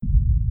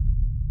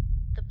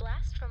The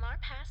Blast from Our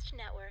Past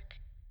Network.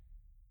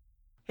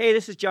 Hey,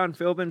 this is John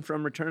Philbin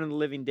from Return of the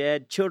Living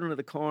Dead, Children of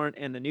the Corn,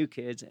 and the New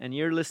Kids, and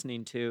you're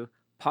listening to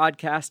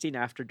Podcasting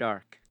After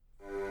Dark.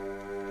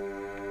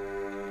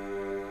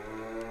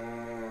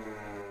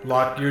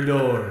 Lock your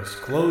doors,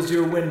 close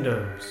your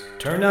windows,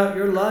 turn out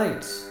your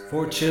lights,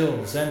 for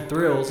chills and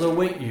thrills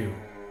await you.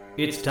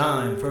 It's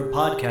time for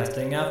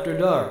Podcasting After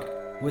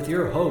Dark with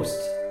your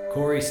hosts,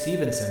 Corey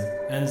Stevenson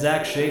and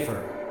Zach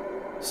Schaefer.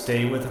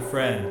 Stay with a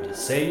friend,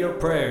 say your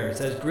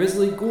prayers as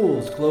grisly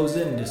ghouls close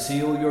in to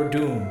seal your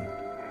doom.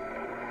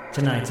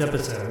 Tonight's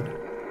episode,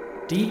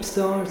 Deep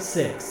Star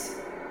 6,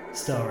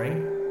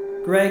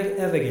 starring Greg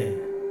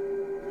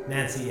Evigan,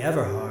 Nancy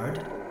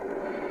Everhard,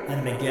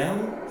 and Miguel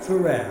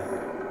Ferrer.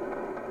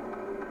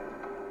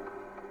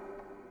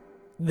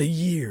 The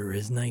year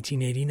is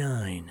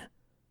 1989.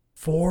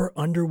 4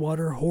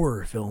 underwater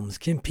horror films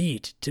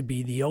compete to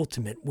be the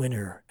ultimate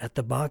winner at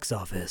the box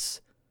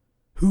office.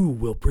 Who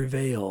will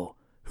prevail?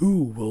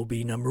 Who will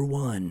be number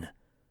one?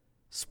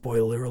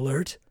 Spoiler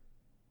alert,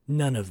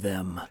 none of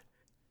them.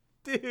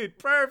 Dude,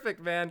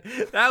 perfect, man.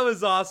 That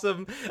was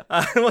awesome.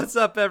 What's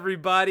up,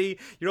 everybody?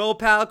 Your old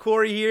pal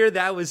Corey here.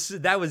 That was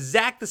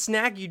Zach the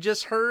Snack you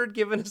just heard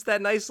giving us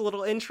that nice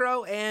little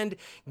intro. And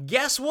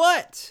guess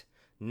what?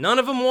 None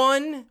of them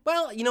won.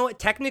 Well, you know what?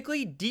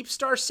 Technically, Deep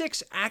Star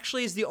 6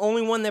 actually is the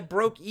only one that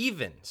broke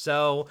even.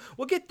 So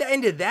we'll get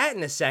into that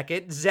in a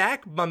second.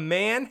 Zach, my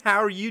man, how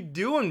are you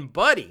doing,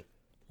 buddy?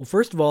 Well,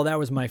 first of all, that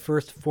was my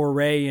first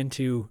foray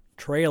into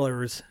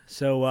trailers.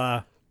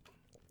 So,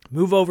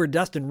 move over,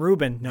 Dustin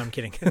Rubin. No, I'm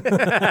kidding.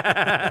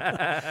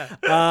 Yeah,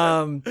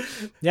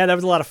 that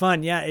was a lot of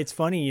fun. Yeah, it's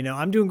funny. You know,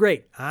 I'm doing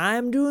great.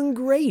 I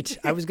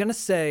was going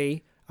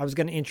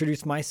to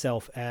introduce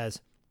myself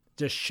as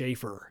just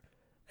Schaefer.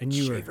 And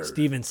you were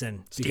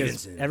Stevenson.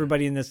 Because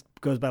everybody in this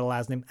goes by the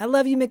last name. I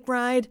love you,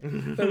 McBride.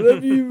 I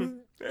love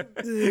you,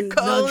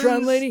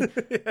 Neutron lady.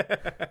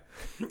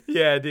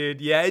 Yeah, dude.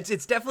 Yeah,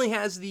 it's definitely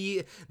has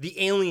the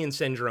alien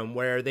syndrome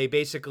where they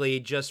basically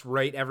just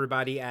write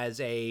everybody as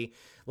a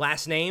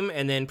last name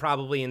and then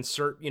probably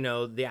insert,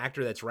 the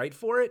actor that's right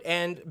for it.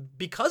 And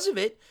because of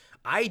it,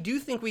 I do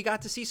think we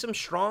got to see some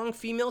strong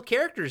female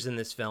characters in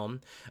this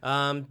film,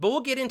 but we'll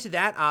get into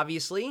that,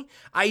 obviously.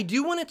 I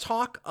do want to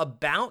talk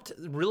about,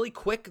 really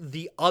quick,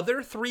 the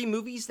other 3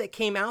 movies that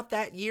came out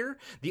that year,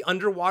 the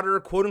underwater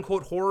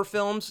quote-unquote horror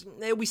films.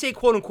 We say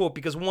quote-unquote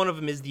because one of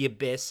them is The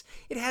Abyss.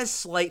 It has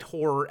slight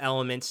horror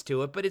elements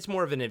to it, but it's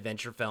more of an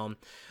adventure film.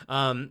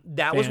 That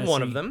Fantasy. Was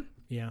one of them.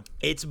 Yeah.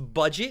 Its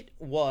budget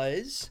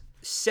was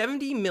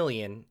 $70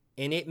 million.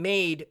 And it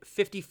made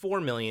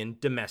 $54 million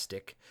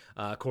domestic,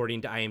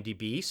 according to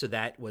IMDb. So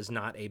that was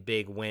not a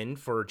big win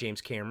for James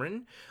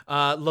Cameron.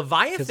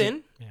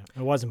 Leviathan.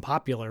 It wasn't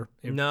popular.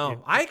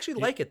 I actually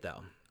like it,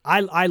 though.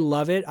 I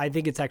love it. I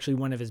think it's actually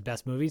one of his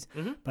best movies.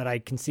 Mm-hmm. But I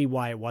can see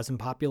why it wasn't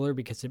popular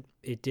because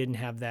it didn't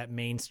have that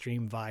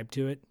mainstream vibe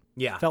to it.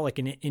 Yeah. It felt like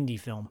an indie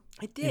film.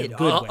 It did.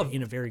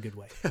 In a very good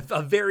way.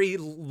 A very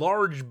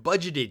large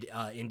budgeted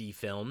indie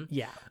film.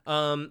 Yeah.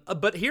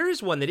 But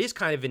here's one that is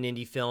kind of an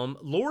indie film.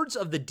 Lords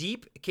of the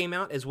Deep came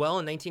out as well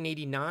in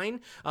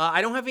 1989.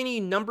 I don't have any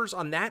numbers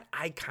on that.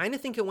 I kind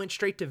of think it went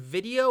straight to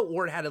video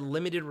or it had a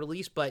limited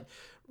release, but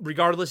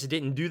regardless, it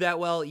didn't do that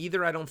well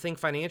either, I don't think,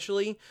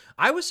 financially.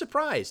 I was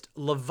surprised.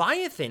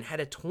 Leviathan had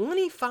a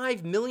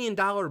 $25 million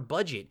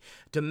budget.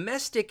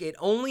 Domestic, it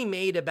only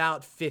made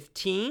about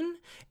 15,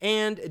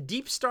 and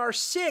Deep Star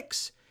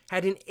 6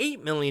 had an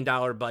 $8 million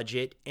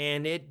budget,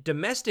 and it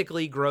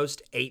domestically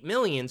grossed $8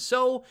 million.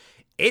 So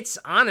it's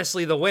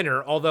honestly the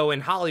winner, although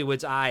in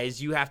Hollywood's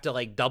eyes, you have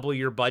to double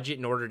your budget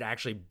in order to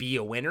actually be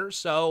a winner.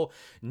 So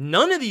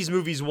none of these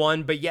movies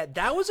won, but yet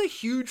that was a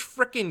huge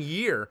freaking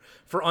year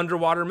for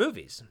underwater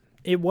movies.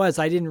 It was.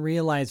 I didn't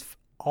realize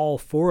all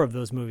 4 of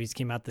those movies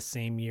came out the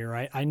same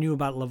year. I knew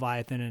about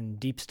Leviathan and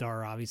Deep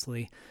Star,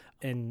 obviously,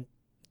 and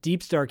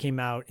Deep Star came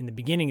out in the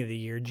beginning of the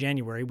year,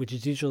 January, which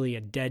is usually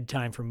a dead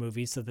time for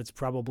movies, so that's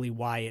probably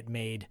why it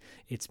made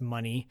its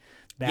money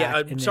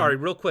back. Yeah, sorry,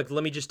 real quick,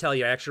 let me just tell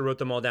you, I actually wrote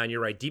them all down. You're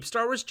right. Deep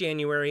Star was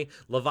January,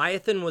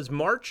 Leviathan was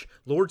March,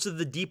 Lords of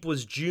the Deep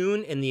was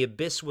June, and The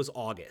Abyss was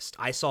August.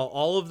 I saw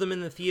all of them in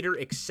the theater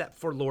except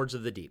for Lords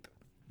of the Deep.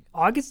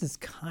 August is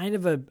kind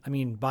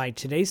of by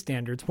today's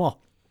standards,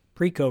 well,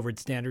 pre-COVID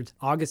standards,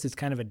 August is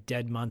kind of a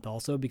dead month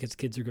also because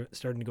kids are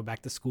starting to go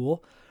back to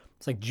school.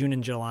 It's like June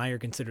and July are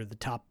considered the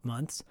top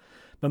months.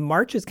 But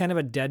March is kind of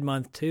a dead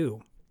month too.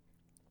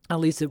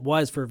 At least it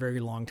was for a very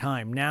long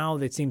time. Now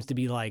it seems to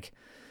be like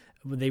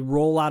they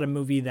roll out a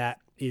movie that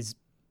is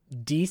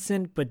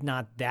decent but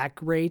not that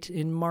great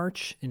in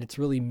March, and it's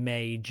really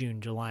May,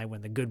 June, July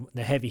when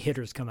the heavy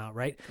hitters come out,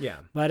 right? Yeah.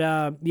 But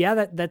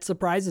that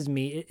surprises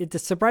me. It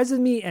surprises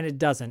me and it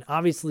doesn't.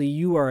 Obviously,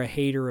 you are a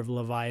hater of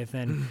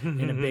Leviathan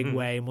in a big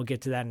way, and we'll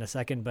get to that in a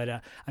second.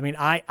 But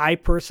I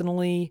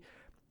personally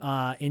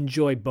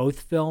enjoy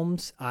both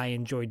films. I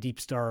enjoy Deep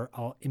Star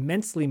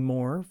immensely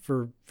more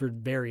for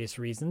various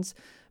reasons.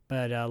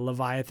 But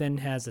Leviathan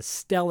has a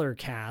stellar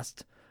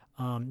cast,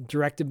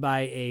 directed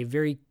by a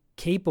very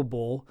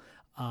capable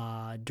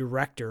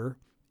director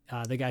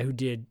the guy who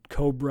did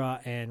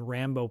Cobra and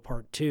Rambo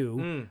Part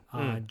 2,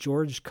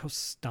 George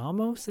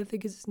Costamos, I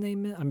think is his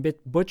name. I'm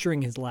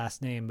butchering his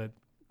last name, but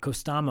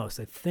Costamos,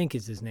 I think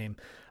is his name.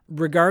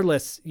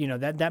 Regardless,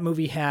 that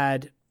movie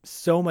had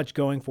so much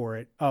going for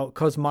it. Oh,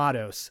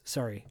 Cosmatos,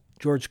 sorry.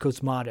 George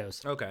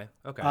Cosmatos. Okay.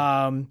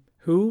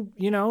 Who,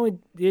 he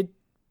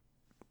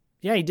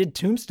did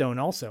Tombstone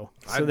also.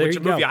 So there which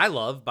you a movie go. I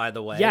love, by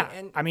the way. Yeah,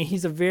 And I mean,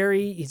 he's a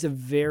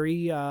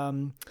very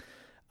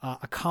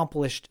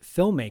accomplished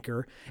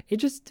filmmaker.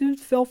 It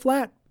fell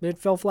flat. It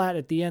fell flat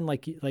at the end,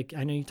 like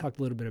I know you talked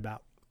a little bit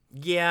about.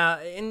 yeah,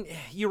 and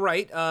you're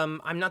right.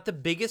 I'm not the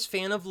biggest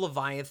fan of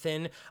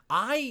Leviathan.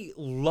 I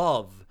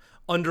love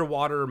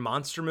underwater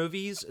monster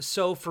movies,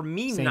 so for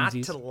me not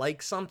Samesies. to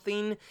like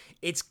something,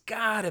 it's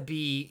gotta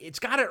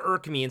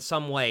irk me in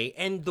some way.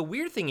 And the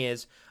weird thing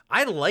is,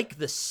 I like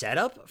the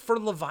setup for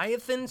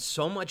Leviathan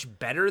so much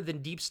better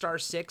than Deep Star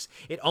 6.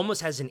 It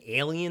almost has an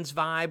Aliens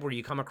vibe where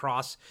you come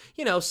across,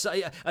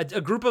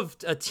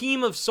 a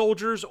team of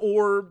soldiers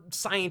or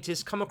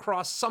scientists come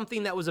across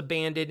something that was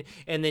abandoned,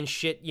 and then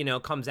shit,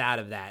 comes out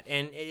of that.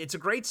 And it's a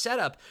great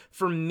setup.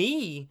 For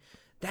me,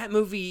 that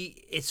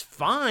movie is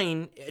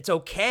fine. It's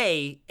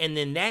okay. And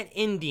then that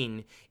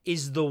ending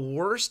is the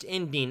worst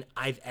ending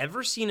I've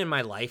ever seen in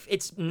my life.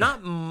 It's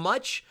not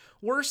much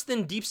worse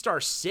than Deep Star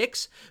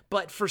 6,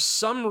 but for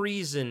some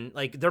reason,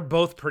 like, they're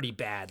both pretty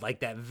bad.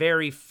 Like, that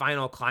very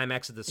final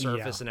climax of the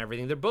surface and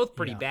everything, they're both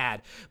pretty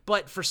bad.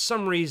 But for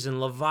some reason,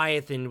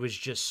 Leviathan was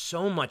just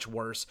so much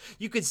worse.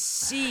 You could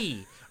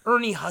see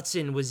Ernie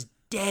Hudson was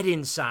dead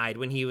inside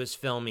when he was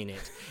filming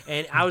it.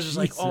 And I was just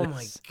like, oh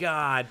my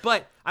God.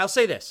 But I'll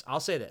say this.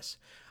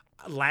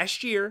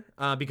 Last year,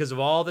 because of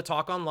all the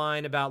talk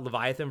online about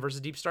Leviathan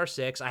versus Deep Star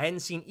 6, I hadn't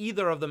seen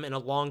either of them in a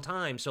long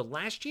time. So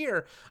last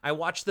year, I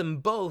watched them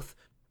both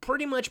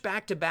pretty much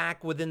back to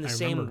back within the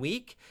same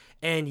week.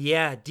 And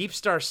yeah, Deep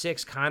Star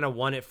 6 kind of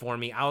won it for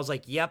me. I was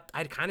like, yep,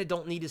 I kind of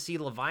don't need to see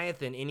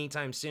Leviathan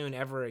anytime soon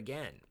ever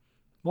again.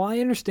 Well,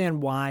 I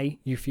understand why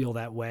you feel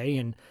that way,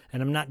 and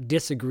I'm not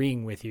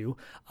disagreeing with you.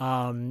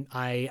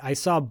 I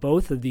saw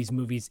both of these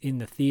movies in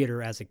the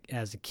theater as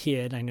a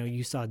kid. I know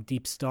you saw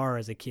Deep Star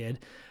as a kid.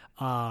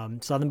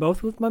 Saw them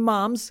both with my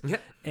moms,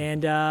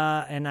 and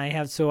I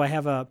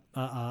have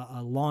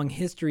a long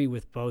history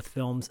with both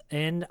films.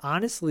 And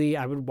honestly,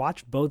 I would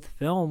watch both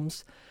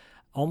films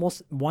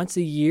almost once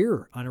a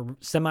year on a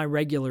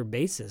semi-regular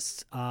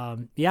basis.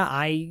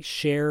 I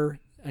share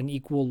an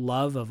equal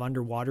love of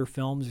underwater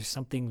films. There's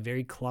something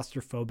very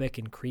claustrophobic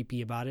and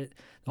creepy about it.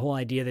 The whole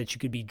idea that you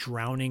could be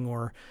drowning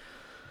or,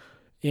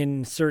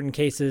 in certain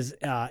cases,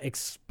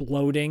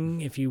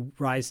 exploding if you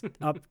rise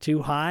up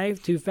too high,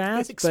 too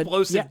fast.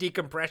 Explosive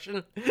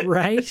decompression.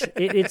 Right?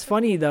 It's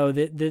funny, though,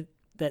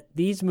 that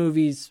these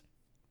movies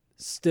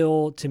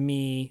still, to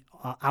me,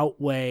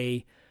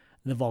 outweigh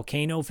the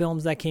Volcano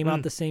films that came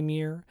out the same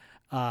year,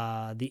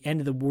 the End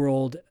of the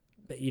World,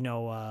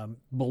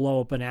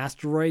 blow up an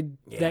asteroid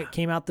that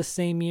came out the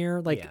same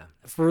year.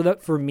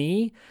 For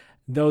me,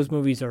 those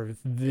movies are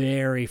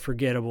very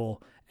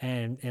forgettable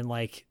and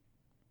like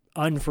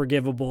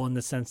unforgivable in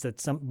the sense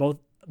that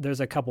there's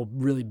a couple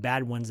really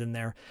bad ones in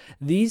there.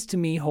 These to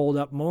me hold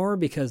up more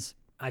because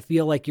I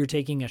feel like you're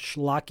taking a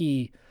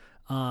schlocky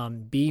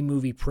B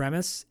movie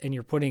premise and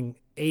you're putting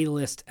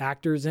A-list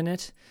actors in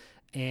it.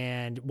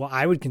 And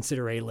I would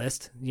consider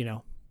A-list,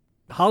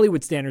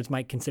 Hollywood standards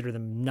might consider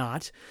them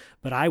not,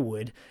 but I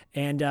would.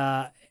 And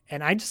I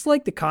just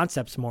like the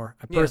concepts more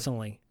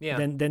personally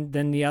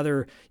than the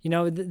other.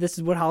 This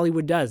is what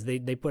Hollywood does.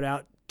 They put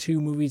out two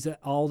movies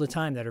all the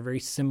time that are very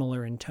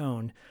similar in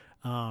tone.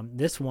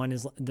 This one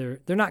is they're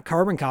not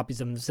carbon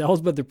copies of themselves,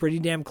 but they're pretty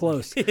damn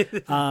close.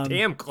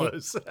 Damn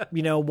close.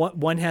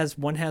 One has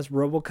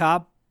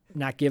RoboCop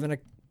not giving a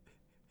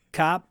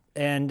cop,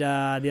 and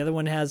the other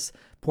one has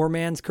poor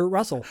man's Kurt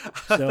Russell.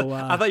 So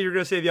I thought you were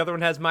going to say the other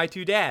one has My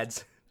Two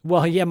Dads.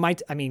 Well, yeah,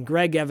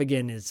 Greg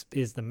Evigan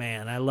is the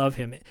man. I love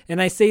him,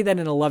 and I say that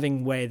in a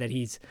loving way that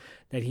he's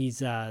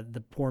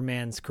the poor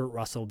man's Kurt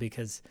Russell,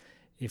 because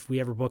if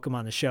we ever book him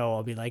on the show,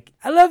 I'll be like,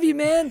 I love you,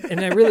 man, and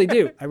I really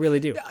do.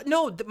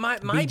 No, my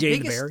BJ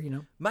biggest the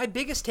Bear, my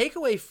biggest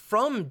takeaway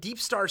from Deep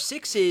Star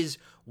 6 is,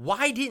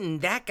 why didn't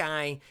that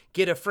guy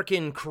get a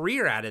freaking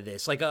career out of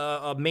this, like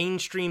a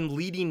mainstream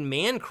leading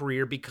man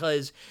career?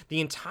 Because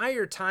the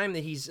entire time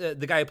that he's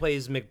the guy who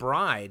plays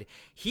McBride,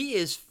 he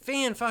is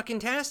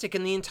fan-fucking-tastic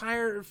in the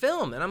entire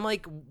film, and I'm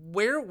like,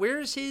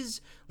 where's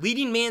his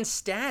leading man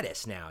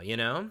status now?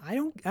 I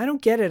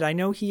don't get it. I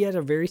know he had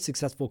a very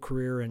successful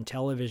career in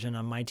television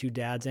on My Two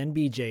Dads and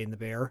BJ and the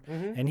Bear,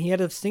 and he had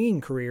a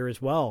singing career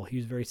as well. He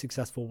was very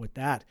successful with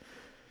that,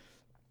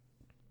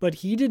 but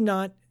he did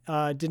not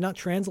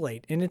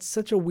translate, and it's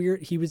such a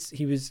weird. He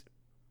was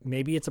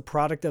maybe it's a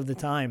product of the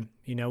time.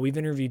 We've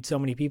interviewed so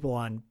many people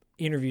on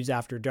Interviews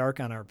After Dark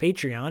on our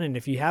Patreon. And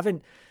if you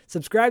haven't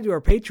subscribed to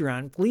our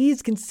Patreon,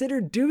 please consider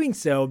doing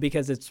so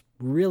because it's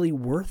really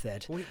worth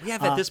it. We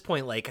have at this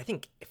point, like, I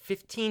think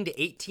 15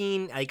 to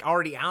 18, like,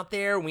 already out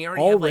there. We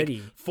already have,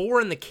 like, 4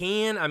 in the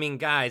can. I mean,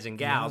 guys and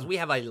gals, we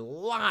have a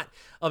lot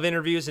of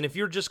interviews. And if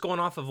you're just going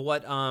off of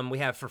what we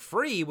have for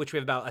free, which we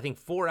have about, I think,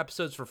 4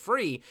 episodes for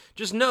free,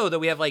 just know that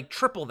we have, like,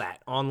 triple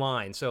that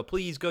online. So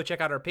please go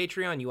check out our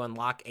Patreon. You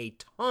unlock a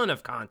ton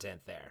of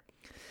content there.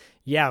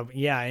 Yeah.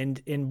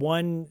 And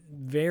one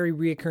very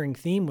reoccurring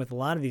theme with a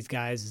lot of these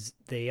guys is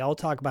they all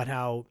talk about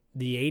how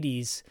the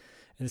 80s,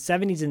 in the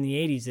 70s and the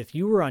 80s, if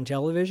you were on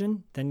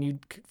television, then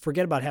you'd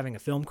forget about having a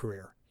film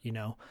career, you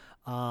know?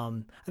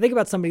 I think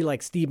about somebody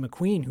like Steve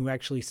McQueen, who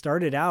actually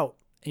started out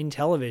in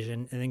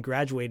television and then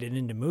graduated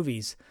into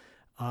movies.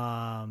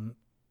 Well,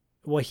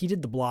 he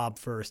did The Blob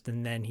first,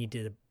 and then he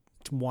did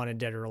Wanted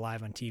Dead or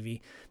Alive on TV.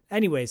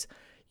 Anyways,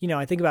 you know,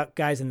 I think about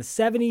guys in the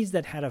 70s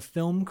that had a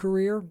film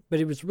career, but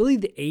it was really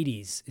the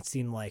 80s, it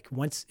seemed like.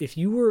 If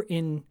you were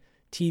in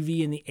TV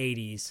in the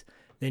 80s,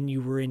 then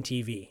you were in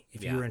TV.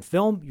 If you were in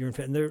film, you're in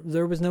film.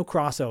 There was no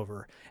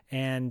crossover.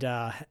 And,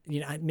 you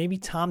know, maybe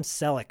Tom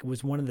Selleck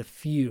was one of the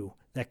few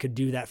that could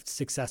do that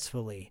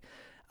successfully.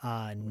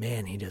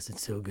 Man, he does it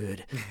so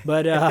good.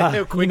 But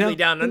Quickly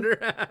Down Under.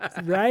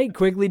 Right?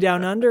 Quickly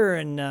Down Under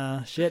and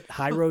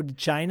High Road to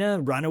China,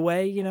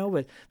 Runaway, you know,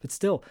 but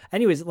still.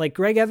 Anyways, like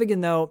Greg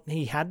Evigan, though,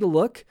 he had the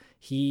look.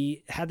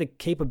 He had the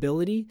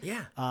capability.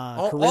 Yeah.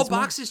 All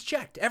boxes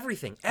checked.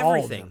 Everything.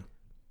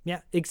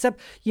 Yeah,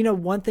 except, you know,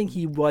 one thing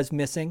he was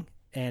missing,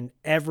 and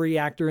every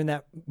actor in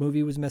that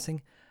movie was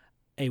missing,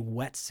 a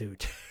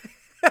wetsuit.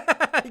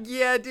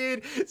 Yeah,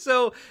 dude.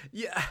 So,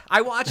 yeah,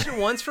 I watched it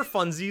once for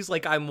funsies,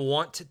 like I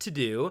want to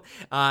do.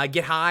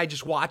 Get high,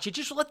 just watch it.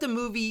 Just let the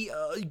movie,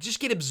 just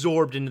get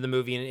absorbed into the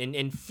movie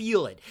and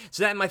feel it.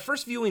 So that my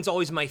first viewing is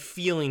always my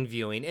feeling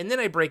viewing, and then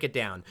I break it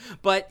down.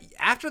 But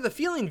after the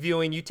feeling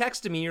viewing, you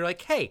texted me, and you're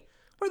like, hey,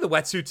 where are the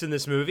wetsuits in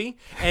this movie?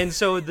 And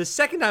so the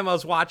second time I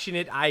was watching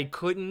it, I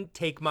couldn't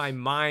take my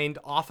mind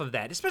off of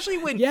that. Especially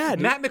when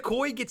Matt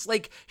McCoy gets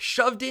like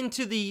shoved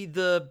into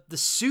the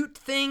suit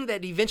thing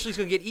that eventually is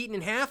going to get eaten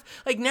in half.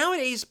 Like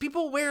nowadays,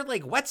 people wear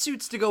like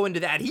wetsuits to go into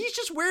that. He's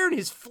just wearing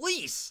his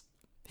fleece.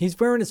 He's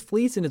wearing his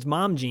fleece and his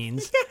mom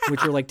jeans,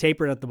 which are like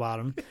tapered at the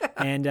bottom,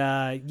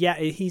 and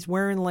he's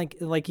wearing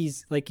like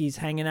he's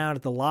hanging out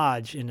at the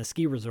lodge in a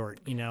ski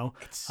resort. You know,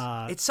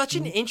 it's such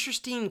an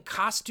interesting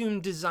costume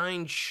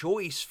design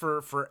choice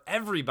for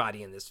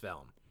everybody in this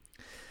film.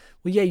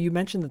 Well, yeah, you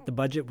mentioned that the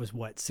budget was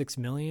what, $6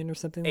 million or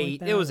something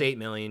like that. It was $8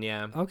 million,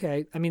 yeah.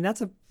 Okay, I mean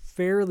that's a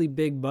fairly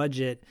big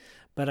budget,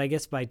 but I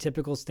guess by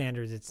typical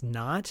standards, it's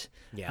not.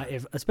 Yeah.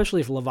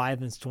 Especially if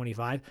Leviathan's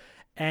 25,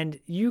 and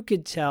you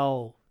could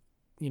tell.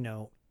 You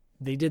know,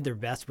 they did their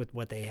best with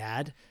what they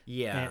had.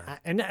 Yeah.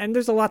 And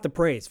there's a lot to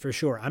praise for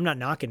sure. I'm not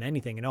knocking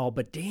anything at all,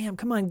 but damn,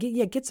 come on,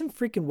 get some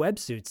freaking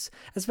wetsuits,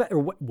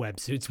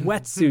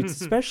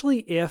 especially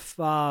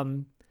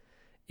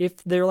if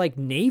they're like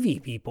Navy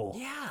people.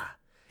 Yeah.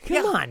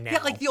 Come on now.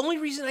 Yeah, like the only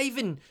reason I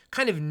even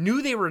kind of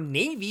knew they were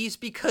Navy is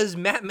because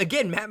Matt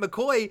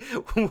McCoy,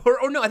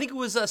 I think it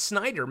was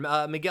Snyder,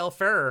 Miguel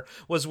Ferrer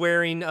was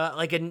wearing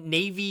like a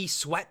Navy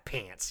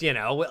sweatpants, you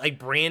know, like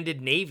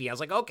branded Navy. I was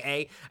like,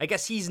 okay, I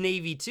guess he's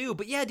Navy too.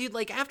 But yeah, dude,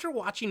 like after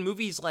watching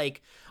movies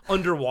like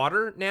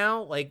Underwater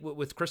now, like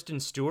with Kristen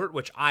Stewart,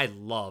 which I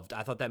loved.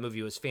 I thought that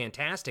movie was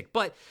fantastic.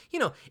 But, you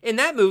know, in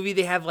that movie,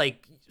 they have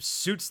like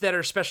suits that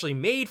are specially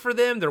made for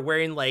them. They're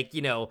wearing like,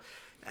 you know,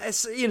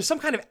 some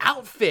kind of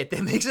outfit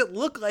that makes it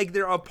look like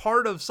they're a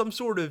part of some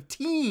sort of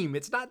team.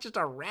 It's not just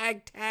a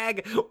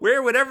ragtag,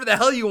 wear whatever the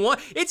hell you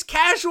want. It's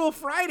Casual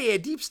Friday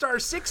at Deep Star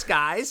 6,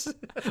 guys.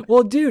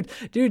 Well, dude,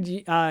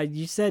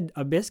 you said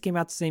Abyss came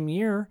out the same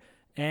year,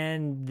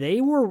 and they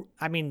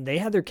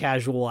had their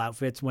casual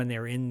outfits when they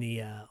were in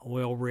the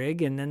oil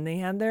rig, and then they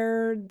had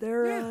their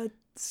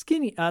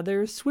skinny,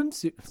 their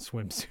swimsuit,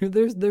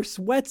 their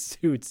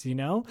sweatsuits, you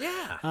know?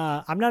 Yeah.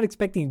 I'm not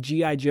expecting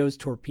G.I. Joe's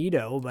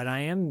torpedo, but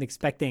I am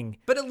expecting.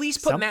 But at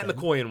least put Matt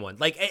McCoy in one.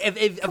 Like,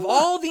 if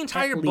all the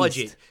entire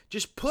budget,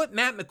 just put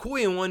Matt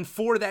McCoy in one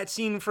for that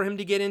scene for him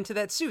to get into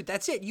that suit.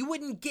 That's it. You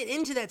wouldn't get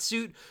into that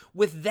suit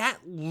with that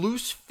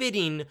loose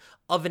fitting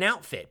of an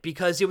outfit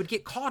because it would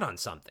get caught on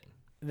something.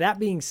 That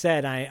being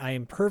said, I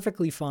am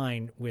perfectly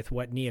fine with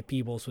what Nia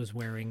Peebles was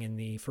wearing in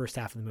the first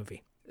half of the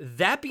movie.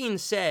 That being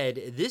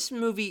said, this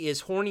movie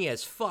is horny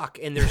as fuck,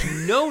 and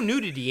there's no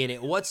nudity in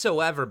it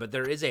whatsoever, but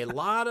there is a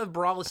lot of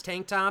braless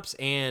tank tops,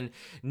 and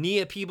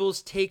Nia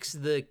Peebles takes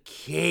the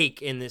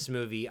cake in this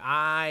movie.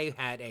 I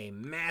had a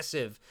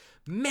massive,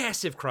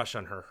 massive crush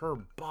on her. Her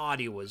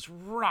body was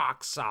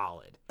rock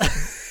solid.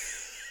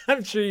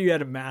 I'm sure you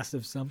had a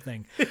massive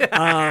something.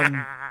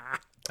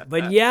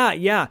 But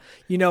yeah,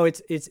 you know,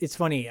 it's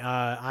funny.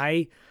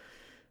 I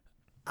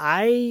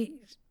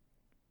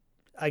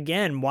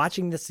again,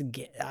 watching this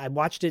again, I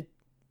watched it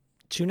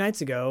 2 nights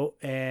ago,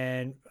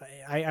 and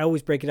I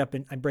always break it up,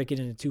 and I break it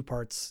into 2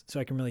 parts so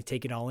I can really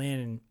take it all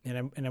in.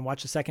 And I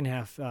watched the second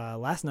half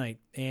last night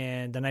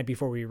and the night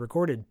before we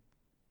recorded.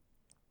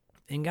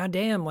 And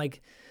goddamn,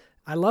 like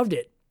I loved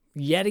it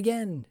yet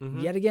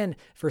again,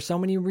 for so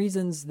many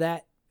reasons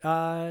that,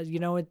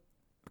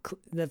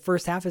 the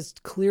first half is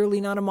clearly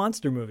not a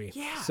monster movie.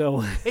 Yeah.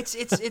 So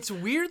it's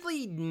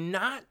weirdly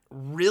not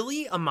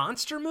really a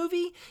monster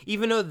movie,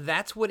 even though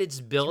that's what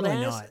it's billed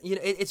really as. not.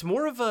 It's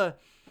more of a,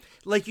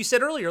 like you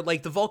said earlier,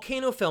 like the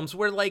volcano films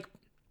where like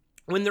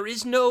when there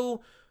is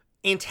no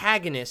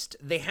antagonist,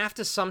 they have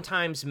to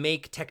sometimes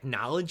make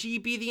technology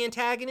be the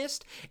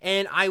antagonist.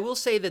 And I will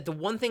say that the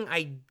one thing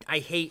I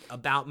hate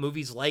about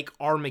movies like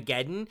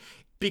Armageddon,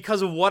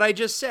 because of what I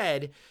just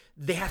said,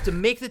 they have to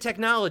make the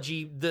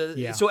technology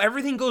so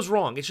everything goes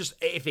wrong. It's just,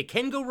 if it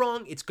can go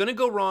wrong, it's going to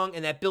go wrong,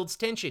 and that builds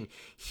tension.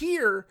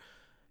 Here,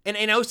 and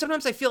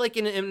sometimes I feel like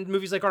in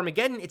movies like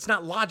Armageddon, it's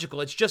not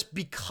logical. It's just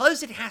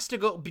because it has to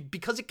go,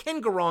 because it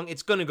can go wrong,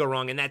 it's going to go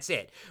wrong, and that's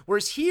it.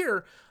 Whereas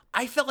here,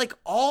 I felt like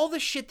all the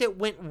shit that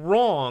went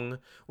wrong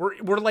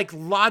were like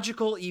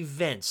logical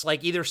events,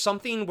 like either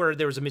something where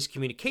there was a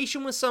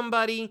miscommunication with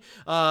somebody,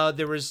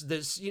 there was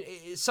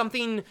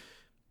something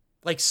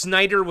like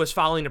Snyder was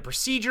following a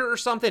procedure or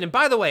something. And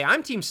by the way,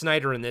 I'm Team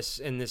Snyder in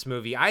this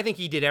movie. I think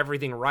he did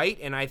everything right,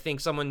 and I think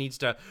someone needs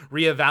to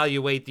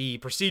reevaluate the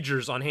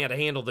procedures on how to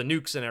handle the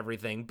nukes and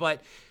everything.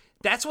 But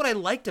that's what I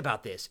liked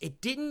about this.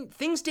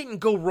 Things didn't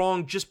go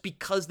wrong just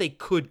because they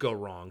could go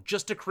wrong,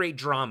 just to create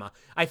drama.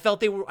 I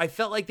felt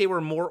like they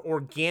were more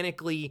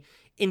organically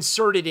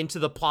inserted into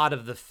the plot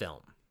of the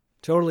film.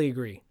 Totally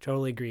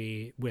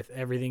agree with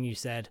everything you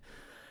said.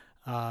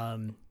 I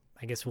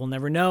guess we'll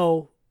never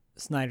know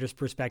Snyder's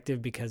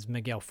perspective because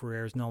Miguel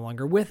Ferrer is no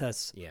longer with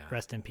us. Yeah.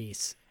 Rest in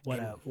peace. What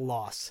a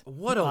loss.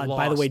 What a loss.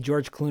 By the way,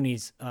 George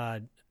Clooney's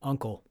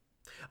uncle.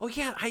 Oh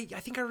yeah, I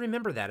think I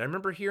remember that. I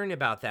remember hearing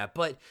about that.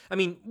 But I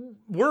mean,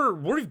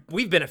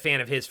 we've been a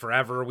fan of his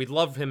forever. We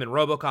love him in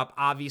RoboCop,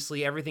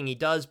 obviously, everything he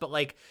does. But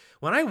like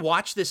when I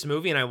watch this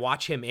movie and I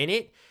watch him in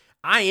it,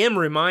 I am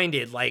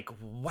reminded, like,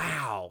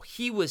 wow,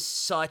 he was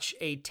such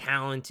a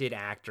talented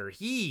actor.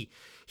 He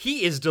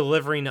is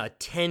delivering a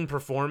 10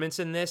 performance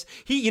in this.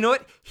 You know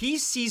what?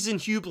 He's Season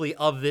Hubley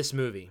of this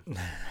movie.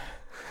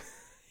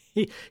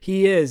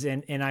 He is,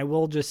 and I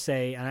will just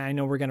say, and I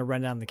know we're going to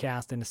run down the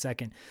cast in a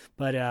second,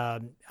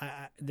 but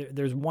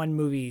there's one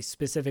movie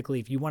specifically,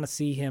 if you want to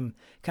see him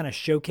kind of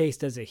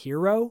showcased as a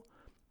hero,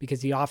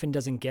 because he often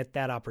doesn't get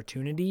that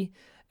opportunity,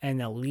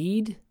 and a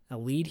lead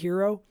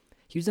hero.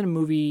 He was in a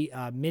movie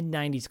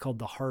mid-90s called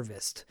The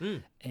Harvest,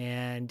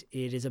 and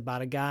it is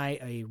about a guy,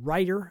 a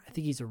writer. I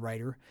think he's a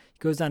writer. He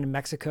goes down to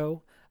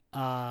Mexico.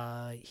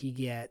 He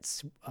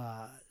gets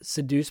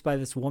seduced by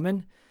this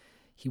woman.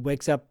 He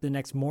wakes up the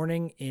next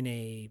morning in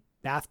a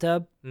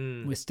bathtub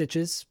with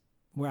stitches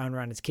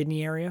around his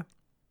kidney area,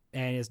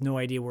 and he has no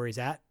idea where he's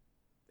at,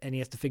 and he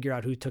has to figure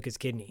out who took his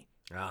kidney.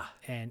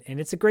 And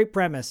it's a great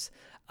premise.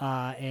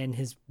 And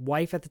his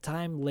wife at the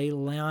time,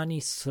 Leilani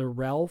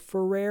Sorrell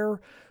Ferrer,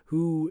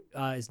 who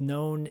is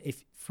known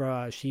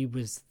she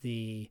was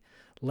the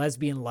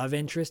lesbian love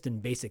interest in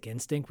Basic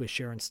Instinct with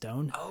Sharon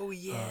Stone. Oh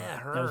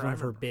yeah, that was one of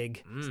her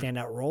big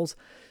standout roles.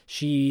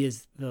 She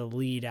is the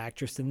lead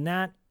actress in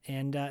that,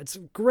 and it's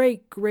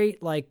great,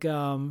 like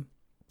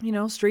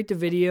straight to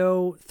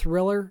video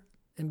thriller.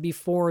 And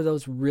before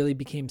those really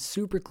became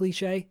super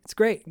cliche, it's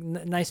great,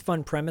 nice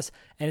fun premise,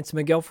 and it's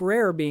Miguel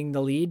Ferrer being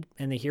the lead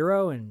and the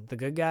hero and the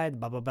good guy.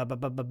 Bingo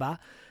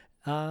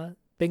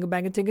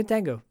bang and tingo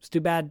tango. It's too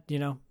bad,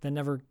 that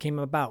never came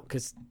about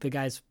because the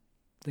guy's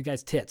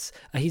tits.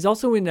 He's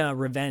also in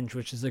Revenge,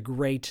 which is a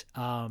great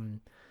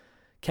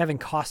Kevin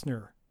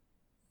Costner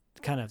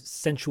kind of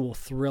sensual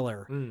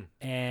thriller,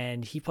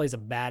 and he plays a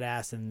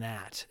badass in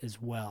that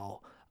as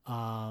well.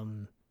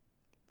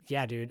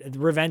 Yeah, dude,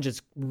 Revenge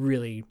is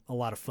really a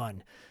lot of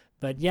fun.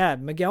 But yeah,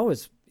 Miguel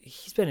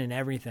he's been in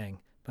everything.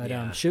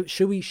 But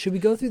should we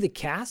go through the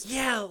cast?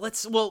 Yeah, let's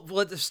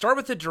start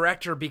with the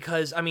director,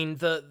 because I mean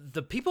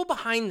the people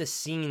behind the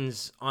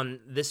scenes on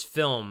this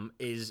film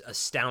is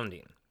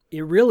astounding.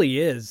 It really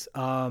is.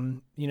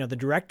 The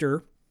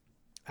director,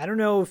 I don't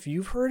know if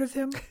you've heard of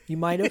him. You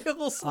might have.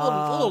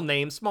 little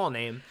name, small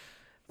name.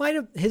 Might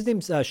have. His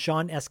name's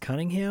Sean S.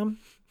 Cunningham.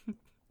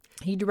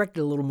 He directed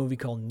a little movie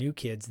called New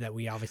Kids that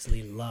we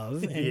obviously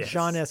love. And Yes.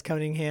 Sean S.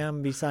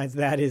 Cunningham, besides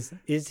that, is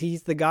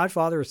he's the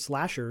godfather of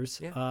slashers.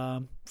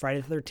 Friday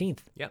the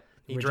 13th. Yep.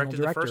 He Original directed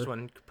director. the first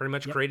one, pretty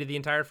much created the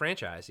entire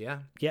franchise, yeah.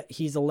 Yeah,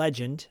 he's a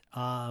legend.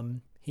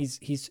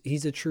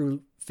 He's a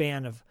true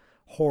fan of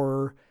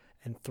horror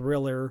and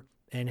thriller,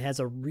 and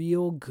has a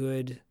real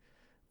good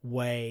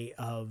way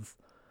of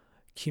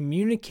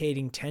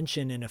communicating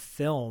tension in a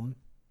film.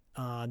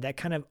 That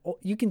kind of,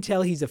 you can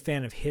tell he's a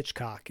fan of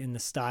Hitchcock in the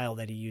style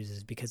that he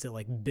uses, because it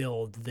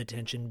the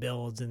tension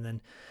builds, and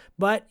then,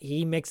 but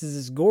he mixes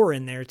his gore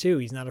in there too.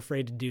 He's not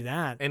afraid to do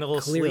that. And a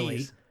little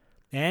clearly. sleaze.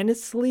 And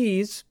his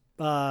sleaze,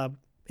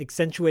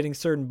 accentuating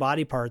certain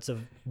body parts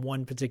of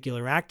one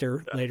particular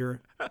actor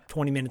later,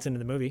 20 minutes into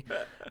the movie.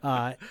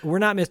 We're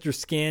not Mr.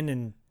 Skin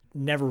and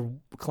never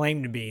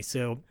claimed to be,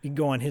 so you can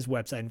go on his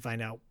website and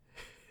find out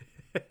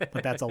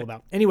what that's all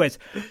about. Anyways,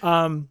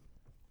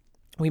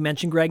 we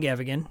mentioned Greg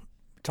Evigan.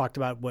 talked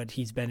about what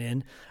he's been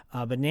in.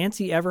 But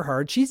Nancy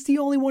Everhard, she's the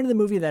only one in the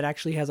movie that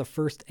actually has a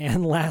first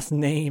and last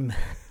name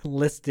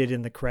listed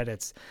in the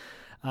credits.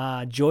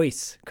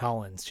 Joyce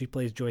Collins. She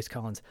plays Joyce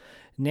Collins.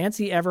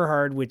 Nancy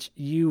Everhard, which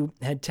you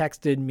had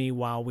texted me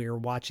while we were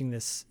watching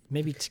this,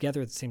 maybe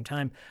together at the same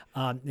time.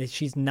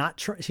 She's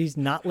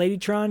not Lady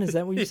Tron. Is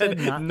that what you said?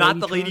 Not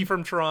the lady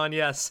from Tron.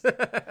 Yes.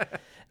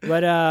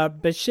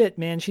 But shit,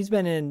 man, she's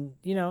been in.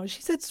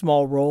 She's had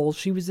small roles.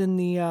 She was in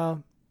the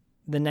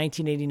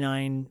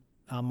 1989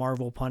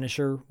 Marvel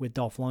Punisher with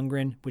Dolph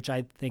Lundgren, which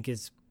I think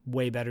is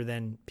way better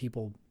than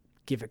people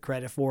give it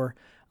credit for.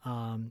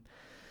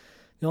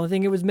 The only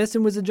thing it was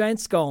missing was a giant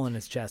skull in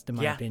his chest, in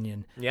my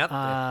opinion. Yep.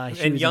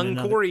 And young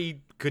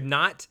Corey could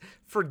not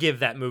forgive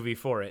that movie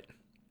for it.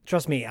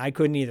 Trust me, I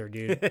couldn't either,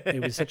 dude.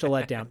 It was such a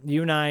letdown.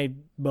 You and I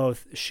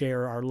both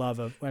share our love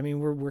of. I mean,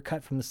 we're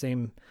cut from the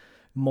same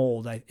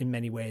mold in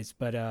many ways,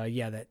 but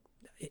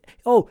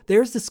oh,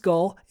 there's the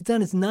skull. It's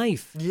on his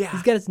knife. Yeah.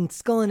 He's got his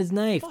skull on his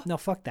knife. No,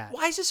 fuck that.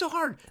 Why is it so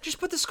hard? Just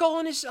put the skull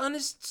on his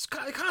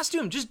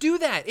costume. Just do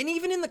that. And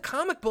even in the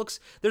comic books,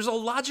 there's a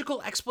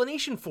logical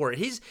explanation for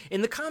it.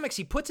 In the comics,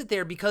 he puts it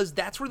there because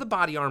that's where the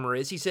body armor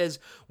is. He says,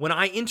 when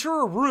I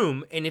enter a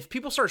room, and if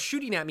people start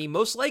shooting at me,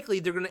 most likely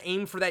they're going to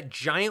aim for that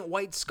giant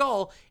white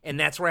skull, and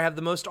that's where I have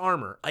the most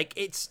armor. Like,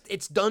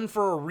 it's done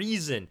for a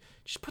reason.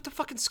 Just put the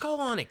fucking skull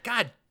on it.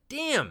 God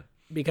damn.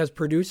 Because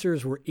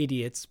producers were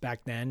idiots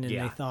back then, and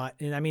they thought,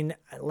 and I mean,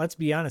 let's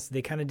be honest,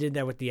 they kind of did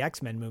that with the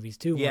X-Men movies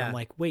too. Where I'm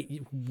like,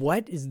 wait,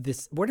 what is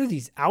this? What are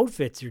these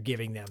outfits you're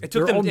giving them? It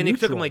took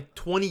them like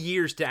 20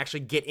 years to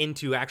actually get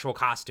into actual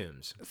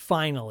costumes.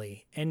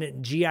 Finally,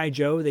 and G.I.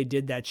 Joe, they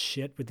did that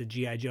shit with the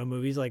G.I. Joe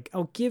movies. Like,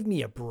 oh, give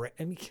me a break.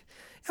 I mean,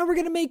 oh, we're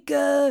gonna make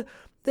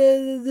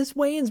this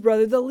Wayans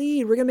brother the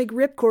lead. We're gonna make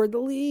Ripcord the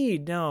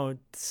lead. No,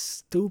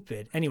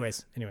 stupid.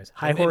 Anyways,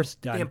 High Horse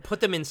done. And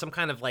put them in some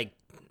kind of like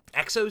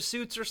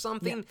exosuits or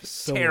something. Yeah,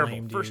 so terrible.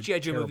 lame, dude. First G.I.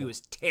 Joe movie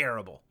was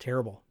terrible.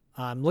 Terrible.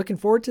 I'm looking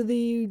forward to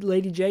the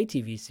Lady J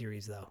TV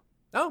series, though.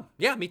 Oh,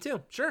 yeah, me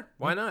too. Sure.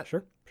 Why not?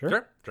 Sure.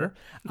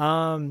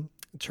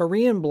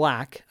 Tarian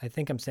Black, I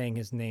think I'm saying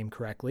his name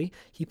correctly.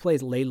 He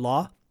plays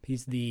Laylaw.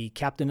 He's the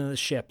captain of the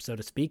ship, so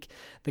to speak.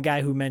 The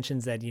guy who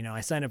mentions that,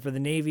 I signed up for the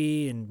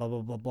Navy and blah,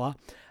 blah, blah, blah.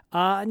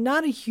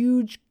 Not a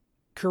huge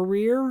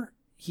career.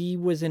 He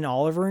was in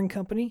Oliver and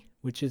Company,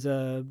 which is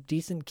a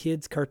decent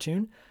kids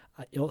cartoon.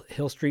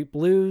 Hill Street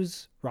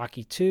Blues,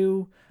 Rocky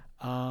 2.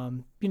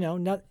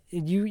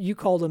 You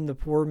called him the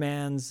poor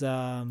man's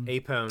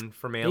Apone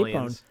from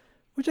Aliens. Apone,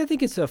 which I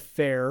think is a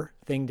fair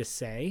thing to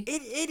say.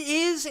 It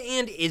is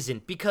and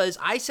isn't, because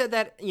I said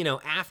that,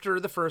 after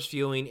the first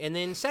viewing, and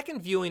then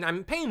second viewing,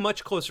 I'm paying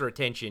much closer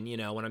attention,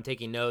 when I'm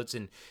taking notes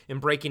and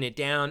breaking it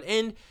down.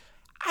 And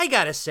I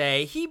gotta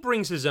say, he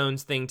brings his own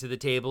thing to the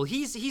table.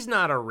 He's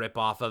not a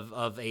ripoff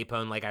of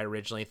Apone like I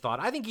originally thought.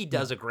 I think he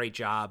does a great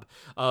job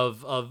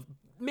of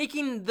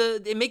making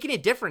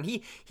it different.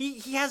 He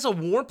has a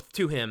warmth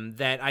to him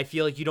that I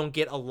feel like you don't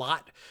get a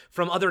lot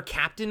from other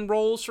captain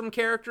roles from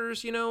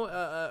characters, or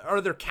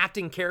other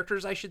captain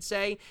characters, I should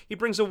say. He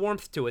brings a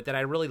warmth to it that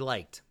I really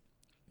liked.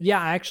 Yeah,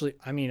 actually,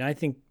 I mean, I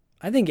think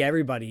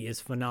everybody is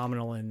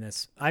phenomenal in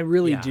this. I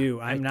really do.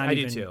 I'm not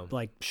even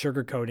like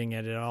sugarcoating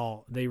it at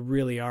all. They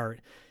really are.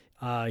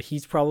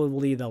 He's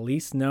probably the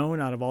least known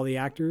out of all the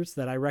actors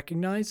that I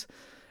recognize,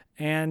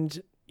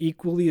 and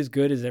equally as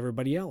good as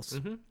everybody else.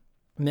 Mm-hmm.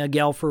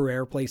 Miguel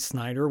Ferrer plays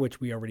Snyder, which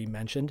we already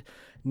mentioned.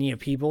 Nia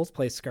Peebles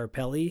plays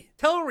Scarpelli.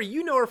 Tell her where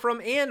you know her from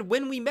and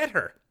when we met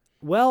her.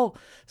 Well,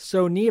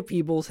 so Nia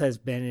Peebles has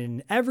been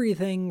in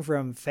everything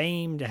from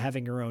Fame to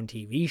having her own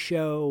TV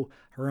show,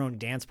 her own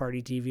dance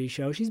party TV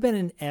show. She's been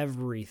in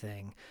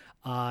everything.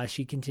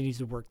 She continues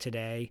to work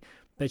today,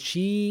 but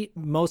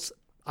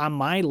on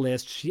my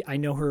list, I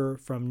know her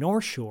from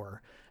North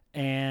Shore.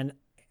 And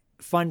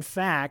fun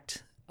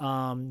fact,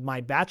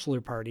 my bachelor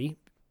party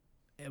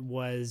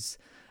was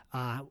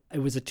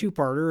a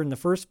two-parter, and the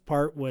first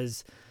part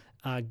was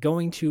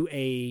going to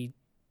a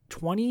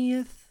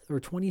 20th or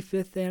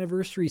 25th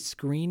anniversary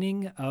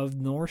screening of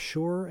North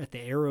Shore at the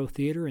Aero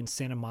Theater in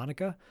Santa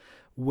Monica,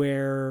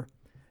 where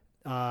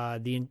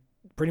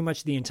pretty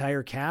much the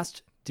entire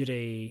cast did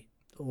a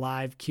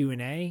live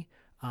Q&A,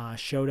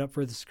 showed up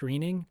for the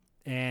screening.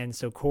 And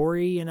so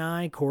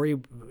I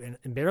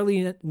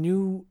barely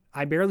knew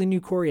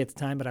Corey at the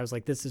time, but I was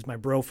like, this is my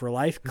bro for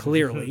life.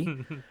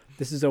 Clearly,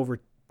 this is over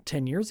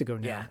 10, years ago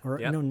now,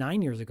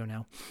 9 years ago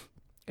now.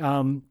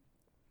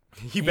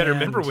 You better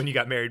remember when you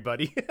got married,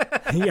 buddy.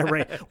 Yeah,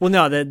 right. Well,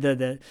 no,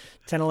 the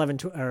 10, 11,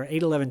 or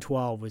 8, 11,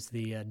 12 was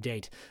the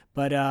date,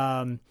 but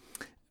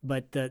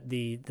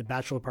the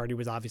bachelor party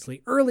was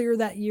obviously earlier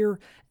that year,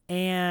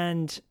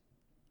 and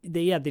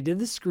they did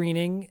the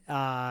screening.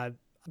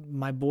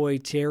 My boy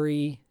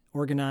Terry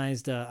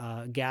organized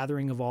a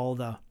gathering of all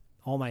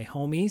my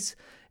homies,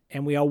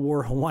 and we all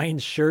wore Hawaiian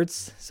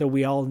shirts so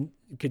we all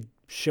could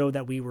show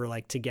that we were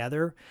like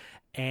together.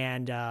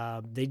 And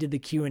they did the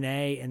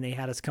Q&A, and they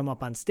had us come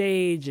up on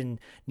stage, and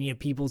Nia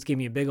Peebles gave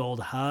me a big old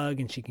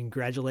hug, and she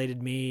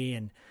congratulated me,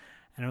 and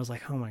And I was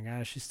like, oh my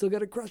gosh, she's still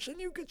got a crush on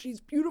you because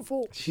she's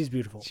beautiful. She's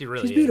beautiful. She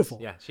really she's is. beautiful.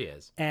 Yeah, she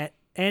is.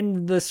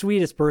 And the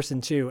sweetest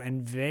person too,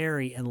 and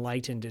very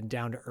enlightened and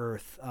down to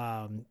earth.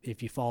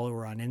 If you follow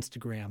her on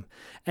Instagram.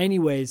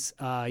 Anyways,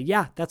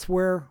 yeah, that's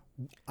where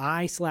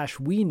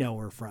we know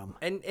her from.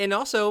 And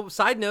also,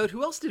 side note,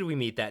 who else did we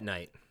meet that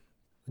night?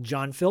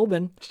 John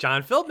Philbin.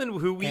 John Philbin,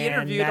 who we And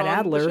interviewed Matt on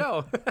Adler. the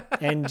show.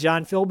 And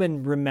John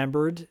Philbin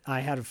remembered I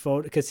had a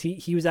photo because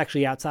he was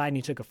actually outside and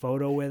he took a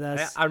photo with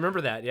us. I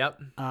remember that. Yep.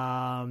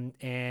 And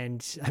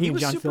I He mean,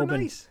 was John super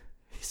Philbin, nice.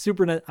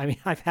 super nice. I mean,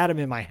 I've had him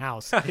in my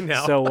house. I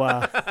know. So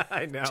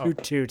I know.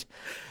 toot toot.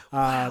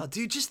 Wow,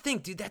 dude, just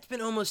think, dude, that's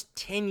been almost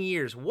 10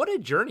 years. What a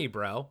journey,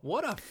 bro.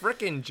 What a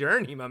freaking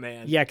journey, my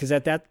man. Yeah, because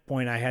at that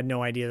point I had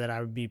no idea that I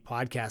would be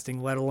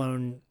podcasting, let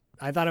alone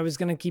I thought I was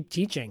going to keep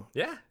teaching.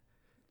 Yeah.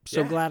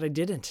 So Yeah. glad I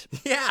didn't.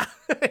 Yeah.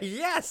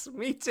 Yes,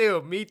 me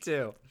too. Me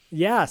too.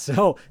 Yeah,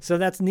 so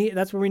that's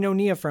that's where we know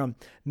Nia from.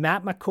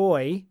 Matt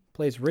McCoy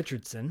plays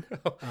Richardson.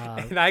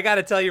 And I got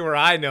to tell you where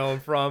I know him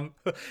from.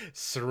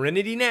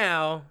 Serenity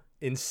Now,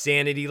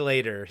 Insanity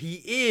Later.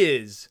 He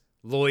is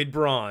Lloyd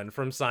Braun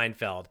from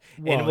Seinfeld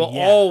Well, and will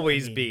yeah,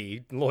 always I mean-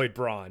 be Lloyd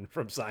Braun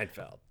from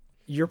Seinfeld.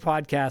 Your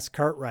podcast,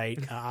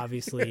 Cartwright,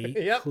 obviously,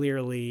 Yep.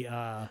 clearly,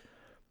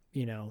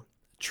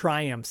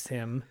 triumphs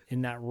him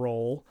in that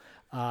role.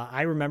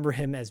 I remember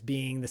him as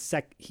being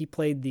he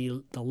played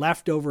the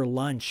leftover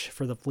lunch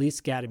for the Police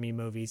Academy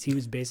movies. He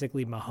was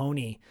basically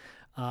Mahoney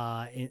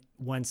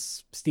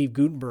once Steve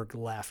Guttenberg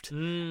left,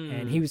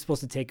 and he was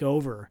supposed to take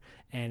over,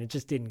 and it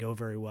just didn't go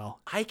very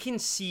well. I can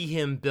see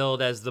him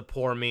billed as the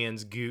poor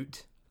man's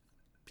Goot.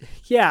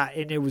 Yeah,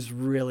 and it was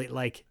really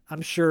like,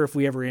 I'm sure if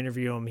we ever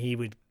interview him, he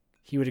would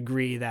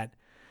agree that,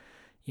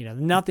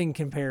 nothing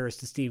compares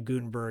to Steve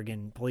Guttenberg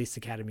in Police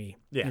Academy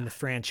in the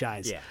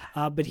franchise.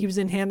 Yeah. But he was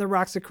in Hand That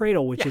Rocks the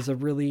Cradle, which is a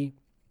really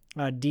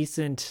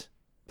decent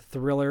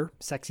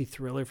sexy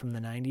thriller from the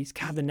 90s.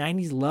 God, the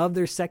 90s love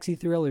their sexy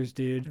thrillers,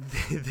 dude.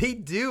 They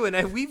do,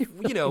 and we've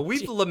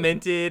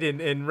lamented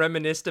and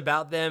reminisced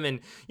about them,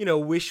 and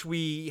wish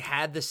we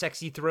had the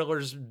sexy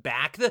thrillers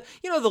back. The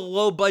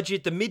low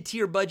budget, the mid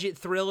tier budget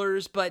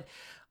thrillers, but.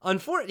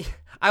 Unfortunately,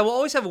 I will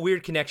always have a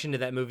weird connection to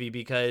that movie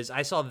because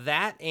I saw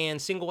that and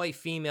Single White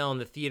Female in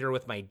the theater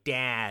with my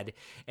dad.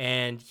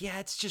 And yeah,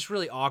 it's just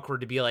really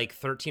awkward to be like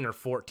 13 or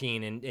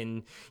 14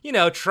 and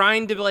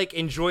trying to like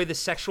enjoy the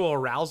sexual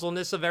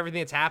arousalness of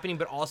everything that's happening,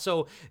 but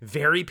also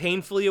very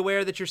painfully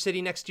aware that you're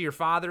sitting next to your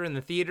father in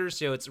the theater.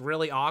 So it's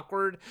really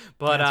awkward.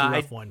 But That's a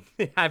rough one.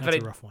 That's a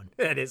rough one.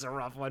 It is a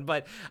rough one.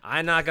 But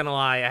I'm not going to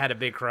lie. I had a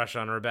big crush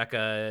on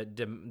Rebecca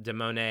De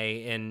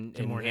Mornay in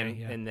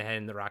The Head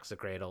in the Rocks the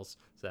Cradles.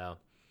 So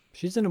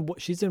She's in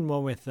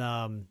one with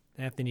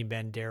Anthony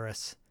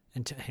Banderas,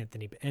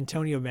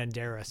 Antonio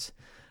Banderas,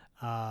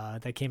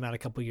 that came out a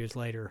couple years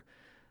later,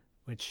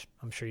 which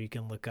I'm sure you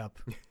can look up.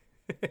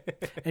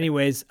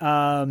 Anyways,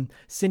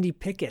 Cindy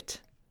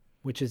Pickett,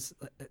 which is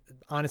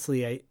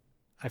honestly,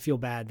 I feel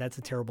bad. That's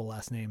a terrible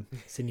last name,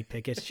 Cindy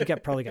Pickett. She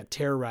probably got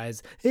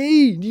terrorized.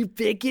 Hey, you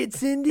Pickett,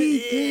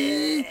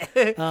 Cindy?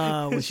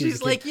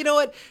 she's like, you know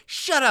what?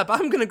 Shut up.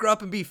 I'm going to grow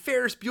up and be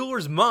Ferris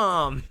Bueller's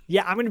mom.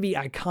 Yeah, I'm going to be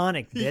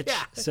iconic, bitch.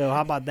 Yeah. So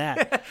how about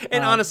that?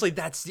 And honestly,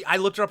 I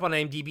looked her up on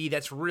IMDb.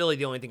 That's really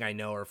the only thing I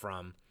know her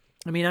from.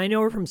 I mean, I know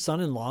her from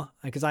Son-in-Law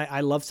because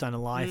I love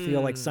Son-in-Law. I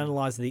feel like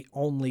Son-in-Law is the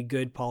only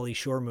good Pauly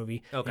Shore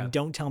movie. Okay. And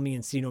don't tell me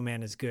Encino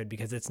Man is good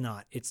because it's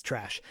not. It's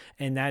trash.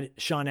 And that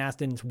Sean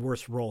Astin's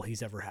worst role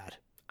he's ever had.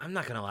 I'm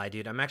not gonna lie,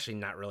 dude. I'm actually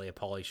not really a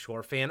Pauly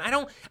Shore fan. I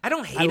don't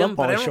hate love him,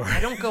 but Pauly Shore. I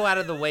don't go out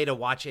of the way to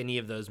watch any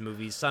of those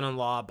movies.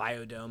 Son-in-Law,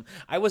 Biodome.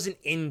 I wasn't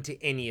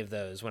into any of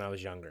those when I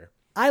was younger.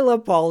 I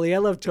love Pauly. I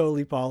love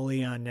Totally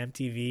Pauly on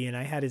MTV, and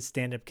I had his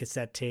stand-up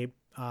cassette tape.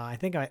 I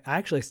think I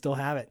actually still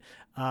have it.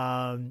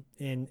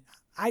 And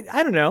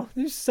I don't know.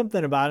 There's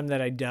something about him that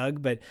I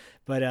dug, but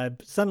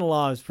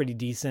Son-in-Law is pretty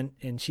decent,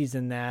 and she's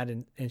in that,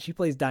 and she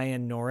plays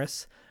Diane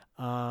Norris.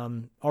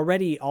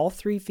 Already all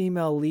three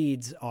female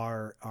leads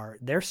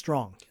they're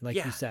strong, like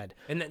you said.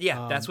 And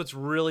that's what's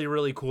really,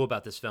 really cool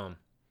about this film.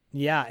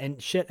 Yeah,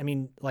 and shit, I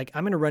mean, like,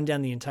 I'm going to run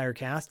down the entire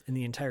cast, and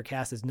the entire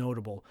cast is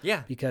notable.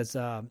 Yeah. Because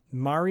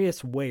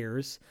Marius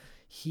Wayers,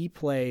 he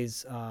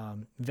plays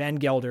Van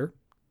Gelder,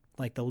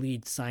 like the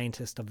lead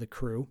scientist of the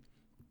crew.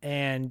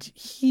 And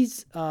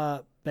he's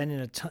been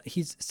in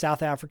he's a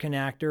South African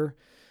actor.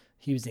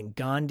 He was in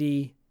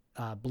Gandhi,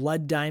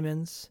 Blood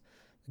Diamonds,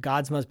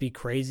 Gods Must Be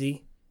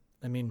Crazy.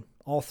 I mean,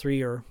 all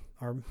three are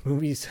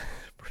movies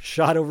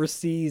shot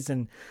overseas,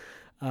 and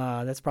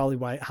that's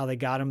probably how they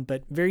got him.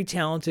 But very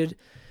talented,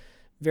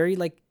 very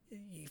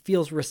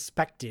feels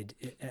respected.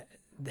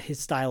 His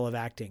style of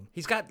acting.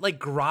 He's got like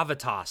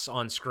gravitas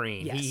on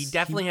screen. Yes, he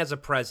definitely has a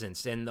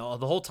presence, and the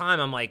whole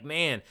time I'm like,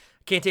 man,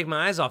 I can't take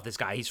my eyes off this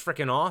guy. He's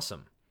freaking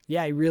awesome.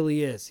 Yeah, he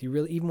really is. He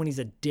really, even when he's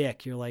a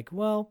dick, you're like,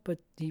 well, but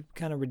he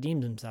kind of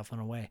redeemed himself in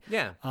a way.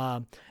 Yeah.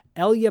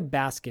 Elia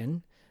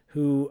Baskin,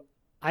 who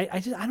I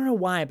don't know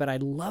why, but I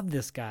love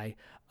this guy.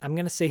 I'm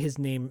gonna say his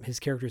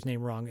character's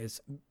name wrong.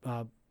 Is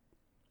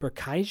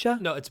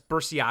Berkaja? No, it's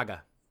Bursiaga.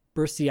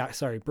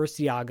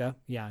 Bursiaga.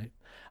 Yeah.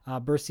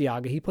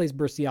 Burciaga. He plays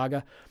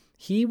Burciaga.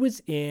 He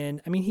was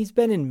in, I mean, he's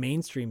been in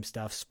mainstream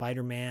stuff,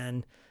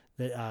 Spider-Man,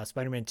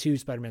 Spider-Man 2,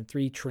 Spider-Man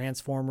 3,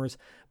 Transformers.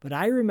 But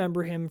I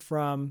remember him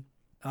from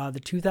the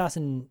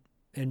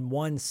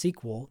 2001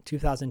 sequel,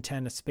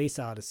 2010, A Space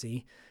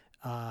Odyssey.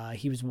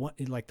 He was one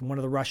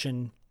of the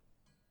Russian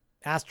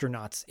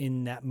astronauts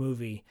in that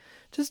movie.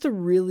 Just a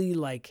really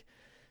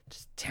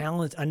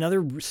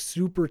another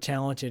super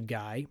talented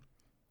guy.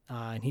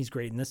 And he's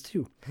great in this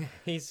too.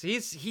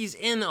 He's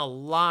in a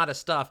lot of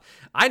stuff.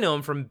 I know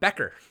him from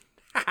Becker.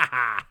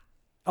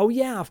 Oh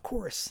yeah, of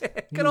course.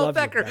 Good old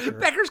Becker.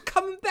 Becker's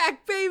coming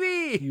back,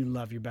 baby. You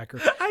love your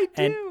Becker. I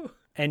do.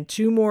 And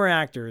two more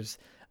actors.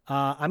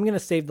 I'm gonna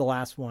save the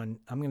last one.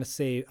 I'm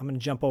gonna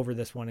jump over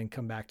this one and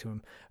come back to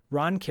him.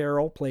 Ron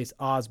Carroll plays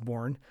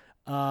Osborn.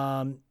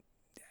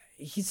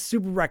 He's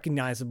super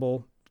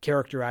recognizable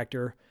character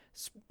actor.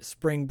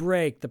 Spring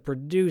Break, The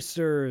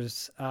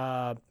Producers,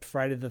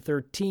 Friday the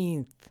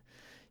 13th.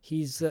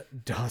 He's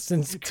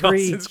Dawson's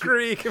Creek. Dawson's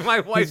Creek.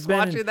 My wife's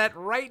watching that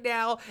right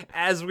now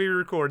as we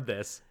record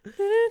this.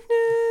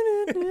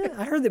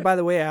 I heard that, by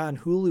the way, on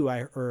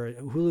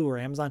Hulu or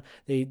Amazon,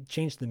 they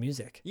changed the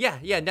music. Yeah,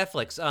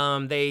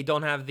 Netflix. They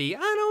don't have the I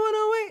don't want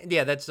to wait.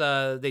 Yeah, that's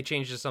they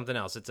changed to something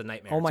else. It's a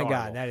nightmare. Oh my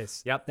God, that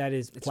is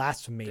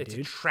blasphemy, it's dude.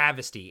 It's a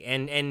travesty.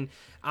 And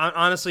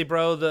honestly,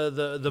 bro,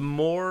 the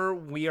more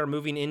we are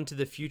moving into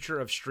the future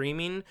of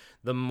streaming,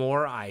 the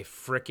more I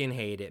freaking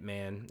hate it,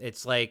 man.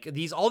 It's like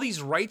all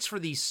these rights for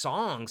these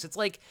songs. It's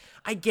like,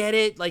 I get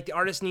it. Like, the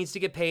artist needs to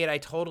get paid. I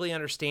totally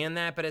understand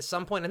that. But at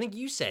some point, I think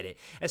you said it.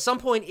 At some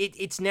point,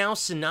 it's now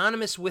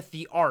synonymous with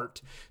the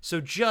art. So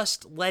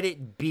just let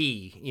it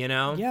be, you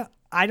know? Yeah.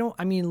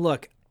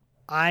 Look,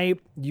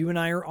 you and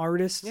I are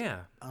artists.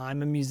 Yeah.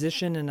 I'm a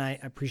musician, and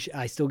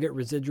I still get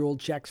residual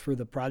checks for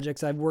the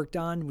projects I've worked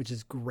on, which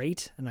is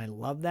great, and I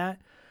love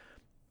that.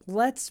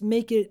 Let's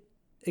make it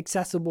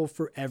accessible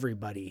for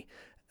everybody.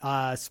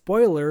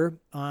 Spoiler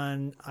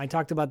I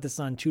talked about this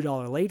on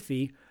 $2 late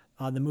fee,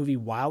 the movie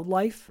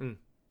Wildlife,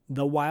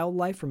 The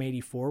Wildlife from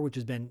 '84, which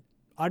has been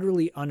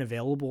utterly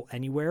unavailable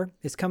anywhere.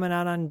 It's coming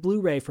out on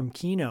Blu-ray from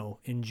Kino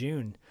in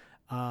June,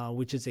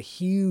 which is a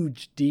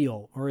huge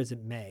deal. Or is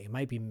it May? It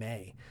might be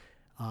May.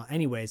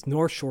 Anyways,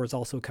 North Shore is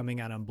also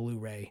coming out on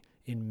Blu-ray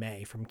in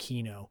May from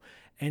Kino.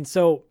 And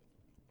so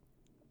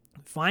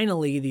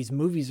finally, these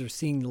movies are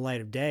seeing the light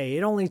of day.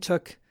 It only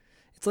took,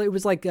 it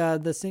was like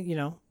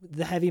the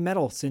heavy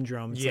metal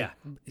syndrome. It's like,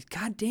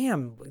 God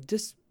damn,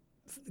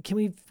 can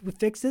we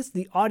fix this?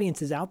 The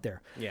audience is out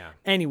there. Yeah.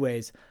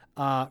 Anyways,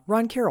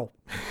 Ron Carroll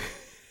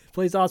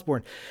plays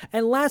Osborn.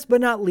 And last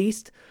but not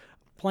least,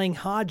 playing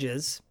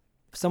Hodges,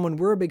 someone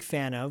we're a big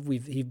fan of.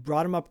 He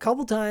brought him up a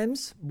couple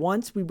times.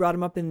 Once we brought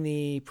him up in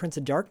the Prince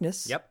of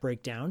Darkness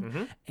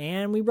breakdown,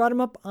 and we brought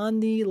him up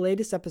on the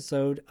latest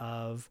episode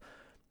of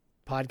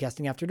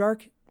Podcasting After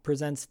Dark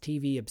presents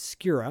TV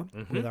Obscura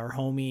with our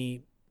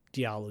homie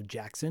Diallo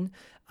Jackson.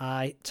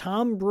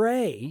 Tom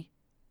Bray,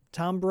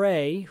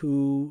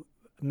 who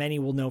many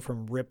will know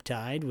from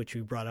Riptide, which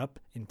we brought up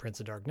in Prince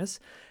of Darkness,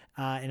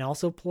 and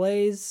also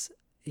plays.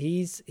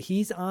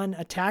 He's on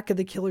Attack of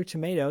the Killer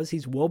Tomatoes.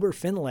 He's Wilbur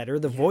Finletter,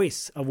 the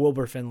voice of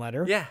Wilbur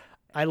Finletter. Yeah.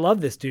 I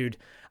love this dude.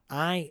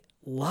 I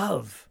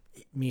love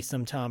me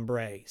some Tom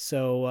Bray.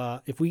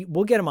 So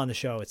we'll get him on the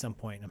show at some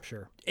point, I'm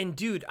sure. And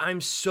dude, I'm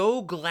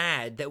so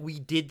glad that we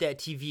did that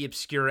TV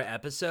Obscura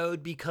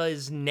episode,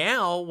 because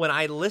now when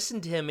I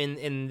listened to him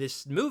in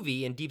this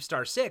movie in Deep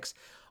Star 6,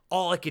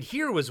 all I could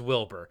hear was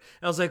Wilbur.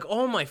 And I was like,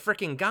 oh my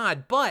freaking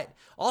God. But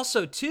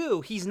also,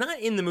 too, he's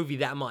not in the movie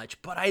that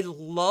much, but I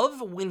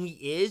love when he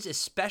is,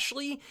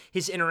 especially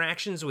his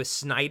interactions with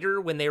Snyder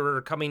when they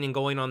were coming and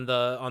going on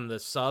the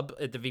sub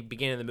at the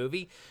beginning of the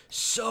movie.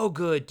 So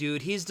good,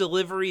 dude. His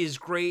delivery is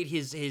great.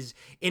 His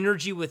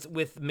energy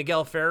with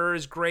Miguel Ferrer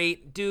is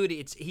great. Dude,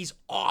 he's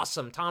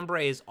awesome. Tom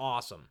Bray is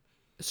awesome.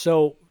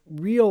 So,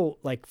 real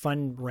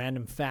fun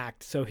random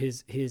fact. So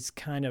his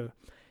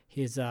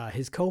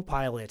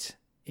co-pilot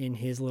in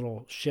his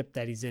little ship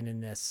that he's in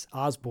this,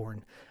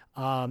 Osborn.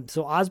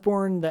 So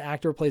Osborn, the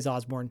actor who plays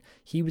Osborn,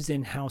 he was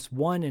in House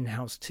 1 and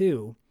House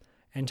 2,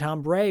 and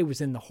Tom Bray was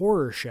in The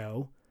Horror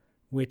Show,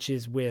 which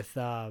is with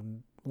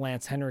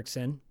Lance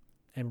Henriksen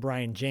and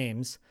Brian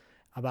James,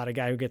 about a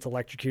guy who gets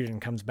electrocuted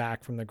and comes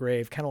back from the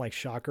grave, kind of like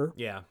Shocker.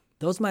 Yeah.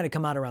 Those might have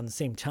come out around the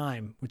same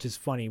time, which is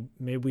funny.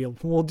 Maybe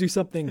we'll do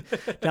something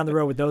down the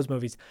road with those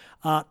movies.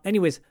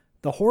 Anyways,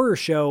 The Horror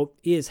Show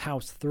is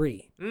House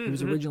 3. It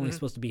was originally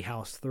supposed to be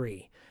House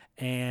 3.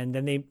 And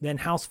then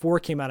House 4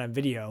 came out on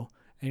video,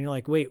 and you're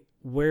like, wait,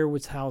 where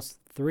was House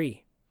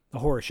 3? The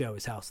Horror Show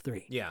is House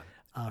 3. Yeah.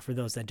 For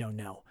those that don't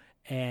know.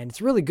 And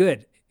it's really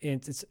good.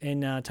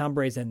 And Tom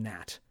Bray's in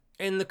that.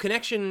 And the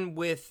connection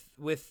with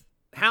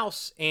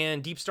House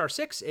and Deep Star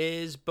 6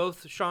 is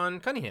both Sean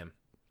Cunningham.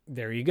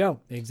 There you go.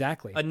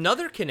 Exactly.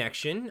 Another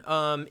connection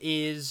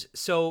is,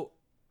 so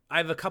I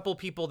have a couple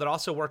people that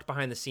also worked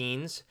behind the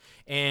scenes,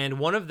 and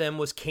one of them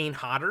was Kane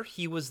Hodder.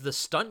 He was the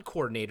stunt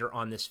coordinator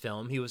on this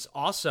film. He was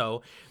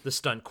also the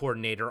stunt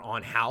coordinator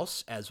on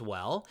House as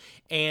well.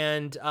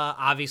 And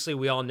obviously,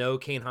 we all know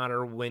Kane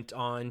Hodder went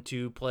on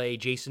to play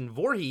Jason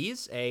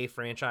Voorhees, a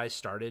franchise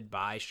started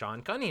by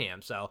Sean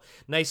Cunningham. So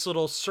nice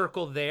little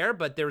circle there,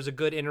 but there was a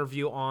good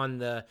interview on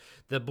the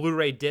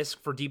Blu-ray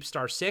disc for Deep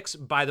Star 6.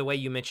 By the way,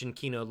 you mentioned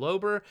Kino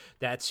Lorber.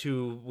 That's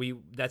who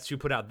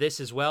put out this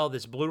as well,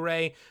 this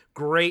Blu-ray.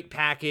 Great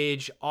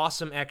package,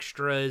 awesome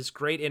extras,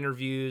 great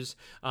interviews,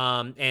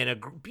 and a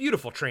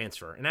beautiful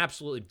transfer, an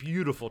absolutely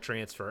beautiful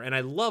transfer. And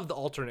I love the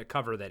alternate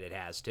cover that it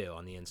has too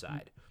on the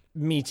inside.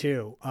 Me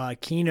too.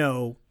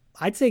 Kino,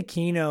 I'd say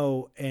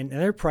Kino, and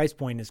their price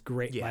point is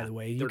great, Yeah, by the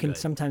way. You they're can good.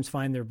 sometimes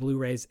find their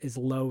Blu-rays as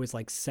low as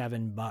like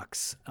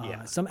 $7.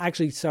 Yeah.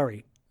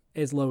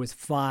 As low as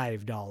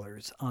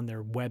 $5 on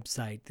their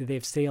website. They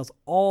have sales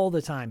all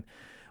the time.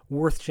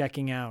 Worth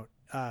checking out.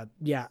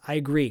 Yeah, I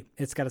agree.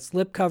 It's got a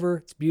slip cover.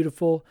 It's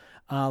beautiful.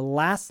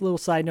 Last little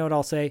side note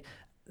I'll say,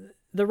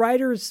 the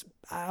writers,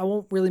 I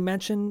won't really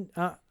mention.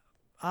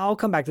 I'll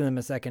come back to them in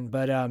a second.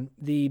 But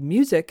the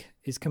music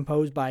is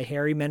composed by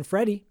Harry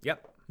Manfredini.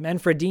 Yep.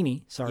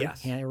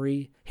 Yes.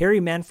 Harry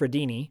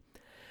Manfredini,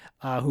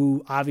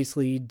 who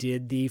obviously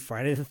did the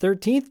Friday the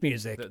 13th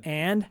music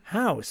and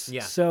House.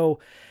 Yeah. So,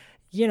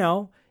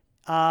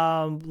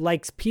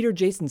 like Peter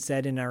Jason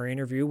said in our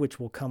interview, which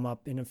will come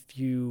up in a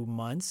few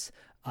months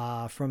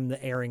from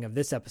the airing of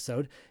this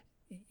episode,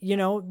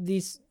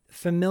 these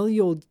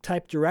familial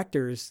type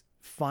directors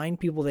find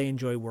people they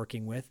enjoy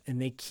working with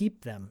and they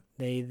keep them.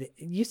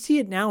 You see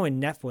it now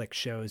in Netflix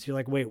shows. You're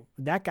like, wait,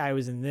 that guy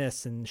was in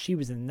this and she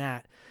was in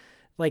that.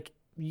 Like,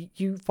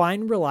 you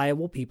find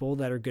reliable people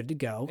that are good to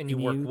go. And you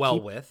work well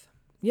with.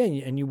 Yeah,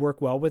 and you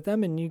work well with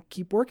them and you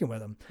keep working with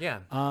them. Yeah.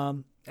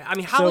 I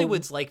mean,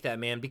 Hollywood's like that,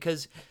 man,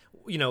 because,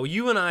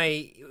 you and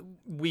I,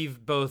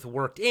 we've both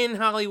worked in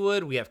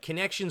Hollywood. We have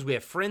connections. We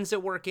have friends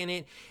that work in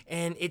it.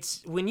 And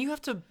it's when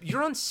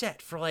you're on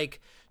set for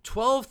like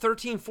 12,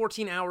 13,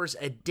 14 hours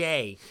a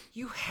day,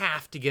 you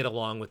have to get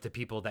along with the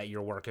people that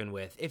you're working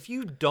with. If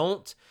you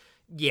don't,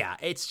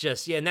 it's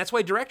just, and that's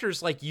why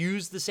directors like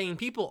use the same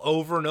people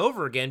over and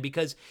over again,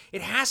 because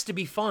it has to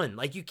be fun.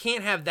 Like, you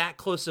can't have that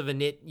close of a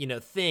knit,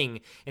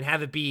 thing and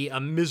have it be a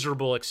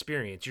miserable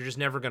experience. You're just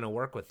never going to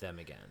work with them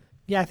again.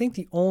 Yeah, I think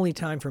the only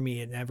time for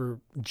me it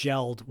ever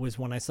gelled was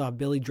when I saw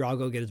Billy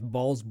Drago get his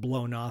balls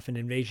blown off in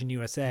Invasion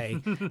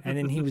USA, and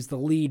then he was the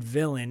lead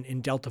villain in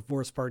Delta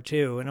Force Part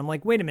 2, and I'm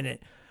like, wait a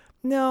minute.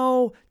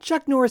 No,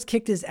 Chuck Norris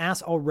kicked his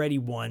ass already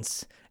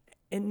once,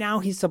 and now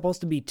he's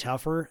supposed to be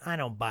tougher. I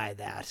don't buy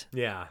that.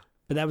 Yeah.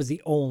 But that was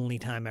the only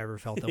time I ever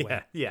felt that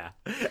way. Yeah.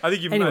 I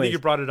think you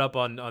brought it up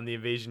on the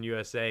Invasion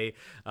USA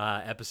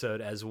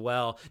episode as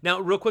well. Now,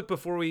 real quick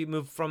before we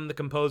move from the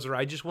composer,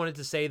 I just wanted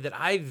to say that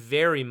I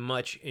very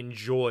much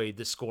enjoyed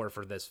the score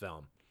for this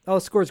film. Oh,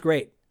 the score's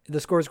great. The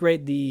score's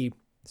great. The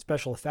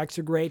special effects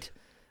are great.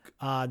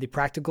 The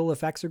practical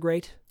effects are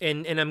great.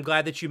 And I'm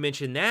glad that you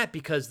mentioned that,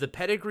 because the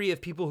pedigree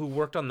of people who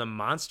worked on the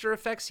monster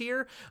effects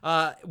here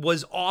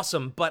was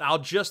awesome. But I'll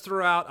just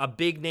throw out a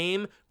big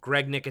name,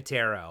 Greg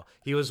Nicotero.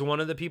 He was one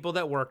of the people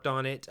that worked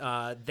on it.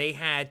 They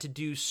had to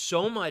do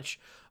so much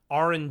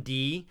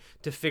R&D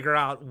to figure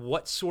out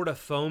what sort of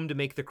foam to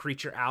make the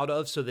creature out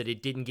of so that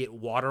it didn't get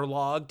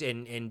waterlogged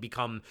and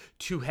become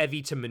too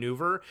heavy to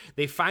maneuver.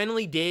 They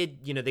finally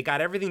did, they got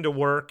everything to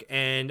work,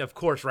 and of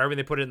course, right when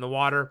they put it in the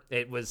water,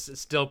 it was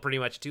still pretty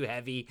much too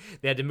heavy.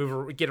 They had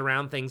to get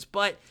around things.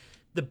 But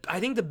I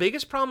think the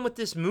biggest problem with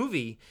this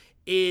movie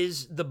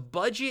is the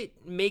budget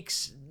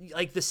makes,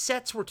 like, the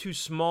sets were too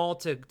small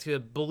to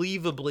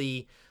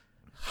believably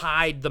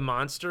hide the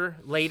monster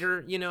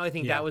later. I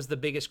think that was the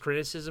biggest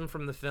criticism for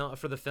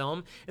the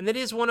film, and that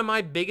is one of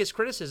my biggest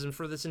criticisms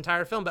for this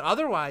entire film. But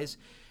otherwise,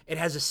 it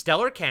has a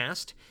stellar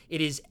cast.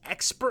 It is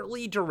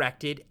expertly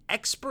directed,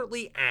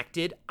 expertly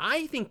acted.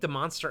 I think the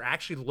monster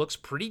actually looks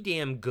pretty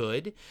damn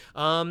good,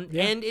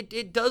 and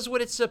it does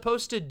what it's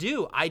supposed to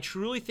do. I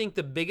truly think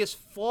the biggest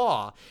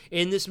flaw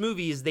in this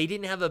movie is they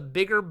didn't have a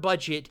bigger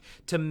budget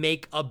to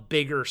make a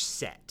bigger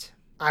set.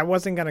 I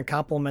wasn't going to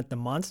compliment the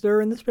monster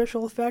and the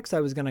special effects. I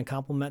was going to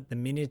compliment the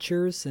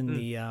miniatures and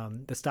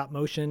the stop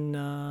motion,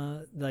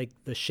 like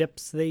the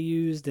ships they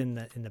used in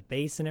the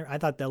base and everything. I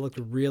thought that looked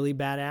really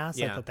badass.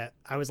 Yeah.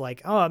 I was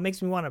like, oh, it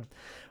makes me want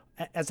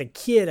to. As a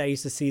kid, I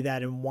used to see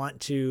that and want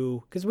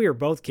to, because we were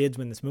both kids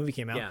when this movie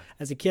came out. Yeah.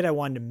 As a kid, I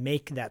wanted to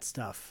make that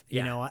stuff,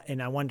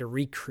 and I wanted to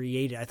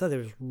recreate it. I thought it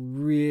was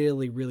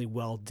really, really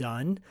well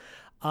done.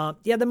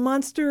 The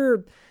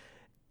monster.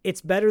 It's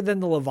better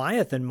than the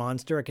Leviathan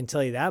monster, I can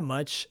tell you that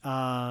much,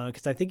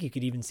 because I think you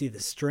could even see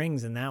the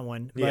strings in that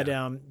one.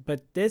 Yeah.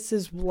 But this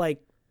is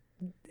like,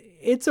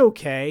 it's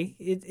okay.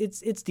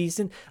 It's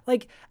decent.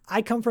 Like,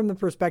 I come from the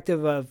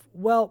perspective of,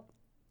 well,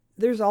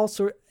 there's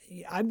also,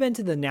 I've been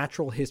to the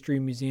Natural History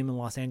Museum in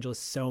Los Angeles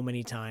so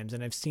many times,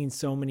 and I've seen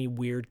so many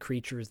weird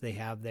creatures they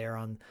have there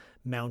on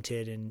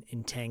mounted and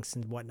in tanks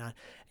and whatnot.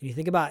 And you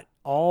think about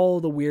all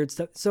the weird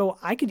stuff. So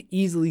I could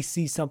easily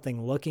see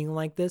something looking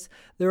like this.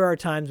 There are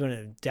times when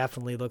it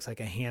definitely looks like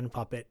a hand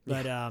puppet,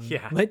 but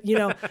but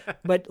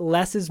but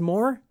less is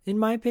more, in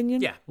my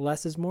opinion. Yeah,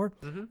 less is more.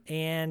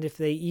 And if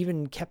they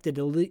even kept it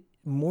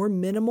more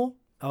minimal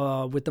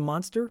with the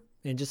monster,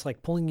 and just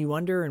like pulling you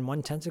under in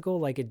one tentacle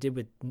like it did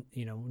with,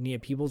 Nia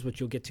Peebles, which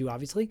you'll get to,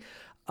 obviously,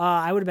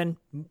 I would have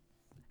been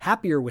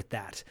happier with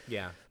that.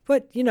 Yeah.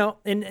 But,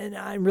 and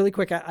I'm really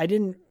quick, I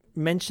didn't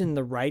mention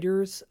the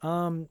writers,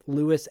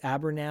 Louis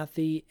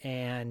Abernathy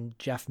and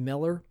Jeff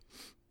Miller,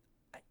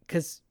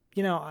 because,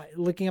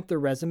 looking up their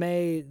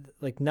resume,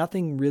 like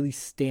nothing really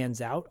stands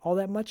out all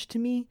that much to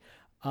me.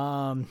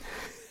 Louis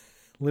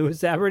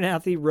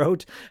Abernathy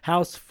wrote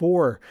House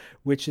 4,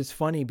 which is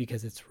funny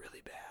because it's really bad.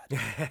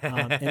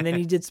 And then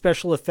he did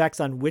special effects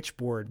on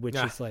Witchboard, which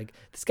is like,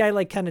 this guy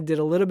like kind of did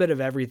a little bit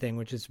of everything,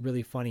 which is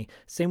really funny.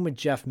 Same with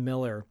Jeff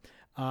Miller,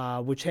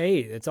 which, hey,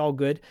 it's all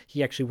good.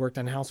 He actually worked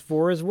on House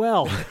 4 as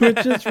well,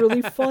 which is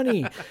really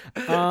funny.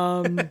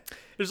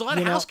 There's a lot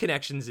of House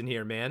connections in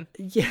here, man.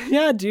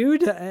 Yeah,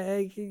 dude.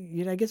 I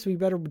guess we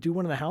better do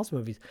one of the House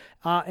movies.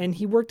 And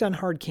he worked on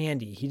Hard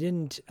Candy. He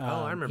didn't.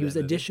 I remember. He was that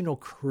movie. Additional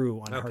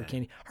crew on Hard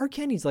Candy. Hard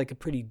Candy's like a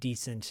pretty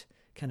decent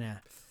kind of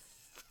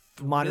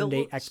modern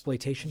day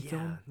exploitation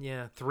film.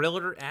 Yeah,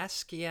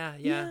 thriller-esque.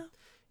 Yeah.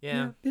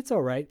 It's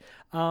all right.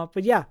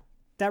 But yeah,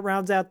 that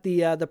rounds out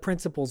the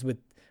principals with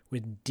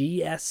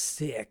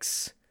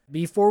DS6.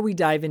 Before we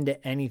dive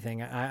into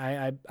anything,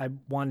 I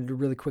wanted to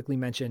really quickly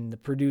mention the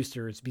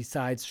producers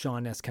besides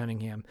Sean S.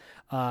 Cunningham.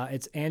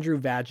 It's Andrew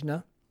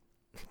Vajna.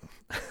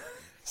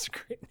 It's a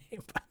great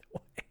name, by the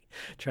way.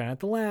 Try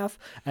not to laugh.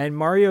 And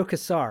Mario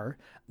Kassar.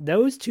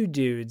 Those two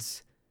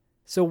dudes,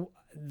 so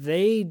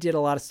they did a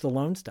lot of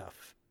Stallone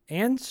stuff.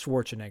 And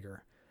Schwarzenegger.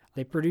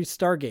 They produced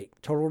Stargate,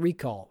 Total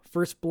Recall,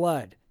 First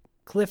Blood,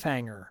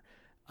 Cliffhanger,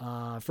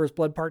 First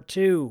Blood Part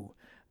 2,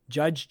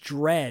 Judge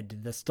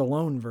Dredd, the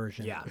Stallone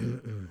version. Yeah.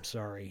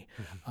 Sorry.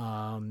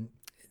 A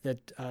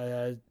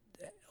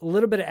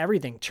little bit of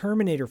everything.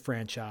 Terminator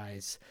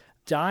franchise,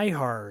 Die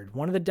Hard,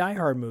 one of the Die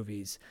Hard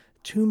movies,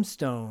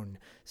 Tombstone.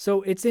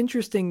 So it's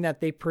interesting that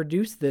they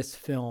produced this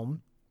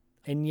film,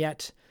 and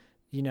yet,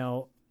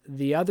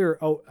 the other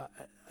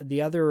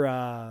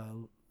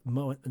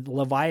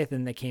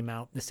Leviathan that came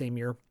out the same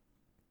year,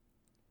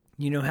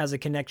 has a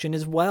connection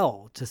as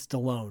well to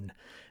Stallone.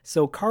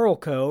 So Carol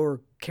Co.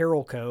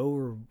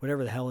 or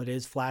whatever the hell it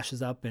is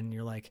flashes up, and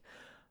you're like,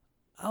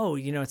 oh,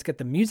 it's got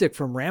the music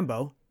from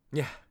Rambo.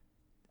 Yeah.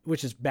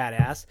 Which is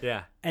badass.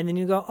 Yeah. And then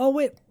you go, oh,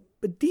 wait,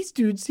 but these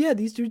dudes are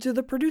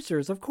the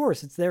producers. Of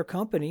course, it's their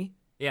company.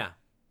 Yeah.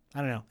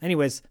 I don't know.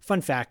 Anyways,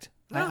 fun fact.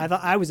 No. I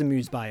thought I was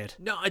amused by it.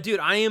 No,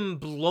 dude, I am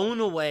blown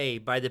away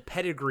by the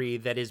pedigree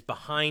that is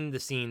behind the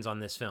scenes on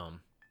this film.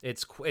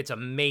 It's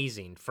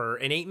amazing. For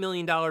an $8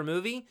 million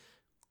movie,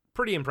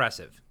 pretty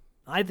impressive.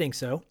 I think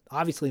so.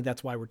 Obviously,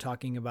 that's why we're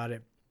talking about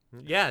it.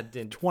 Yeah.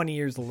 20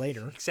 years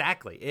later.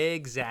 Exactly.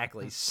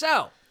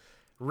 So,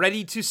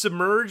 ready to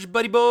submerge,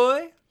 buddy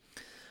boy?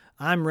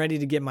 I'm ready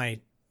to get my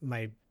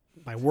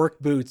work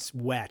boots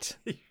wet.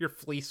 Your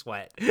fleece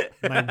wet.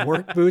 My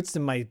work boots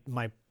and my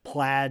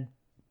plaid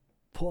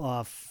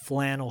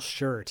flannel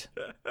shirt.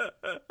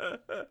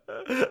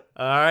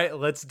 All right,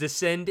 let's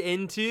descend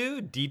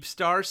into Deep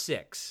Star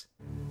 6.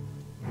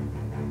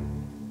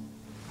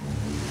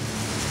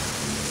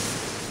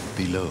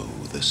 Below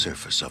the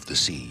surface of the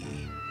sea,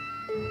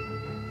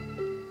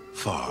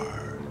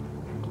 far,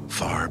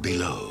 far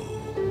below,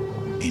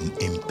 in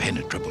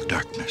impenetrable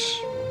darkness,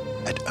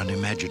 at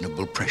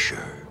unimaginable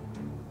pressure,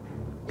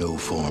 no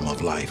form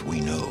of life we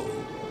know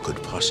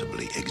could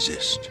possibly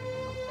exist.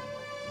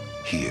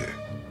 Here,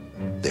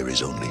 there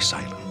is only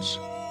silence.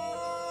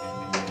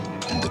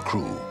 And the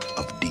crew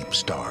of Deep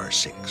Star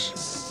 6.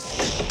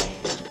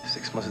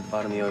 6 months at the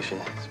bottom of the ocean.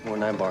 It's more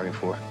than I bargained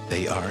for.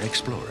 They are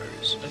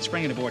explorers. Let's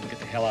bring it aboard and get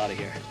the hell out of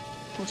here.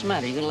 What's the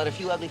matter? You gonna let a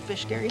few ugly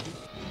fish scare you?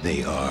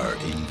 They are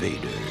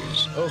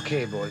invaders.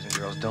 Okay, boys and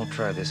girls, don't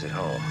try this at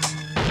home.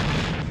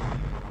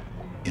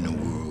 In a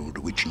world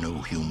which no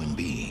human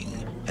being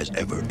has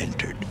ever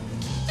entered.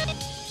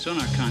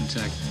 Sonar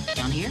contact.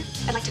 Down here?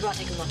 I'd like to go out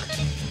and take a look.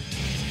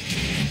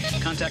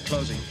 Contact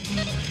closing.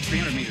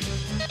 300 meters.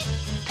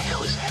 The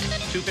hell is that?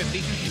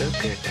 250.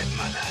 Look at that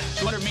mother.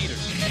 200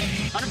 meters.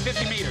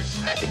 150 meters.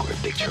 I think we're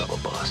in big trouble,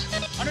 boss.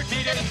 100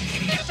 meters.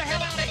 Get the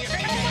hell out of here.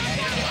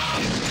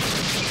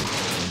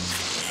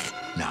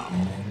 Now,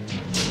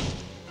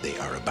 they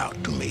are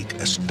about to make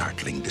a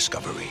startling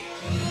discovery.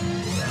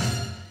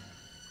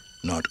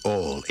 Not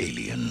all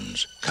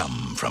aliens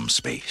come from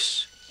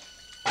space.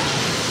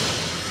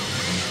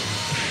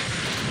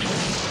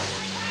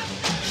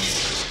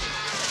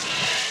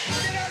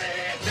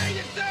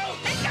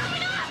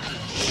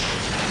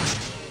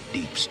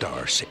 Deep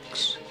Star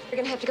 6. We're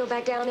gonna have to go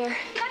back down there.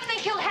 I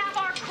think he'll have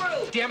our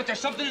crew. Damn it, there's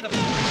something in the...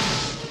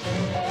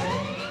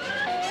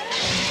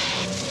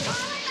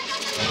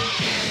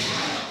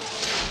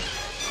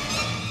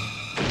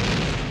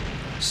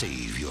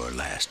 save your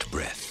last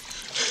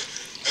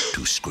breath.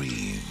 To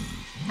scream.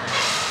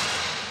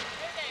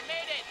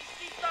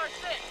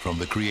 From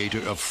the creator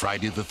of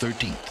Friday the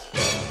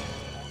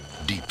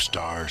 13th, Deep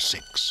Star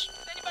 6.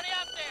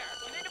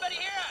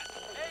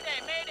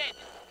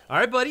 All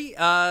right, buddy.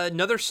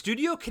 Another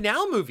Studio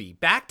Canal movie,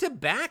 back to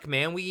back,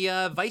 man. We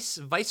Vice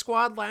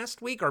Squad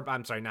last week, or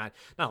I'm sorry, not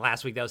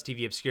last week. That was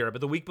TV Obscura, but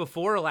the week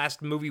before,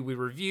 last movie we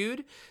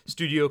reviewed,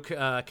 Studio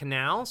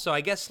Canal. So I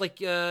guess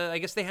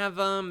they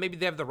have maybe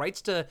they have the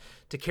rights to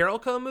Carol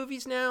Co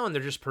movies now, and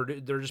they're just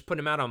putting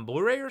them out on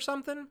Blu-ray or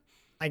something.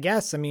 I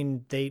guess. I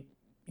mean,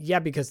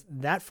 because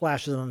that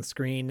flashes on the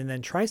screen, and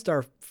then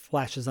TriStar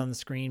flashes on the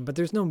screen, but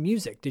there's no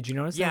music. Did you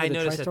notice that? I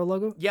noticed the TriStar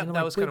logo? Yeah,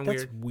 that was kind of weird.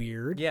 That's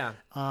weird. Yeah.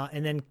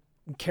 And then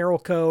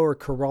Carolco or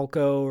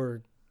Carolco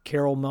or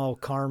caramel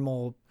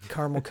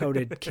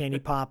coated candy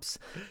pops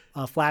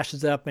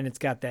flashes up, and it's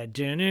got that,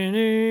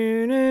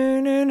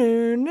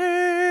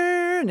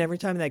 and every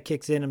time that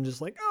kicks in, I'm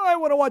just like, oh, I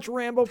want to watch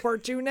Rambo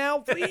Part 2 now,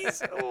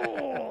 please.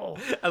 Oh,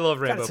 I love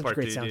Rambo such Part a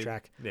great 2,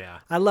 soundtrack. Dude. Yeah,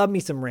 I love me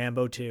some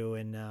Rambo 2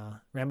 and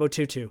Rambo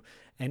 2.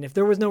 And if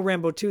there was no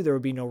Rambo 2, there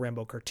would be no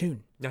Rambo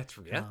cartoon. That's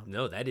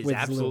no, that is with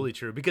absolutely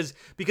true, because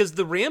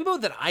the Rambo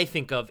that I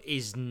think of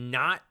is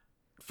not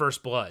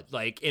First Blood,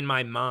 like in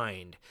my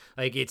mind.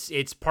 Like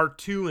it's Part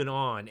 2 and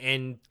on.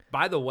 And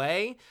by the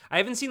way, I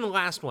haven't seen the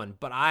last one,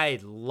 but I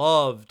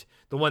loved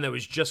the one that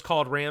was just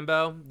called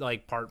Rambo,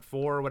 like Part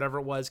 4 or whatever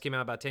it was, came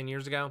out about 10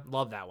 years ago.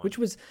 Love that one. Which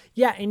was,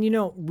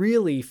 and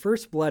really,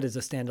 First Blood is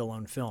a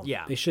standalone film.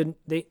 Yeah. They shouldn't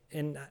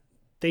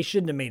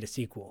have made a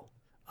sequel.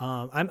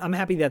 I'm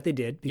happy that they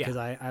did, because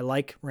I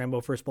like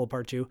Rambo First Blood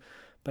Part 2,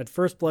 but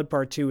First Blood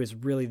Part 2 is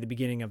really the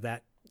beginning of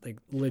that like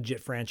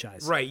legit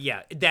franchise. Right,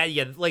 yeah.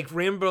 Like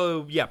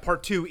Rambo,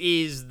 Part 2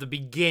 is the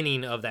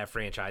beginning of that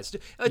franchise.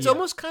 It's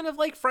almost kind of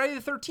like Friday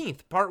the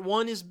 13th. Part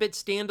 1 is a bit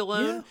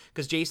standalone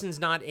because Jason's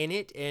not in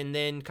it, and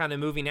then kind of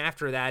moving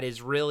after that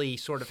is really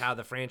sort of how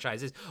the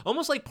franchise is.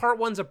 Almost like Part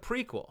 1's a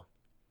prequel.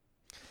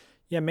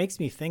 Yeah, it makes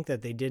me think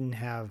that they didn't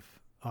have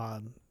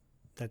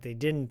that they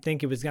didn't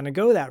think it was going to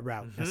go that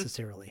route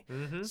necessarily.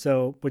 Mm-hmm.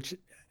 So,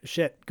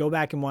 go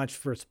back and watch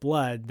First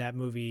Blood. That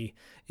movie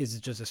is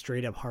just a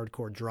straight up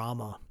hardcore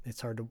drama. It's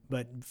hard to,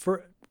 but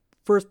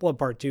First Blood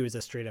Part 2 is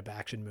a straight up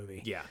action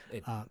movie. Yeah.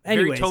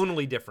 Anyways, very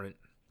tonally different.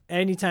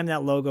 Anytime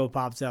that logo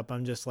pops up,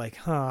 I'm just like,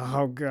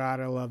 oh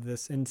God, I love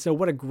this. And so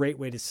what a great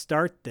way to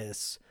start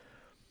this.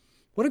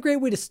 What a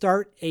great way to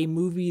start a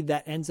movie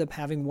that ends up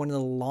having one of the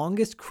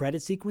longest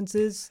credit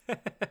sequences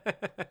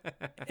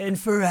in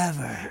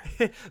forever.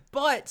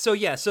 But so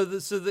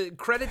the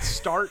credits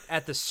start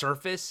at the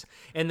surface,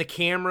 and the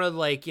camera,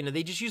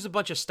 they just use a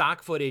bunch of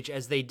stock footage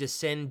as they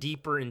descend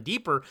deeper and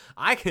deeper.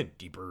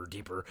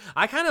 Deeper.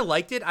 I kind of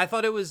liked it. I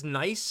thought it was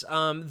nice.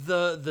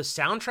 The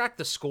soundtrack,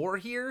 the score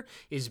here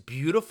is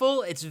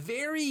beautiful.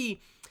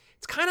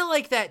 It's kind of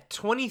like that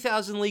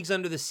 20,000 Leagues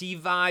Under the Sea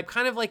vibe,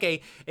 kind of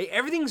like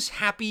everything's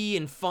happy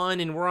and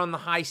fun, and we're on the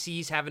high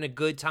seas having a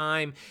good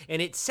time,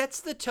 and it sets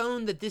the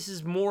tone that this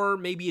is more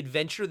maybe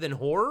adventure than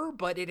horror,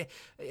 but it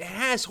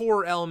has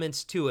horror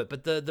elements to it.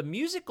 But the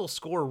musical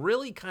score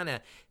really kind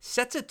of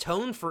sets a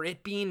tone for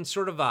it being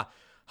sort of a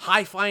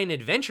high-flying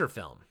adventure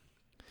film.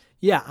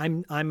 Yeah,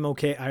 I'm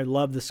okay. I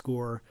love the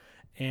score,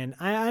 and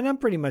I'm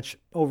pretty much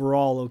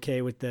overall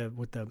okay with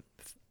the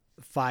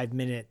 5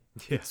 minute.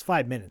 Yeah. It's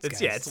 5 minutes,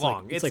 guys. It's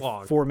long. It's like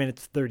long. 4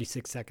 minutes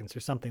 36 seconds or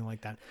something like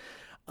that.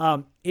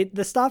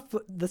 The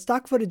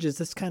stock footage is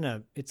just kind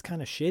of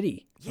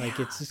shitty. Yeah.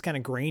 Like it's just kind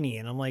of grainy,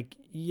 and I'm like,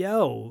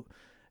 yo,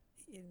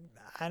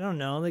 I don't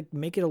know, like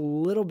make it a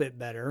little bit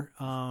better.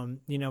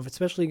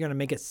 Especially you're gonna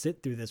make it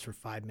sit through this for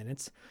 5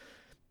 minutes.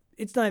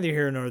 It's neither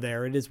here nor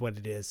there. It is what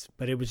it is.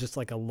 But it was just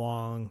like a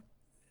long.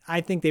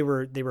 I think they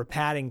were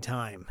padding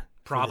time.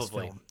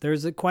 Probably.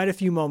 There's quite a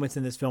few moments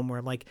in this film where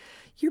I'm like,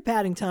 you're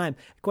padding time.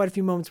 Quite a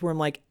few moments where I'm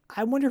like,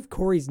 I wonder if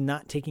Corey's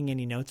not taking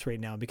any notes right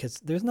now, because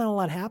there's not a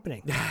lot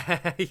happening.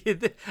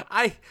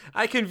 I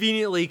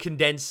conveniently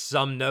condensed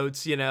some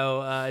notes,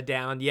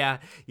 down. Yeah.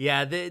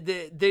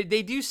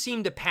 They do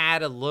seem to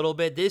pad a little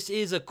bit. This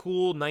is a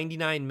cool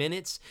 99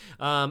 minutes.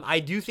 I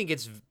do think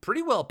it's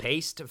pretty well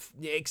paced,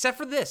 except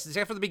for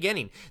the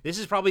beginning. This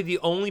is probably the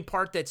only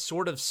part that's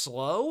sort of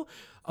slow.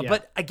 Yeah.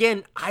 But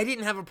again, I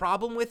didn't have a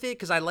problem with it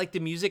because I liked the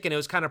music and it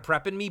was kind of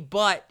prepping me,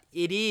 but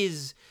it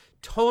is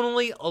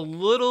tonally a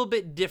little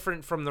bit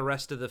different from the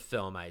rest of the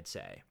film, I'd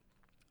say.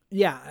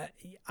 Yeah,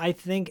 I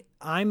think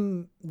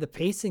the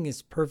pacing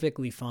is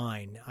perfectly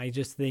fine. I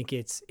just think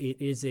it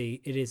is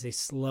a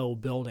slow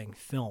building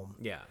film.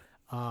 Yeah.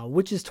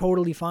 Which is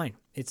totally fine.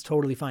 It's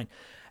totally fine.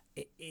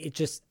 It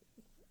just,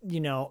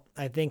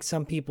 I think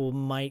some people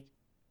might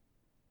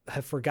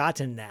have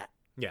forgotten that.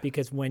 Yeah.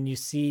 Because when you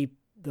see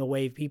the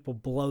way people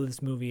blow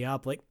this movie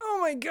up, like, oh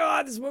my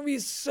God, this movie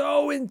is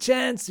so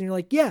intense. And you're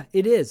like, yeah,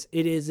 it is.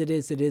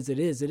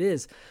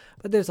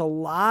 But there's a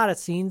lot of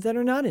scenes that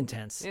are not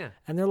intense. Yeah.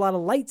 And there are a lot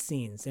of light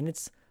scenes. And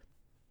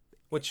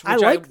Which I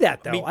like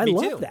that, though. I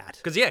love too. that.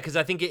 Because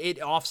I think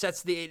it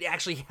offsets it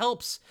actually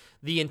helps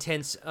the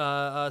intense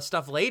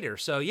stuff later.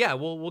 So yeah,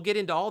 we'll get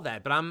into all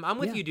that. But I'm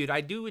with you, dude.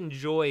 I do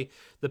enjoy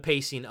the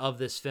pacing of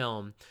this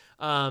film.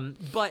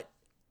 But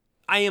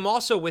I am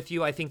also with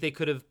you. I think they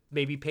could have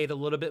maybe paid a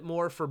little bit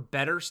more for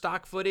better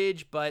stock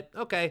footage, but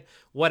okay,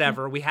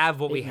 whatever. We have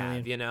what we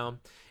have, you know?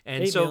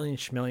 And $8 million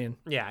schmillion.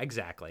 Yeah,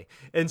 exactly.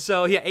 And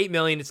so, yeah, $8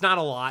 million, it's not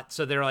a lot.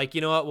 So they're like,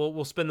 you know what,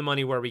 we'll spend the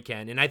money where we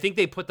can. And I think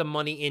they put the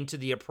money into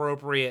the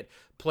appropriate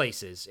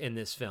places in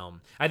this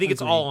film. I think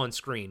it's all on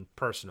screen,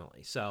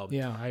 personally. So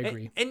yeah, I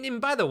agree. And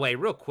by the way,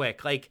 real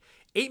quick, like,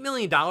 $8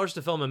 million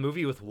to film a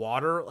movie with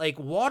water, like,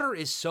 water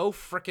is so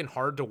freaking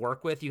hard to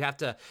work with. You have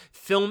to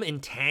film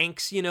in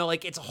tanks, you know,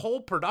 like, it's a whole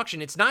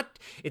production. It's not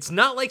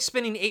like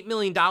spending $8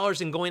 million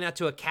and going out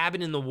to a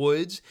cabin in the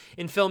woods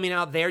and filming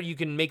out there. You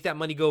can make that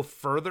money go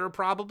further,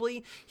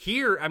 probably.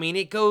 Here, I mean,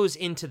 it goes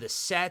into the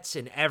sets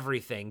and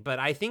everything, but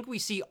I think we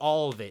see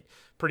all of it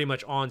pretty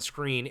much on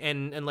screen.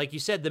 And like you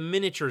said, the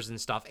miniatures and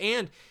stuff.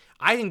 And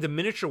I think the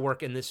miniature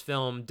work in this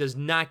film does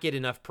not get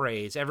enough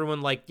praise.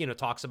 Everyone, like, you know,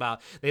 talks about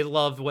they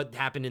loved what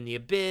happened in The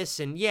Abyss,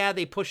 and yeah,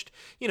 they pushed,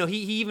 you know, he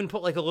even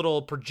put like a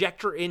little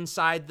projector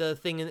inside the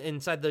thing,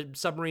 inside the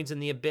submarines in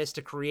The Abyss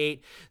to be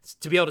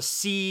able to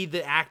see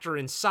the actor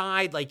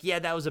inside. Like, yeah,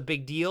 that was a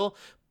big deal.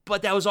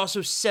 But that was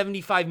also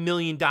 $75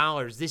 million.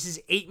 This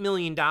is $8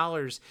 million,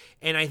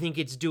 and I think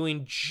it's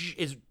doing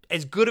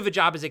as good of a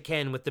job as it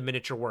can with the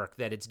miniature work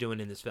that it's doing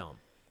in this film.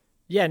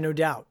 Yeah, no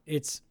doubt.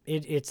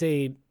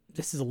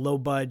 This is a low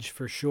budge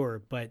for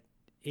sure, but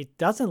it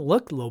doesn't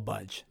look low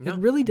budge. No, it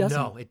really doesn't.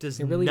 No, it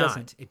does it really not.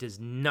 Doesn't. It does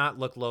not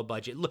look low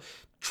budget. Look,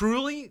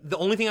 truly, the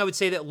only thing I would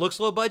say that looks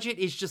low budget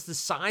is just the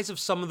size of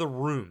some of the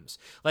rooms.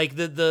 Like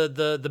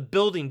the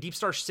building, Deep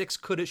Star 6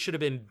 should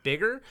have been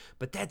bigger,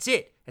 but that's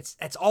it.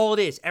 That's all it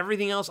is.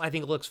 Everything else I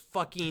think looks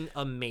fucking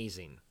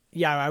amazing.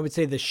 Yeah, I would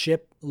say the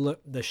sub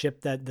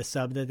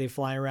that they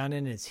fly around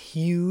in is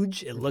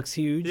huge. It looks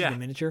huge, the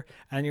miniature,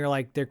 and you're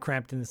like, they're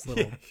cramped in this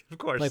little. Of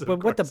course. Like, of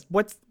what course.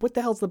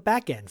 the hell's the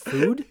back end?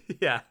 Food?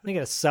 Yeah. They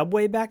got a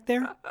Subway back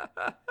there.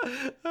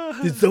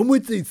 Did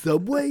someone say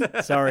Subway?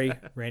 Sorry,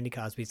 Randy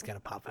Cosby's got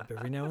to pop up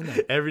every now and then.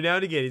 Every now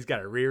and again, he's got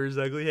to rear his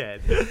ugly head.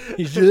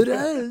 He sure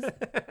does.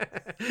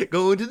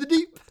 Going to the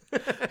deep.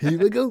 Here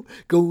we go,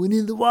 going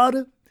in the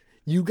water.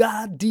 You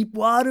got deep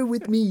water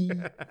with me.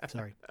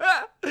 Sorry.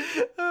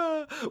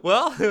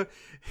 Well,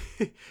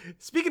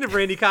 speaking of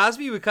Randy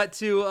Cosby, we cut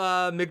to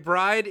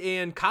McBride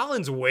and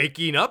Collins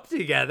waking up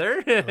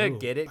together. Ooh,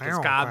 Get it?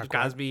 Because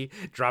Cosby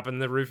dropping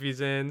the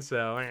roofies in.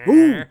 So,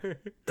 ooh,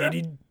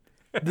 did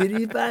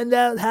he find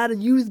out how to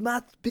use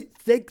my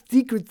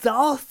secret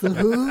sauce? We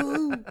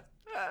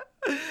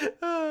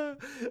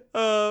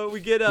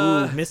get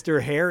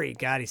Mr. Harry.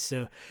 God, he's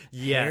so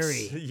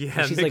hairy.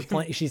 Yeah,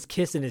 she's she's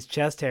kissing his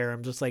chest hair.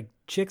 I'm just like,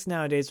 chicks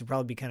nowadays would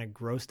probably be kind of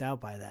grossed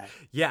out by that.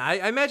 Yeah,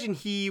 I imagine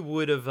he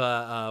would have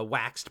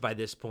waxed by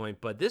this point,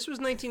 but this was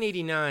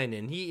 1989,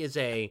 and he is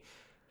a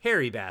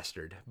hairy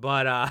bastard.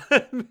 But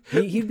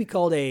he'd be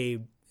called a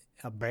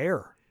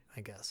bear,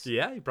 I guess.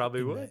 Yeah, he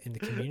probably would. In the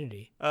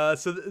community.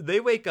 So they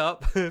wake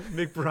up.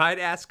 McBride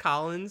asks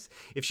Collins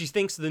if she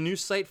thinks the new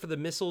site for the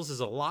missiles is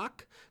a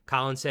lock.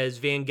 Collins says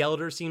Van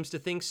Gelder seems to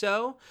think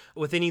so.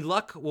 With any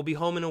luck, we'll be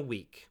home in a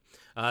week.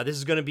 This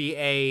is going to be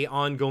a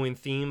ongoing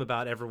theme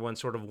about everyone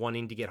sort of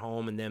wanting to get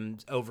home and them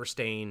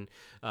overstaying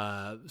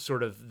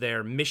sort of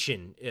their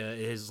mission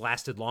has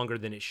lasted longer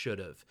than it should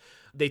have.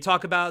 They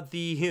talk about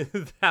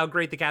how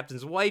great the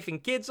captain's wife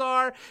and kids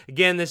are.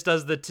 Again, this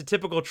does the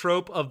typical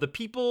trope of the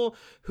people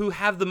who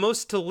have the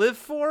most to live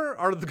for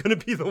are going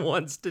to be the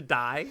ones to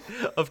die.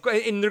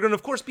 And they're going to,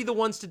 of course, be the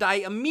ones to die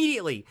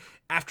immediately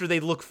after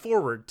they look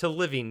forward to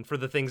living for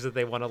the things that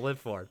they want to live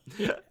for.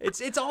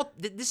 It's all,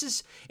 this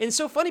is, and it's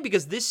so funny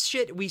because this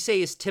shit we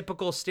say is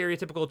typical,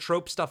 stereotypical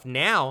trope stuff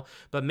now,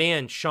 but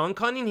man, Sean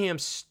Cunningham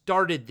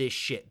started this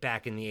shit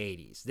back in the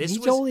 80s.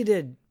 Totally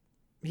did.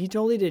 He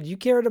totally did. You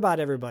cared about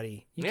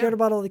everybody. You cared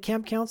about all the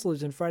camp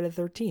counselors in Friday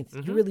the 13th.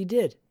 Mm-hmm. You really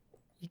did.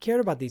 You cared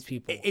about these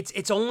people.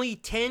 It's only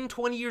 10,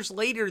 20 years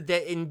later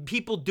that in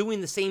people doing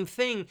the same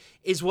thing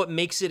is what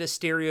makes it a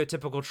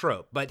stereotypical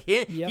trope. But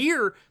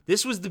here,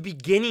 this was the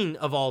beginning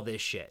of all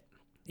this shit.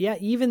 Yeah,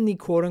 even the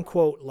quote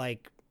unquote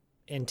like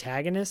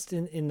antagonist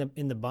in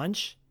the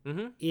bunch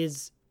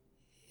is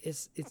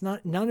it's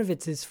not, none of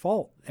it's his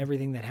fault,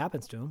 everything that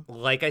happens to him.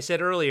 Like I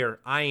said earlier,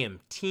 I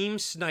am Team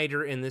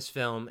Snyder in this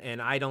film,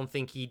 and I don't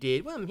think he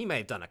did, well, he may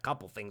have done a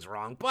couple things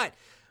wrong, but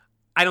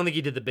I don't think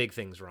he did the big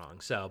things wrong.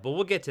 So, but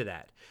we'll get to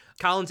that.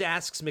 Collins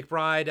asks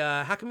McBride,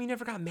 how come you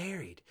never got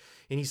married?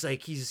 And he's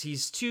like,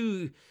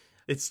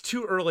 it's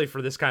too early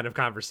for this kind of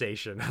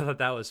conversation. I thought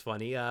that was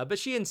funny. But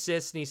she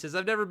insists, and he says,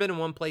 I've never been in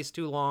one place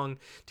too long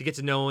to get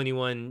to know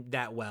anyone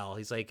that well.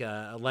 He's like,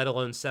 let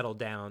alone settle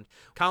down.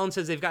 Collins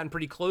says they've gotten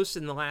pretty close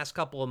in the last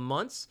couple of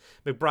months.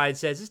 McBride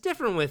says, it's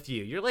different with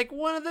you. You're like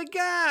one of the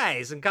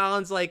guys. And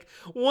Collins like,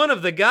 one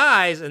of the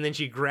guys? And then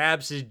she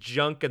grabs his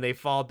junk and they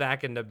fall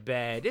back into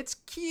bed. It's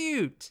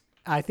cute.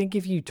 I think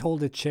if you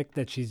told a chick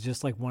that she's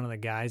just like one of the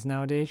guys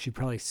nowadays, she'd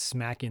probably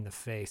smack you in the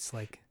face.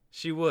 Like,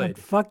 She would. like,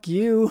 fuck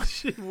you.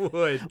 She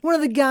would. One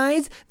of the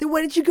guys? Then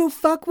why don't you go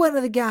fuck one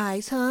of the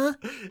guys, huh?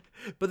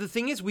 But the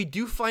thing is, we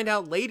do find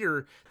out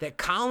later that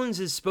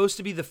Collins is supposed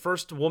to be the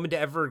first woman to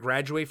ever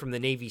graduate from the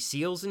Navy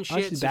SEALs and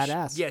shit. She's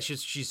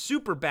badass. She's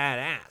super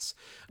badass.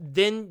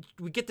 Then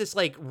we get this,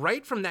 like,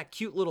 right from that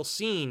cute little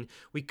scene,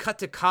 we cut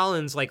to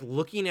Collins, like,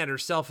 looking at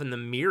herself in the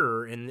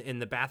mirror, in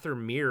the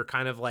bathroom mirror,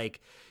 kind of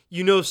like,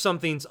 you know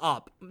something's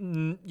up.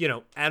 You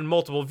know, at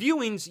multiple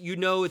viewings, you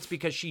know it's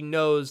because she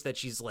knows that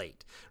she's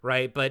late,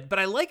 right? But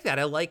I like that.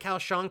 I like how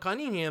Sean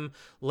Cunningham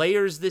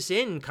layers this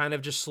in kind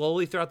of just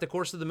slowly throughout the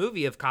course of the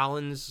movie of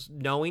Collins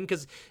knowing,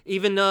 because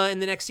even in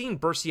the next scene,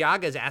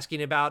 Burciaga is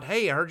asking about,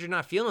 hey, I heard you're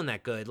not feeling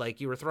that good,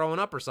 like you were throwing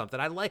up or something.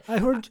 I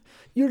heard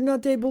you're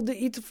not able to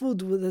eat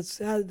food with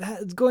us.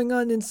 It's going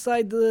on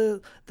inside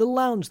the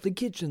lounge, the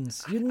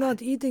kitchens. You're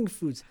not eating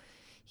foods.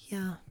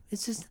 Yeah,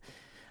 it's just...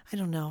 I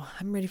don't know.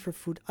 I'm ready for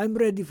food. I'm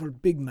ready for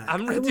Big Mac.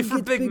 I'm ready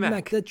for Big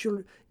Mac. That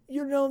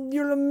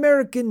your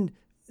American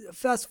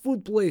fast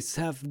food place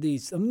have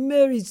these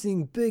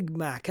amazing Big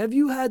Mac. Have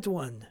you had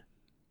one?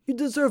 You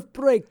deserve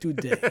break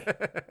today.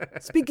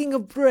 Speaking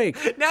of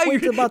break, now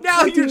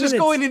you're just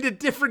going into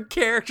different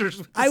characters.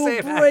 With the I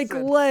will same break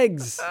accent.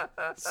 legs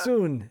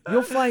soon.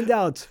 You'll find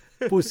out,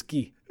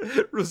 Pusky.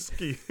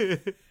 Ruski.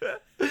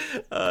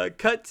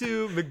 Cut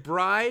to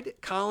McBride,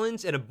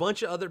 Collins, and a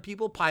bunch of other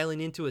people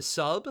piling into a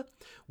sub.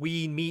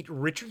 We meet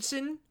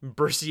Richardson,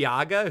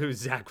 Burciaga, who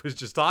Zach was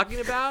just talking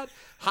about,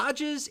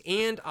 Hodges,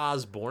 and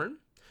Osborne.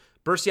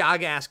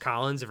 Burciaga asks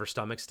Collins if her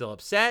stomach's still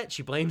upset.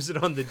 She blames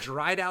it on the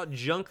dried out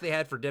junk they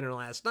had for dinner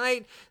last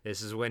night.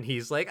 This is when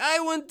he's like, I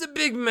want the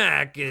Big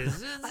Mac.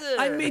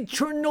 I made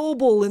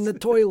Chernobyl in the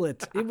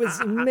toilet. It was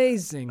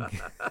amazing.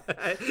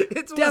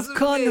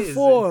 DEFCON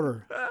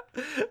 4.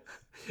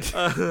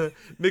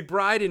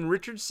 McBride and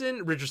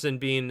Richardson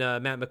being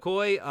Matt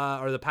McCoy,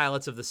 are the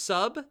pilots of the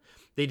sub.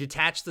 They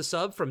detach the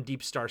sub from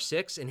Deep Star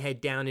 6 and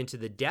head down into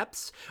the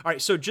depths. All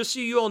right, so just so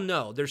you all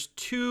know, there's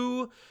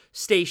two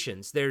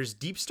stations. There's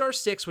Deep Star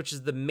 6, which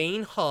is the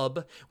main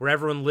hub where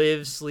everyone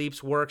lives,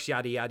 sleeps, works,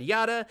 yada, yada,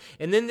 yada.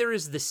 And then there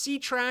is the Sea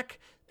Track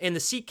and the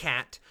Sea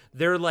Cat.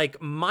 They're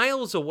like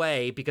miles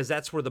away because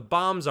that's where the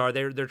bombs are.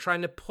 They're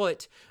trying to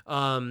put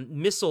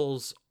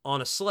missiles on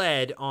a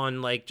sled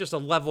on like just a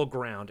level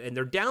ground, and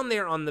they're down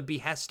there on the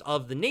behest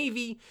of the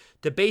Navy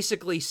to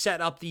basically set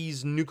up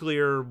these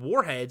nuclear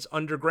warheads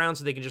underground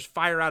so they can just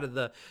fire out of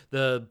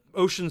the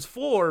ocean's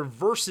floor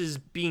versus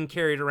being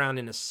carried around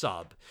in a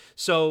sub.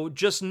 So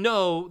just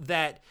know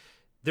that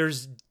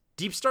there's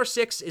Deep Star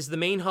 6 is the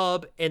main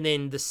hub, and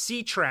then the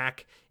Sea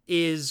Track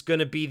is going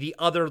to be the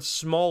other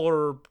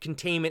smaller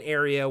containment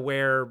area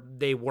where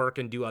they work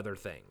and do other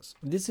things.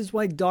 This is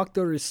why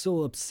Doctor is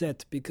so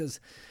upset,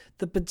 because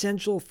the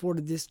potential for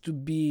this to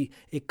be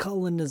a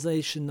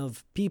colonization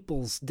of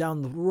peoples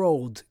down the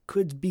road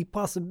could be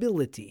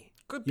possibility.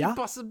 Could be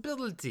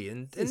possibility,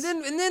 and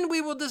then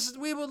we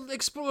will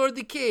explore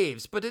the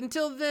caves. But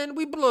until then,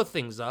 we blow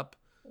things up.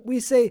 We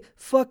say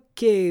fuck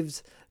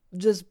caves.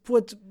 Just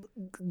put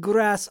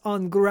grass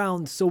on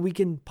ground so we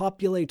can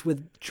populate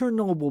with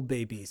Chernobyl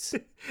babies.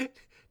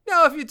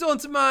 Now, if you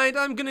don't mind,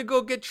 I'm gonna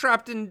go get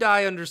trapped and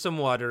die under some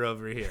water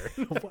over here.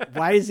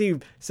 Why does he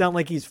sound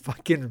like he's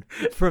fucking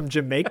from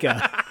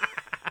Jamaica?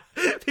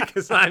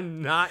 Because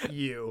I'm not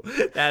you.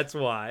 That's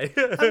why.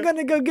 I'm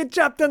gonna go get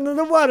trapped under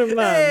the water,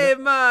 man. Hey,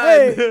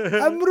 man. Hey,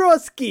 I'm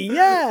Roski.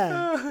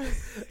 Yeah.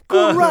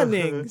 Cool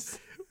runnings.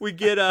 We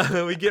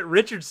get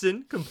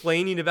Richardson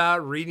complaining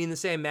about reading the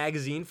same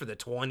magazine for the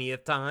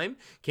 20th time.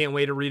 Can't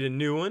wait to read a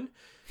new one.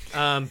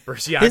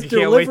 His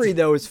delivery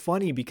though is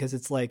funny because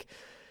it's like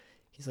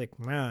he's like,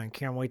 man, I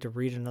can't wait to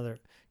read another.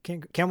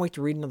 Can't wait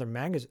to read another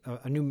magazine.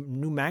 A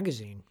new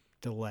magazine.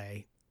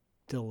 Delay.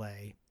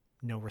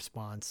 No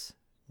response.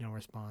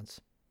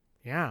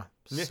 Yeah,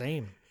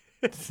 same.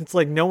 It's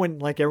like no one,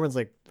 like everyone's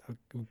like,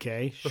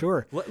 okay,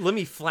 sure. Let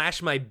me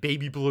flash my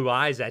baby blue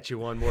eyes at you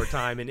one more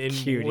time and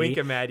wink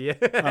them at you.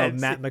 Oh,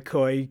 Matt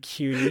McCoy,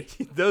 cutie.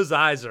 Those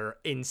eyes are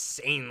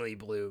insanely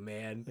blue,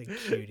 man. Like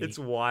cutie. It's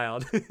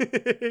wild.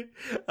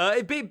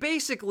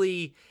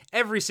 Basically,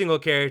 every single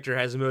character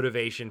has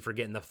motivation for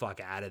getting the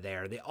fuck out of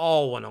there. They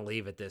all want to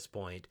leave at this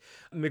point.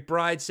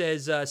 McBride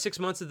says 6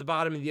 months at the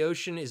bottom of the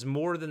ocean is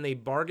more than they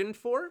bargained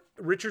for.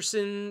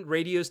 Richardson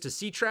radios to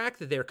Sea Track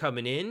that they're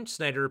coming in.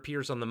 Snyder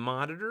appears on the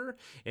monitor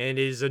and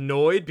is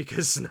annoyed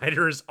because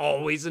Snyder is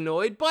always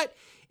annoyed, but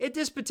at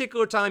this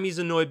particular time he's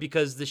annoyed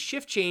because the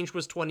shift change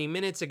was 20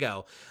 minutes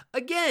ago.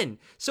 Again,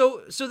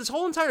 so this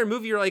whole entire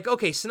movie you're like,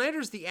 okay,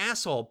 Snyder's the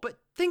asshole, but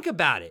think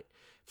about it.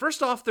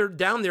 First off, they're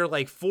down there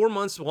like 4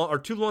 months or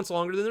 2 months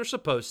longer than they're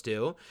supposed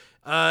to.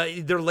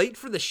 They're late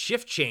for the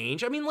shift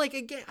change. I mean, like,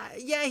 again,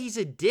 yeah, he's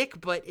a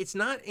dick, but it's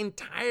not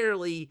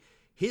entirely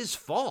his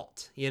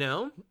fault, you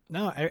know?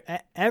 No,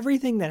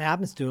 everything that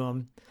happens to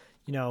him,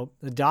 you know,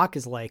 the doc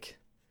is like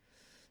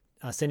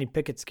Cindy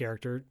Pickett's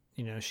character,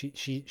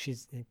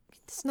 she's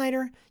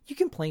Snyder, you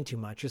complain too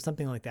much or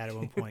something like that at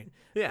one point.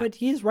 Yeah. But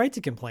he has right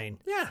to complain.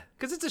 Yeah,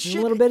 because it's a In shit.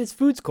 a little bit, his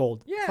food's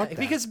cold. Yeah, Fuck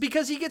that.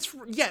 because he gets.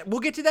 Yeah, we'll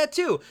get to that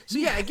too. So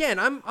yeah, again,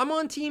 I'm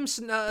on Team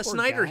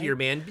Snyder guy. here,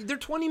 man. They're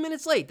 20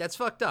 minutes late. That's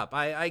fucked up.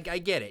 I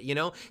get it.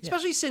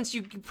 Especially since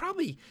you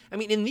probably. I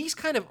mean, in these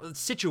kind of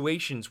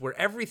situations where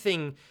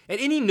everything at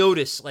any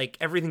notice, like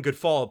everything could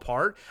fall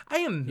apart. I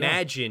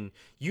imagine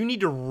you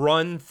need to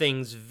run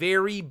things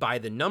very by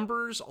the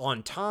numbers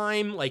on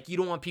time. Like you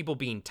don't want people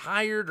being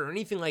tired or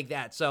anything like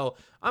that. So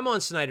I'm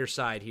on Snyder's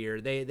side here.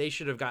 They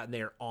should have gotten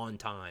there on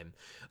time.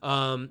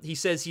 He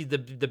says the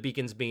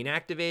beacon's being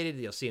activated.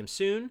 You'll see him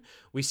soon.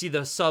 We see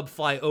the sub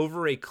fly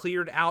over a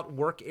cleared out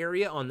work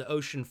area on the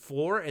ocean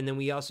floor, and then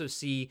we also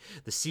see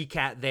the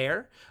Sea-Cat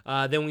there.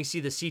 Then we see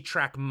the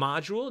Sea-Track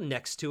module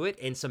next to it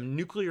and some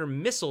nuclear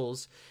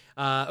missiles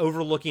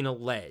overlooking a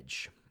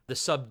ledge. The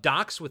sub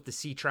docks with the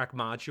Sea-Track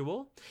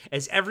module.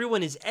 As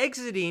everyone is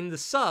exiting the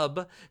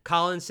sub,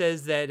 Colin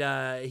says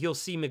that he'll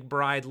see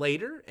McBride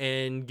later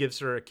and gives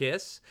her a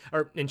kiss,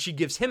 and she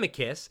gives him a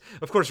kiss.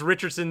 Of course,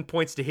 Richardson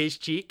points to his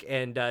cheek,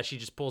 and she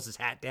just pulls his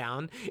hat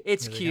down.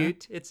 It's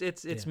cute.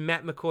 It's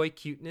Matt McCoy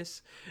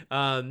cuteness.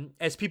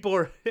 As people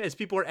are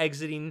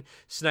exiting,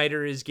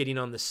 Snyder is getting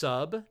on the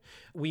sub.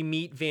 We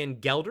meet Van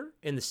Gelder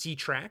in the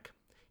Sea-Track.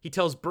 He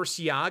tells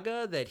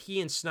Burciaga that he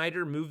and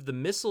Snyder moved the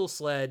missile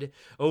sled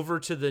over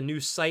to the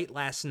new site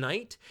last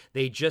night.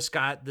 They just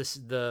got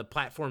the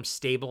platform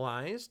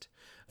stabilized.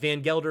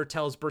 Van Gelder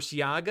tells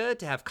Burciaga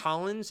to have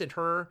Collins and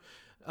her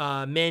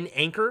men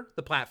anchor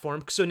the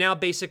platform. So now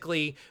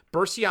basically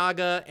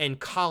Burciaga and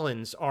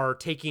Collins are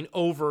taking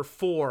over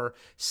for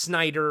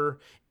Snyder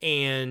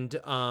and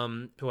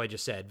who I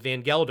just said,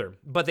 Van Gelder.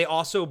 But they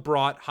also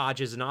brought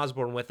Hodges and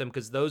Osborne with them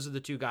because those are the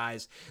two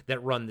guys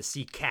that run the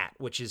Sea-Cat,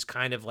 which is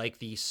kind of like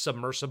the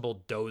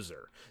submersible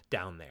dozer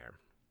down there.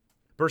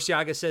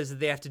 Burciaga says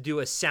that they have to do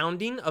a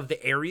sounding of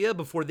the area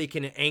before they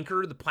can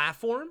anchor the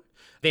platform.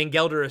 Van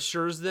Gelder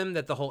assures them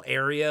that the whole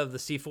area of the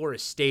seafloor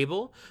is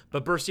stable,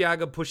 but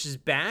Burciaga pushes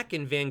back,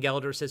 and Van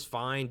Gelder says,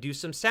 "Fine, do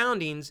some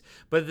soundings,"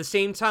 but at the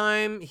same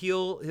time,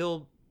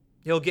 he'll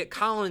get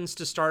Collins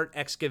to start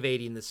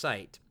excavating the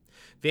site.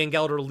 Van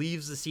Gelder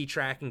leaves the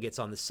Sea-Track and gets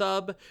on the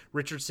sub.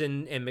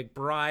 Richardson and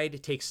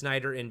McBride take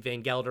Snyder and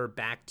Van Gelder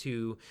back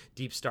to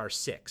Deep Star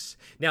 6.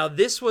 Now,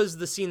 this was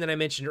the scene that I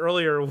mentioned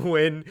earlier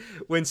when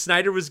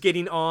Snyder was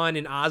getting on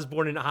and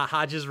Osborne and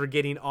Hodges were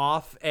getting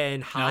off,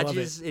 and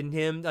Hodges and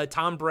him,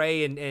 Tom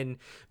Bray and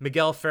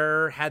Miguel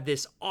Ferrer had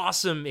this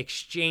awesome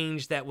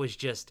exchange that was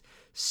just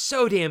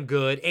so damn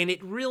good, and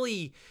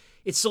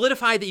it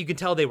solidified that you can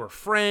tell they were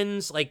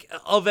friends. Like,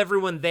 of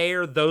everyone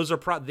there, those are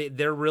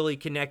they're really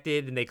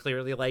connected, and they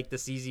clearly like the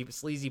sleazy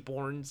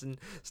porns and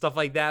stuff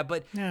like that.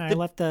 But yeah, I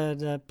left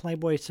the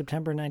Playboy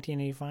September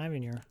 1985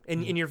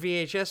 in your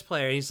VHS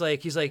player. And he's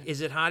like, is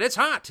it hot? It's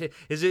hot.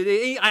 Is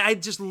it? I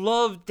just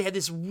loved they had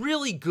this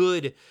really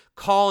good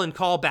call and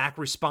call back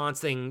response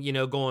thing,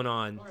 going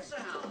on.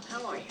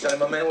 How are you? Johnny,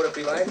 my man, what it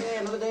be like?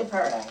 Yeah, another day in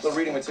paradise. A little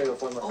reading material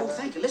for you, my friend. Oh,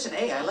 thank you. Listen,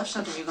 I left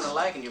something you're gonna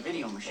like in your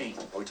video machine.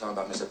 Are we talking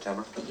about Miss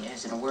September?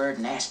 Yes, in a word,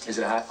 nasty. Is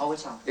it hot? Oh,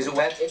 it's hot. Is it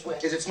wet? It's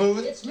wet. Is it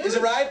smooth? It's smooth. Is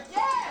it right?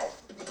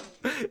 Yes!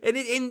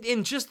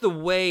 And just the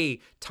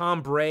way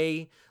Tom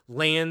Bray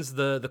lands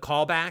the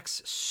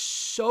callbacks,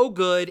 so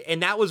good.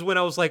 And that was when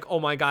I was like, oh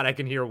my God, I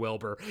can hear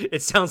Wilbur.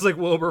 It sounds like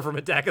Wilbur from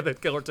Attack of the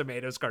Killer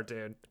Tomatoes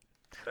cartoon.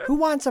 Who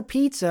wants a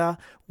pizza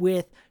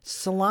with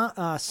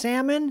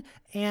salmon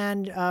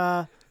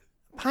and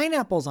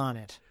pineapples on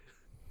it?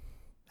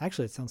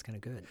 Actually, it sounds kind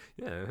of good.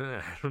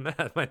 Yeah, I don't know.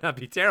 That might not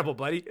be terrible,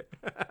 buddy.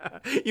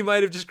 You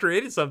might have just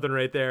created something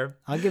right there.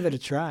 I'll give it a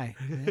try.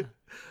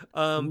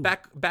 Yeah.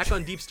 Back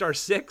on Deep Star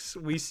 6,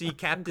 we see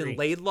Captain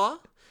Laidlaw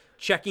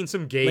checking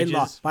some gauges.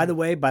 Laidlaw. By the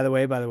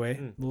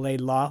way,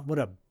 Laidlaw, what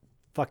a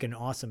fucking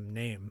awesome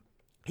name.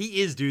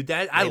 He is, dude.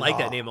 I like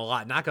that name a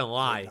lot. Not gonna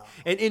lie.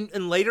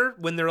 And later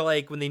when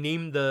they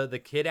named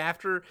the kid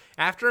after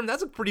him,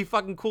 that's a pretty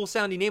fucking cool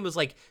sounding name. It was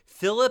like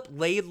Philip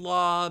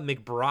Laidlaw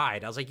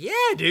McBride. I was like, yeah,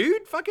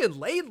 dude, fucking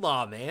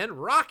Laidlaw, man,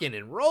 rocking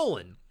and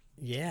rolling.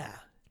 Yeah.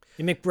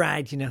 And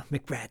McBride,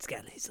 McBride's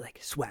got his like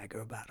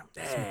swagger about him.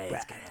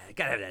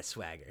 Gotta have that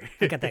swagger.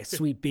 I got that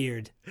sweet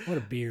beard. What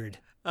a beard.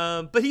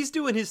 But he's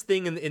doing his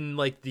thing in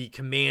like the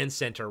command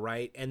center,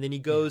 right? And then he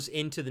goes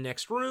into the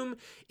next room,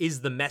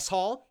 is the mess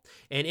hall.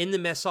 And in the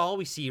mess hall,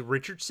 we see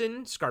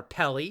Richardson,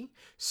 Scarpelli,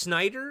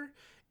 Snyder,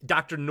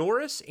 Dr.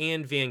 Norris,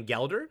 and Van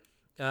Gelder.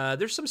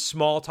 There's some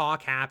small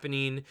talk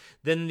happening.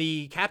 Then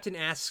the captain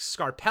asks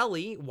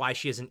Scarpelli why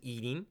she isn't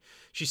eating.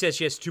 She says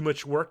she has too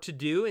much work to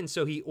do, and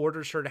so he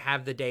orders her to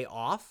have the day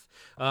off.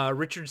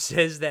 Richard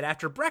says that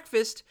after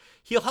breakfast,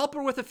 he'll help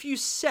her with a few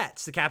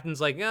sets. The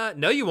captain's like,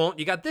 no, you won't.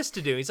 You got this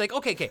to do. He's like,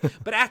 okay.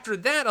 But after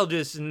that, I'll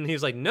just... And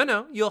he's like,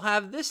 no, you'll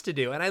have this to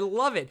do. And I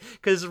love it,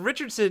 because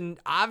Richardson,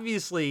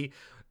 obviously...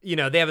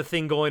 they have a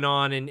thing going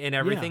on and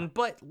everything. Yeah.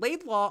 But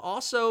Laidlaw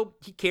also,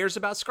 he cares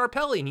about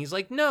Scarpelli. And he's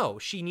like, no,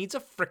 she needs a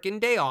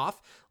frickin' day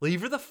off. Leave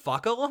her the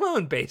fuck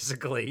alone,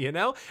 basically, And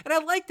I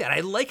like that.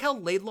 I like how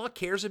Laidlaw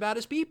cares about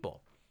his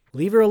people.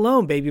 Leave her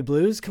alone, Baby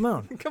Blues. Come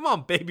on. Come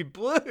on, Baby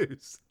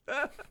Blues.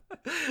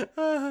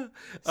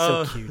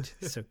 So cute.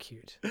 So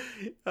cute.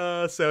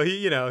 So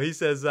he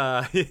says,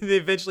 he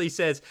eventually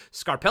says,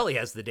 Scarpelli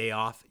has the day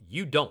off.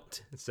 You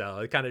don't. So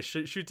it kind of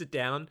shoots it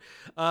down.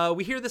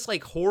 We hear this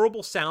like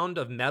horrible sound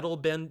of metal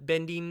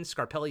bending.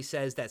 Scarpelli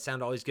says that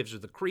sound always gives her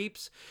the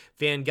creeps.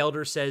 Van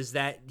Gelder says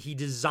that he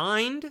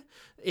designed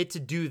it to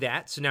do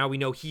that. So now we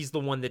know he's the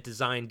one that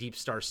designed Deep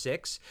Star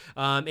 6.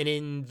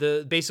 And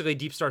basically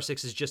Deep Star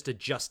 6 is just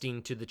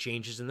adjusting to the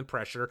changes in the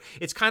pressure.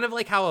 It's kind of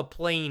like how a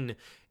plane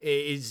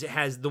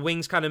has the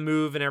wings kind of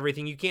move and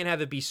everything. You can't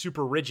have it be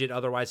super rigid,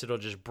 otherwise it'll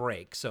just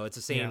break. So it's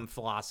the same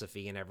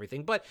philosophy and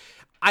everything. But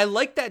I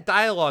like that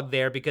dialogue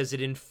there because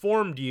it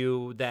informed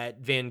you that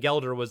Van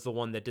Gelder was the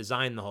one that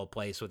designed the whole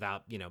place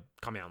without,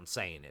 coming out and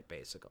saying it,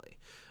 basically.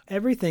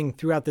 Everything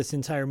throughout this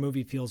entire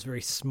movie feels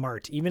very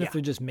smart, even if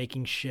they're just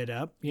making shit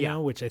up, you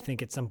know, which I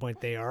think at some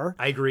point they are.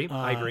 I agree.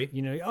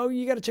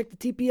 You got to check the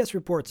TPS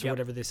reports or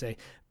whatever they say.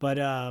 But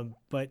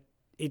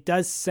it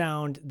does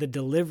sound, the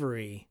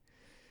delivery,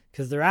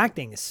 because their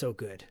acting is so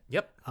good.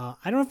 Yep. I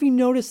don't know if you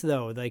noticed,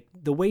 though, like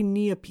the way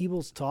Nia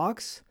Peebles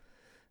talks,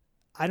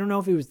 I don't know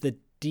if it was the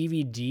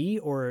DVD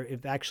or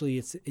if actually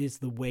it's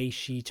the way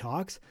she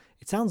talks.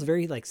 It sounds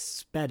very like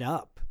sped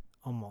up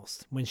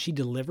almost when she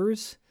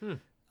delivers.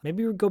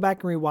 Maybe we'll go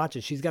back and rewatch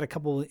it. She's got a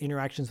couple of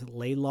interactions with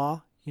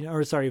Laidlaw,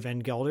 Van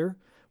Gelder,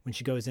 when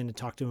she goes in to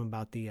talk to him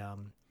about the,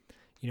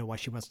 why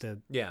she wants to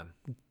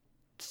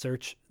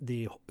search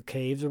the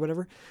caves or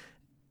whatever.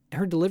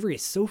 Her delivery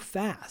is so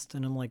fast,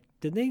 and I'm like,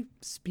 did they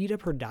speed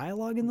up her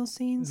dialogue in those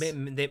scenes?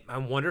 I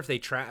wonder if they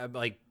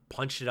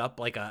punched it up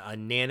like a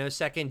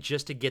nanosecond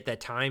just to get the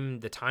time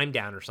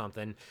down or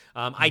something.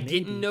 I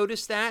didn't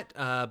notice that,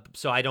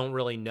 so I don't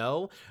really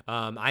know.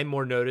 I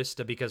more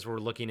noticed because we're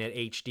looking at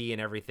HD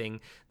and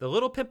everything. The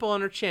little pimple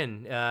on her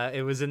chin,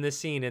 it was in this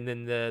scene, and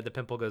then the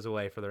pimple goes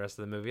away for the rest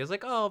of the movie. I was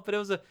like, oh, but it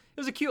was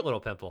a cute little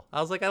pimple.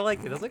 I was like, I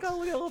liked it. I was like, oh,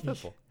 look at a little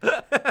pimple.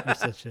 You're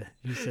such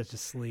a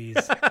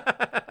sleaze.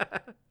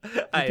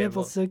 Your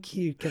pimple's so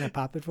cute. Can I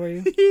pop it for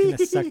you?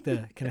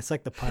 Can I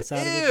suck the pus out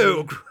of it?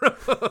 Ew,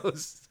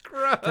 gross.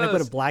 Gross. Can I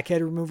put a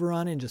blackhead remover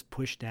on it and just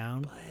push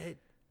down?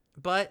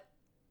 But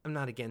I'm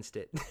not against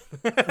it.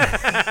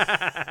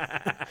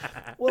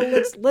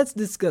 Well, let's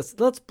discuss.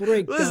 Let's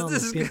break down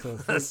the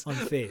pimples on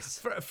the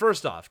face.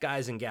 First off,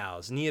 guys and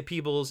gals, Nia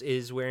Peebles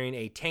is wearing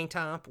a tank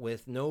top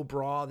with no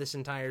bra this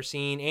entire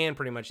scene and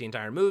pretty much the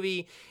entire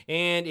movie,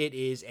 and it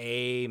is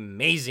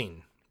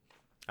amazing.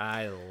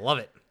 I love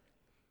it.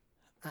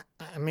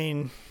 I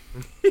mean,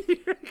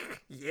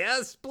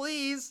 yes,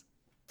 please.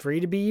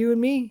 Free to be you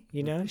and me,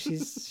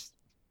 she's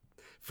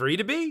free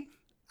to be.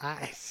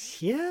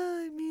 It's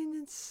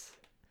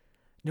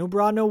no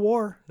bra, no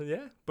war.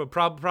 Yeah, but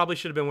probably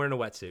should have been wearing a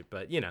wetsuit,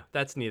 but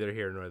that's neither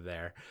here nor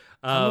there.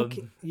 I'm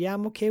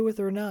okay with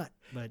her or not,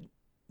 but.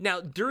 Now,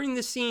 during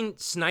the scene,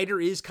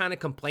 Snyder is kind of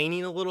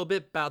complaining a little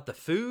bit about the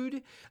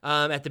food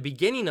at the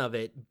beginning of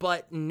it,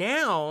 but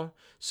now,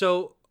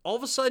 so all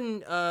of a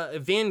sudden,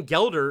 Van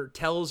Gelder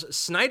tells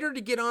Snyder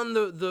to get on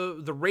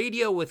the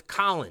radio with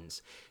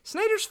Collins.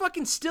 Snyder's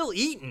fucking still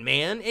eating,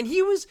 man. And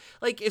he was,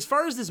 like, as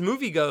far as this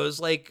movie goes,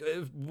 like,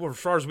 as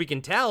far as we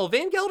can tell,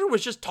 Van Gelder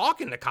was just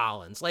talking to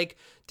Collins. Like,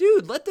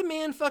 dude, let the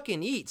man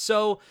fucking eat.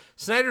 So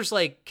Snyder's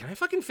like, can I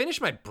fucking finish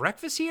my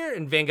breakfast here?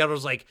 And Van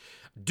Gelder's like,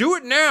 do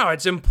it now.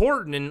 It's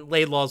important. And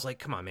Laidlaw's like,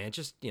 come on, man.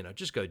 Just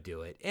go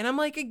do it. And I'm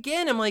like,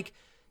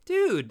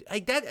 dude,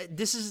 like that,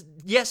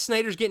 yes,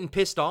 Snyder's getting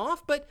pissed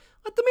off, but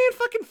let the man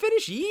fucking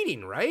finish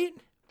eating, right?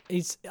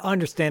 He's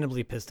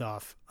understandably pissed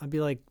off. I'd be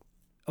like,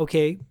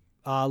 okay,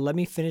 let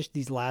me finish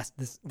the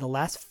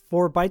last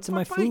 4 bites of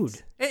my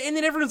food. And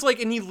then everyone's like,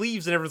 and he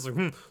leaves, and everyone's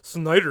like,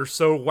 Snyder's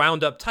so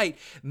wound up tight.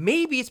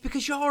 Maybe it's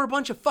because y'all are a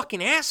bunch of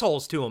fucking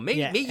assholes to him. Maybe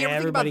you ever think about that?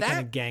 Everybody kind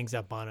of gangs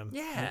up on him.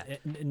 Yeah.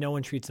 No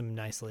one treats him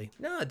nicely.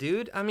 No,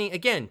 dude. I mean,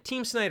 again,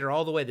 Team Snyder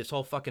all the way this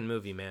whole fucking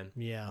movie, man.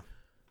 Yeah.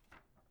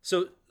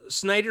 So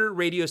Snyder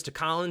radios to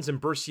Collins and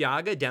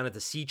Burciaga down at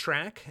the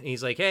C-Track. And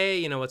he's like,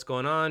 hey, what's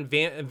going on?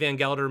 Van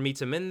Gelder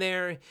meets him in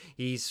there.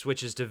 He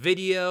switches to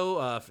video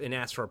and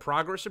asks for a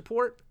progress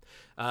report.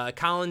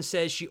 Collins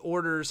says she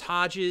orders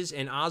Hodges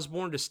and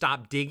Osborne to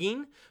stop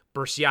digging.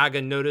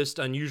 Burciaga noticed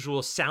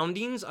unusual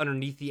soundings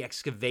underneath the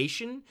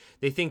excavation.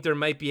 They think there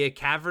might be a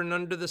cavern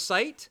under the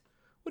site.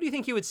 What do you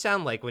think he would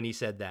sound like when he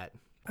said that?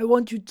 I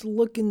want you to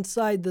look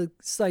inside the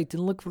site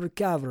and look for a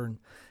cavern.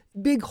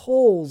 Big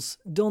holes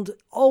don't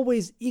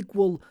always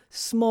equal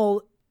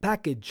small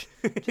package.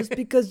 Just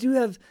because you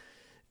have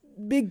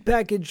big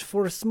package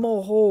for a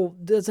small hole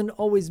doesn't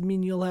always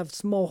mean you'll have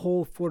small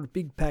hole for a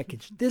big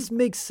package. This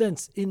makes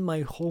sense in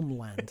my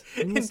homeland.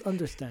 You must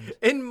understand.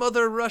 In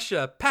Mother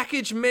Russia,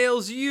 package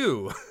mails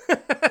you.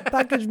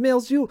 Package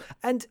mails you.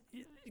 And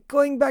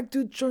going back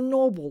to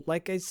Chernobyl,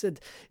 like I said,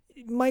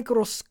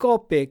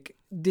 microscopic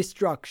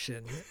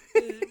destruction.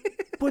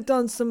 Put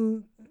on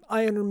some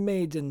Iron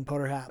Maiden,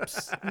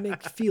 perhaps.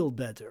 Make feel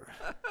better.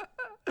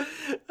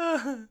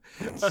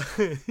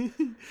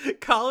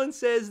 Colin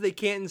says they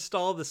can't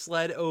install the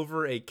sled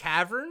over a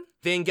cavern.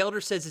 Van Gelder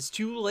says it's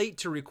too late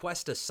to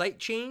request a site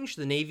change.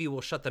 The Navy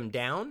will shut them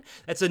down.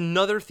 That's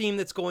another theme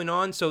that's going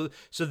on. So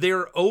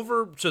they're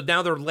over. So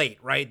now they're late,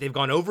 right? They've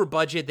gone over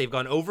budget. They've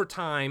gone over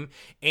time.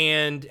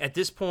 And at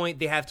this point,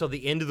 they have till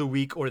the end of the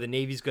week or the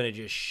Navy's going to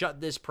just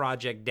shut this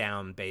project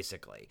down,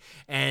 basically.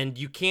 And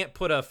you can't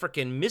put a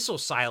freaking missile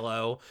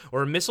silo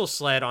or a missile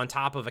sled on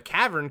top of a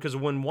cavern because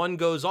when one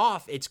goes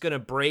off, it's going to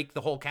break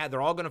the whole cavern.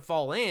 They're all going to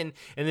fall in,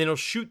 and then it'll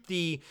shoot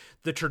the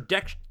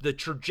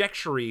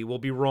trajectory will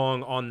be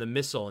wrong on the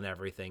missile and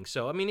everything.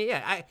 So, I mean,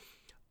 yeah,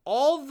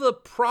 all the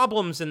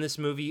problems in this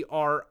movie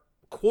are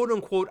quote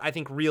unquote, I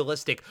think,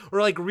 realistic,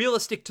 or like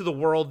realistic to the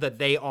world that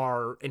they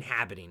are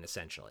inhabiting,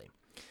 essentially.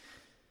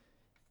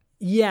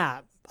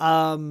 Yeah.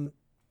 The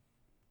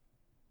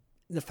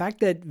fact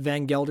that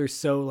Van Gelder's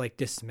so like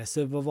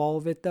dismissive of all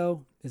of it,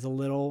 though, is a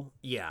little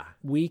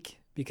weak,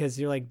 because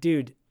you're like,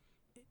 dude,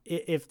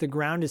 if the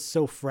ground is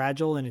so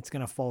fragile and it's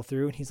going to fall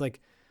through, and he's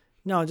like,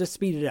 no, just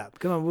speed it up.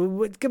 Come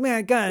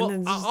on, gun.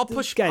 Well, I'll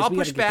push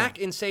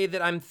back and say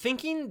that I'm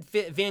thinking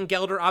Van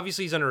Gelder,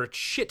 obviously he's under a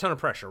shit ton of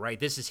pressure, right?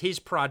 This is his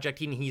project,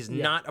 and he's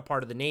not a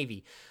part of the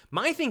Navy.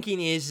 My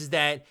thinking is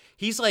that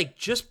he's like,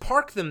 just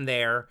park them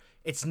there.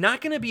 It's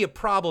not going to be a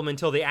problem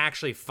until they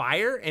actually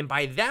fire, and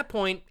by that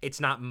point, it's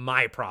not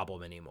my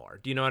problem anymore.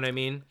 Do you know what I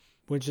mean?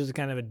 Which is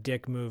kind of a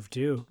dick move,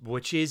 too.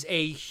 Which is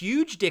a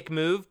huge dick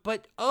move,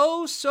 but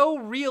oh, so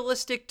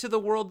realistic to the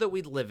world that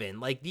we live in.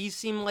 Like, these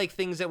seem like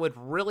things that would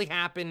really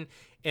happen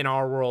in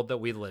our world that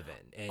we live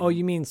in. And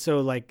you mean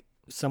so, like,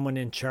 someone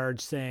in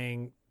charge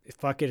saying,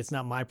 fuck it, it's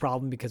not my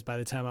problem because by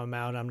the time I'm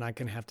out, I'm not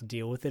going to have to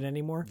deal with it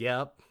anymore?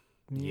 Yep.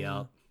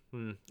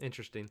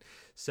 Interesting.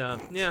 So,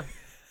 yeah.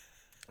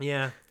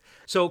 Yeah.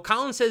 So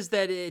Colin says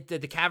that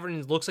the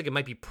cavern looks like it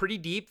might be pretty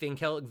deep.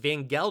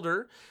 Van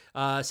Gelder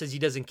says he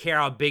doesn't care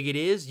how big it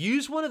is.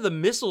 Use one of the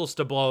missiles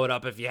to blow it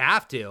up if you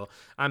have to.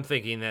 I'm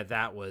thinking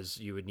that was,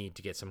 you would need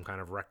to get some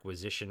kind of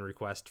requisition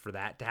request for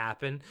that to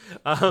happen.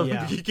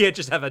 You can't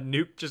just have a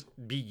nuke just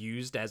be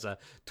used as a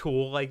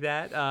tool like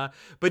that.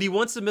 But he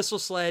wants the missile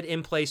sled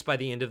in place by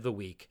the end of the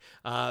week.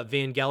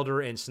 Van Gelder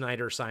and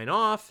Snyder sign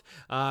off.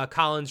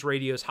 Collins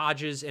radios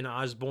Hodges and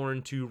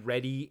Osborne to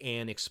ready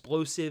an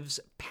explosives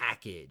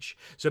package.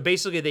 So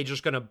basically, they're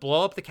just going to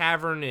blow up the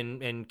cavern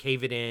and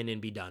cave it in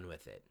and be done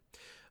with it.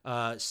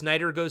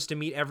 Snyder goes to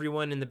meet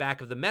everyone in the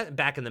back in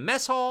the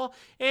mess hall,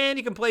 and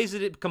he complains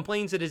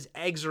that his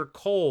eggs are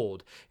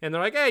cold. And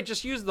they're like, "Hey,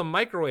 just use the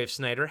microwave,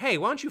 Snyder. Hey,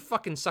 why don't you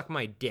fucking suck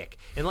my dick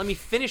and let me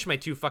finish my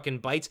 2 fucking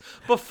bites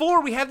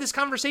before we have this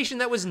conversation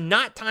that was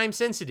not time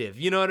sensitive."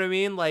 You know what I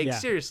mean? Like,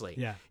 seriously.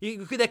 Yeah.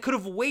 That could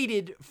have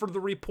waited for the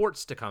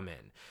reports to come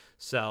in.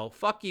 So,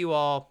 fuck you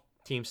all.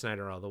 Team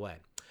Snyder all the way.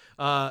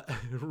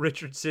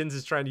 Richard Sins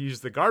is trying to use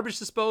the garbage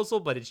disposal,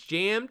 but it's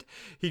jammed.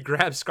 He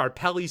grabs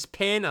Scarpelli's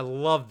pen. I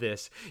love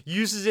this.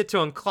 Uses it to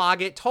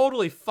unclog it.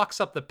 Totally fucks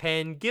up the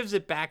pen. Gives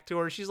it back to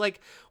her. She's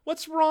like,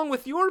 "What's wrong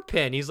with your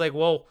pen?" He's like,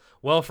 well,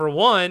 for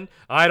one,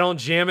 I don't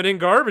jam it in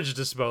garbage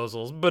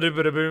disposals.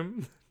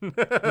 Ba-da-ba-da-boom. Look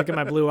at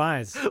my blue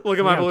eyes. Look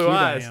at my blue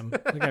eyes.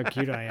 Look how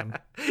cute I am.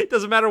 It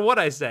doesn't matter what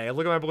I say.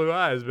 Look at my blue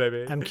eyes,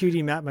 baby. I'm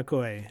cutie Matt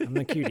McCoy. I'm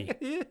the cutie.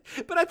 Yeah,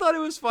 but I thought it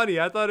was funny.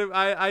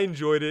 I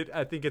enjoyed it.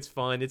 I think it's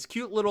fun. It's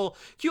cute little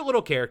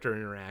character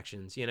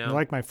interactions, you know? You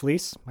like my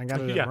fleece? I got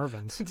it at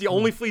Mervin's. It's the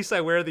only fleece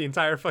I wear the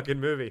entire fucking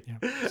movie.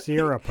 Yeah.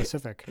 Sierra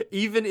Pacific.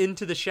 Even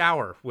into the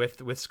shower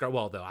with Scar.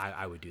 Well, though,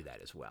 I would do that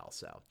as well.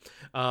 So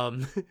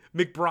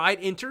McBride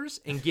enters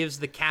and gives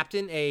the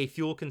captain a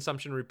fuel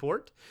consumption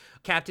report.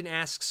 Captain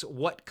asks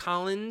what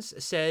Collins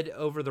said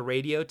over the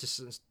radio to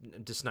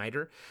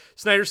Snyder.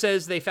 Snyder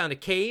says they found a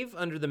cave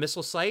under the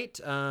missile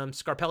site.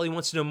 Scarpelli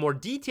wants to know more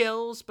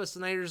details, but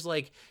Snyder's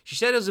like, she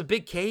said it was a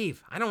big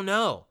cave. I don't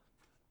know.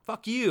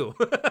 Fuck you.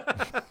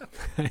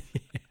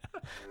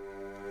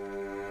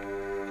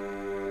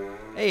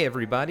 Hey,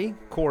 everybody.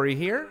 Corey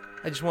here.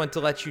 I just want to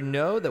let you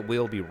know that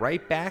we'll be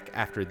right back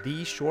after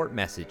these short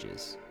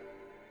messages.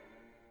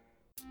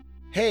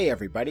 Hey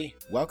everybody,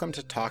 welcome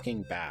to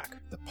Talking Back,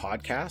 the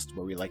podcast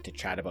where we like to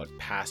chat about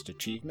past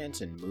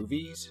achievements in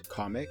movies,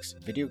 comics,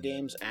 video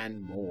games,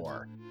 and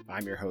more.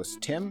 I'm your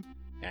host Tim,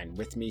 and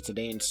with me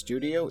today in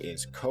studio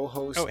is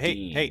co-host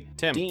Dean. Hey,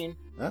 Tim. Dean,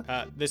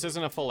 huh? This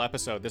isn't a full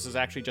episode, this is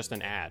actually just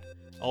an ad.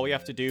 All we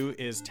have to do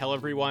is tell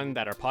everyone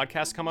that our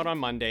podcasts come out on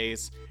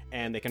Mondays,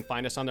 and they can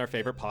find us on their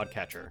favorite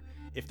podcatcher.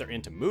 If they're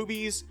into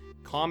movies,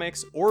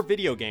 comics, or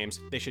video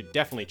games, they should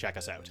definitely check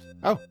us out.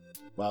 Oh.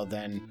 Well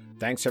then,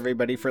 thanks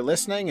everybody for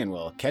listening, and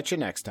we'll catch you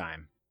next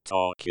time.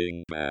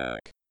 Talking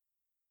Back.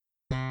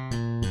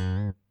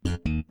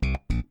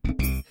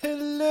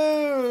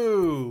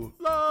 Hello!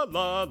 La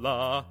la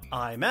la.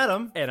 I'm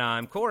Adam. And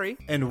I'm Corey.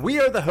 And we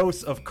are the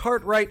hosts of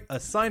Cartwright, a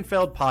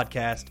Seinfeld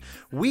podcast.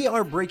 We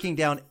are breaking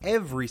down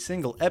every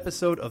single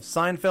episode of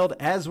Seinfeld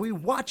as we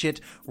watch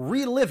it,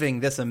 reliving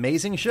this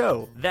amazing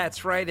show.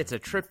 That's right, it's a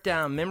trip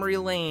down memory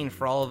lane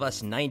for all of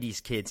us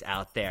 90s kids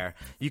out there.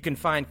 You can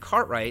find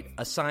Cartwright,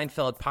 a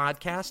Seinfeld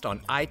podcast on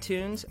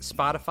iTunes,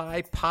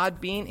 Spotify,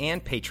 Podbean,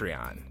 and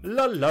Patreon.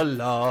 La la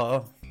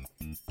la.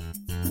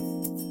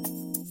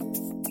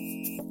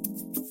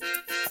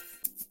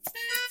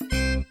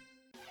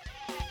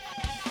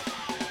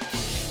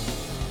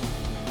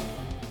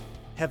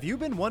 Have you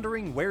been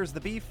wondering where's the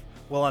beef?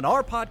 Well, on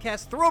our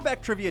podcast,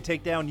 Throwback Trivia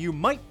Takedown, you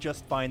might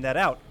just find that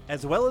out,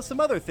 as well as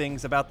some other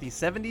things about the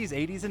 70s,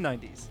 80s, and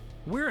 90s.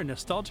 We're a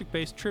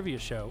nostalgic-based trivia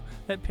show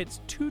that pits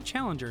two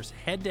challengers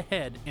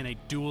head-to-head in a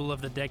duel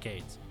of the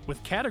decades,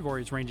 with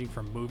categories ranging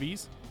from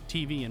movies,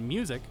 TV and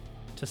music,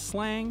 to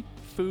slang,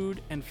 food,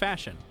 and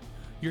fashion.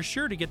 You're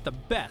sure to get the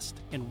best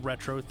in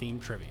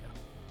retro-themed trivia.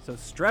 So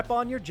strap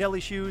on your jelly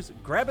shoes,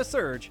 grab a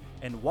Surge,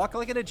 and walk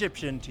like an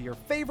Egyptian to your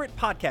favorite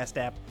podcast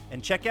app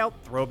and check out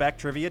Throwback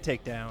Trivia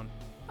Takedown.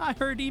 I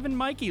heard even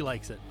Mikey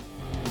likes it.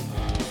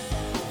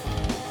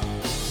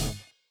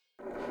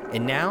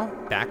 And now,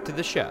 back to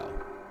the show.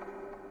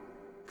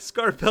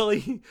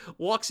 Scarpelli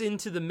walks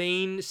into the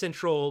main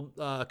central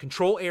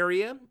control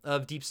area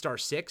of Deep Star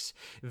 6.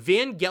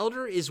 Van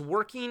Gelder is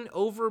working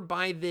over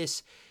by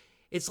this.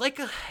 It's like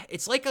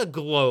a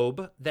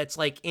globe that's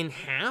like in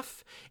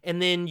half,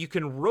 and then you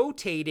can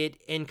rotate it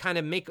and kind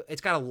of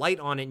it's got a light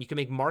on it and you can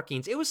make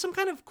markings. It was some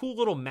kind of cool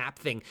little map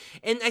thing.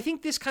 And I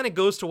think this kind of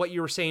goes to what you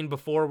were saying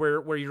before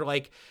where you're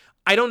like,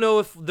 I don't know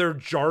if their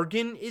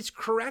jargon is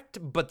correct,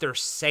 but they're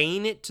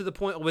saying it to the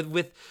point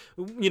with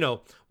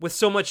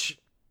so much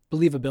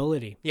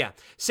believability. Yeah.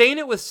 Saying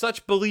it with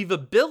such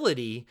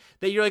believability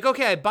that you're like,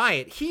 okay, I buy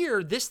it.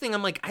 Here, this thing,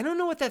 I'm like, I don't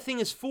know what that thing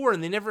is for,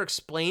 and they never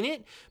explain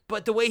it,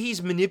 but the way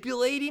he's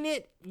manipulating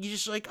it, you're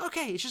just like,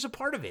 okay, it's just a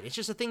part of it. It's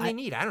just a thing they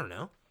need. I don't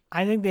know.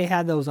 I think they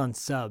had those on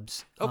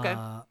subs. Okay.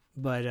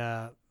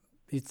 But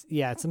it's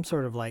some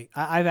sort of like,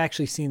 I've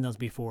actually seen those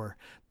before,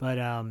 but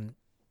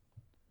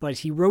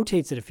he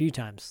rotates it a few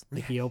times.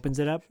 Like he opens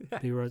it up,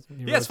 he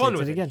has fun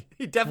with it again.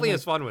 He definitely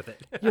has fun with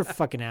it. You're a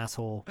fucking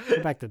asshole.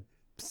 Go back to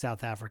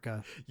South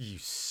Africa. You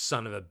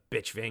son of a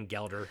bitch, Van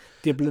Gelder.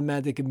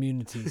 Diplomatic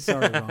immunity.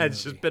 Sorry, wrong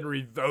It's just been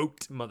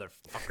revoked,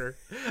 motherfucker.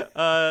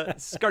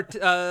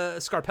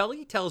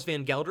 Scarpelli tells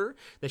Van Gelder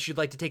that she'd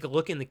like to take a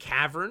look in the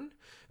cavern.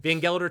 Van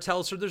Gelder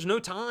tells her there's no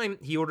time.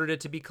 He ordered it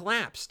to be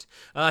collapsed.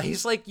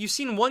 He's like, you've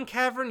seen one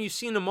cavern, you've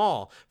seen them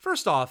all.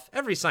 First off,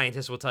 every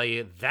scientist will tell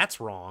you that's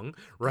wrong,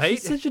 right?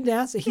 He's such an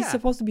ass. He's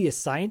supposed to be a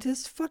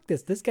scientist? Fuck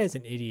this. This guy's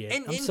an idiot.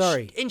 I'm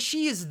sorry. And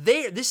she is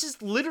there. This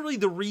is literally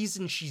the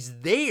reason she's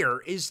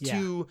there is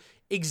to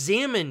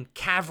examine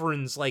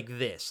caverns like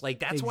this. Like,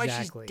 that's why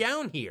she's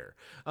down here.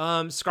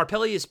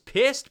 Scarpelli is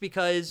pissed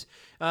because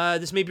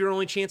this may be her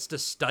only chance to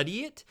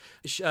study it.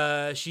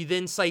 She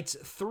then cites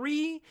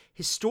 3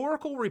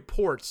 historical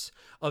reports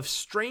of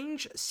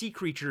strange sea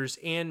creatures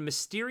and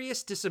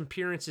mysterious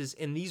disappearances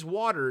in these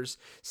waters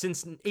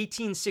since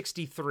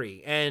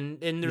 1863. And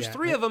there's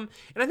 3 of them,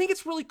 and I think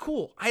it's really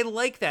cool. I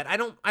like that. I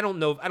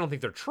don't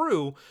think they're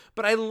true,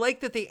 but I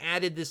like that they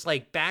added this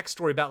like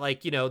backstory about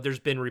like, there's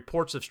been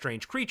reports of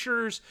strange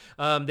creatures.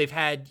 They've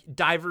had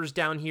divers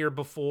down here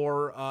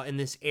before in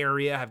this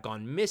area have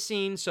gone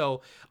missing.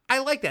 So I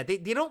like that.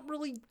 They don't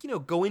really,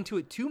 go into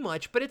it too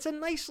much, but it's a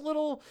nice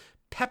little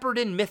peppered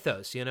in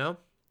mythos,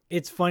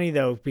 It's funny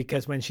though,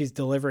 because when she's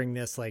delivering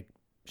this, like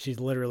she's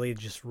literally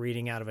just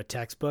reading out of a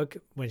textbook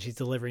when she's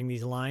delivering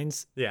these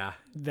lines. Yeah.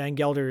 Van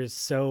Gelder is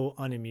so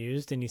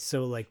unamused and he's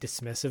so like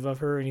dismissive of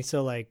her. And he's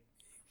so like,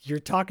 you're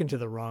talking to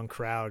the wrong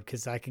crowd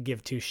because I could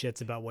give 2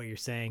 shits about what you're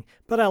saying,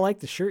 but I like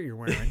the shirt you're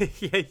wearing.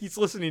 Yeah, he's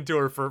listening to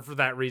her for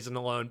that reason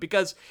alone,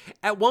 because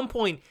at one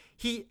point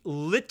he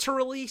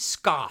literally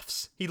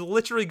scoffs. He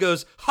literally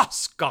goes, ha,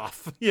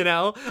 scoff,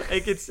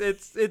 like it's,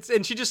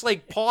 and she just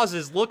like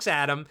pauses, looks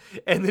at him,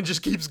 and then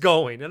just keeps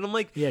going. And I'm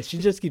like, yeah, she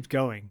just keeps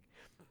going.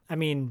 I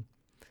mean,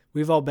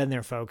 we've all been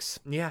there,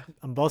 folks. Yeah.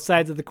 On both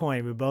sides of the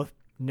coin, we've both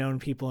known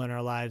people in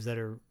our lives that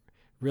are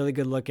really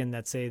good looking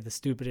that say the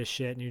stupidest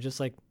shit. And you're just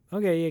like,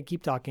 okay, yeah,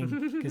 keep talking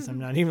because I'm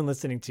not even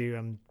listening to you.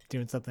 I'm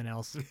doing something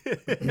else.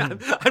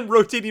 I'm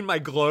rotating my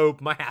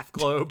globe, my half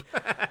globe.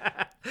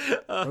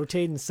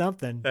 Rotating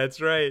something.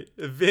 That's right.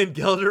 Van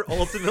Gelder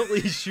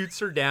ultimately shoots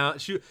her down.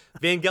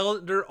 Van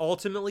Gelder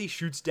ultimately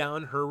shoots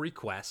down her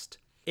request.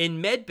 In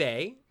Med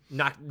Bay,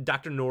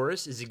 Dr.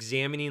 Norris is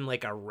examining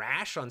like a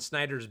rash on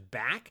Snyder's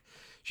back.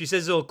 She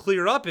says it'll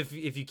clear up if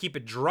you keep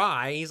it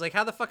dry. He's like,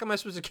 how the fuck am I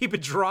supposed to keep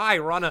it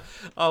dry? We're on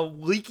a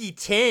leaky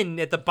tin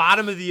at the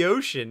bottom of the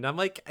ocean. I'm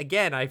like,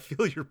 again, I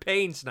feel your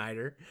pain,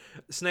 Snyder.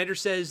 Snyder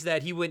says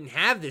that he wouldn't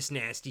have this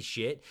nasty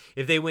shit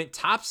if they went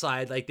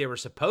topside like they were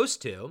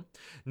supposed to.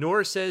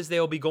 Norris says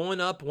they'll be going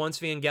up once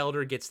Van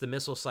Gelder gets the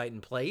missile site in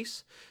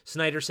place.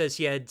 Snyder says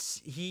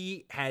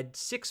he had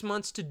 6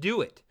 months to do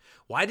it.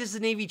 Why does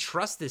the Navy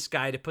trust this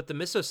guy to put the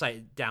missile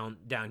site down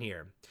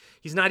here?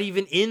 He's not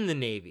even in the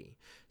Navy.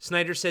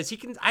 Snyder says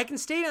I can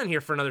stay down here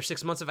for another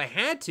 6 months if I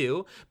had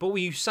to, but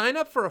when you sign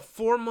up for a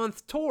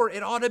 4-month tour,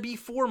 it ought to be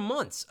 4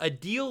 months. A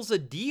deal's a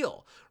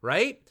deal,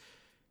 right?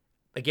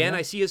 Again,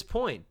 I see his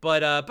point,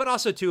 but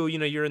also too,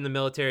 you're in the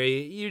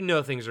military,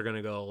 things are going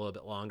to go a little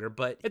bit longer.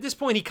 But at this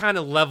point, he kind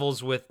of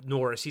levels with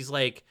Norris. He's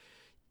like,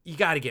 you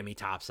got to get me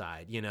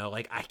topside,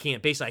 like I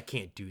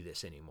can't do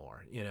this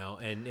anymore,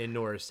 and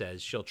Norris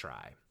says she'll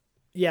try.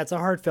 Yeah, it's a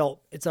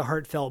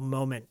heartfelt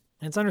moment.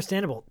 And it's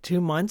understandable. 2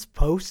 months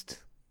post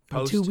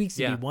Post, 2 weeks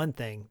yeah. would be one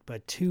thing,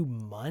 but 2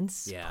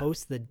 months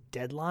post the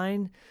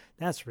deadline,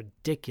 that's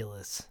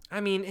ridiculous.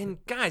 I mean,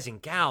 and guys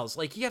and gals,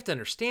 like, you have to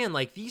understand,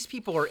 like, these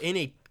people are in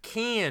a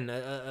can,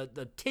 a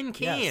tin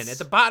can at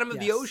the bottom of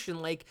the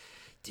ocean. Like,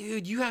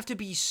 dude, you have to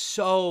be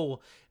so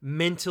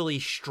mentally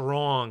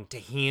strong to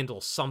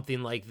handle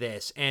something like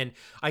this. And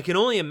I can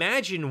only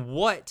imagine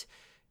what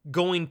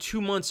going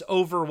 2 months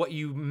over what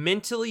you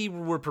mentally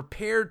were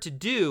prepared to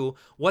do,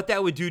 what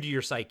that would do to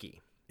your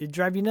psyche. It'd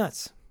drive you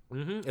nuts.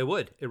 It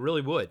would. It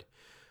really would.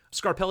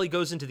 Scarpelli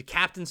goes into the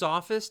captain's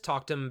office,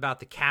 talk to him about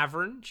the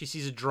cavern. She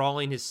sees a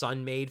drawing his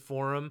son made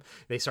for him.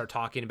 They start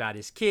talking about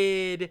his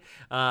kid.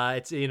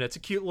 It's a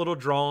cute little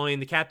drawing.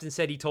 The captain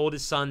said he told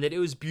his son that it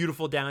was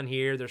beautiful down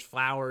here. There's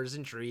flowers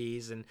and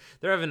trees, and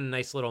they're having a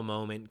nice little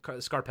moment.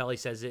 Scarpelli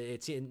says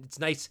it's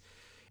nice.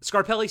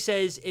 Scarpelli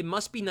says it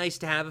must be nice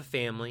to have a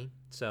family.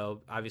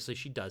 So obviously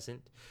she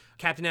doesn't.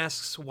 Captain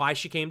asks why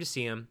she came to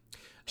see him.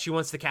 She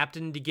wants the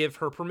captain to give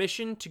her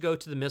permission to go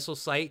to the missile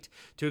site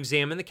to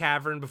examine the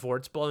cavern before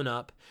it's blown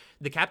up.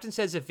 The captain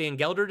says if Van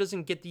Gelder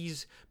doesn't get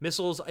these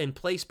missiles in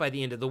place by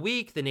the end of the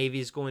week, the Navy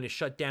is going to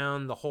shut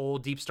down the whole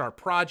Deep Star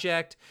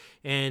project.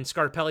 And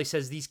Scarpelli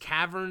says these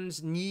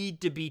caverns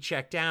need to be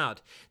checked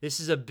out. This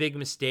is a big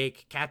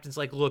mistake. Captain's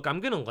like, look, I'm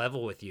going to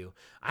level with you.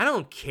 I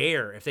don't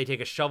care if they take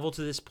a shovel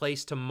to this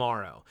place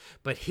tomorrow,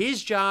 but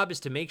his job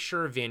is to make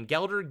sure Van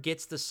Gelder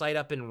gets the site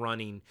up and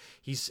running.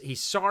 He's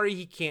sorry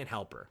he can't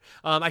help her.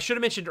 I should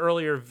have mentioned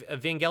earlier,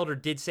 Van Gelder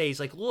did say, he's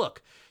like,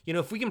 look,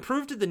 if we can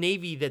prove to the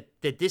Navy that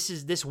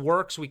this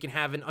works, we can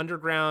have an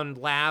underground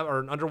lab or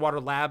an underwater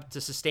lab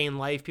to sustain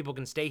life, people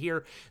can stay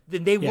here,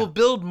 then they will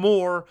build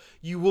more.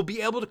 You will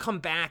be able to come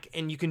back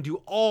and you can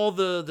do all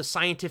the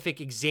scientific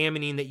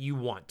examining that you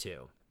want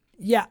to.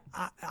 Yeah,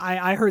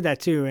 I heard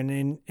that too,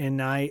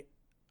 and I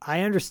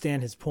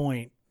understand his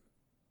point,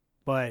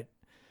 but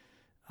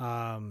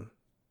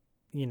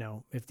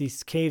if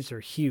these caves are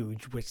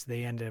huge, which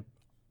they end up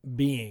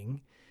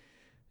being,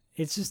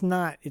 it's just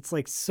not. It's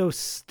like so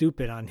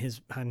stupid on his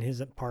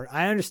part.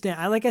 I understand.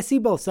 I see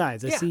both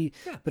sides.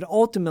 But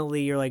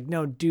ultimately, you're like,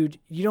 no, dude,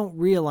 you don't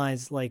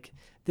realize like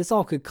this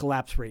all could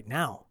collapse right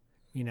now.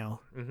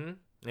 Mm-hmm.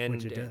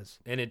 Which it does.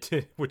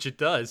 Which it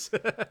does.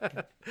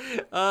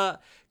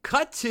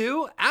 Cut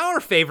to our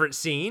favorite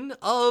scene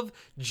of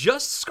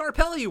just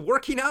Scarpelli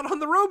working out on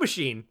the row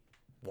machine.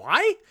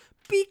 Why?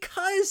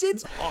 Because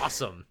it's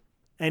awesome.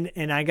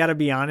 And I gotta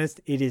be honest,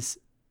 it is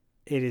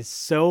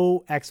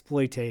so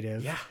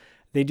exploitative. Yeah.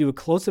 They do a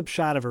close-up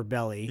shot of her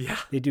belly. Yeah.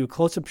 They do a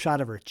close-up shot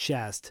of her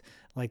chest,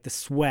 like the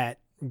sweat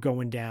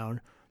going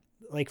down,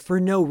 like for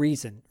no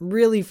reason.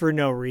 Really for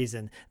no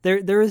reason.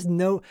 There is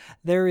no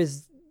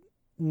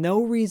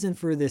reason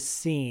for this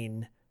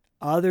scene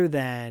other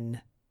than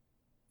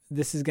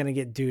this is gonna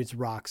get dudes'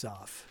 rocks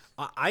off.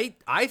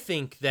 I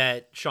think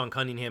that Sean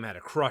Cunningham had a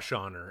crush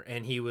on her,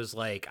 and he was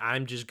like,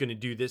 I'm just going to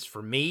do this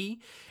for me.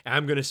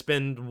 I'm going to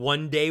spend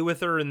one day with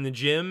her in the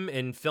gym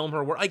and film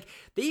her work. Like,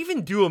 they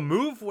even do a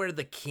move where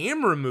the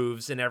camera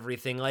moves and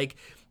everything. Like,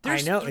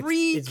 there's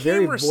three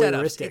camera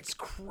setups. It's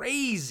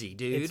crazy,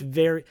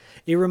 dude.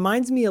 It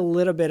reminds me a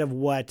little bit of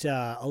what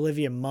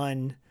Olivia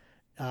Munn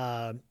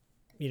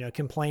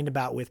complained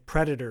about with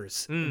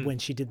Predators when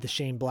she did the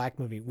Shane Black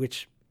movie,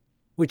 which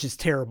is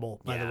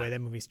terrible, by the way. That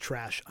movie's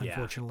trash,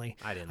 unfortunately.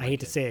 I hate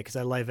to say it because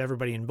I love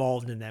everybody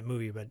involved in that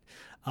movie, but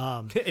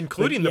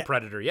including the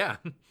Predator,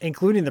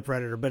 including the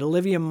Predator. But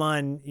Olivia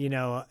Munn,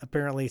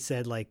 apparently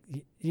said like,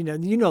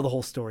 the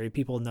whole story.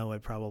 People know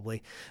it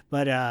probably,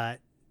 but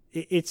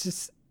it's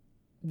just.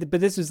 But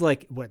this was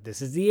like what?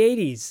 This is the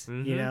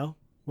 80s,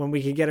 when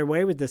we could get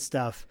away with this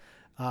stuff.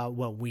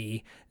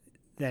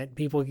 That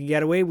people could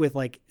get away with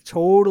like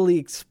totally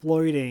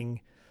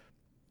exploiting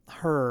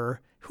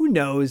her. Who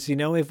knows?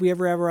 If we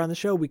ever have her on the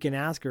show, we can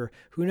ask her.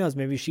 Who knows?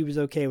 Maybe she was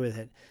okay with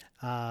it.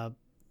 Who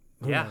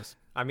knows?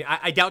 I mean,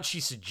 I doubt she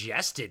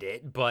suggested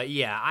it, but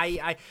yeah,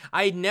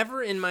 I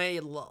never in my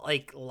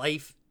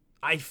life,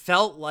 I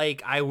felt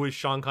like I was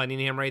Sean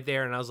Cunningham right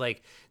there, and I was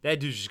like, that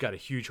dude's just got a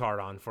huge heart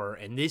on for her,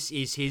 and this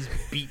is his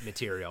beat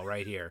material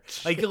right here.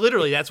 Like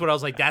literally, that's what I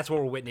was like. That's what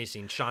we're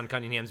witnessing: Sean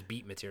Cunningham's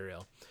beat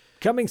material.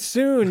 Coming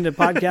soon to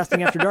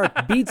Podcasting After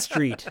Dark, Beat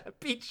Street.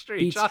 Beat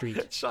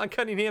Street. Sean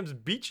Cunningham's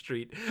Beat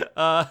Street.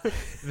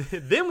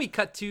 Then we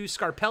cut to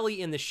Scarpelli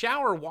in the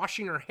shower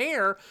washing her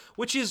hair,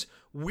 which is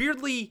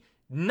weirdly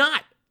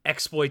not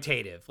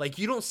exploitative. Like,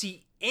 you don't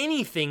see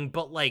anything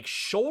but, like,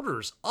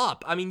 shoulders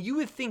up. I mean, you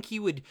would think he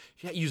would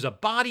use a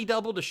body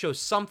double to show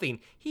something.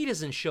 He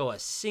doesn't show a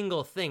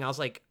single thing. I was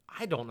like,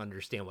 I don't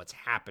understand what's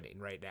happening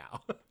right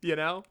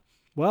now,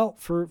 Well,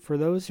 for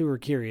those who are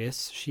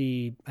curious,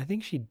 I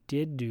think she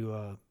did do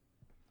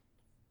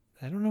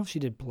I don't know if she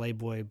did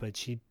Playboy, but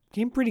she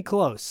came pretty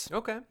close.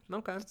 Okay.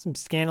 Some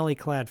scantily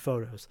clad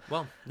photos.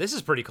 Well, this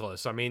is pretty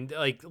close. I mean,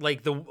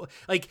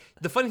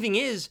 the funny thing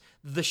is,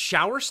 the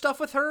shower stuff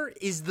with her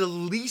is the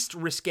least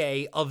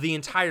risque of the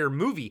entire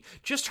movie.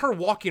 Just her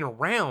walking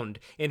around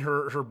in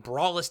her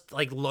braless,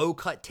 like,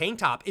 low-cut tank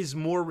top is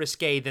more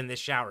risque than this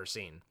shower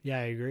scene. Yeah,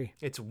 I agree.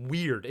 It's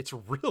weird. It's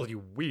really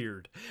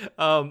weird.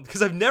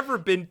 Because I've never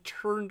been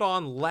turned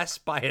on less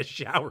by a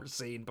shower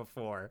scene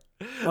before.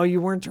 Oh, you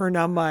weren't turned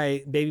on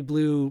by Baby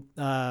Blue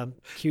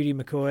Cutie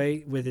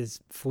McCoy with his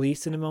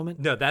fleece in a moment?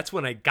 No, that's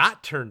when I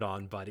got turned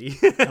on, buddy.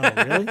 Oh,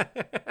 really?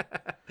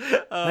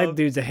 That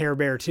dude's a hair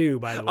bear too,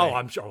 by the way. Oh,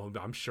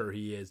 I'm sure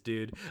he is,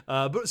 dude.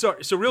 But so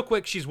real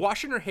quick, she's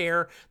washing her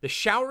hair. The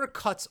shower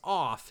cuts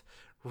off.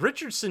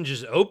 Richardson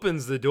just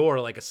opens the door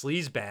like a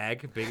sleaze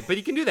bag, but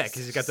he can do that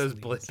because he's got those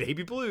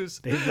baby blues.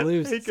 Baby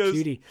blues, he goes,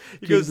 cutie.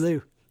 He goes,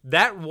 blue.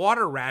 That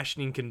water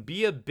rationing can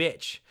be a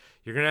bitch.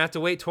 You're going to have to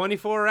wait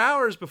 24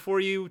 hours before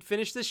you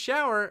finish this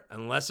shower,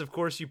 unless, of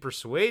course, you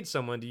persuade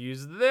someone to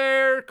use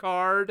their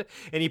card.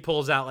 And he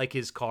pulls out, like,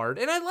 his card.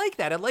 And I like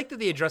that. I like that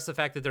they address the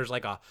fact that there's,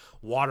 like, a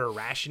water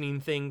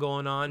rationing thing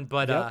going on.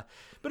 But, yep.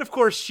 But of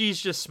course, she's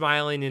just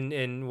smiling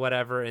and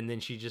whatever. And then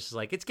she just is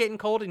like, it's getting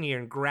cold in here,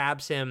 and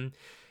grabs him,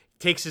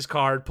 takes his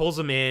card, pulls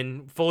him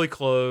in, fully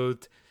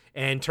clothed,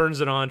 and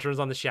turns on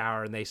the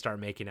shower, and they start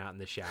making out in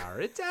the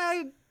shower.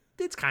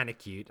 It's kind of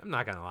cute. I'm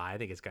not going to lie. I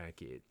think it's kind of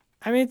cute.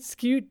 I mean, it's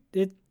cute.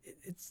 It's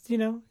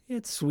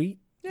it's sweet.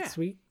 Yeah, it's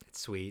sweet. It's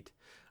sweet.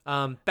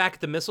 Back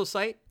at the missile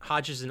site,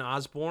 Hodges and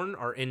Osborn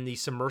are in the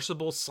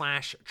submersible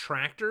 /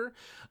 tractor,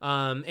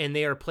 and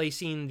they are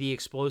placing the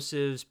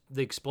explosive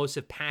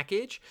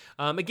package.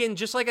 Again,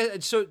 just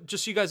so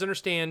you guys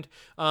understand,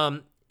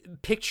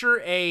 picture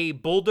a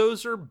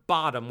bulldozer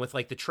bottom with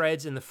like the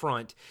treads in the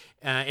front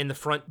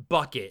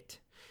bucket.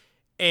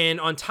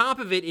 And on top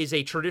of it is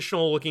a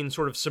traditional looking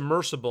sort of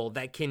submersible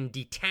that can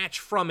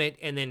detach from it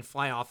and then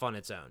fly off on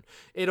its own.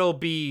 It'll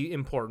be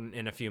important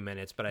in a few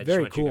minutes, but I just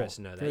want you guys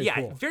to know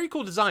that. Very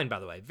cool design, by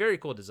the way. Very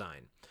cool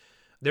design.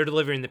 They're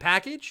delivering the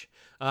package.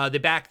 They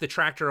back the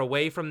tractor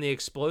away from the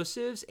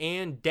explosives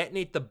and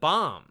detonate the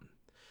bomb.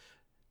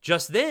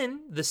 Just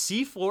then, the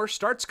seafloor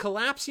starts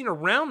collapsing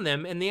around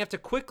them, and they have to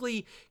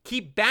quickly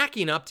keep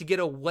backing up to get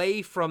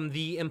away from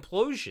the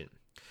implosion.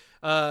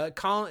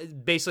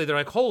 Basically they're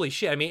like, holy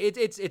shit. I mean,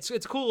 it's a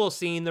cool little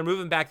scene. They're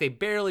moving back. They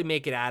barely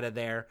make it out of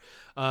there.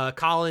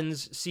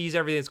 Collins sees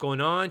everything that's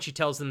going on. She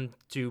tells them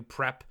to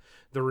prep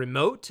the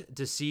remote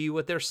to see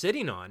what they're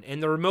sitting on.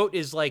 And the remote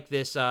is like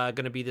this, going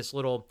to be this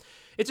little,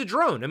 it's a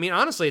drone. I mean,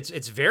 honestly,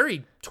 it's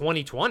very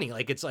 2020.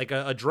 Like it's like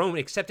a drone,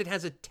 except it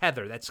has a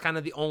tether. That's kind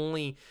of the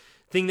only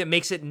thing that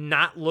makes it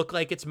not look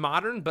like it's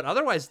modern. But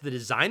otherwise, the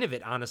design of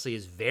it, honestly,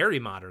 is very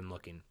modern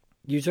looking.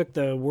 You took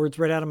the words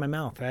right out of my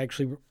mouth. I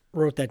actually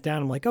wrote that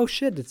down. I'm like, oh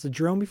shit, it's a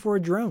drone before a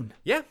drone.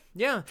 Yeah.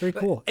 Very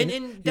cool. And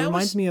it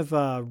reminds me of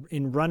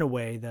in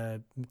Runaway,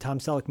 the Tom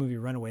Selleck movie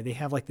Runaway. They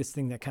have like this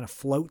thing that kind of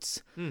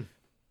floats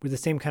with the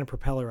same kind of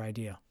propeller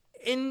idea.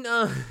 In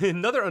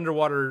another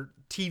underwater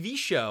TV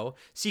show,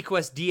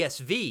 Sequest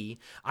DSV,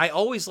 I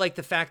always liked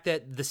the fact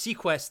that the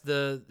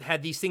Sequest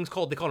had these things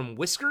they called them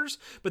whiskers,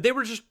 but they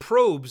were just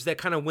probes that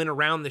kind of went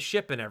around the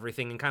ship and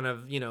everything and kind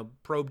of,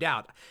 probed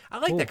out. I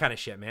like that kind of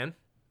shit, man.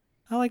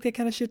 I like that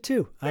kind of shit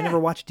too. Yeah. I never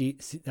watched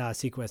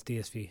Sequest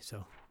DSV,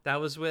 so.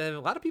 That was with a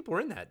lot of people were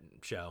in that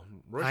show.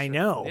 I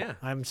know. Yeah.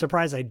 I'm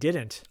surprised I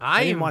didn't.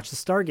 I didn't watch the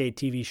Stargate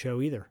TV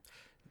show either.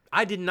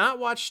 I did not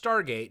watch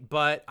Stargate,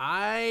 but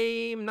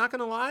I'm not going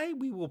to lie.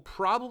 We will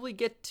probably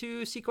get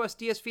to Sequest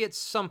DSV at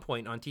some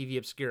point on TV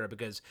Obscura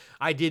because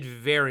I did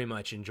very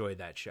much enjoy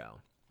that show.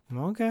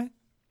 Okay.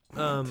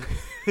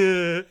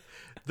 The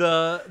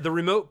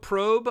remote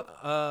probe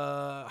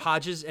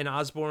Hodges and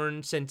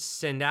Osborn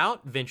send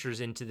out ventures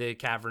into the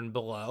cavern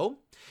below,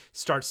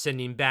 starts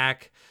sending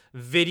back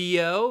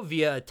video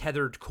via a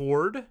tethered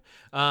cord.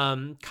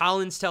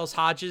 Collins tells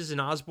Hodges and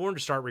Osborn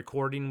to start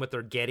recording what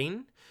they're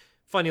getting.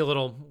 Funny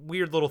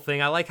weird little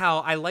thing. I liked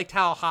how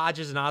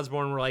Hodges and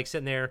Osborn were like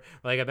sitting there,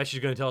 like, I bet she's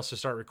going to tell us to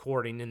start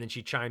recording, and then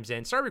she chimes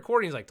in, start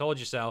recording. He's like, told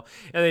you so.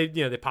 And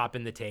they pop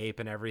in the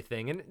tape and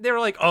everything, and they were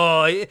like,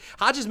 oh,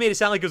 Hodges made it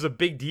sound like it was a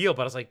big deal,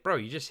 but I was like, bro,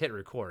 you just hit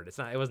record. It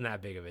wasn't that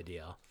big of a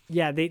deal.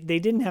 Yeah, they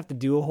didn't have to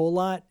do a whole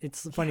lot.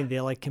 It's funny they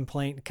like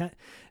complain.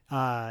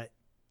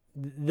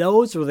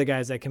 Those were the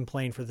guys that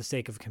complained for the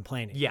sake of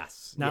complaining.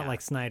 Yes, not like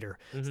Snyder.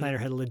 Mm-hmm. Snyder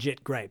had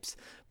legit gripes,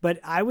 but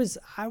I was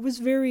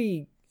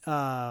very.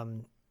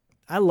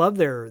 I love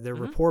their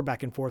rapport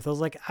back and forth. I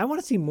was like, I want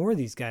to see more of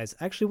these guys.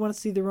 I actually want to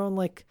see their own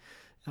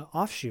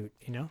offshoot,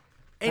 And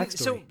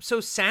backstory.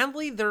 so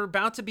sadly, they're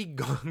about to be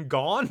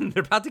gone.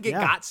 They're about to get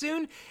got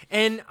soon.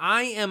 And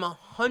I am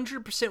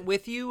 100%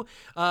 with you.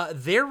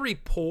 Their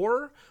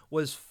rapport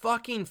was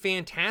fucking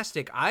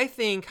fantastic. I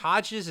think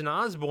Hodges and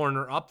Osborn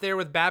are up there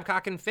with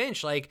Babcock and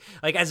Finch. Like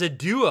as a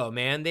duo,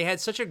 man, they had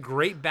such a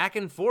great back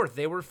and forth.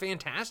 They were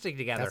fantastic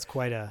together. That's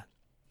quite a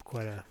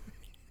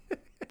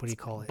what do you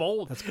call it?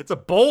 Bold. It's a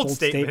bold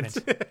statement.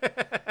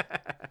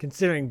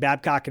 Considering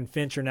Babcock and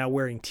Finch are now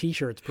wearing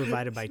T-shirts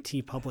provided by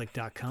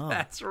tpublic.com.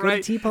 That's Go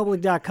right. to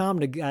tpublic.com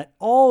to get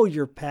all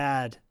your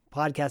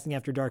Podcasting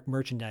After Dark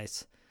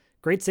merchandise.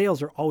 Great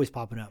sales are always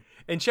popping up.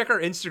 And check our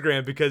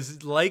Instagram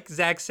because, like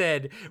Zach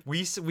said,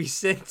 we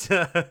sent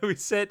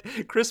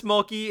Chris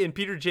Mulkey and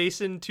Peter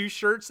Jason 2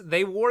 shirts.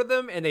 They wore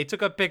them and they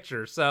took a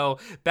picture. So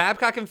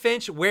Babcock and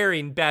Finch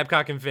wearing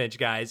Babcock and Finch,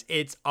 guys.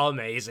 It's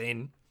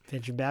amazing.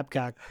 Finch and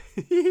Babcock.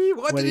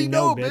 What did he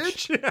know,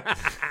 bitch?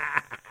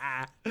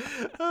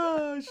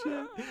 Oh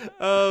shit.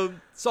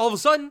 So all of a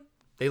sudden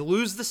they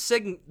lose the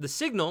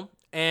signal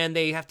and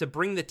they have to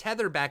bring the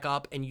tether back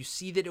up, and you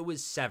see that it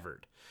was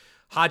severed.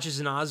 Hodges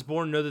and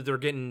Osborn know that they're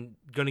going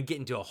to get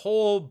into a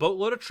whole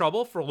boatload of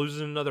trouble for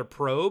losing another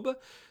probe.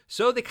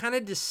 So they kind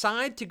of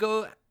decide to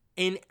go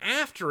in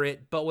after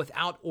it, but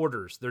without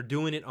orders. They're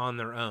doing it on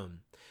their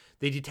own.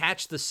 They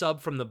detach the sub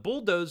from the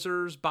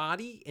bulldozer's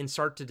body and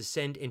start to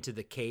descend into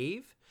the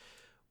cave.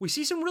 We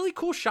see some really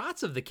cool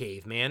shots of the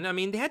cave, man. I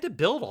mean, they had to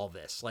build all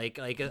this. Like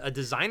a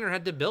designer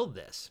had to build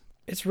this.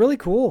 It's really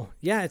cool.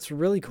 Yeah, it's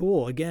really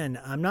cool. Again,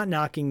 I'm not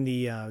knocking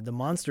the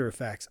monster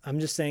effects. I'm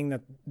just saying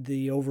that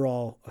the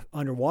overall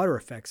underwater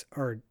effects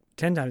are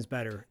 10 times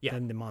better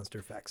than the monster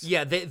effects.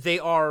 Yeah, they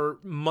are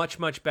much,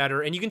 much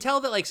better. And you can tell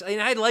that, like,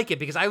 and I like it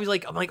because I'm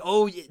like,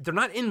 oh, they're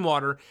not in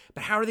water,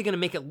 but how are they going to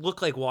make it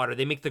look like water?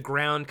 They make the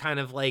ground kind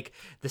of like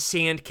the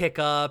sand kick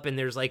up and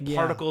there's like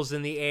particles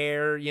in the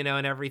air, you know,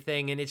 and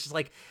everything. And it's just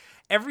like,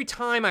 every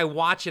time I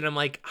watch it, I'm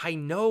like, I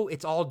know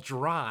it's all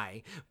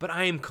dry, but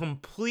I am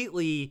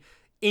completely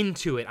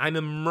into it. I'm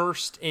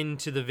immersed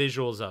into the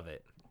visuals of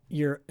it.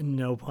 You're,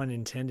 no pun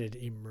intended,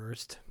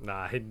 immersed.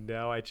 I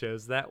know I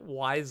chose that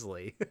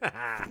wisely.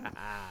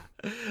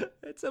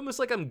 It's almost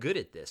like I'm good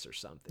at this or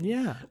something.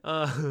 Yeah.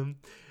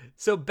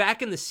 So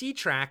back in the sea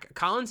track,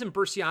 Collins and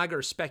Burciaga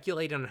are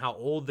speculating on how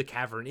old the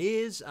cavern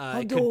is.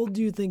 How old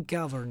do you think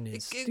cavern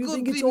is? Do you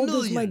think it's old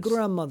as my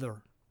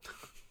grandmother?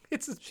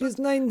 She's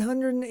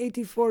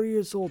 984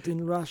 years old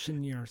in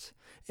Russian years.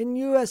 In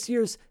U.S.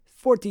 years,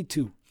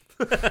 42.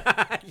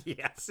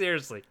 Yeah,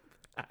 seriously.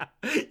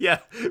 Yeah,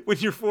 when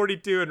you're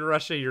 42 in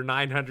Russia, you're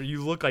 900.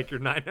 You look like you're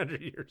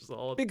 900 years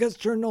old. Because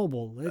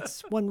Chernobyl,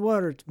 it's one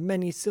word,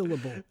 many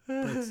syllable,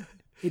 but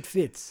it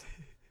fits.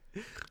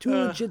 Too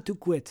legit to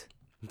quit.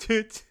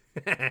 Give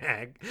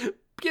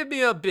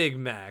me a Big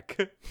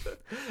Mac.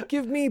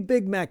 Give me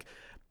Big Mac.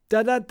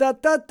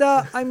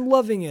 Da-da-da-da-da, I'm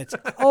loving it.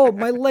 Oh,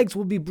 my legs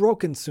will be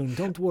broken soon,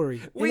 don't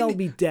worry. And I'll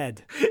be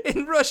dead.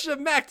 In Russia,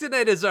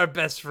 Mactonite is our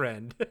best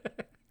friend.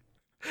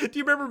 Do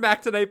you remember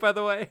Mactonite, by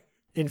the way?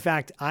 In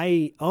fact,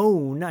 I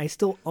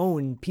still own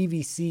the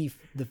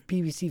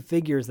PVC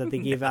figures that they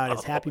gave out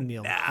as Happy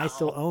Meal. I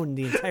still own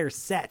the entire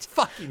set.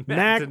 Fucking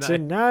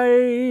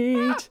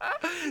Mactonite.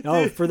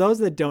 Oh, for those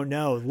that don't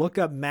know, look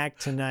up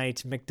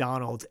Mactonite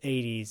McDonald's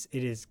 80s.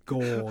 It is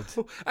gold.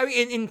 I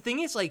mean, and the thing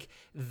is, like,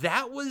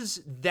 that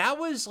was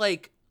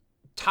like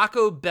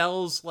Taco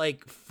Bell's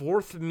like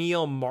fourth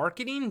meal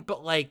marketing,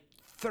 but like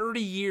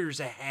 30 years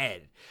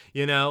ahead,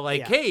 you know,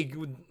 like, hey,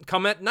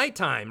 come at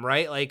nighttime,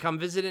 right? Like, come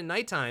visit at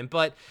nighttime.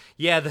 But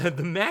yeah, the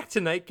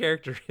Mactonite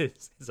character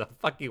is a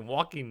fucking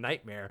walking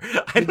nightmare.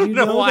 I don't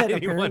know why that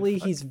apparently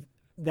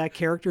that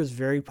character is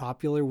very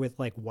popular with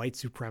like white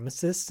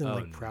supremacists and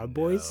like Proud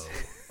Boys.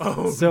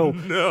 Oh, so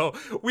no,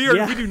 we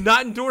do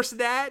not endorse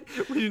that.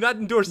 We do not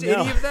endorse any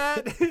of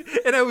that.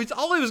 And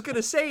all I was going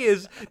to say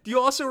is, do you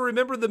also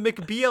remember the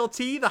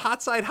McBLT, the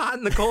hot side hot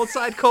and the cold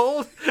side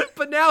cold?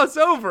 But now it's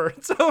over.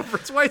 It's over.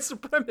 It's white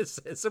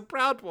supremacists and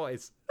Proud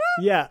Boys.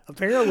 Yeah,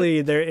 apparently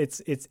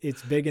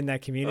it's big in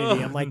that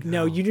community. I'm like,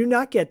 no, you do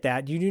not get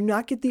that. You do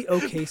not get the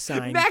okay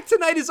sign.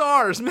 Mactonite is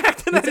ours.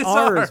 Mactonite is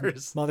ours.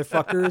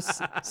 Motherfuckers,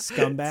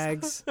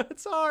 scumbags.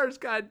 It's ours,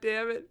 god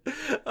damn it.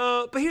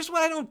 But here's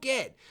what I don't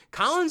get.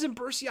 Collins and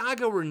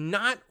Burciaga were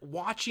not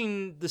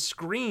watching the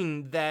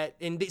screen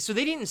so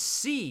they didn't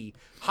see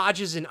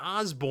Hodges and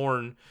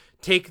Osborn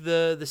take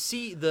the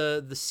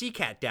sea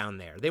cat down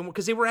there.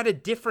 Because they were at a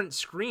different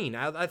screen.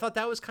 I thought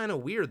that was kind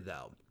of weird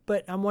though.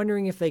 But I'm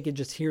wondering if they could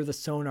just hear the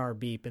sonar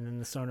beep and then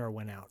the sonar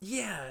went out.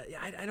 Yeah,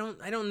 I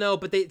don't know.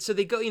 But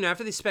they go, you know,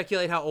 after they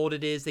speculate how old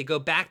it is, they go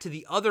back to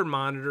the other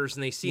monitors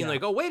and they see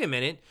like, oh, wait a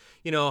minute,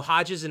 you know,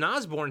 Hodges and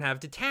Osborn have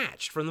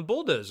detached from the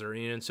bulldozer.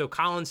 You know, and so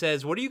Colin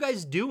says, what are you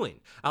guys doing?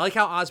 I like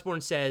how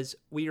Osborn says,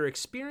 we are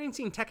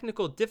experiencing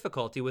technical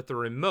difficulty with the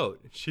remote.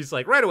 She's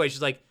like, right away,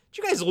 she's like,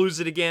 did you guys lose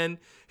it again?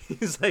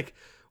 He's like,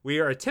 we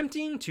are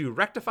attempting to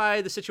rectify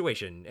the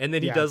situation. And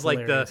then he does like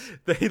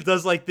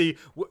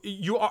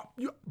you're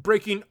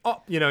breaking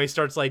up. You know, he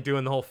starts like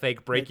doing the whole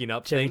fake breaking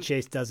up Chevy thing.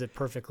 Chase does it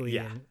perfectly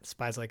in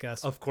Spies Like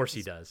Us. Of course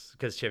he does,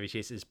 because Chevy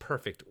Chase is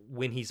perfect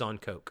when he's on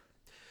coke.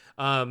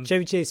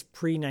 Chevy Chase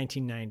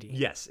pre-1990.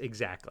 Yes,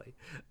 exactly.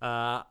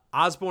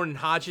 Osborn and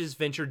Hodges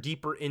venture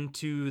deeper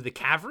into the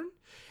cavern,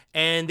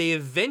 and they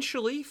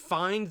eventually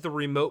find the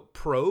remote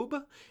probe.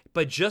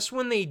 But just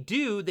when they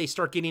do, they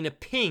start getting a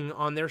ping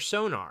on their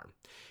sonar.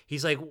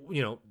 He's like,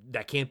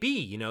 that can't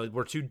be.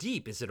 We're too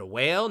deep. Is it a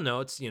whale? No,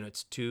 it's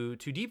it's too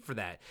deep for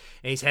that.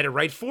 And he's headed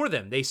right for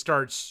them. They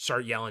start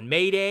yelling,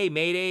 "Mayday,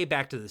 Mayday!"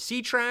 Back to the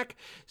sea track.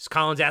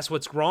 Collins asks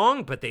what's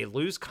wrong, but they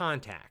lose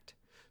contact.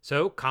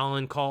 So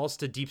Colin calls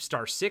to Deep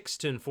Star 6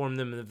 to inform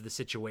them of the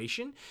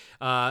situation.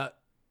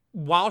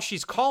 While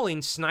she's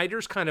calling,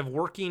 Snyder's kind of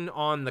working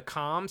on the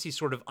comms. He's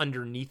sort of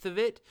underneath of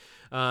it.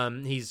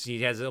 He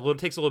takes a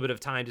little bit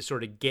of time to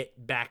sort of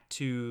get back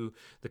to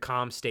the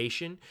comm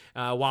station.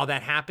 While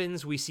that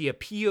happens, we see a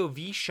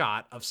POV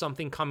shot of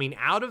something coming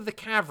out of the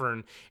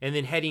cavern and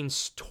then heading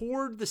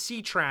toward the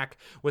sea track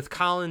with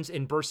Collins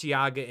and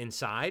Burciaga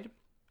inside.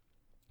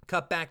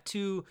 Cut back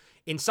to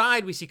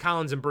inside, we see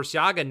Collins and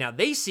Burciaga. Now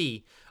they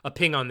see a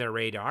ping on their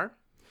radar.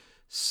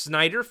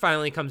 Snyder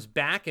finally comes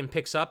back and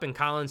picks up, and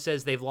Collins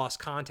says they've lost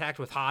contact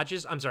with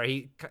Hodges. I'm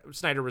sorry,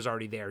 Snyder was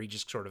already there. He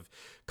just sort of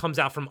comes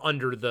out from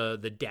under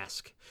the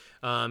desk.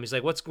 He's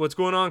like, what's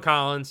going on,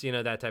 Collins?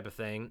 That type of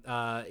thing.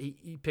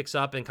 He picks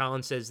up, and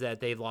Collins says that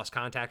they've lost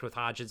contact with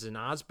Hodges and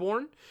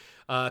Osborn.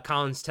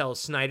 Collins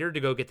tells Snyder to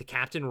go get the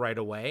captain right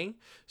away.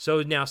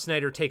 So now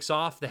Snyder takes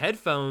off the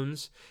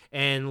headphones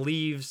and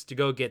leaves to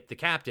go get the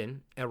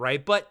captain,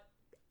 right? But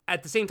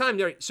at the same time,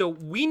 so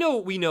we know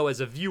what we know as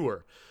a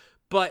viewer,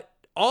 but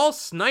all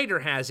Snyder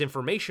has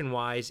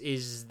information-wise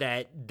is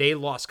that they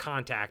lost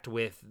contact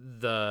with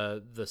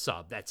the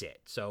sub. That's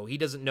it. So he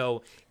doesn't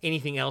know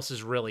anything else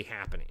is really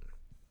happening.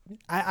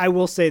 I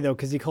will say, though,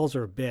 because he calls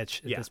her a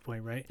bitch at this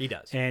point, right? He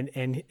does.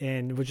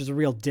 And which is a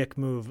real dick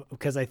move,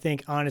 because I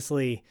think,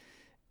 honestly,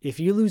 if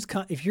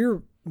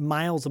you're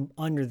miles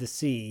under the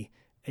sea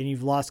and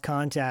you've lost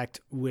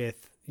contact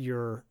with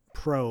your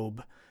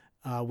probe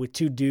with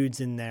two dudes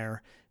in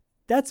there,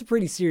 that's a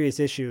pretty serious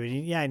issue.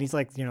 And he's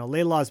like,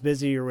 Laylaw's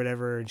busy or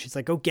whatever. And she's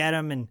like, go get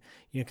him. And,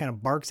 kind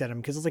of barks at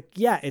him because it's like,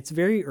 yeah, it's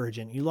very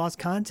urgent. You lost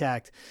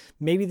contact.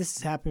 Maybe this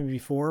has happened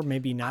before,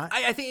 maybe not.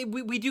 I think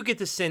we do get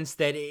the sense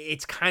that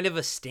it's kind of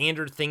a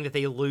standard thing that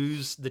they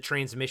lose the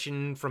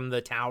transmission from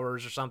the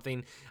towers or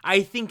something.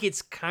 I think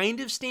it's kind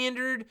of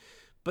standard,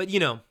 but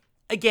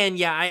again,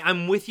 yeah,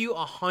 I'm with you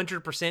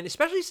 100%,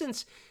 especially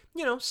since,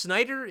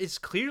 Snyder is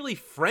clearly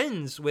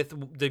friends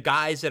with the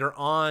guys that are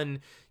on,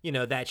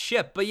 that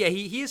ship. But yeah,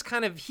 he is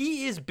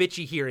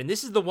bitchy here. And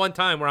this is the one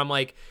time where I'm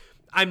like,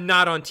 I'm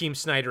not on Team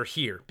Snyder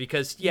here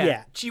because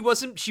she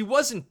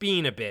wasn't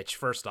being a bitch.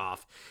 First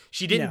off,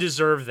 she didn't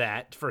deserve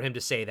that for him to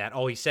say that.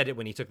 Oh, he said it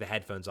when he took the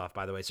headphones off,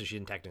 by the way, so she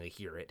didn't technically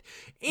hear it.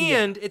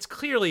 And it's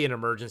clearly an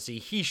emergency.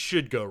 He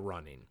should go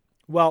running.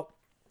 Well,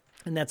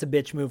 and that's a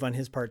bitch move on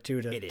his part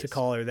too, to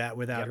call her that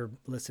without her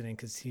listening,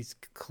 because he's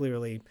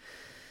clearly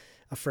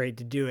afraid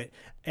to do it.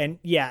 And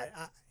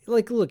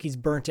look, he's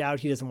burnt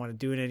out. He doesn't want to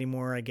do it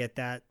anymore. I get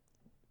that.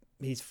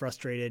 He's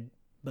frustrated,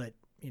 but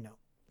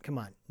come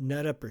on,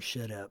 nut up or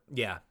shut up.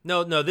 Yeah,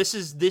 no. This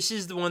is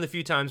the one of the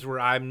few times where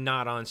I'm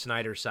not on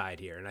Snyder's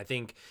side here, and I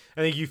think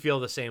you feel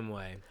the same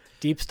way.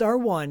 Deep Star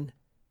 1,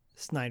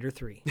 Snyder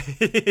 3.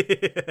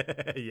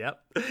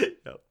 Yep. At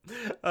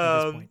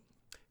this point.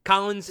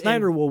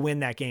 Snyder will win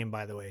that game,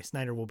 by the way.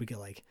 Snyder will be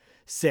like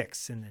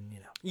 6, and then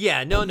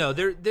Yeah, no.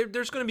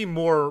 There's going to be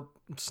more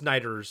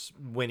Snyders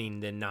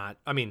winning than not.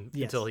 I mean,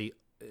 until he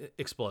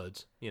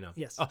explodes.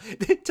 Yes.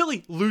 Until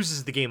he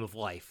loses the game of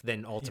life,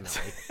 then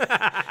ultimately.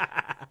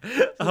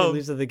 Yes.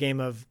 Loses the game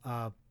of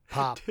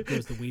pop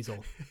goes the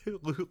weasel.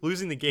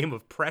 Losing the game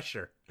of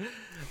pressure.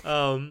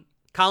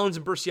 Collins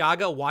and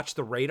Burciaga watch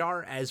the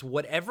radar as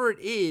whatever it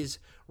is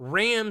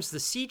rams the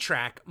sea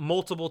track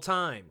multiple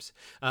times.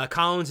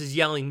 Collins is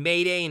yelling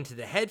Mayday into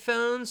the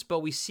headphones, but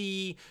we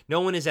see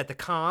no one is at the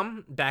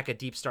comm back at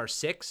Deep Star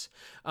 6.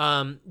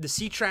 The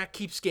sea track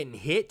keeps getting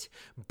hit.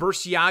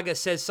 Burciaga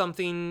says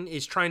something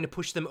is trying to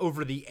push them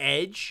over the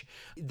edge.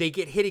 They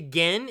get hit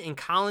again, and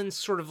Collins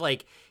sort of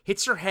like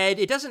hits her head.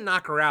 It doesn't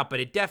knock her out, but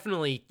it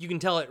definitely, you can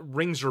tell it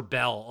rings her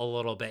bell a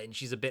little bit, and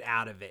she's a bit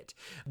out of it.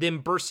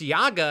 Then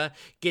Burciaga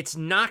gets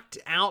knocked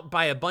out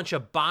by a bunch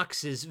of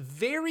boxes,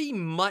 very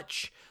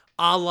much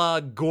a la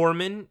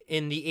Gorman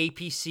in the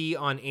APC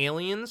on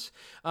Aliens.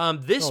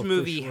 This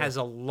movie has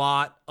a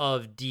lot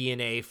of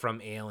DNA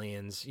from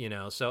Aliens,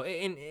 so,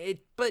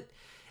 but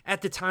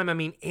at the time, I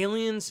mean,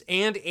 Aliens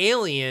and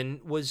Alien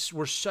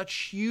were such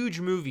huge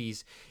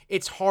movies.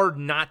 It's hard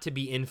not to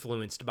be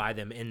influenced by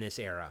them in this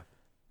era.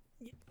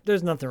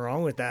 There's nothing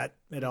wrong with that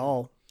at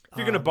all. If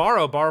you're going to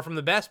borrow from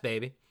the best,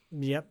 baby.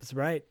 Yep, that's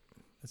right.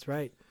 That's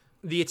right.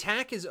 The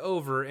attack is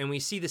over, and we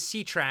see the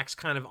sea tracks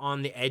kind of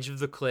on the edge of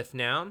the cliff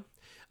now.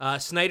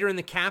 Snyder and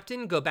the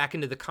captain go back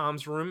into the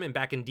comms room and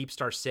back in Deep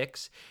Star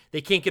 6.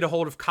 They can't get a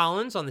hold of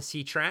Collins on the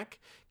sea track.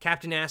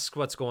 Captain asks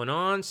what's going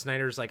on.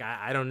 Snyder's like,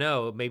 I don't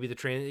know. Maybe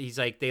he's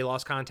like, they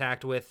lost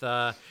contact with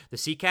the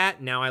Sea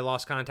Cat. Now I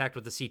lost contact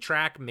with the sea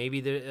track.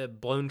 Maybe the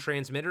blown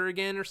transmitter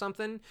again or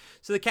something.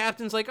 So the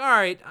captain's like, all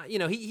right,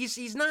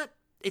 he's not.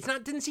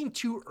 Didn't seem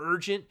too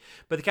urgent,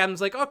 but the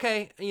captain's like,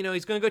 okay,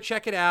 he's going to go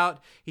check it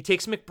out. He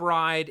takes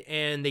McBride,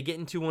 and they get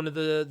into one of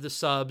the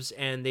subs,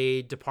 and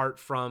they depart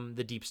from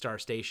the Deep Star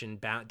station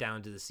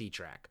down to the sea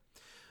track.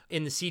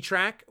 In the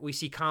C-Track, we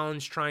see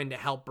Collins trying to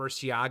help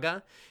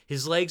Burciaga.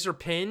 His legs are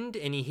pinned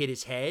and he hit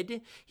his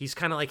head. He's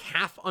kind of like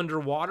half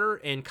underwater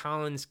and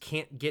Collins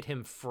can't get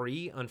him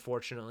free,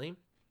 unfortunately.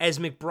 As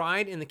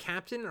McBride and the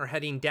captain are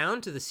heading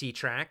down to the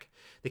C-Track,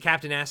 the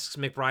captain asks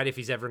McBride if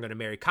he's ever going to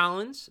marry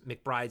Collins.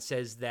 McBride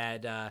says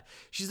that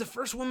she's the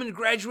first woman to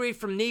graduate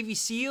from Navy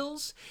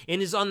SEALs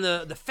and is on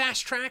the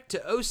fast track to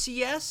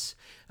OCS.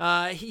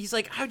 He's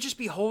like, I would just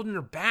be holding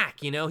her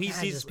back, you know. He's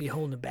just be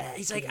holding her back.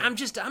 He's like, I'm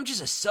just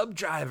a sub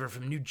driver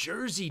from New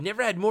Jersey.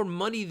 Never had more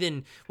money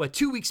than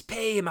 2 weeks'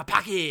 pay in my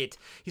pocket.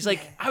 He's like,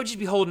 I would just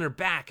be holding her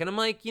back, and I'm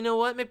like, you know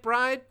what,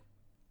 McBride?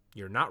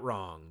 You're not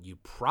wrong. You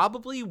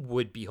probably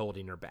would be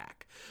holding her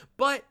back.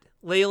 But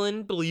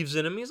Leyland believes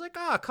in him. He's like,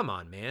 come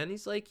on, man.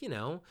 He's like, you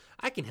know,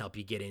 I can help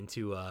you get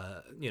into,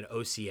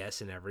 OCS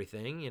and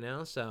everything, you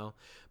know, so.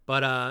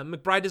 But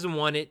McBride doesn't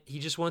want it. He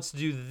just wants to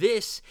do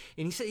this.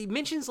 And he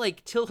mentions,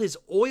 like, till his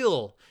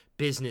oil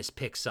business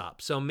picks up.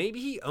 So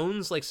maybe he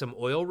owns, like, some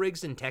oil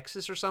rigs in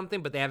Texas or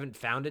something, but they haven't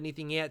found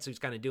anything yet, so he's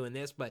kind of doing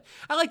this. But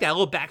I like that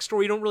little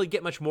backstory. You don't really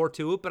get much more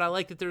to it, but I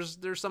like that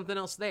there's something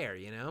else there,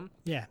 you know?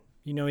 Yeah.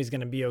 You know he's going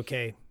to be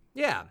okay.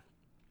 Yeah.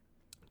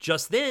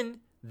 Just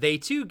then, they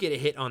too get a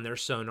hit on their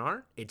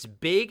sonar. It's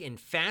big and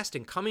fast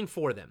and coming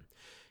for them.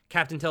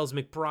 Captain tells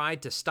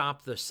McBride to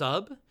stop the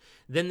sub.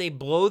 Then they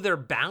blow their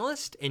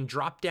ballast and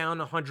drop down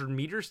 100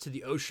 meters to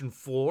the ocean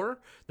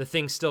floor. The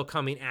thing's still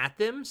coming at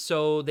them,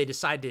 so they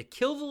decide to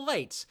kill the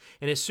lights.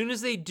 And as soon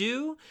as they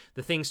do,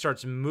 the thing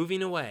starts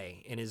moving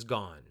away and is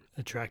gone.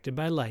 Attracted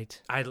by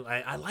light. I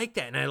like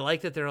that, and I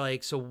like that they're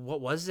like, so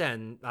what was that?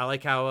 And I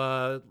like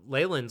how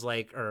Leyland's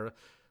like, or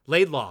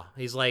Laidlaw,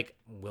 he's like,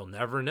 we'll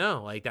never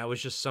know. Like, that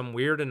was just some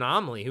weird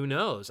anomaly. Who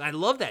knows? I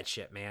love that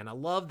shit, man. I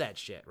love that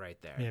shit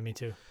right there. Yeah, me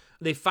too.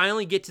 They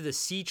finally get to the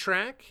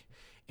C-Track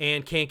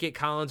and can't get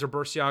Collins or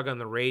Burciaga on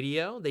the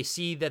radio. They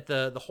see that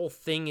the whole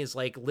thing is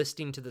like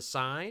listing to the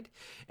side,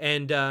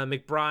 and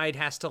McBride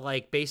has to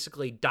like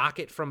basically dock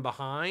it from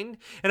behind.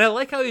 And I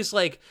like how he's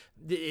like,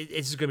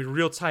 it's gonna be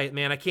real tight,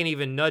 man. I can't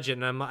even nudge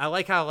it. And I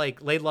like how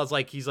like Laidlaw's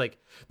like, he's like,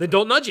 then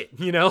don't nudge it,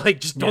 you know,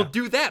 like just don't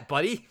do that,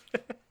 buddy.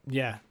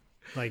 Yeah,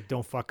 like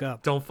don't fuck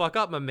up. Don't fuck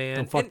up, my man.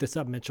 Don't fuck this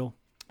up, Mitchell.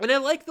 And I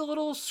like the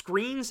little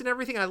screens and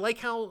everything. I like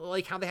how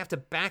they have to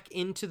back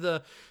into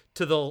the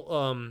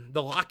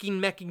locking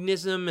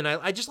mechanism, and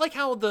I just like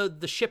how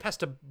the ship has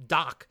to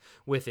dock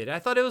with it. I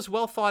thought it was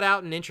well thought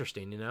out and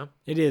interesting, you know.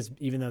 It is,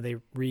 even though they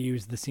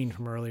reused the scene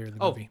from earlier in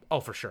the movie. Oh,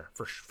 for sure,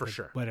 for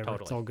sure. Whatever,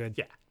 totally. It's all good.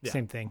 Yeah.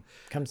 Same thing.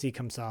 Come see,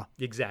 come saw.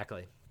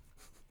 Exactly.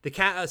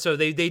 So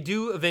they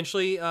do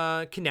eventually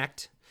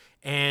connect.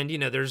 And, you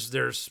know,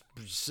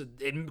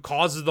 it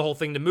causes the whole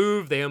thing to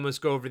move. They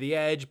almost go over the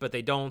edge, but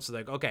they don't. So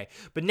they're like, okay.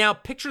 But now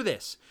picture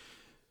this.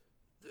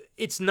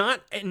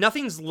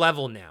 Nothing's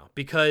level now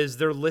because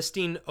they're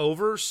listing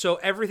over. So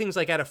everything's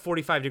like at a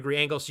 45-degree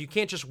angle. So you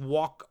can't just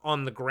walk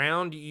on the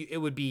ground.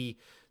 You'd be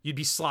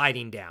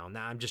sliding down.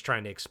 Now I'm just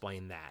trying to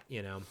explain that,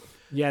 you know?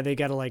 Yeah, they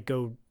got to like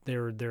go,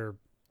 they're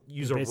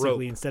use a rope.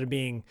 Basically, instead of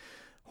being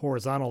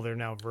horizontal, they're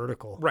now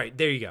vertical. Right,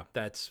 there you go.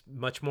 That's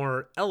much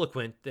more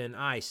eloquent than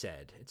I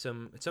said. It's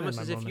almost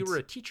as if you were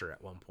a teacher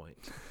at one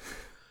point.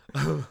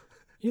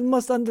 You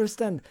must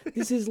understand,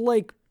 this is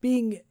like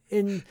being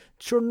in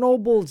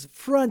Chernobyl's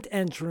front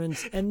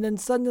entrance and then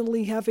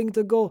suddenly having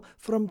to go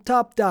from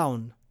top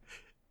down.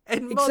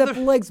 Except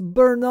legs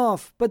burn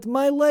off, but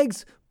my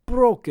leg's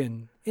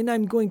broken and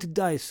I'm going to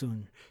die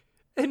soon.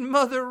 In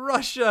Mother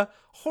Russia,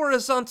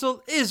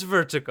 horizontal is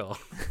vertical.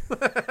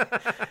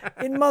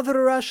 In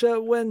Mother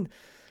Russia, when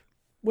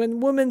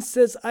woman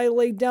says, I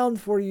lay down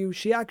for you,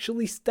 she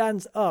actually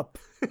stands up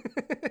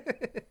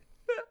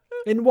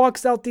and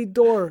walks out the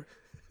door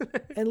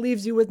and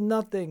leaves you with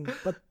nothing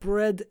but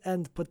bread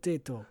and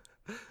potato.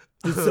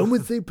 Did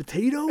someone say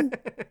potato?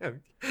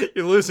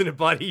 You're losing it,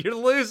 buddy. You're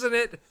losing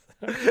it.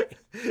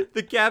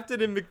 The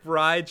captain and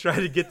McBride try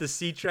to get the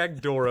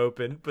C-Track door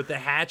open, but the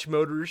hatch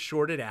motor is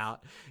shorted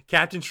out.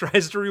 Captain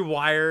tries to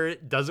rewire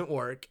it, doesn't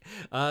work.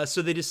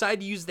 So they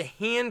decide to use the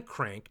hand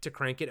crank to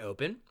crank it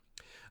open.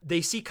 They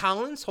see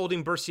Collins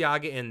holding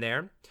Burciaga in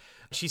there.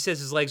 She says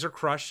his legs are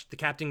crushed. The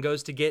captain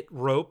goes to get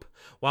rope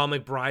while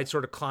McBride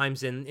sort of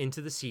climbs into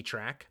the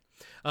C-Track.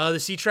 The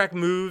C-Track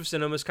moves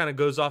and almost kind of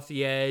goes off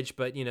the edge,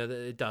 but, you know,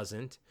 it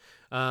doesn't.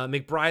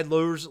 McBride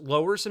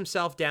lowers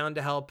himself down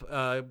to help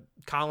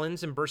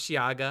Collins and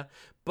Burciaga,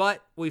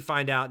 but we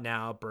find out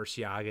now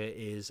Burciaga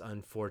is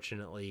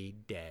unfortunately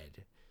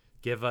dead.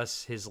 Give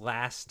us his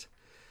last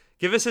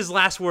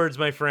words,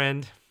 my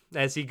friend,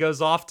 as he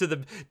goes off to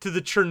the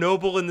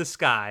Chernobyl in the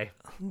sky.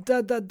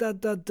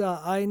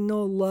 I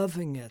know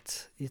loving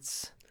it.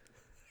 It's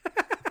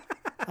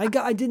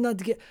I did not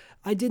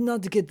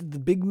get the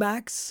Big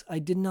Macs. I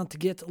did not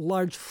get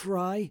large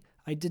fry.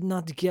 I did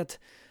not get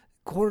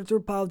quarter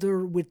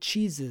pounder with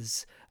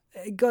cheeses.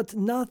 I got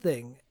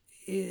nothing.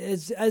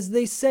 As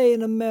they say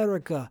in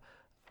America,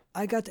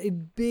 I got a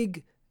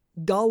big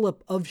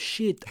dollop of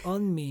shit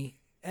on me,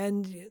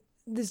 and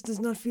this does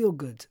not feel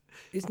good.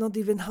 It's not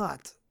even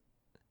hot.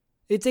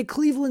 It's a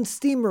Cleveland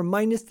steamer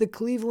minus the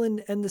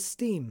Cleveland and the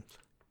steam.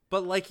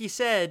 But like he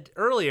said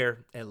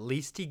earlier, at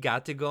least he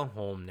got to go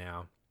home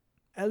now.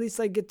 At least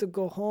I get to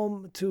go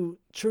home to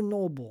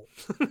Chernobyl.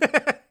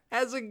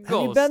 As a ghost.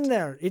 Have you been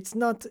there? It's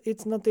not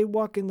a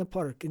walk in the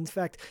park. In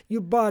fact,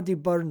 your body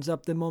burns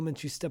up the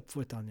moment you step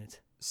foot on it.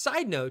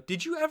 Side note,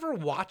 did you ever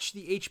watch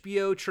the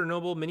HBO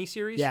Chernobyl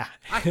miniseries? Yeah.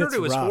 I heard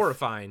it was rough.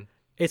 horrifying.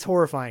 It's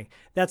horrifying.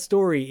 That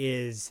story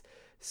is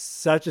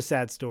such a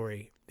sad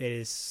story. It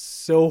is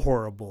so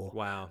horrible.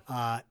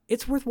 Wow.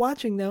 It's worth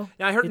watching though.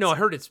 Now, I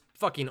heard it's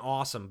fucking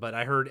awesome, but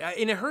I heard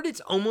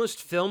it's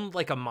almost filmed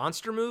like a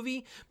monster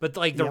movie, but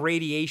like the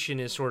radiation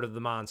is sort of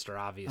the monster,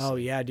 obviously. Oh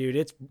yeah, dude,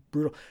 it's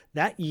brutal.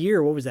 That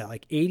year, what was that?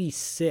 Like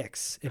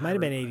 86. It might have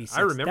been 86.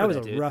 I remember that was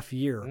a dude. rough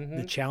year. Mm-hmm.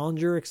 The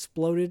Challenger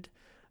exploded.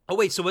 Oh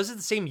wait, so was it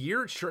the same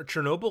year?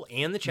 Chernobyl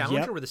and the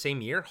Challenger were the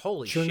same year?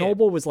 Holy shit.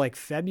 Chernobyl was like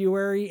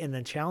February and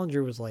then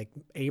Challenger was like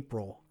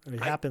April.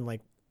 It happened like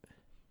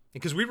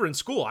because we were in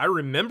school. I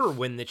remember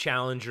when the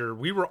Challenger,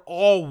 we were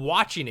all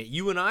watching it.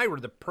 You and I were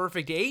the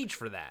perfect age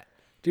for that.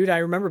 Dude, I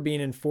remember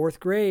being in 4th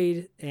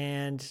grade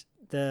and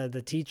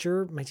the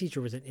teacher, my teacher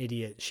was an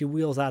idiot. She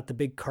wheels out the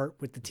big cart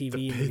with the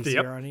TV and the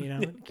VCR on it, you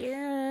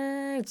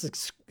know. It's like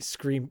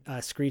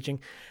screeching.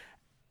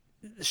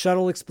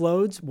 Shuttle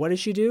explodes. What does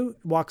she do?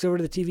 Walks over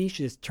to the TV.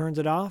 She just turns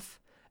it off.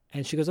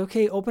 And she goes,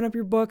 okay, open up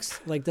your books.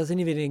 Like, doesn't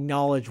even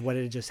acknowledge what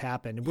had just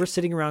happened. And we're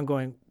sitting around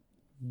going,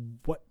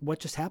 what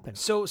just happened?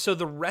 So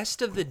the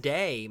rest of the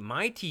day,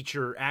 my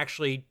teacher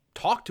actually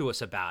talked to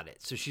us about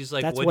it. So she's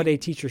like, that's what a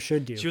teacher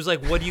should do. She was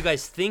like, what do you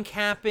guys think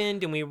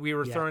happened? And we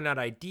were throwing out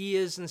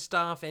ideas and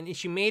stuff. And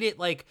she made it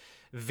like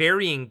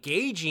very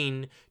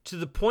engaging to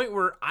the point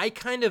where I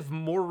kind of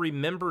more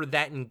remember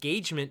that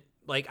engagement.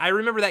 Like I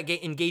remember that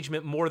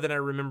engagement more than I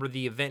remember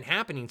the event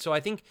happening. So I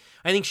think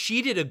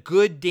she did a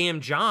good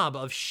damn job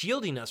of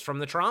shielding us from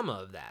the trauma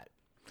of that.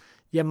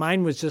 Yeah,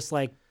 mine was just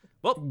like,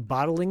 well,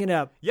 bottling it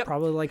up,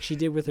 probably like she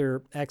did with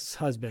her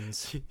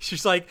ex-husbands.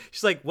 She's like,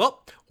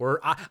 well,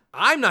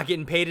 I'm not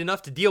getting paid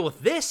enough to deal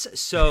with this,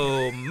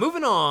 so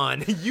moving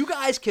on. You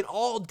guys can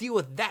all deal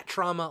with that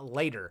trauma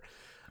later.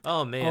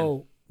 Oh man.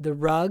 Oh, the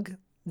rug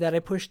that I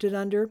pushed it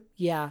under,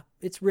 yeah,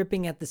 it's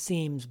ripping at the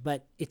seams,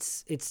 but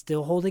it's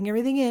still holding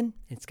everything in.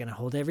 It's gonna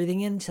hold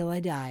everything in until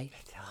I die.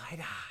 Until I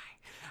die.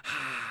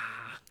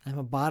 I'm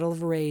a bottle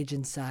of rage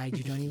inside.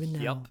 You don't even know.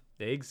 Yep.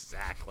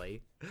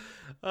 Exactly.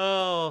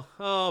 Oh,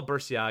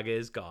 Balenciaga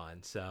is gone.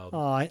 So.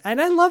 Oh, and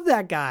I love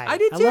that guy. I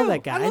did too. I love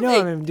that guy. I know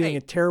I'm doing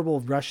a terrible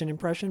Russian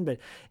impression, but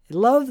I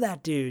love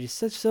that dude. He's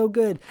so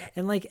good.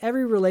 And like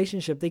every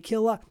relationship, they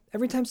kill off.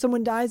 Every time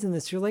someone dies in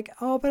this, you're like,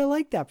 oh, but I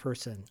like that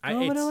person. But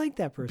I like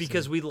that person.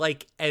 Because we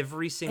like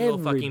every single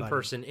fucking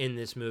person in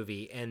this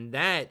movie, and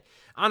that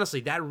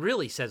honestly, that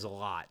really says a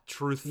lot.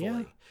 Truthfully.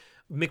 Yeah.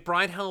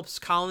 McBride helps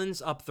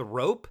Collins up the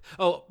rope.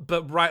 Oh,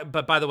 but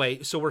by the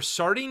way, so we're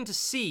starting to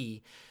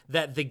see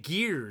that the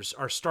gears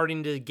are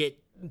starting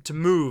to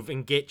move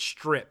and get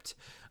stripped,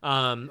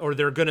 or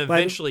they're going to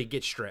eventually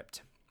get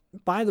stripped.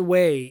 By the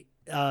way,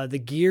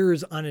 the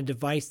gears on a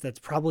device that's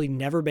probably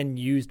never been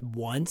used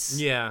once.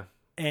 Yeah,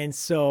 and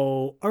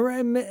so,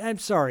 I'm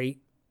sorry.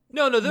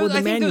 No,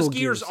 I think those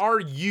gears are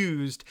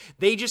used.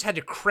 They just had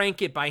to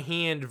crank it by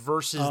hand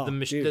versus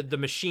the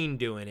machine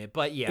doing it.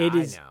 But yeah, I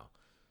know.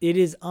 It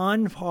is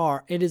on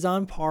par. It is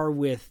on par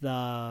with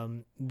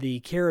the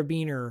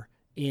carabiner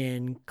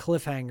in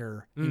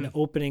Cliffhanger, in the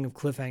opening of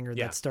Cliffhanger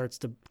that starts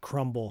to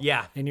crumble.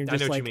 Yeah, and you're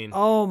just like, you mean.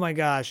 Oh my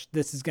gosh,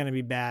 this is going to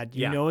be bad.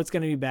 You know it's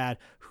going to be bad.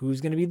 Who's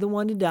going to be the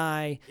one to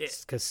die?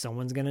 Because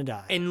someone's going to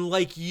die. And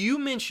like you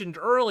mentioned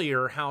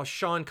earlier, how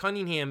Sean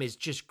Cunningham is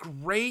just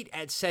great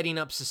at setting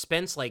up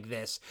suspense like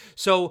this.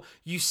 So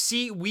you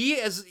see,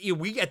 we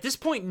at this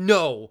point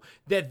know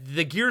that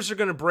the gears are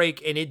going to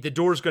break and the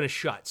door's going to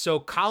shut. So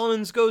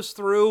Collins goes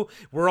through.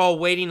 We're all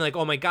waiting like,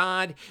 oh my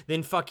God.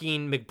 Then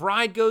fucking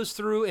McBride goes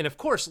through. And of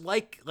course,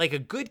 like a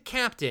good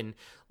captain,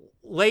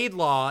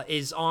 Laidlaw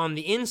is on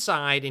the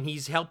inside and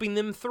he's helping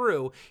them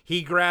through.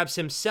 He grabs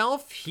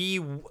himself, he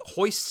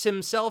hoists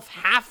himself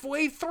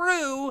halfway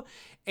through,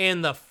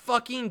 and the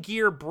fucking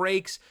gear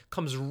breaks,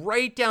 comes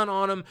right down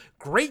on him.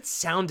 Great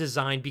sound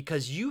design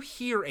because you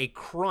hear a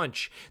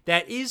crunch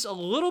that is a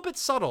little bit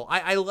subtle.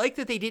 I like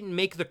that they didn't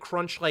make the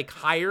crunch like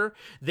higher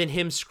than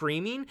him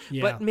screaming.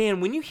 Yeah. But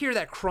man, when you hear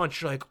that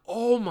crunch, you're like,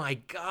 oh my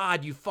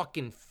God, you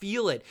fucking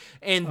feel it.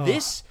 And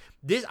this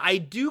I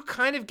do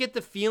kind of get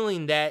the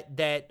feeling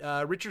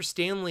that Richard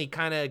Stanley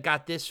kind of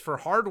got this for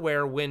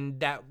Hardware when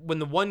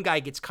the one guy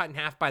gets cut in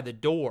half by the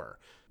door.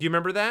 Do you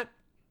remember that?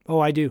 Oh,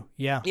 I do.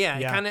 Yeah.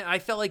 Yeah. I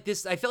felt like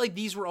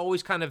these were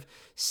always kind of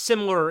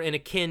similar and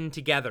akin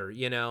together,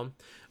 you know?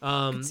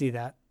 I can see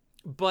that.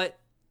 But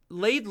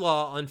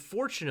Laidlaw,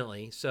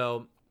 unfortunately,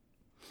 so.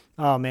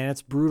 Oh man,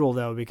 it's brutal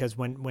though, because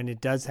when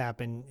it does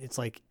happen, it's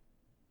like,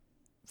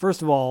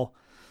 first of all,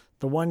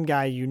 the one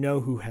guy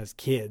who has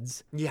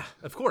kids. Yeah,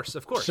 of course.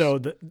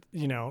 So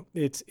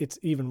it's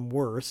even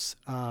worse.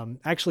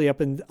 Actually,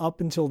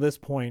 up until this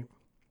point,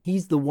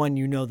 he's the one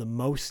the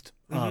most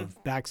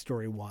of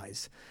backstory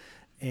wise,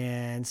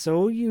 and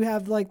so you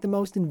have like the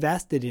most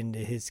invested into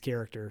his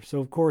character. So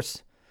of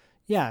course,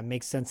 yeah, it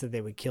makes sense that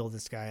they would kill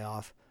this guy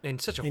off.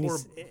 And such a And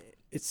horrible.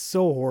 it's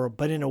so horrible,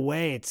 but in a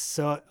way, it's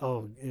so.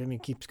 Oh, I mean,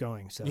 it keeps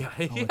going. So Yeah,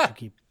 I'll let you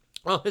keep.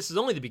 Well, this is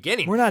only the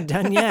beginning. We're not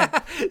done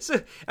yet.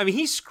 So, I mean,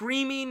 he's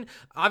screaming.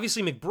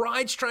 Obviously,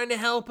 McBride's trying to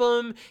help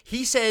him.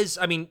 He says,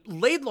 I mean,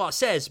 Laidlaw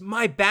says,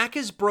 "My back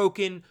is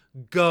broken.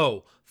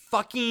 Go.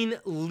 Fucking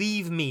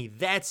leave me.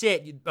 That's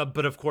it."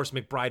 But of course,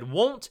 McBride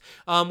won't.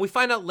 We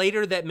find out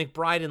later that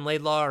McBride and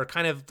Laidlaw are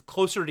kind of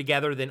closer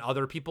together than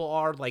other people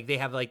are. Like, they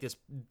have like this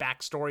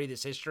backstory,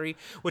 this history,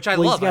 which I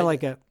love. He's got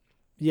like a.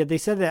 Yeah, they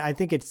said that. I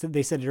think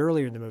they said it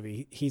earlier in the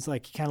movie. He's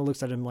like, he kind of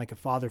looks at him like a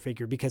father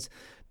figure because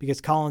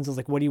Collins is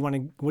like, what are you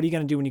going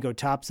to do when you go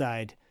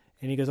topside?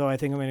 And he goes, oh, I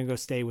think I'm going to go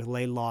stay with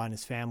Laidlaw and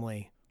his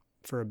family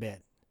for a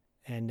bit.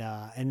 And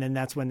then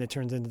that's when it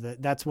turns into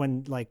that's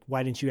when, like,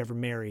 why didn't you ever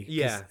marry?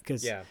 Yeah.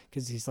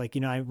 Because he's like,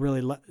 I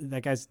really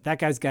that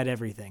guy's got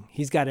everything.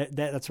 He's got it.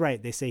 That's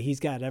right. They say he's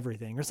got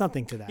everything or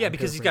something to that. Yeah,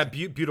 because he's got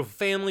beautiful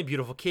family,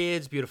 beautiful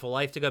kids, beautiful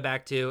life to go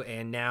back to,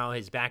 and now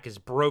his back is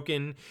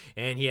broken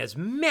and he has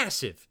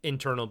massive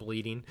internal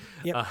bleeding.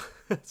 Yep.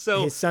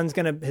 So his son's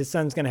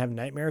gonna have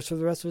nightmares for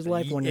the rest of his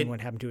life, wondering what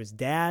happened to his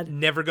dad.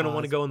 Never gonna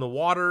want to go in the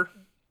water.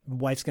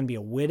 Wife's gonna be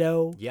a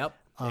widow. Yep.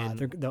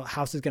 The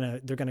house is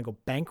they're gonna go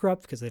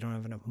bankrupt because they don't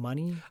have enough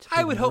money.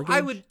 I would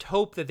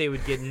hope that they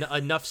would get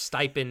enough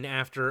stipend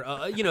after,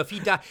 if he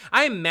died.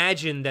 I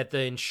imagine that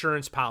the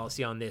insurance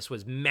policy on this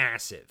was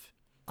massive.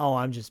 Oh,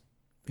 I'm just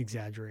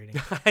exaggerating.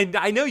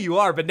 I know you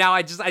are, but now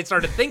I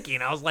started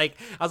thinking. I was like,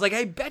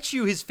 I bet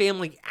you his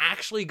family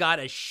actually got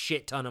a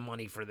shit ton of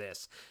money for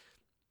this.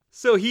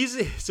 So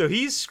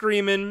he's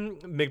screaming.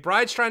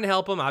 McBride's trying to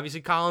help him. Obviously,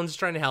 Collins is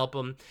trying to help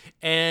him,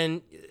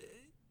 and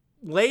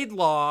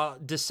Laidlaw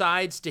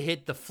decides to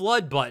hit the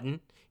flood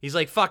button. He's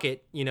like, fuck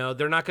it.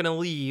 They're not going to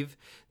leave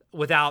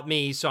without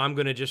me, so I'm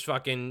going to just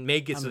fucking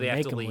make it so they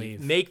have to leave.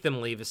 Make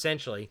them leave,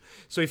 essentially.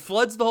 So he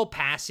floods the whole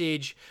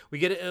passage. We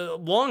get a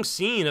long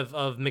scene of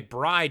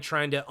McBride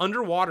trying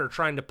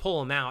to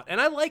pull him out. And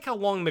I like how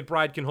long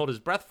McBride can hold his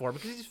breath for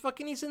because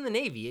he's in the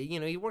Navy.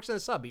 He works in the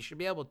sub. He should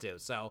be able to.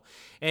 So,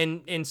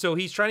 and so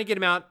he's trying to get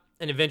him out.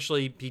 And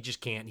eventually, he just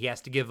can't. He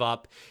has to give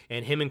up.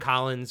 And him and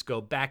Collins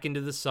go back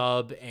into the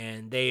sub,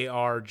 and they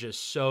are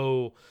just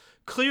so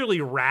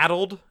clearly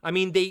rattled. I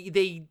mean,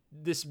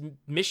 this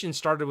mission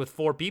started with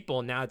 4 people,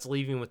 and now it's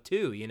leaving with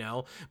 2.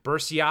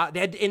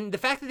 Burciaga, and the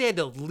fact that they had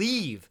to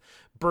leave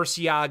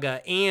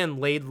Burciaga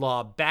and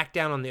Laidlaw back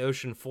down on the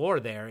ocean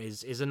floor there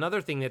is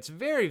another thing that's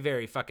very,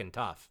 very fucking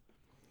tough.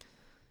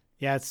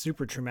 Yeah, it's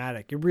super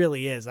traumatic. It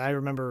really is. I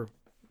remember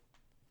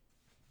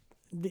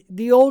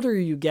the older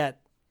you get,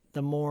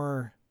 the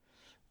more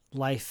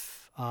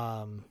life,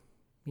 the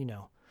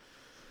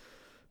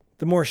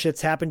more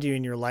shit's happened to you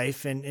in your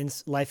life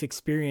and life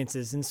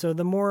experiences. And so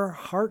the more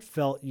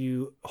heartfelt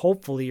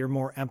hopefully you're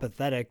more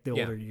empathetic the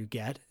older you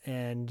get.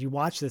 And you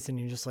watch this and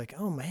you're just like,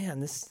 oh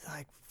man, this is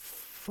like,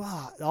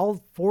 fuck.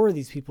 All 4 of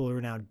these people are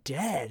now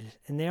dead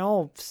and they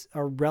all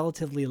are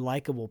relatively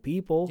likable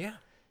people. Yeah.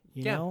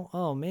 You know?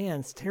 Oh man,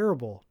 it's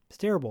terrible. It's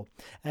terrible.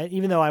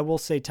 Even though I will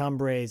say Tom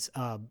Bray's,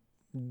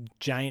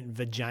 giant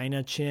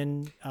vagina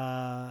chin,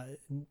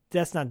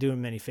 that's not doing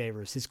him any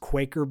favors. His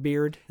Quaker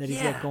beard that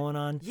he's got going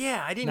on,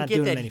 I didn't not get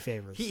doing that. Him any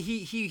favors.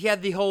 He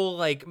had the whole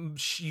like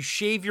you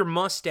shave your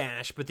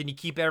mustache but then you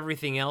keep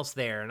everything else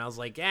there, and I was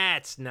like,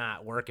 it's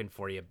not working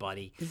for you,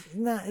 buddy.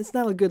 It's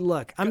not a good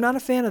look. I'm not a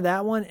fan of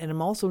that one, and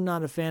I'm also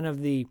not a fan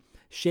of the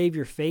shave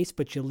your face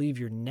but you leave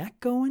your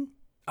neck going.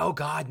 Oh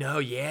God, no,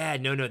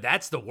 no,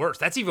 that's the worst.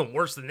 That's even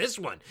worse than this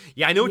one.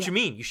 Yeah, I know what you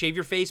mean. You shave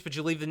your face but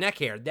you leave the neck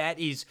hair. That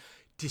is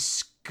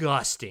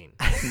disgusting.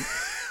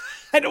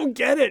 I don't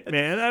get it,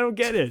 man. I don't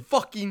get it.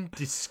 Fucking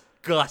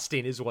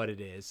disgusting is what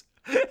it is.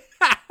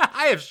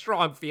 I have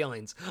strong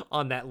feelings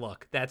on that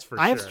look. That's for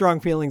sure. I have strong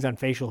feelings on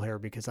facial hair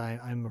because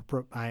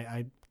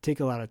I take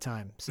a lot of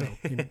time. So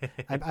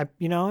I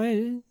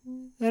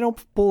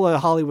don't pull a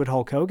Hollywood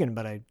Hulk Hogan,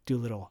 but I do a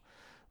little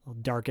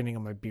darkening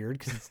on my beard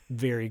because it's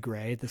very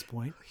gray at this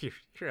point.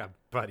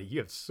 Buddy, you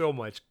have so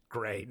much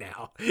gray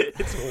now.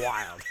 It's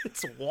wild.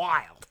 It's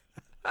wild.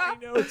 I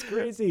know, it's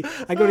crazy.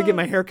 I go to get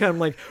my hair cut. I'm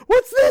like,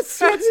 what's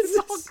this? It's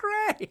all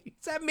gray.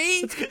 Is that me?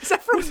 Is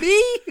that from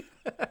me?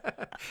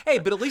 Hey,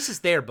 but at least it's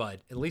there, bud.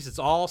 At least it's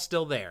all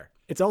still there.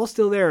 It's all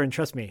still there, and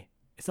trust me,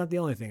 it's not the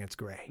only thing that's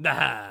gray.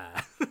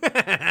 I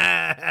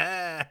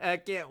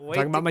can't wait.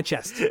 Talking about my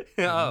chest.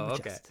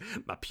 Okay.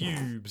 My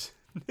pubes.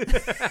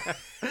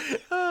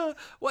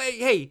 Wait,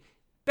 hey,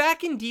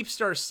 back in Deep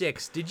Star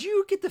 6, did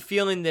you get the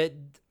feeling that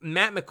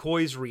Matt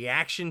McCoy's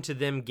reaction to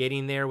them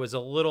getting there was a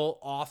little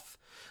off?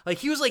 Like,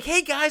 he was like,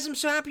 hey guys, I'm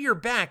so happy you're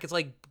back. It's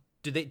like,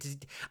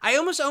 I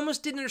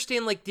almost didn't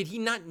understand, like, did he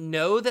not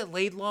know that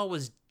Laidlaw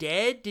was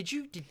dead? Did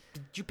you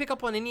pick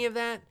up on any of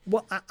that?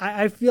 Well,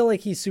 I feel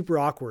like he's super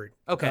awkward.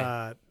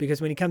 Okay.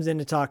 Because when he comes in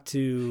to talk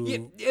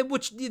to... Yeah,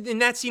 which, in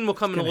that scene will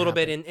come in a little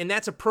bit, and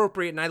that's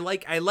appropriate, and I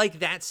like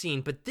that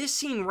scene. But this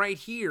scene right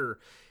here,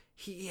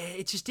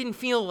 it just didn't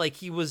feel like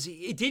he was...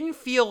 It didn't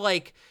feel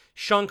like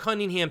Sean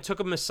Cunningham took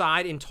him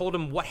aside and told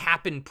him what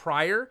happened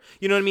prior.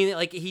 You know what I mean?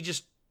 Like, he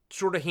just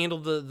sort of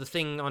handled the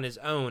thing on his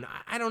own.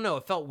 I don't know.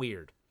 It felt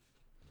weird.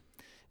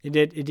 It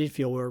did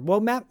feel weird. Well,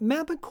 Matt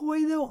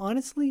McCoy, though,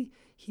 honestly,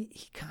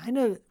 he kind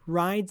of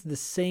rides the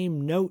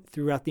same note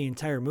throughout the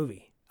entire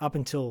movie up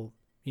until,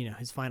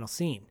 his final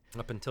scene.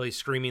 Up until he's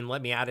screaming,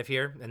 "Let me out of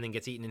here," and then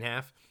gets eaten in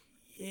half.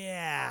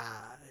 Yeah.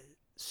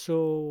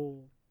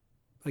 So,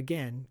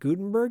 again,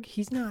 Gutenberg,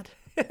 he's not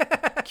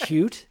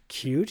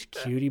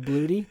cutie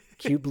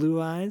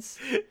blue eyes.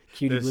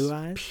 Cutie Those blue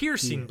eyes.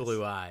 Piercing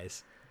blue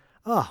eyes.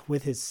 Oh,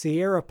 with his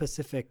Sierra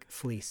Pacific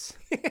fleece.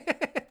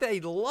 He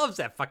loves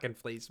that fucking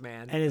fleece,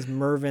 man. And his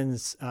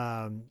Mervin's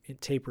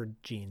tapered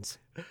jeans.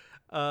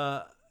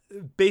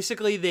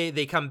 Basically,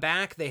 they come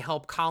back. They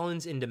help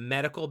Collins into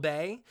medical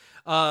bay.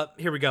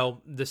 Here we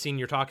go. The scene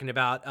you're talking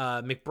about.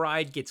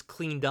 McBride gets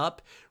cleaned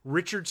up.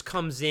 Richards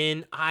comes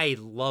in. I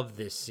love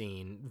this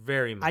scene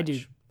very much. I do.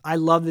 I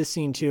love this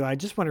scene too. I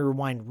just want to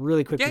rewind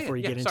really quick before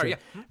you get into it.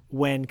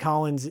 When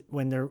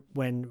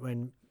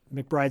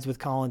McBride's with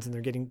Collins and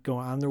they're going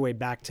on their way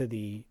back to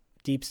the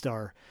Deep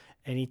Star,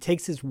 and he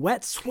takes his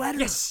wet sweater.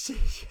 Yes.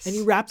 And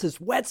he wraps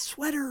his wet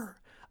sweater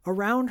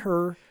around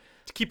her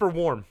to keep her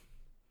warm.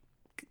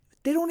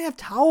 They don't have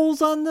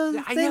towels on the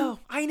thing.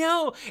 I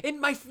know. And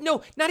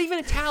not even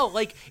a towel.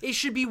 Like, it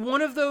should be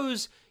one of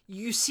those.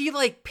 You see,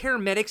 like,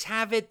 paramedics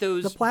have it.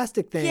 The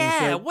plastic things.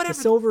 Yeah, whatever. The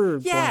silver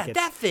blankets.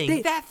 That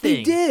thing.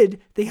 They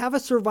did. They have a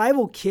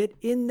survival kit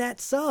in that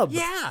sub.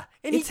 Yeah.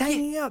 And it's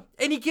hanging up.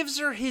 And he gives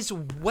her his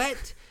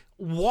wet,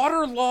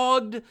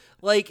 waterlogged,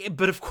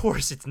 but of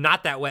course it's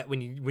not that wet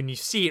when you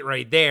see it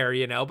right there,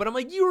 But I'm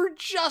like, you were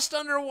just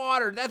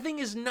underwater. That thing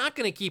is not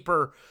going to keep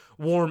her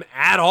warm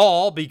at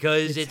all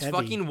because it's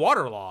fucking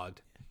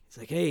waterlogged. It's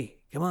like, hey,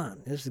 come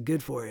on. This is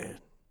good for you. It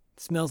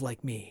smells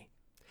like me.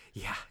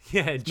 Yeah,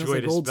 enjoy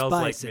it. It Old smells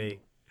like Spice me.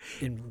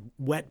 In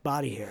wet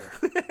body hair.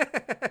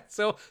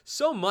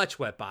 so much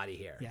wet body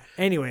hair. Yeah.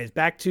 Anyways,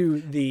 back to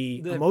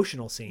the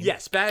emotional scene.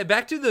 Yes,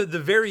 back to the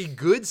very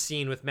good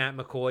scene with Matt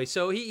McCoy.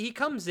 So he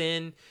comes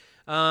in,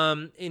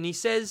 and he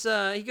says he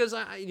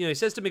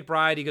says to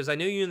McBride, he goes, "I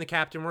know you and the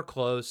captain were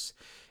close."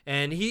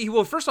 And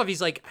first off,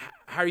 he's like,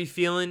 "How are you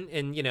feeling?"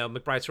 And,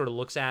 McBride sort of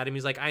looks at him.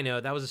 He's like, "I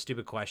know, that was a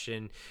stupid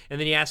question." And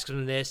then he asks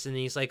him this, and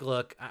he's like,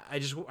 "Look,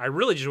 I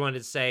really just wanted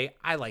to say,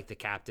 I like the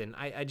captain.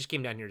 I just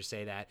came down here to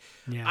say that."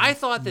 Yeah, I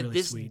thought that really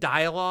this sweet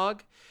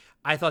dialogue,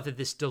 I thought that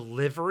this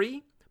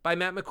delivery by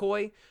Matt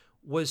McCoy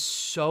was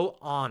so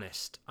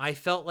honest. I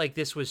felt like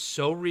this was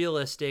so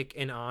realistic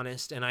and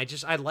honest, and I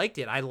liked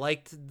it. I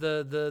liked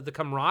the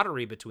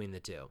camaraderie between the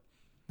two.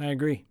 I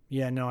agree.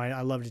 Yeah, no, I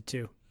loved it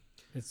too.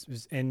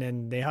 And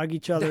then they hug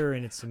each other,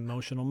 and it's an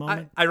emotional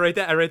moment. I write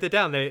that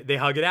down. They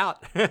hug it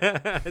out.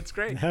 It's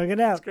great. They hug it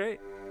out. It's great.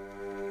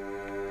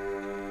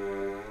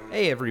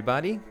 Hey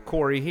everybody,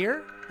 Corey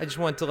here. I just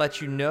wanted to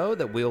let you know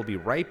that we'll be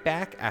right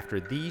back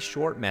after these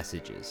short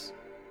messages.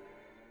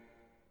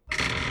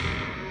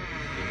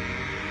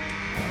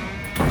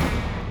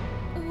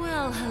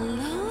 Well,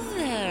 hello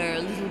there,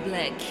 little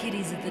black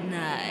kitties of the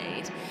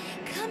night.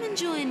 Come and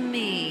join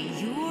me,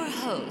 your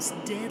host,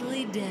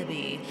 Deadly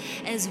Debbie,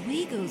 as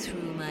we go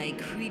through my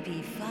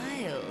creepy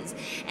files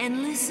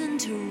and listen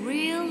to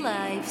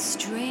real-life,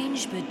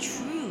 strange but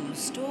true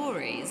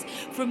stories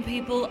from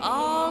people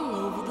all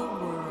over the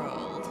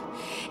world.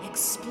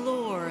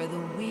 Explore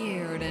the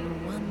weird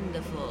and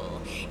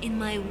wonderful in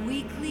my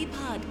weekly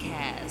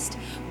podcast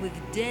with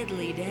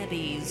Deadly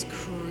Debbie's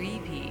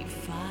Creepy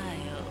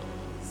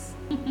Files.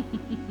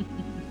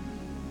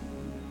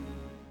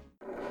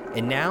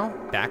 And now,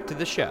 back to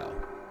the show.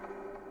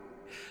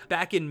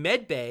 Back in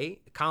Medbay,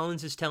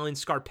 Collins is telling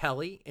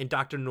Scarpelli and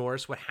Dr.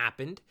 Norris what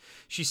happened.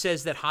 She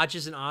says that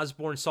Hodges and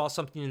Osborne saw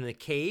something in the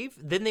cave,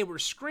 then they were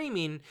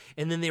screaming,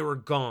 and then they were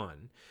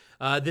gone.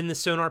 Then the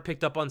sonar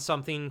picked up on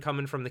something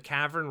coming from the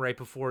cavern right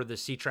before the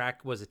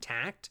Sea-Track was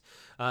attacked.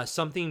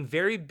 Something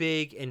very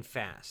big and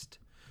fast.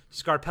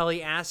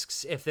 Scarpelli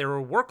asks if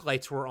their work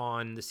lights were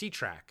on the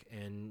Sea-Track,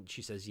 and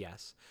she says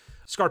yes.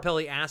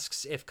 Scarpelli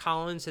asks if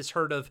Collins has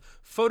heard of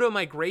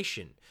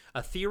photomigration,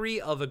 a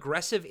theory of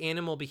aggressive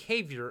animal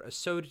behavior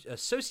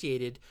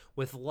associated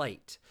with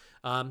light.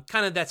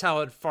 Kind of that's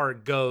how far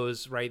it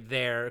goes right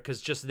there,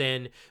 because just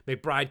then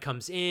McBride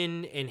comes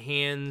in and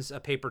hands a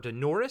paper to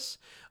Norris.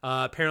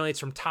 Apparently it's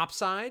from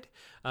Topside.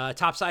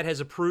 Topside has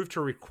approved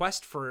her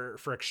request for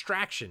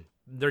extraction.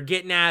 They're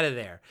getting out of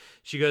there.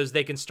 She goes,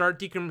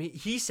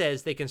 he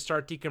says they can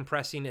start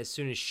decompressing as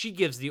soon as she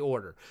gives the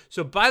order.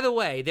 So, by the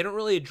way, they don't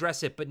really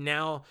address it, but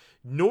now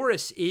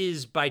Norris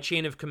is, by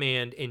chain of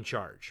command, in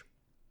charge.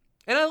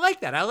 And I like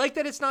that. I like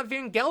that it's not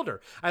Van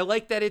Gelder. I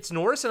like that it's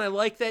Norris, and I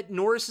like that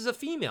Norris is a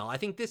female. I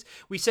think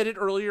we said it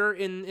earlier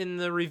in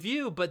the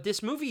review, but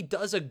this movie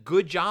does a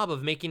good job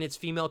of making its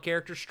female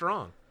character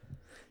strong.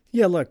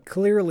 Yeah, look,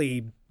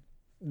 clearly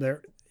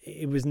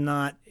it was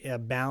not a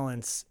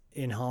balance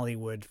in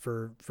Hollywood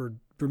for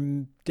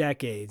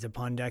decades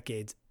upon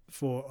decades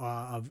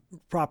of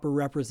proper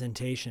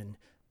representation.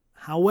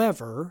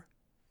 However,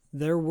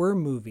 there were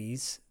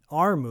movies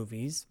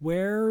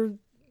where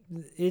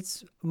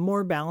it's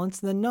more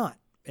balanced than not,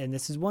 and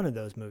this is one of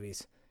those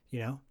movies.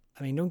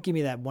 I mean, don't give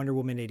me that Wonder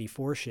Woman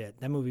 84 shit.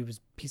 That movie was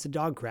a piece of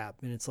dog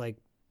crap. And it's like,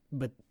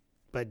 but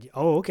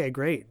oh, okay,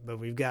 great. But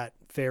we've got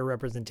fair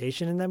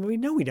representation in that movie.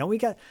 No, we don't. We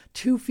got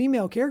 2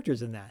 female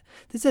characters in that.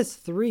 This has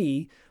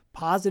 3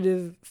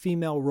 positive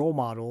female role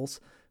models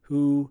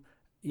who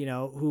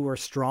are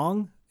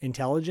strong,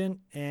 intelligent,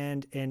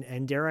 and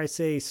dare I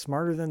say,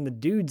 smarter than the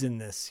dudes in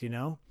this,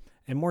 and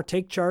more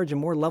take charge and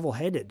more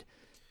level-headed.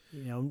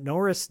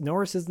 Norris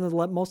is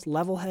the most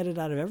level-headed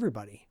out of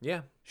everybody.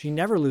 Yeah. She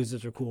never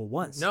loses her cool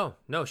once. No,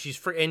 she's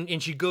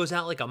and she goes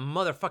out like a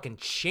motherfucking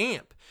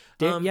champ.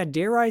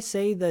 Dare I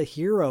say the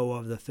hero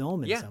of the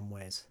film in some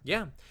ways.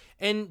 Yeah.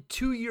 And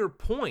to your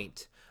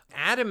point,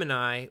 Adam and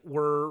I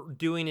were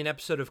doing an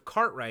episode of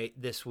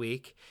Cartwright this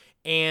week,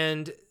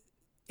 and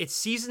it's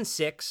season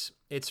 6.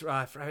 It's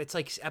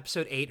like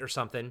episode 8 or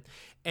something.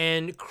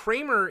 And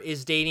Kramer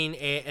is dating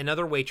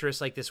another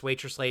waitress, like this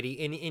waitress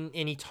lady,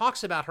 and he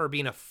talks about her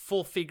being a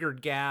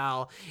full-figured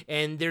gal.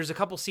 And there's a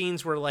couple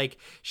scenes where like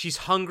she's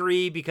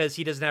hungry because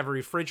he doesn't have a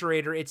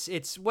refrigerator.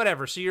 It's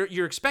whatever. So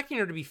you're expecting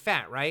her to be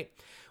fat, right?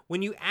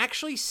 When you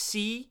actually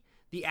see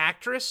the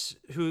actress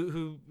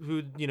who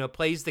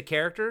plays the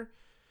character,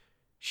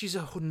 she's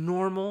a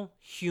normal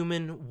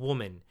human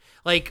woman.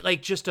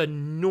 Like just a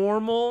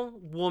normal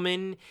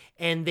woman,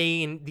 and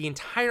they in the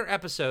entire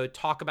episode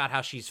talk about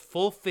how she's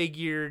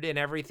full-figured and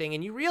everything,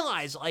 and you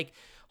realize like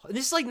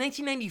this is like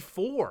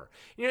 1994. And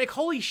you're like,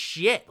 holy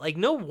shit! Like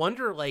no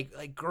wonder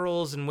like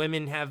girls and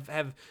women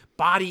have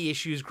body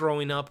issues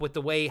growing up with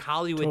the way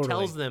Hollywood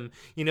tells them,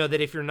 that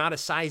if you're not a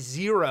size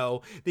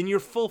 0, then you're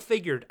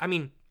full-figured. I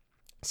mean,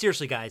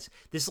 seriously, guys,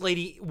 this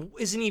lady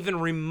isn't even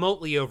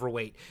remotely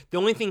overweight. The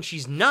only thing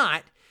she's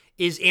not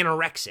is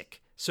anorexic.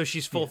 So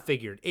she's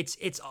full-figured.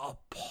 It's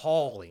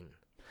appalling.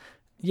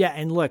 Yeah,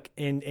 and look,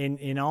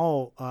 in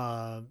all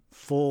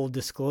full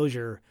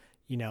disclosure,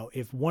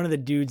 if one of the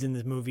dudes in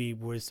this movie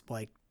was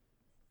like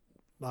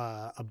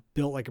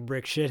built like a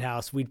brick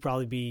shithouse, we'd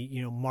probably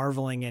be,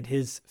 marveling at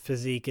his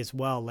physique as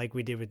well, like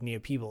we did with Nia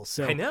Peebles.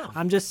 So I know.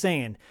 I'm just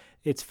saying,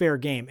 it's fair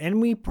game.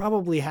 And we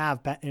probably have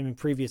in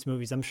previous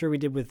movies. I'm sure we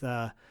did with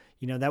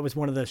that was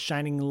one of the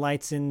shining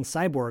lights in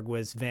Cyborg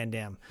was Van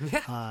Damme.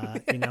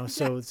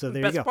 So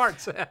there you go. Best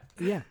parts.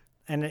 Yeah.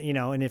 And,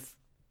 and if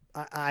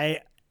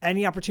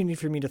any opportunity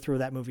for me to throw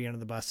that movie under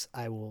the bus,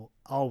 I will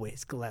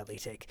always gladly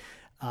take.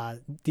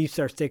 Deep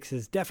Star 6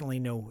 is definitely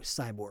no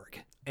Cyborg.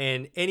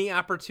 And any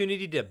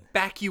opportunity to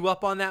back you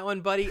up on that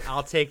one, buddy,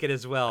 I'll take it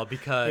as well,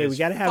 because we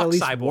got to have at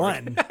least Cyborg.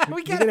 One.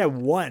 we got to have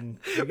one.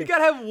 We got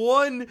to have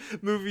one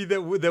movie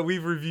that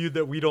we've reviewed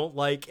that we don't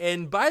like.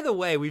 And by the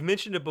way, we've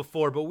mentioned it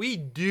before, but we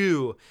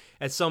do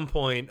at some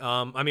point.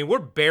 We're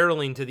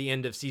barreling to the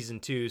end of season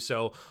 2,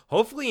 so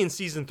hopefully in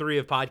season 3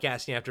 of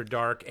Podcasting After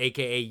Dark,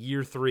 aka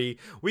year 3,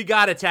 we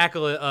got to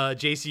tackle a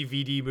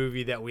JCVD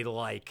movie that we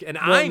like. And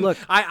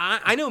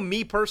I know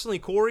me personally,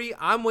 Corey,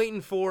 I'm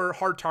waiting for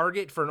Hard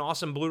Target, for an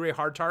awesome Blu-ray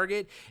Hard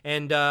Target,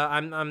 and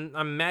I'm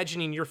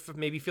imagining you're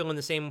maybe feeling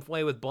the same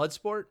way with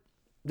Bloodsport.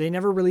 They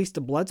never released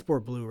a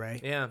Bloodsport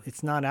Blu-ray. Yeah,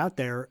 it's not out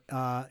there.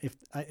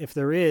 If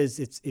there is,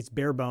 it's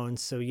bare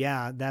bones. So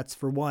yeah, that's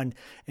for one.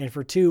 And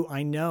for two,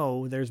 I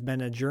know there's been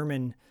a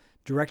German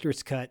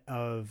director's cut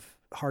of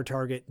Hard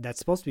Target that's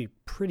supposed to be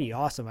pretty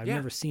awesome. I've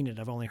never seen it.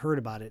 I've only heard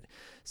about it.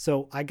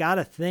 So I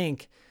gotta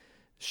think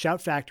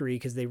Shout Factory,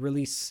 because they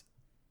release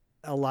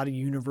a lot of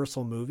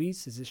Universal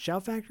movies. Is it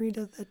Shout Factory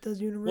that does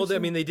Universal?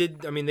 Well, they did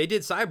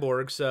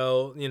Cyborg.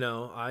 So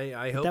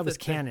I hope that was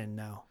canon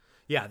now.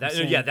 Yeah,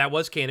 that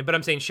was canon. But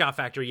I'm saying Shout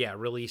Factory,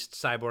 released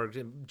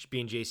Cyborg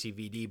being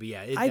JCVD.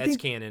 But that's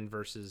canon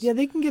versus. Yeah,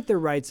 they can get their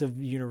rights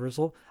of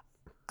Universal.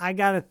 I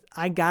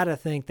gotta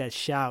think that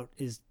Shout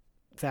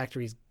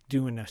Factory's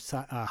doing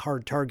a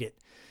Hard Target.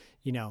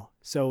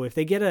 So if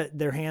they get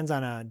their hands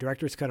on a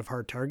director's cut of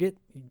Hard Target,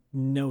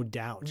 no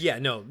doubt. Yeah,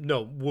 no,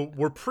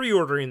 we're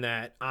pre-ordering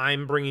that.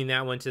 I'm bringing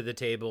that one to the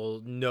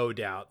table, no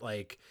doubt.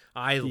 Like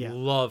I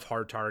love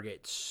Hard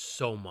Target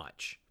so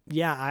much.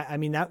 Yeah, I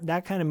mean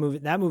that kind of movie.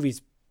 That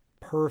movie's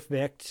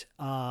perfect.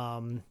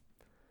 The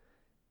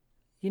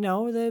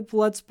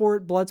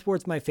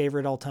Bloodsport's my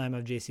favorite all time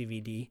of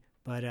JCVD.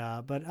 But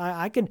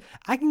I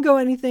can go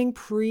anything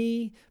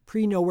pre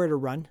Nowhere to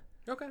Run.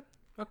 Okay.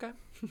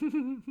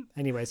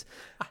 Anyways,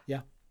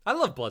 yeah. I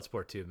love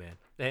Bloodsport too,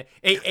 man.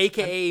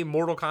 AKA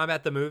Mortal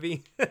Kombat the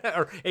movie,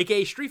 or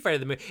AKA Street Fighter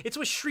the movie. It's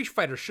what Street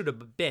Fighter should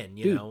have been,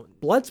 you know.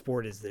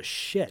 Bloodsport is the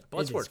shit.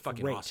 Bloodsport's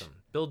fucking awesome.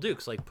 Bill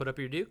Dukes, put up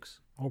your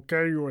dukes.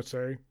 Okay,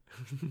 USA.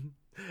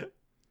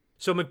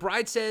 So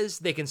McBride says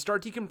they can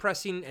start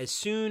decompressing as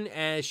soon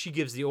as she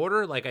gives the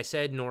order. Like I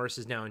said, Norris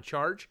is now in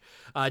charge.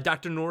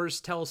 Dr. Norris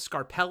tells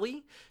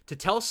Scarpelli to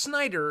tell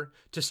Snyder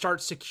to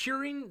start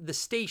securing the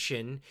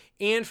station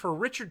and for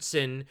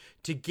Richardson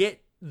to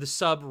get the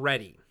sub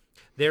ready.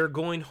 They're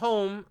going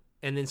home,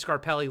 and then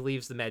Scarpelli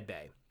leaves the med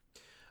bay.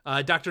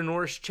 Dr.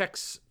 Norris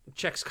checks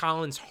checks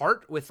Colin's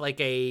heart with like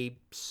a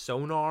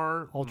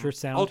sonar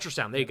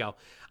ultrasound. There you go.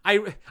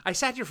 I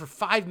sat here for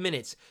 5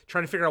 minutes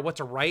trying to figure out what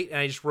to write, and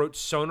I just wrote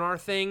sonar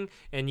thing,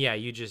 and yeah,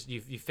 you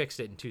fixed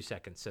it in 2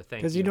 seconds. So thank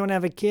you. Because you don't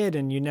have a kid,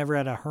 and you never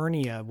had a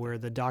hernia where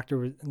the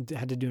doctor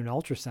had to do an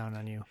ultrasound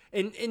on you.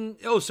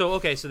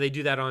 So they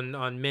do that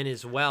on men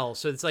as well.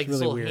 So it's like It's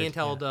really this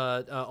little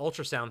handheld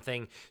ultrasound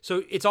thing.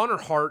 So it's on her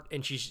heart,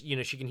 and she's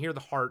she can hear the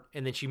heart,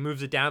 and then she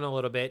moves it down a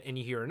little bit, and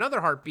you hear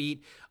another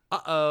heartbeat.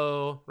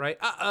 Right?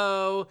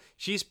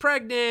 She's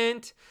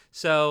pregnant.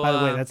 So by the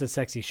way, that's a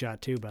sexy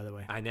shot too, by the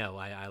way. I know.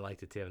 I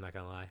liked it too. I'm not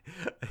going to lie.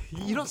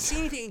 You don't see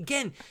anything.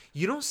 Again,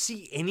 you don't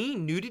see any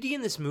nudity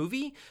in this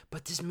movie,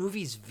 but this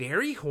movie is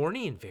very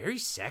horny and very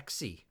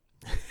sexy.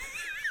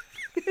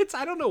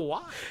 I don't know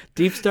why.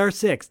 Deep Star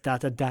 6, ...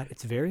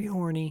 It's very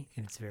horny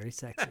and it's very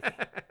sexy.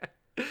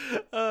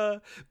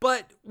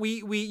 But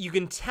you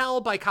can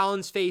tell by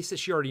Colin's face that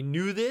she already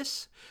knew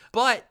this,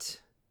 but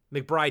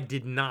McBride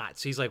did not.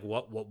 So he's like,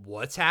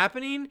 what's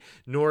happening?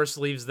 Norris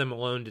leaves them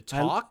alone to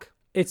talk.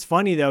 It's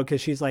funny, though, because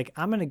she's like,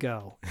 I'm going to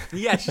go.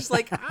 Yeah, she's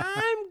like,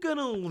 I'm going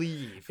to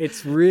leave.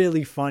 It's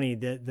really funny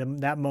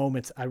that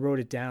moment. I wrote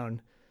it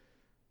down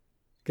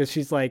because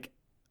she's like,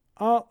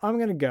 oh, I'm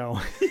going to go.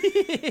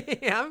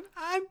 I'm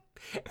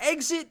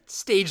exit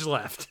stage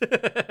left. They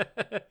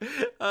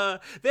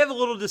have a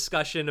little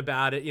discussion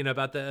about it,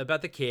 about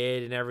the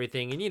kid and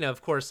everything. And,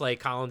 of course, like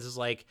Collins is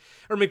like,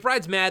 or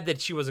McBride's mad that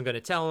she wasn't going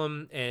to tell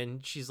him.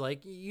 And she's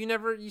like, you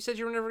said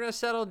you were never going to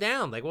settle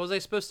down. Like, what was I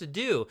supposed to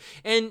do?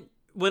 And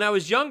when I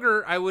was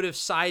younger, I would have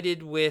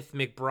sided with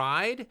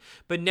McBride.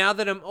 But now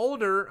that I'm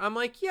older, I'm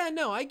like, yeah,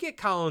 no, I get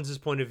Collins'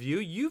 point of view.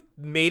 You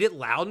made it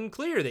loud and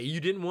clear that you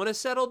didn't want to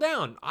settle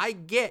down. I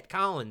get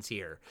Collins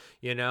here,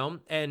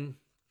 and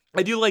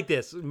I do like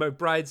this.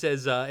 McBride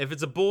says, if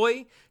it's a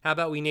boy, how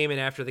about we name it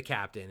after the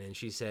captain? And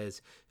she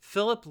says,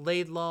 Philip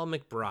Laidlaw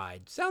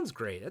McBride. Sounds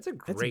great. That's a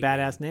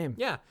badass name.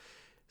 Yeah.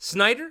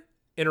 Snyder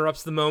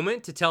interrupts the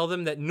moment to tell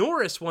them that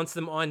Norris wants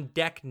them on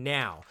deck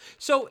now.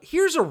 So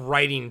here's a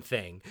writing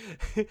thing.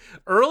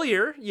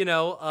 Earlier,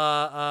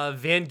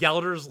 Van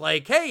Gelder's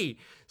like, hey,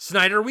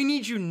 Snyder, we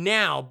need you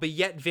now. But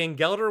yet Van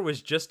Gelder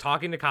was just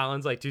talking to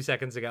Collins like 2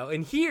 seconds ago.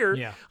 And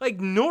here,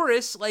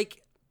 Norris,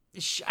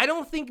 I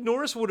don't think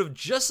Norris would have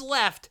just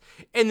left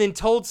and then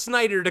told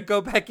Snyder to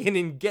go back in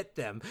and get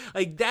them.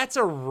 That's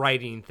a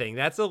writing thing.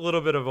 That's a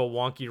little bit of a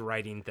wonky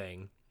writing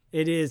thing.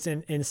 It is,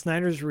 and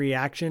Snyder's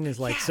reaction is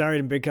like, sorry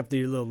to break up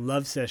your little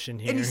love session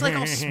here. And he's like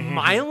all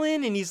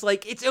smiling, and he's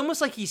like, it's almost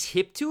like he's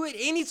hip to it,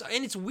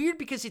 and it's weird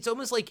because it's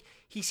almost like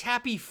he's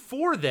happy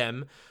for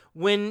them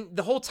when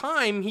the whole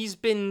time he's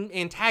been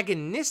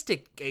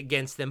antagonistic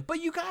against them.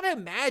 But you gotta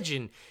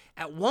imagine,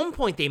 at one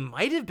point they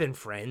might have been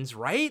friends,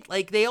 right?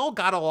 Like they all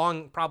got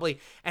along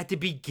probably at the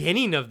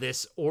beginning of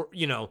this, or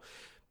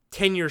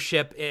tenure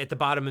ship at the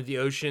bottom of the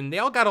ocean. They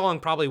all got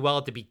along probably well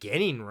at the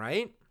beginning,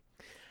 right?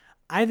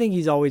 I think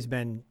he's always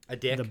been a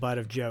dick, the butt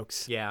of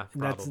jokes. Yeah,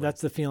 probably. That's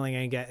the feeling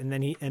I get. And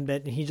then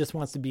he just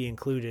wants to be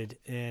included,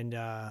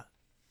 but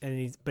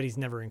he's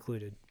never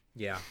included.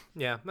 Yeah,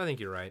 I think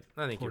you're right.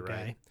 Poor guy.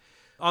 Right.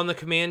 On the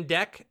command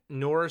deck,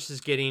 Norris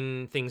is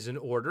getting things in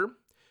order.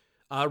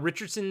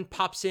 Richardson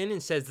pops in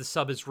and says the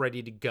sub is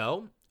ready to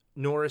go.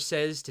 Norris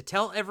says to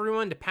tell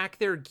everyone to pack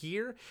their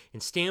gear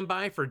and stand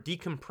by for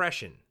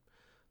decompression.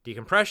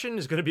 Decompression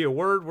is going to be a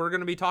word we're going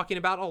to be talking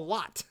about a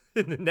lot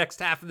in the next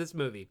half of this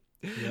movie.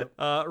 Yep.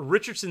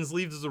 Richardson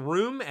leaves the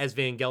room as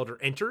Van Gelder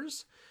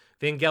enters.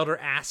 Van Gelder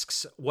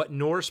asks what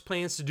Norris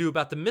plans to do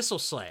about the missile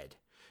sled.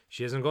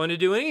 She isn't going to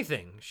do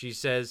anything. She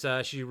says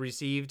she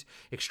received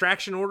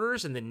extraction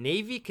orders and the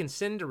Navy can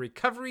send a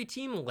recovery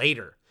team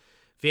later.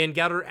 Van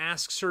Gelder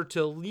asks her to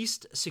at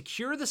least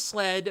secure the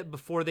sled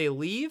before they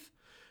leave.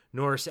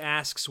 Norris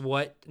asks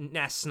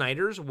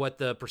Snyder what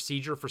the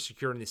procedure for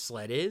securing the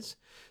sled is.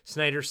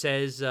 Snyder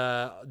says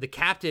the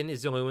captain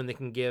is the only one that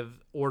can give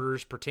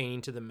orders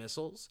pertaining to the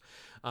missiles.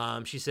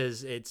 She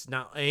says it's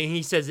not, and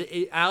he says,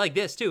 I like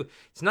this too,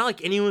 it's not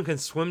like anyone can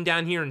swim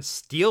down here and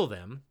steal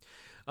them.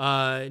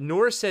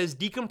 Norris says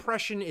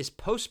decompression is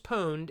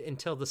postponed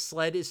until the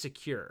sled is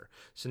secure.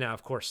 So now,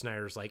 of course,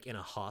 Snyder's like in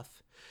a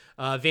huff.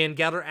 Van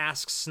Gelder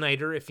asks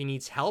Snyder if he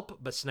needs help,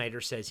 but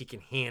Snyder says he can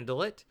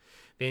handle it.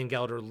 Van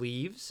Gelder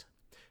leaves.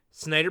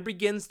 Snyder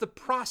begins the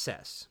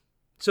process.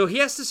 So he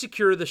has to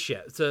secure the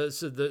ship,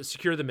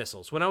 secure the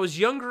missiles. When I was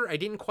younger, I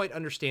didn't quite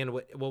understand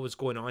what was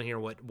going on here,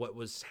 what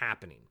was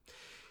happening.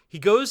 He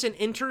goes and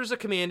enters a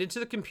command into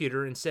the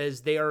computer and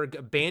says they are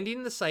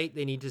abandoning the site.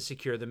 They need to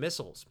secure the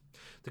missiles.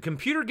 The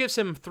computer gives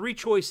him 3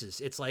 choices.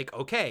 It's like,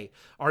 okay,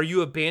 are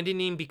you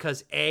abandoning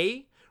because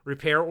A,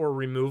 repair or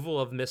removal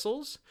of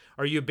missiles?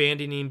 Are you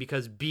abandoning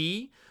because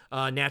B,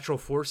 natural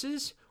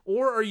forces?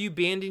 Or are you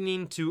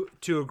abandoning to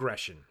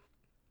aggression?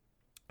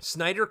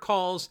 Snyder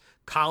calls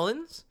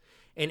Collins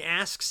and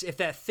asks if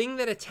that thing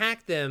that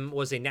attacked them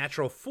was a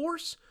natural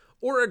force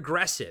or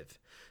aggressive.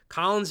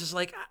 Collins is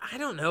like, I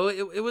don't know.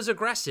 It was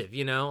aggressive,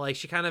 Like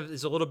she kind of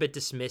is a little bit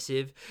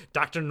dismissive.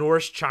 Dr.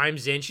 Norris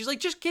chimes in. She's like,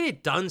 just get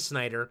it done,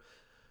 Snyder.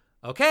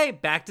 Okay,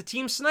 back to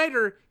Team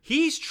Snyder.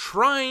 He's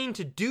trying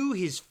to do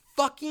his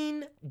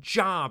fucking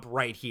job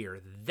right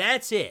here.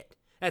 That's it.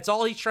 That's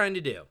all he's trying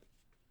to do.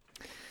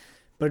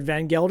 But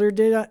Van Gelder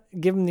did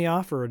give him the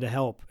offer to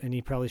help, and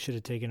he probably should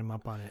have taken him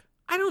up on it.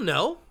 I don't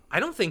know. I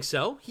don't think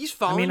so. He's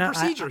following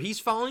procedure. He's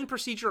following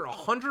procedure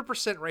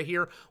 100% right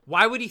here.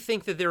 Why would he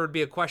think that there would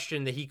be a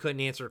question that he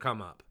couldn't answer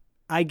come up?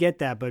 I get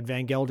that, but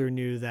Van Gelder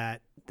knew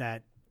that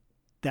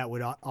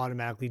would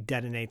automatically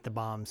detonate the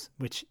bombs,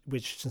 which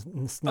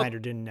Snyder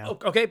didn't know.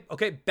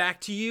 Okay, back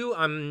to you.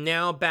 I'm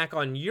now back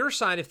on your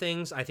side of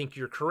things. I think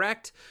you're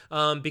correct,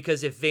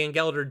 because if Van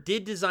Gelder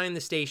did design the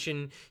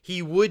station,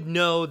 he would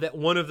know that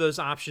one of those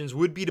options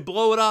would be to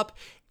blow it up,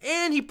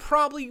 and he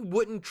probably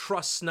wouldn't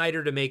trust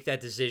Snyder to make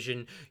that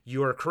decision.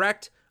 You are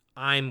correct.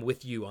 I'm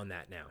with you on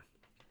that now.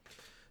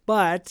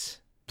 But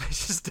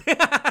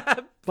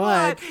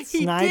he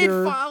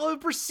Snyder did follow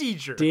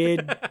procedure.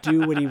 Did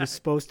do what he was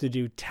supposed to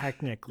do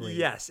technically.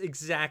 Yes,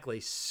 exactly.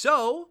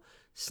 So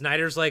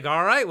Snyder's like,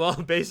 all right, well,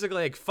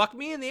 basically, like, fuck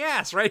me in the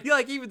ass, right? He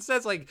like even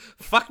says like,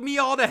 fuck me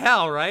all to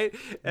hell, right?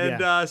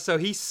 And so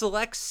he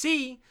selects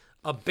C,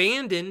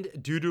 abandoned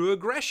due to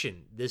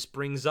aggression. This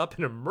brings up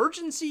an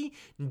emergency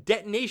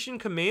detonation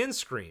command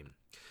screen.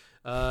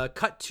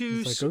 Cut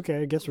to... It's like,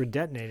 okay, I guess we're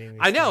detonating these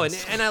I know,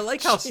 things. and I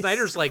like how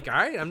Snyder's like, all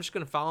right, I'm just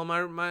going to follow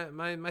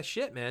my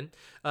shit, man.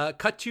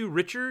 Cut to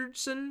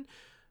Richardson,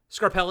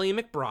 Scarpelli, and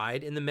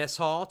McBride in the mess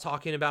hall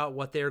talking about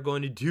what they're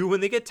going to do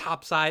when they get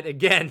topside.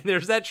 Again,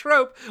 there's that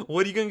trope.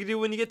 What are you going to do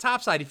when you get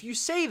topside? If you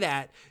say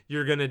that,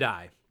 you're going to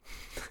die.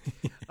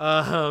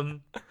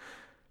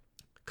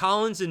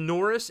 Collins and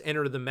Norris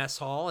enter the mess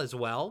hall as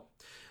well.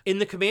 In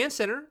the command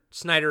center,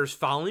 Snyder is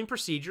following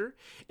procedure,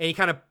 and he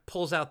kind of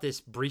pulls out this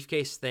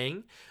briefcase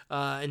thing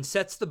and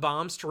sets the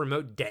bombs to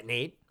remote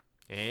detonate,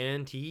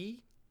 and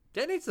he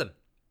detonates them.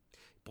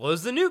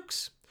 Blows the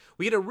nukes.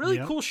 We get a really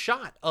cool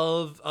shot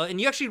of,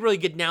 and you actually really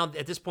get now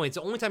at this point, it's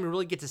the only time you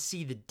really get to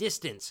see the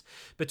distance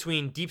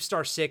between Deep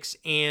Star 6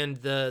 and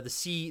the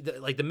sea,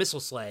 like the missile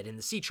sled and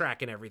the sea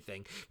track and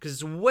everything, because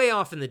it's way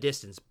off in the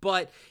distance,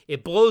 but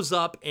it blows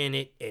up and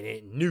it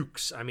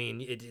nukes. I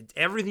mean, it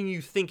everything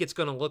you think it's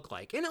going to look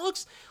like. And it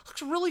looks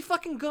really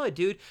fucking good,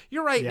 dude.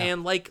 You're right,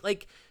 man. Like,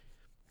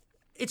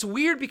 it's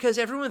weird because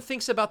everyone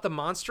thinks about the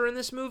monster in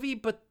this movie,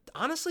 but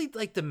honestly,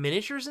 like the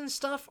miniatures and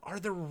stuff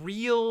are the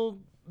real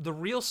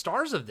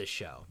stars of this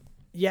show.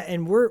 Yeah,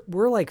 and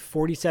we're like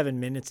 47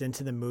 minutes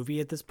into the movie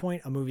at this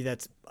point, a movie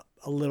that's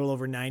a little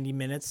over 90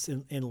 minutes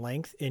in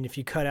length, and if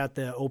you cut out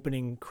the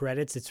opening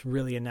credits, it's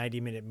really a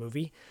 90-minute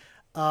movie.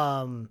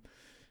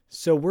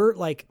 So we're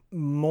like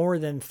more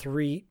than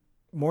three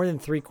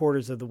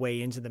quarters of the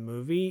way into the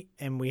movie,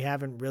 and we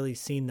haven't really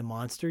seen the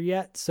monster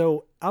yet.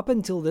 So up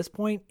until this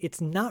point,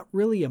 it's not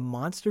really a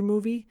monster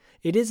movie.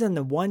 It is in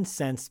the one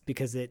sense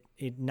because it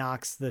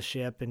knocks the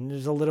ship, and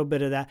there's a little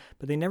bit of that,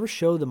 but they never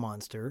show the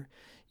monster.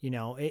 You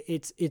know,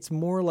 it's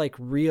more like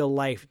real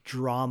life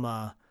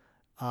drama.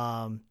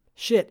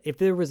 If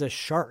there was a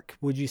shark,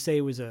 would you say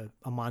it was a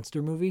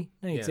monster movie?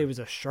 No, you'd say it was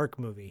a shark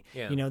movie.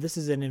 Yeah. You know, this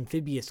is an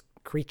amphibious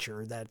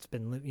creature that's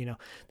been,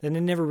 then they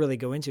never really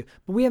go into.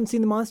 But we haven't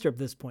seen the monster up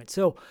this point.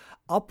 So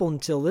up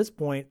until this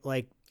point,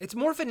 like... It's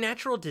more of a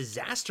natural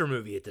disaster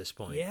movie at this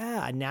point.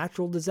 Yeah, a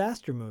natural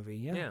disaster movie,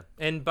 yeah.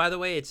 And by the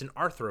way, it's an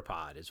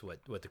arthropod is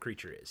what the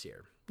creature is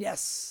here.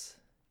 Yes,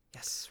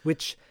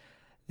 which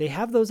they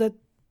have those at...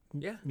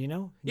 Yeah.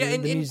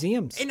 in the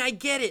museums. And I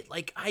get it.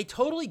 Like, I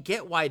totally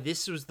get why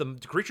this was the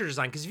creature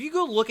design. Because if you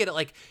go look at it,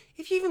 like,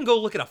 if you even go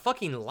look at a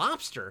fucking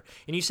lobster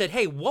and you said,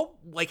 hey,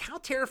 how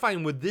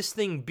terrifying would this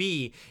thing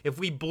be if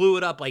we blew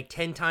it up like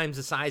 10 times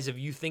the size of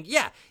you think?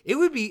 Yeah, it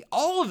would be.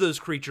 All of those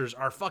creatures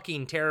are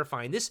fucking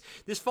terrifying. This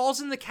falls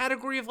in the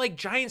category of like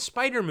giant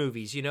spider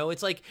movies.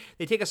 It's like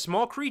they take a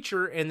small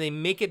creature and they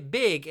make it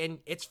big, and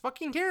it's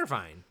fucking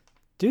terrifying.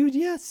 Dude,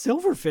 yeah,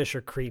 silverfish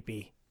are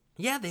creepy.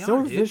 Yeah, they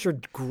silverfish are,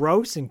 are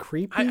gross and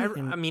creepy.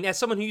 I mean, as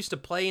someone who used to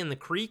play in the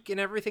creek and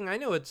everything, I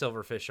know what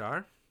silverfish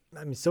are.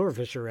 I mean,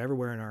 silverfish are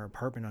everywhere in our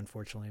apartment,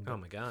 unfortunately. But... Oh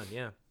my god,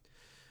 yeah.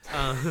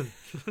 And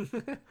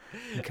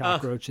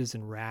cockroaches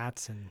and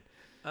rats, and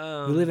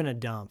we live in a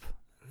dump,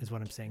 is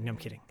what I'm saying. No, I'm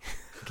kidding.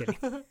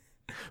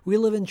 We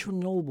live in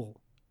Chernobyl.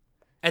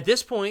 At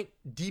this point,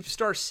 Deep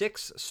Star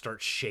 6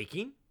 starts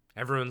shaking.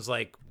 Everyone's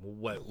like,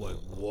 what?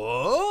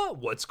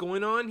 What's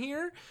going on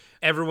here?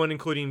 Everyone,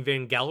 including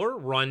Van Gelder,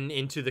 run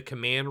into the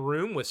command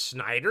room with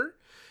Snyder.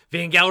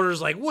 Van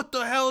Gelder's like, what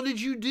the hell did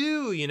you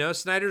do?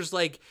 Snyder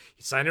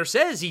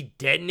says he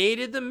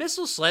detonated the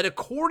missile sled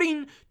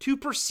according to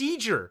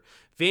procedure.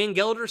 Van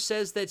Gelder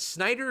says that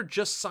Snyder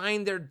just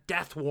signed their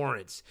death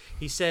warrants.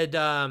 He said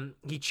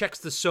he checks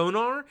the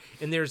sonar,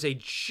 and there's a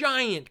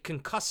giant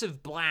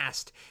concussive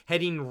blast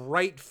heading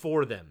right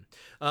for them.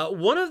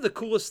 One of the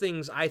coolest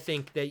things I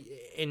think that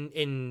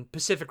in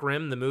Pacific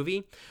Rim, the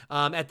movie,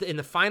 in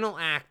the final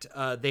act,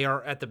 they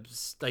are at the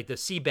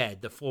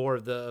seabed, the floor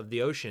of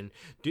the ocean,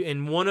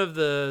 and one of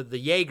the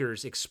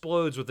Jaegers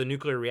explodes with a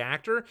nuclear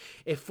reactor.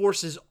 It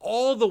forces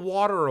all the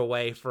water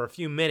away for a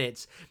few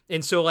minutes,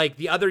 and so like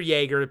the other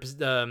Jaeger,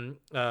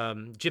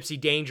 Gypsy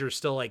Danger is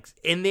still like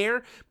in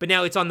there, but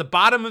now it's on the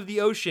bottom of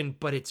the ocean,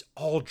 but it's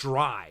all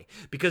dry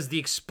because the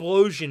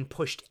explosion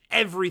pushed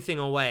everything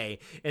away,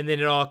 and then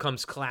it all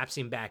comes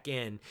collapsing back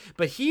in.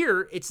 But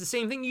here, it's the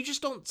same thing. You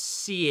just don't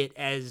see it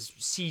as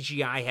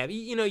CGI heavy.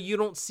 You know, you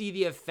don't see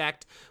the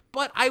effect.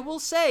 But I will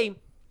say,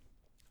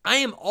 I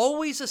am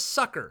always a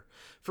sucker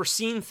for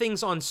seeing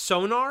things on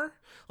sonar.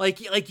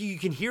 Like you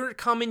can hear it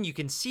coming, you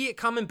can see it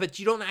coming, but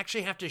you don't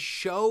actually have to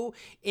show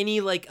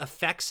any like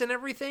effects and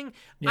everything.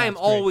 Yeah, I am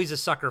always a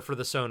sucker for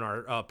the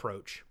sonar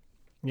approach.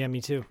 Yeah, me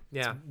too.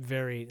 Yeah.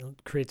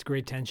 It creates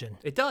great tension.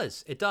 It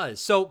does.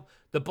 So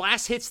the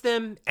blast hits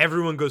them,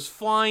 everyone goes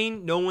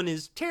flying, no one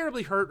is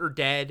terribly hurt or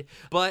dead,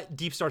 but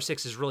Deep Star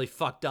 6 is really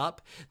fucked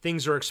up.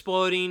 Things are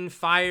exploding,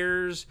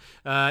 fires,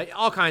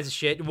 all kinds of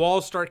shit.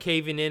 Walls start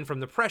caving in from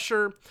the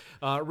pressure.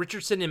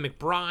 Richardson and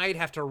McBride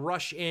have to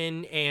rush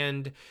in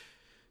and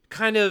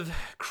kind of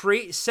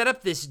set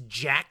up this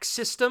jack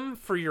system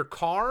for your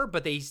car,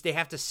 but they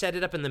have to set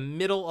it up in the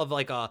middle of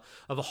like a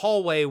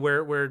hallway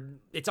where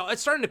it's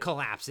starting to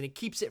collapse, and it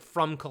keeps it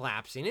from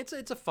collapsing. It's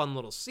a fun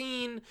little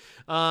scene,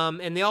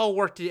 and they all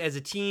worked as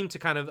a team to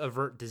kind of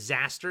avert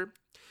disaster.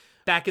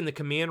 Back in the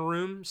command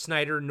room,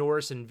 Snyder,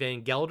 Norris, and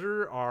Van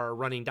Gelder are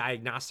running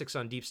diagnostics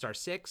on Deep Star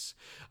 6.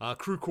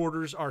 Crew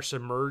quarters are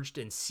submerged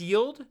and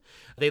sealed.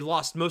 They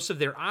lost most of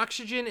their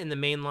oxygen, and the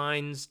main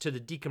lines to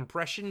the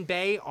decompression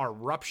bay are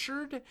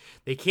ruptured.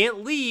 They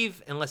can't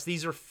leave unless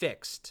these are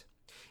fixed.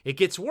 It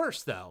gets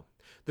worse, though.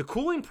 The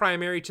cooling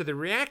primary to the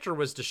reactor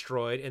was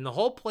destroyed, and the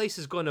whole place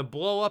is going to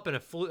blow up in a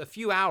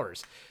few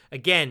hours.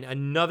 Again,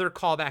 another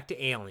callback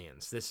to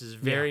Aliens. This is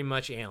very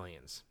much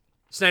Aliens.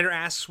 Snyder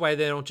asks why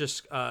they don't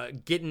just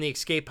get in the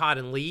escape pod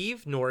and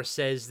leave. Norris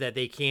says that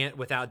they can't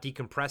without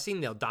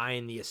decompressing. They'll die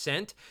in the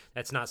ascent.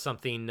 That's not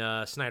something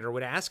Snyder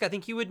would ask. I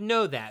think you would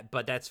know that,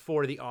 but that's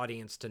for the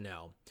audience to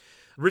know.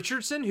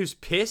 Richardson, who's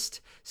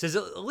pissed, says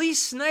at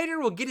least Snyder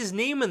will get his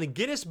name in the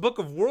Guinness Book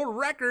of World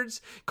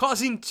Records.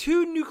 Causing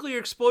 2 nuclear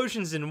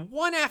explosions in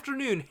one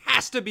afternoon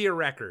has to be a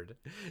record.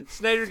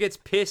 Snyder gets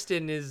pissed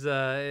and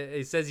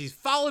he says he's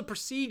followed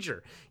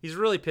procedure. He's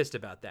really pissed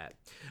about that.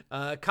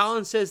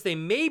 Collins says they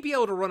may be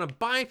able to run a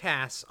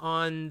bypass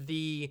on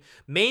the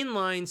main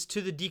lines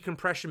to the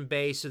decompression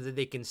bay so that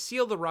they can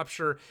seal the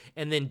rupture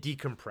and then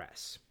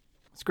decompress.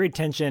 It's great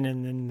tension,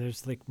 and then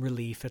there's like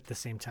relief at the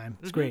same time.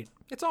 It's great.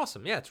 It's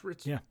awesome. Yeah,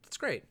 it's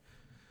great.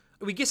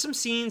 We get some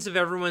scenes of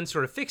everyone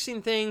sort of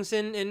fixing things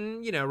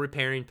and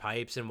repairing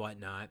pipes and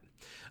whatnot.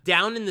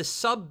 Down in the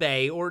sub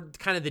bay, or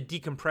kind of the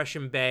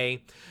decompression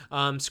bay,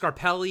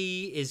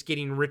 Scarpelli is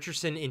getting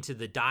Richardson into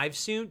the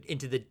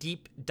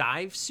deep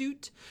dive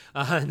suit.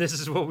 This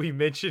is what we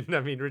mentioned.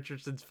 I mean,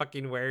 Richardson's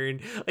fucking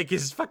wearing like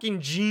his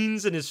fucking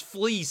jeans and his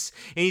fleece,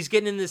 and he's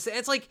getting in this.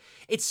 It's like,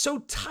 it's so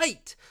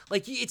tight.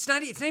 Like it's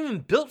not even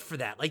built for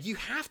that. Like you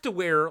have to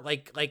wear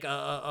like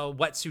a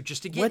wetsuit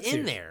just to get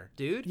in there,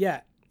 dude. Yeah,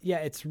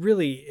 it's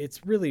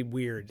really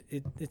weird.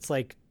 It's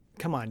like,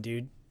 come on,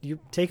 dude. You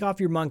take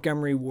off your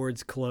Montgomery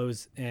Ward's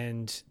clothes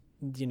and,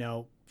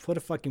 put a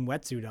fucking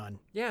wetsuit on.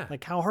 Yeah.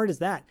 Like, how hard is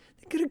that?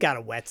 They could have got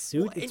a wetsuit.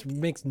 Well, it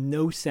makes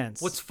no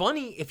sense. What's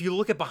funny, if you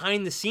look at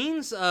behind the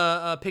scenes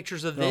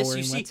pictures of this,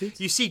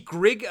 you see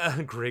Greg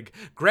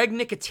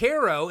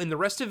Nicotero and the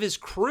rest of his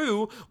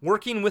crew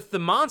working with the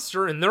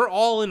monster, and they're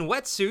all in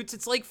wetsuits.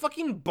 It's like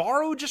fucking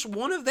borrow just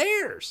one of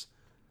theirs.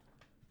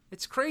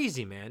 It's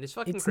crazy, man. It's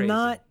fucking crazy. It's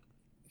not...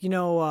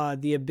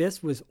 the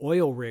Abyss was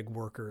oil rig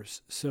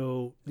workers.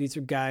 So these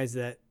are guys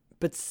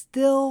but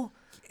still.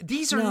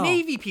 These are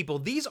Navy people.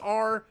 These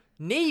are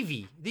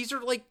Navy. These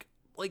are like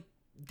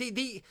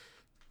they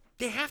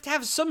have to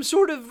have some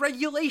sort of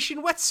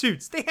regulation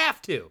wetsuits. They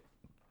have to.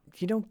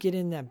 You don't get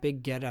in that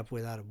big getup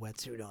without a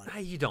wetsuit on.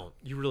 You don't.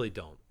 You really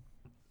don't.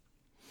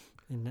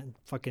 And then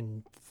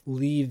fucking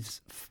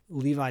Levi's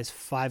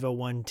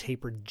 501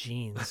 tapered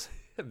jeans.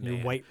 Your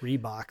white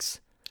Reeboks.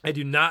 I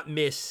do not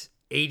miss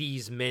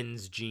 80s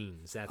men's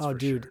jeans. That's for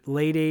dude, sure.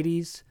 Late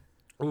 80s.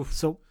 Oof.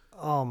 So,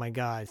 oh my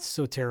God, it's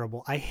so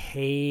terrible.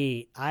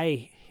 I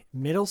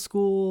middle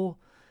school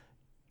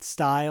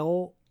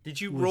style. Did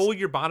you roll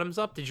your bottoms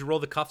up? Did you roll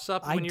the cuffs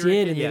up? I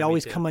did, and they'd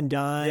always come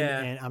undone. Yeah.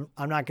 And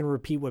I'm not going to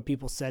repeat what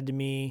people said to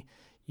me.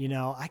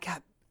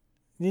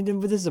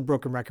 This is a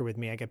broken record with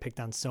me. I got picked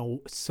on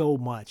so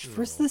much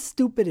for the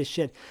stupidest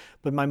shit.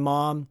 But my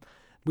mom,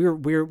 we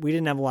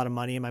didn't have a lot of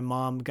money, and my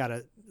mom got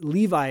a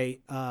Levi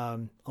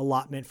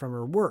allotment from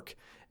her work,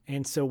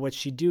 and so what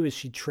she'd do is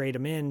she'd trade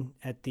them in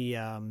at the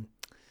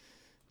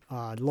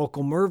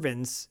local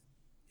Mervyn's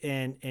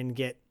and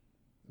get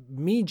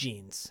me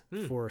jeans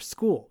for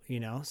school,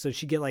 so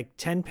she'd get like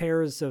 10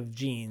 pairs of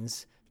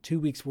jeans, 2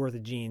 weeks worth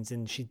of jeans,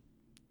 and she'd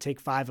take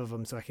 5 of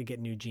them so I could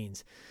get new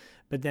jeans.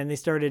 But then they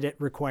started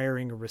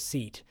requiring a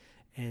receipt,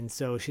 and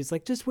so she's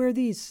like, just wear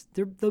these,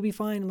 they'll be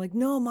fine. I'm like,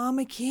 no mom,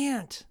 I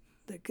can't,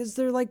 because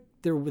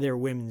they're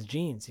women's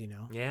jeans,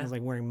 Yeah. I was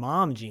like wearing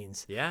mom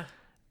jeans. Yeah.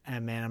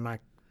 And man, I'm not.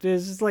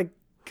 This is like,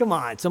 come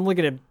on. So I'm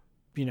looking at,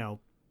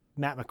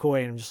 Matt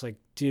McCoy, and I'm just like,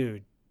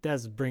 dude,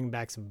 that's bringing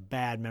back some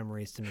bad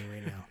memories to me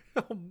right now.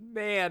 Oh,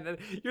 man.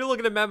 You're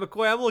looking at Matt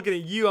McCoy. I'm looking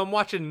at you. I'm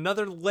watching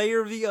another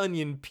layer of the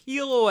onion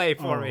peel away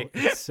for me.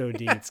 It's so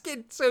deep. It's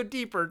getting so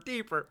deeper.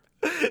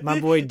 My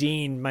boy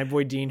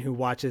Dean, who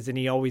watches, and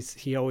he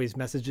always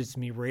messages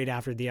me right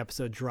after the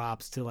episode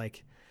drops to,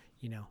 like,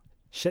 you know,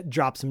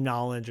 drop some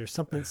knowledge or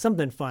something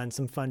fun,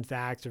 some fun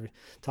facts, or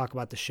talk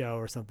about the show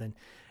or something.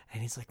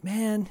 And he's like,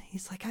 man,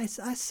 I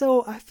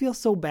feel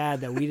so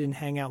bad that we didn't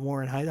hang out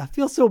more in I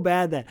feel so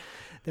bad that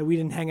we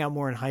didn't hang out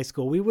more in high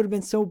school. We would have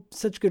been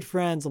such good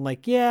friends. I'm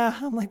like, yeah.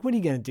 I'm like, what are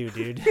you gonna do,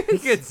 dude?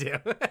 Good too.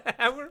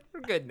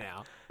 We're good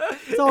now.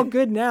 It's all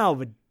good now,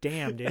 but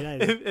damn, dude.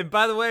 And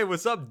by the way,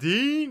 what's up,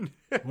 Dean?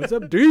 What's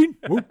up, Dean?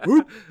 Whoop,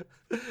 whoop.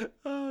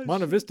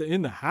 Monta Vista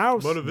in the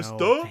house. Monta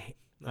Vista.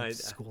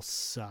 School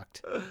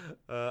sucked.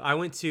 I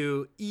went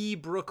to E.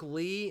 Brooke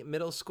Lee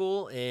Middle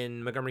School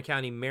in Montgomery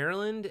County,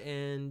 Maryland,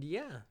 and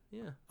yeah.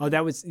 Oh,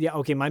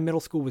 okay. My middle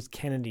school was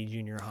Kennedy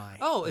Junior High.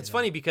 Oh, it's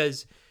funny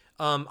because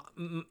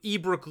E.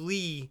 Brooke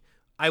Lee,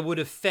 I would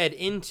have fed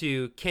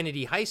into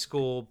Kennedy High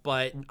School,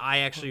 but I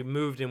actually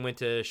moved and went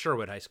to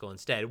Sherwood High School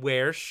instead,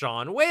 where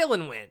Sean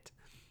Whalen went.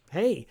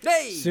 Hey,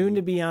 soon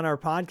to be on our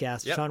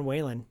podcast, yep. Sean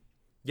Whalen.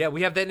 Yeah,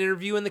 we have that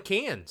interview in the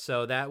can,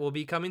 so that will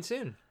be coming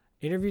soon.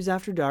 Interviews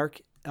After Dark.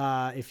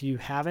 If you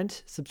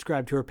haven't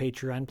subscribed to our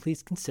Patreon,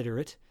 please consider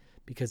it,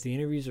 because the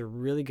interviews are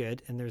really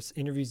good, and there's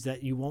interviews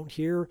that you won't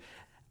hear.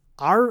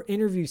 Our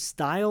interview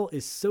style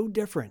is so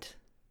different.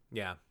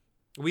 Yeah.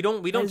 We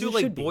don't do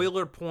like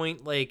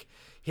boilerplate, like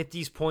hit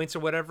these points or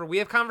whatever. We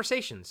have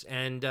conversations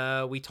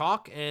and we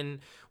talk, and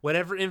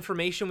whatever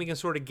information we can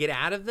sort of get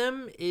out of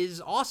them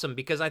is awesome,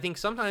 because I think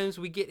sometimes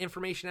we get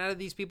information out of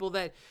these people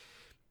that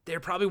they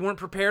probably weren't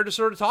prepared to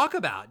sort of talk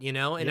about, you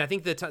know? And I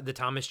think the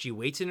Thomas G.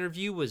 Waits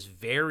interview was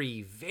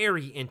very,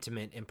 very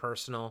intimate and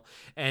personal.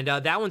 And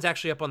that one's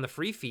actually up on the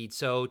free feed,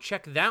 so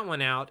check that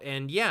one out.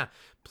 And yeah,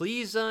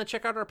 please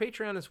check out our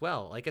Patreon as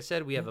well. Like I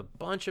said, we have a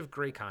bunch of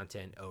great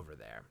content over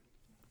there.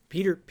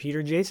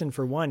 Peter Jason,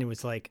 for one, it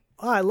was like,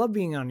 oh, I love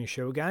being on your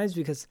show, guys,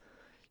 because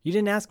you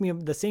didn't ask me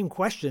the same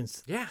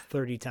questions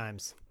 30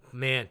 times.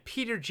 Man,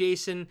 Peter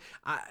Jason,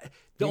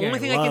 the only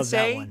thing I can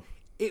say,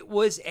 it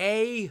was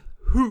a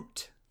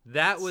hoot.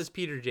 That was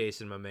Peter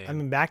Jason, my man. I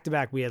mean, back to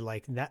back, we had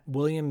like that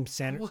William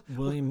Sadler,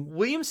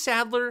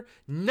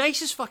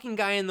 nicest fucking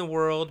guy in the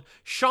world.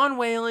 Sean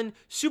Whalen,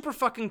 super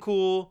fucking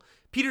cool.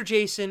 Peter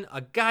Jason,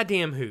 a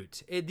goddamn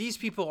hoot. These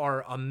people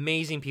are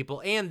amazing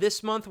people. And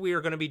this month we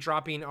are going to be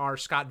dropping our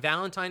Scott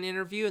Valentine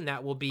interview, and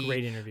that will be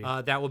great interview.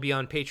 That will be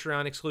on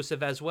Patreon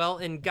exclusive as well.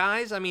 And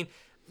guys, I mean,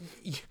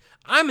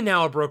 I'm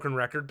now a broken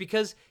record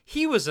because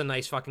he was a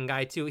nice fucking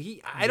guy too.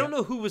 I don't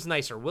know who was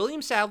nicer,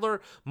 William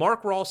Sadler,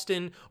 Mark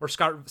Ralston, or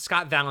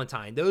Scott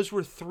Valentine. Those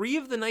were three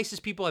of the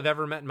nicest people I've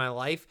ever met in my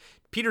life.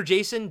 Peter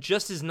Jason,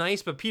 just as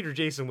nice, but Peter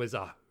Jason was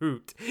a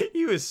hoot.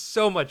 He was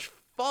so much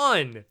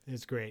fun. It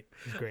was great.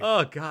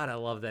 Oh God, I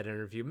love that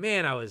interview.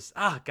 Man, that was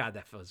a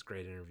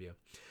great interview.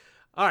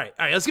 All right,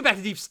 let's get back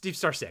to Deep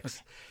Star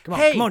 6.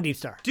 Okay. Come on, Deep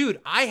Star. Dude,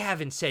 I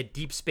haven't said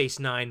Deep Space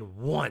Nine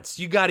once.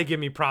 You got to give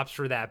me props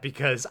for that,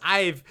 because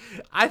I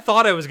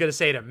thought I was going to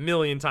say it a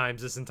million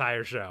times this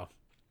entire show.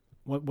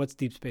 What's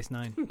Deep Space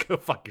Nine? Go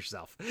fuck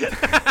yourself.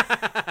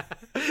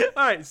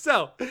 All right,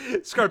 so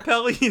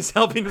Scarpelli is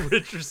helping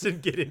Richardson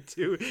get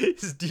into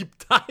his deep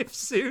dive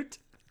suit.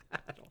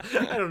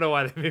 I don't know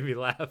why that made me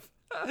laugh.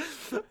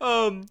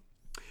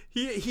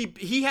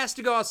 He has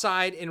to go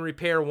outside and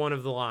repair one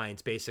of the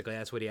lines, basically.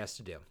 That's what he has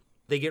to do.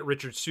 They get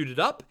Richard suited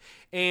up,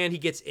 and he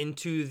gets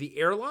into the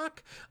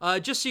airlock.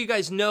 Just so you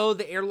guys know,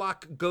 the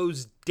airlock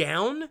goes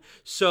down,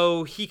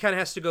 so he kind of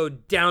has to go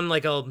down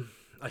like a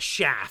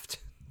shaft.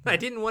 I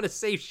didn't want to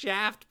say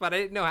shaft, but I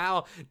didn't know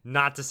how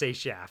not to say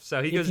shaft,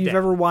 so he goes down. If you've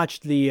ever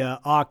watched the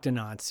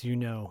Octonauts, you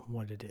know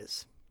what it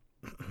is.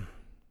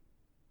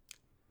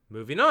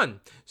 Moving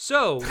on.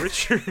 So,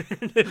 Richard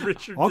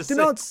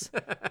Octonauts,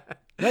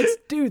 let's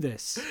do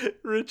this.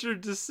 Richard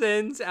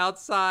descends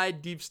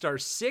outside Deep Star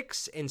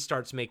 6 and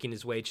starts making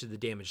his way to the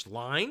damaged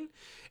line.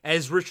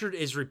 As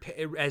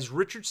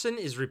Richardson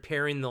is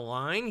repairing the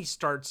line, he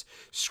starts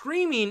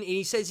screaming, and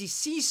he says he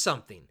sees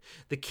something.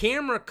 The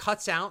camera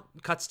cuts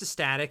to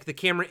static. The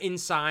camera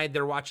inside,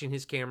 they're watching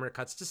his camera,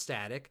 cuts to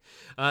static.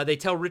 They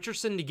tell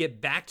Richardson to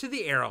get back to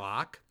the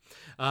airlock.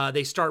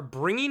 They start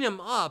bringing him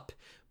up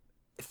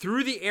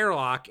through the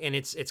airlock, and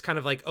it's kind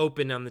of like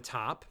open on the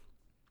top.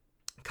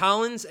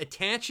 Collins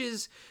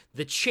attaches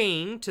the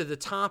chain to the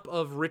top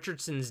of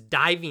Richardson's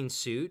diving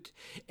suit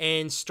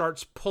and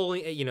starts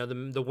pulling,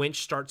 the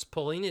winch starts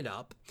pulling it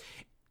up.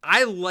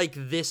 I like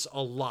this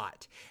a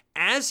lot.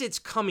 As it's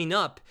coming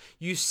up,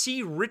 you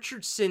see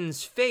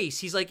Richardson's face.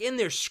 He's like in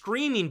there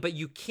screaming, but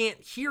you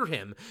can't hear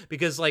him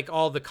because like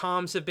all the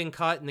comms have been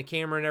cut and the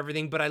camera and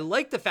everything. But I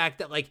like the fact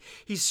that like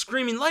he's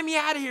screaming, "Let me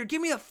out of here! Get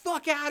me the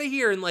fuck out of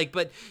here!" And like,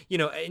 but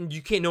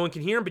and no one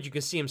can hear him, but you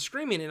can see him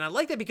screaming. And I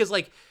like that because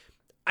like,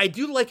 I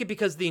do like it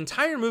because the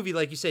entire movie,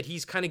 like you said,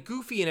 he's kind of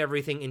goofy and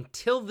everything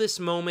until this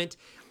moment.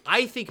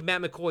 I think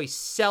Matt McCoy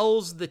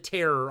sells the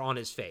terror on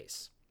his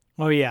face.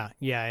 Oh yeah,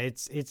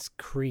 it's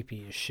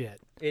creepy as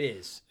shit. It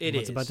is.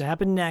 What's about to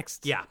happen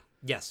next? Yeah.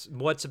 Yes.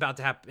 What's about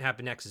to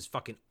happen next is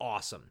fucking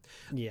awesome.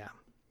 Yeah.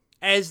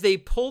 As they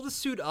pull the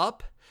suit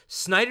up,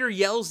 Snyder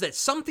yells that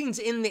something's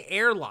in the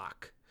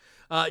airlock.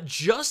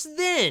 Just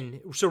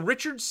then, so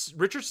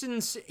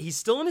Richardson's, he's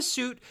still in a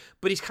suit,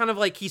 but he's kind of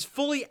like, he's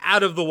fully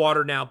out of the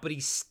water now, but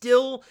he's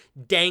still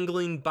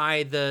dangling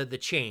by the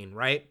chain,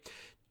 right?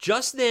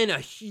 Just then,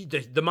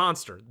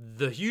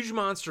 the huge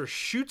monster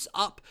shoots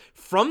up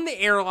from the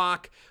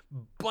airlock,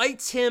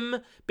 bites him,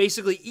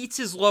 basically eats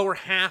his lower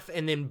half,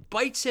 and then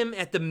bites him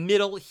at the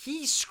middle.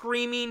 He's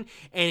screaming,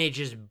 and it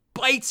just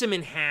bites him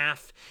in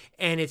half,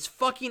 and it's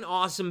fucking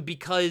awesome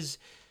because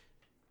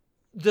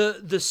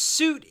the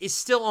suit is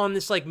still on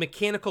this like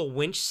mechanical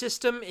winch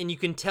system, and you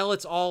can tell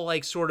it's all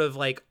like sort of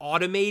like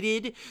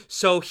automated.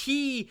 So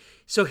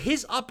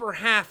his upper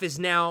half is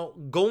now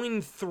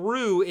going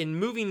through and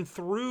moving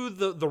through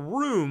the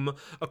room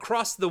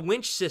across the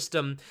winch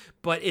system,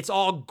 but it's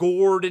all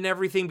gored and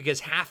everything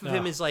because half of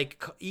him is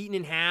like eaten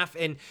in half.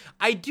 And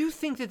I do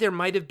think that there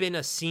might have been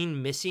a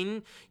scene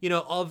missing,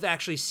 of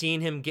actually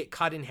seeing him get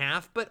cut in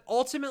half. But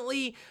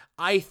ultimately,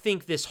 I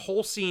think this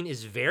whole scene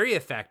is very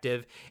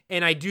effective,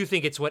 and I do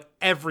think it's what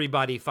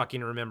everybody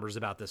fucking remembers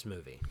about this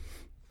movie.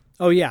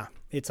 Oh yeah,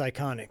 it's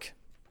iconic.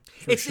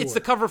 It's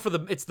the cover for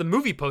it's the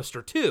movie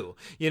poster too.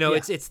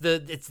 It's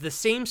the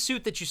same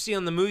suit that you see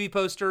on the movie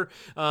poster,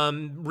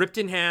 ripped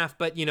in half,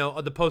 but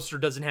the poster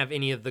doesn't have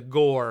any of the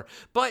gore.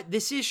 But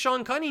this is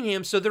Sean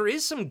Cunningham, so there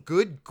is some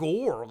good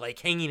gore like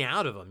hanging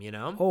out of him.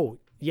 Oh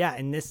yeah,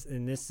 and this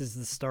is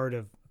the start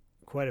of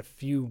quite a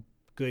few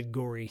good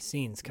gory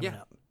scenes coming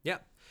up. Yeah.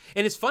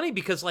 And it's funny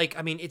because,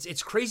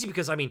 it's crazy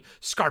because,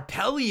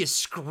 Scarpelli is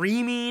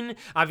screaming.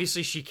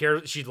 Obviously, she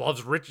cares. She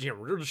loves Rich.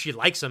 She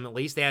likes him, at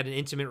least. They had an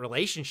intimate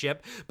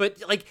relationship.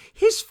 But,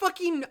 his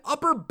fucking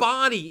upper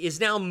body is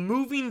now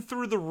moving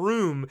through the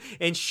room,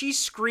 and she's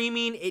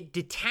screaming. It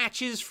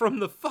detaches from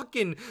the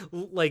fucking,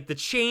 the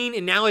chain,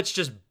 and now it's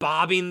just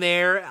bobbing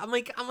there. I'm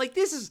like,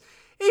 this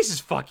is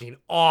fucking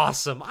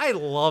awesome. I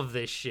love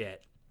this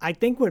shit. I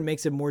think what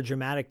makes it more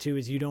dramatic, too,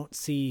 is you don't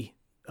see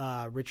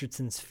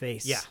Richardson's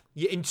face. Yeah,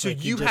 and so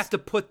you have to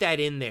put that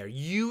in there.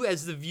 You,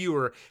 as the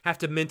viewer, have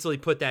to mentally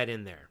put that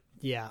in there.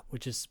 Yeah,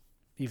 which is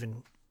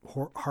even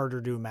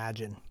harder to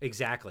imagine.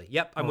 Exactly.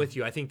 Yep, I'm with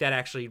you. I think that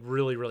actually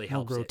really, really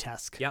helps. More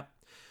grotesque. Yep.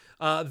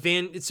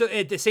 So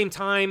at the same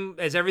time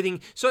as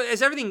everything,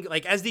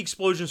 as the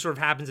explosion sort of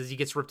happens as he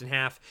gets ripped in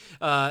half,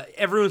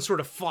 everyone sort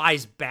of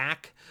flies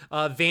back.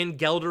 Van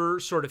Gelder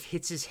sort of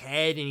hits his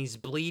head and he's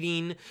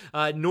bleeding.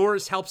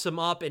 Norris helps him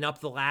up and up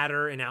the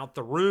ladder and out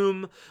the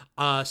room.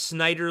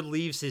 Snyder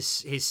leaves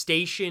his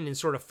station and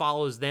sort of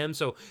follows them.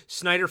 So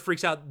Snyder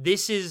freaks out.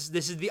 This is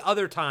the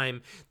other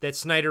time that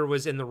Snyder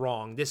was in the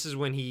wrong. This is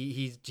when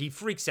he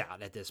freaks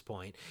out at this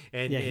point.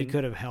 And he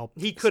could have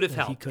helped. He could have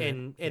helped.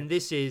 And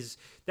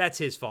that's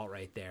his fault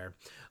right there.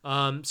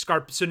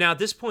 So now at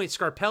this point,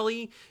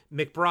 Scarpelli,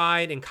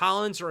 McBride, and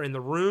Collins are in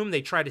the room.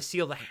 They try to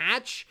seal the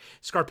hatch.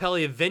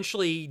 Scarpelli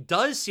eventually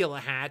does seal a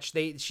hatch.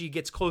 She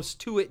gets close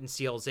to it and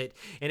seals it.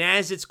 And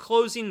as it's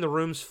closing, the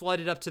room's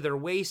flooded up to their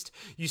waist.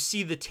 You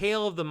see the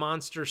tail of the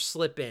monster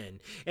slip in.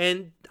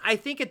 And I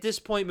think at this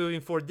point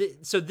moving forward,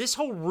 so this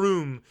whole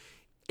room,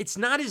 it's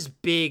not as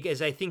big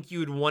as I think you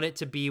would want it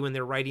to be when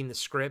they're writing the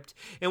script.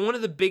 And one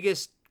of the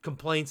biggest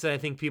complaints that I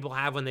think people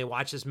have when they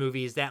watch this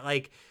movie is that,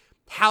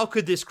 how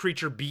could this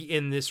creature be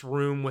in this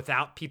room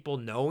without people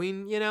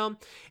knowing,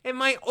 And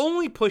my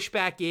only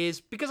pushback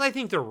is, because I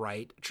think they're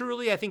right,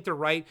 truly I think they're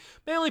right,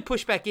 my only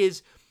pushback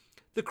is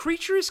the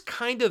creature is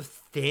kind of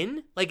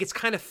thin, it's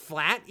kind of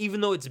flat,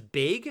 even though it's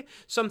big.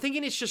 So I'm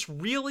thinking it's just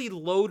really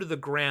low to the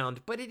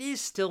ground, but it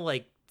is still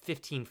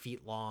 15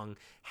 feet long.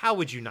 How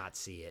would you not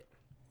see it?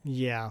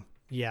 Yeah.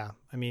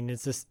 I mean,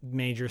 it's this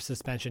major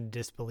suspension of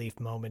disbelief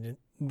moment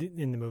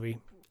in the movie.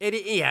 It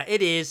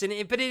is,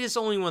 but it is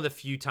only one of the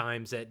few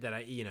times that I.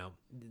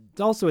 It's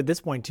also at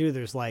this point too.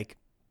 There's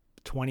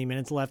 20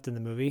 minutes left in the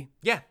movie.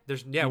 Yeah, we're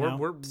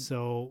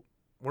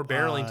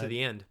barreling to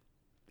the end.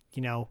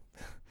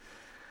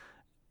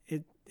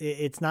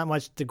 It's not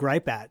much to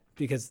gripe at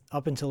because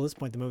up until this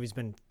point the movie's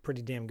been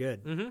pretty damn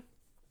good. Mm-hmm.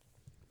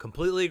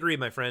 Completely agree,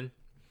 my friend.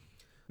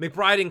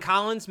 McBride and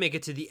Collins make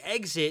it to the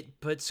exit,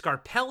 but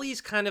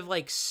Scarpelli's kind of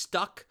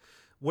stuck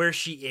where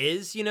she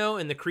is,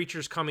 and the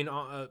creature's coming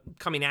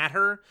at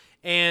her,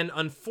 and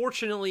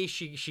unfortunately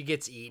she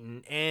gets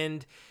eaten.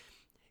 And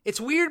it's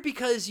weird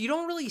because you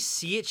don't really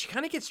see it. She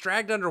kind of gets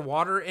dragged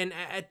underwater, and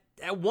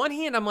at one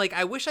hand I'm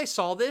I wish I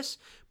saw this,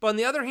 but on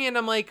the other hand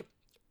I'm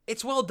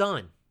it's well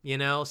done,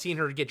 seeing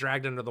her get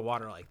dragged under the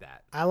water like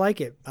that. I like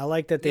it. I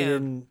like that they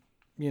didn't,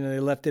 they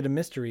left it a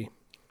mystery.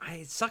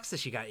 It sucks that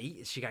she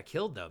got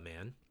killed though,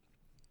 man.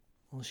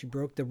 Well, she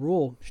broke the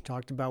rule. She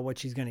talked about what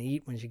she's going to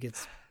eat when she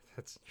gets...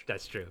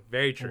 That's true.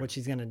 Very true. What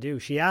she's going to do.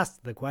 She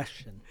asked the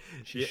question.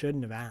 She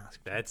shouldn't have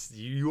asked.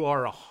 You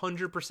are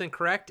 100%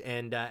 correct.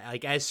 And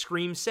as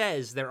Scream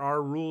says, there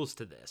are rules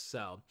to this.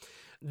 So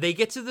They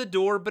get to the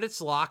door, but it's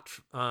locked.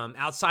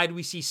 Outside,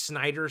 we see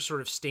Snyder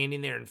sort of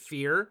standing there in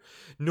fear.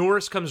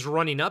 Norris comes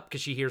running up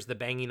because she hears the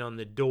banging on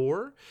the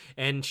door,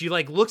 and she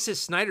like looks at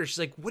Snyder. She's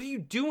like, "What are you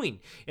doing?"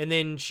 And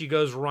then she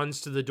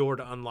runs to the door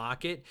to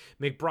unlock it.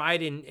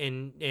 McBride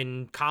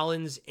and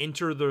Collins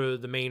enter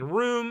the main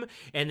room,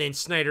 and then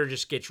Snyder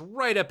just gets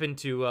right up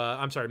into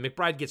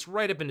McBride gets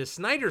right up into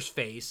Snyder's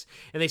face,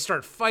 and they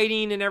start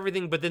fighting and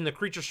everything. But then the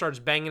creature starts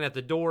banging at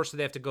the door, so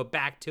they have to go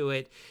back to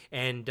it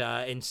and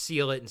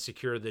seal it and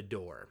secure the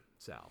door.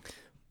 So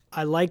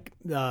I like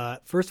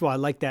first of all, I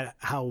like that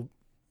how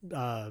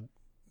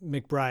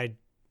McBride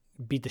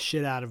beat the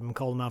shit out of him,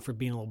 called him out for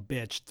being a little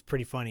bitch. It's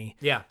pretty funny.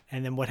 Yeah.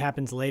 And then what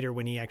happens later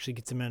when he actually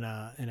gets him in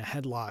a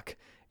headlock,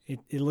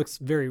 it looks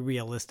very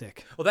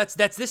realistic. Well, that's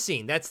this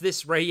scene. That's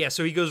this right. Yeah.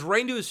 So he goes right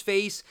into his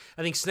face.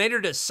 I think Snyder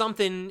does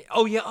something.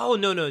 Oh yeah. Oh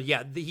no.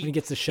 Yeah. He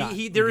gets the shot.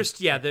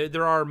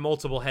 There are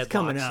multiple headlocks.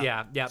 Coming up.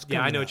 Yeah.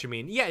 I know what you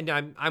mean. Yeah.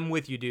 And I'm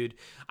with you, dude.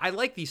 I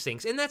like these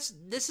things, and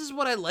this is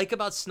what I like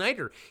about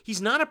Snyder.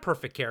 He's not a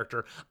perfect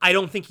character. I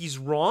don't think he's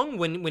wrong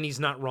when he's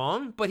not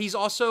wrong, but he's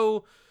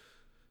also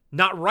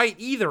not right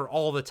either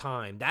all the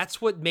time.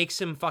 That's what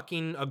makes him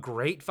fucking a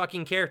great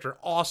fucking character.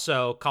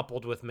 Also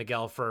coupled with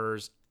Miguel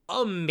Ferrer's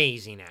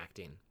amazing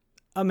acting.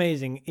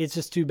 Amazing. It's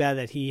just too bad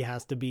that he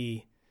has to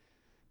be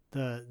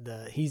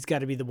he's got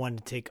to be the one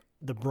to take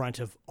the brunt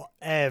of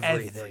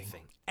everything.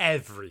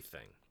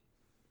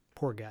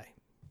 Poor guy.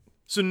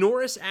 So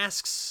Norris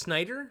asks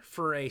Snyder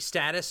for a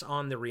status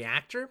on the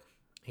reactor.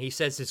 He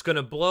says it's going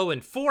to blow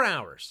in 4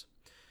 hours.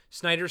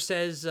 Snyder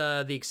says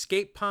the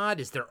escape pod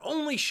is their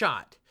only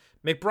shot.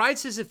 McBride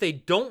says if they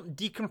don't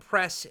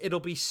decompress, it'll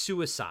be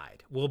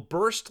suicide. We'll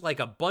burst like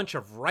a bunch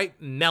of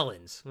ripe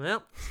melons.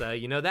 Well, so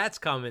that's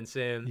coming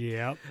soon.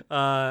 Yep.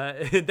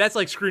 That's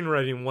like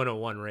screenwriting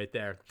 101 right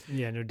there.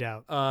 Yeah, no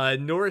doubt.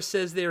 Norris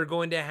says they're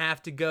going to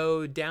have to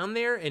go down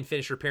there and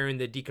finish repairing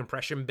the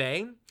decompression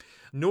bay.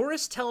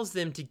 Norris tells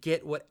them to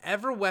get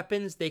whatever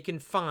weapons they can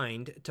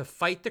find to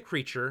fight the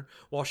creature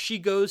while she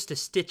goes to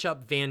stitch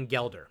up Van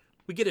Gelder.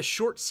 We get a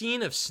short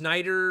scene of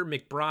Snyder,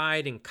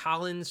 McBride, and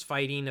Collins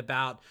fighting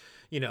about,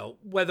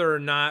 whether or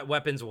not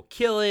weapons will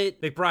kill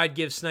it. McBride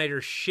gives Snyder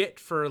shit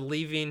for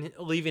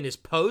leaving his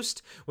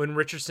post when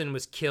Richardson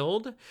was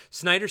killed.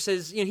 Snyder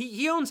says,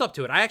 he owns up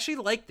to it. I actually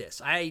like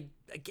this.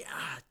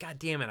 God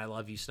damn it, I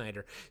love you,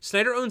 Snyder.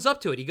 Snyder owns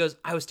up to it. He goes,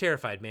 I was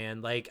terrified,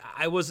 man. Like,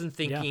 I wasn't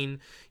thinking,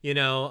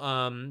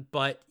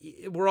 but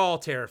we're all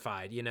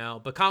terrified,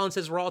 But Collins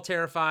says we're all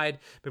terrified.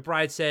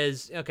 McBride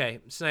says, okay,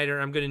 Snyder,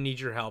 I'm going to need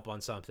your help on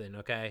something,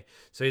 okay?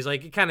 So he's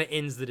like, it kind of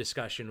ends the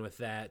discussion with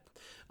that.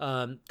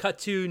 Cut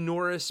to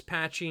Norris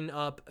patching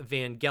up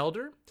Van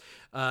Gelder.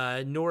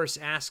 Norris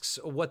asks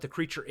what the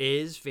creature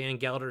is. Van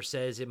Gelder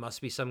says it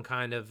must be some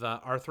kind of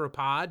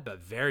arthropod, but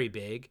very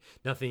big.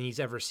 Nothing he's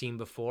ever seen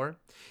before.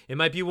 It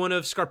might be one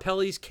of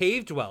Scarpelli's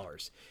cave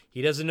dwellers.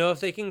 He doesn't know if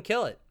they can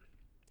kill it.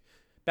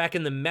 Back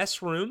in the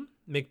mess room,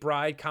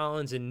 McBride,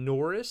 Collins, and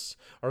Norris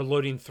are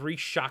loading 3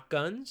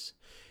 shotguns.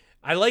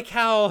 I like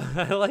how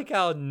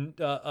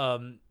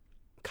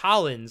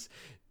Collins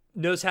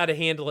knows how to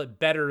handle it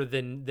better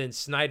than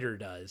Snyder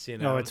does.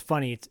 No, it's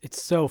funny.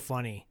 It's so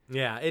funny.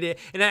 Yeah, it is.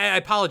 And I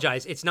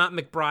apologize. It's not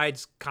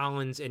McBride's,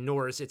 Collins, and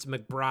Norris. It's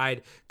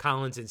McBride,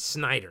 Collins, and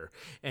Snyder.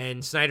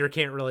 And Snyder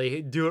can't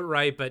really do it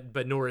right,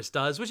 but Norris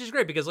does, which is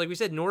great because, like we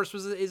said, Norris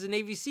is a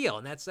Navy SEAL,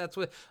 and that's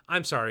what.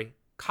 I'm sorry,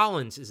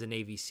 Collins is a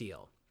Navy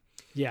SEAL.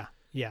 Yeah.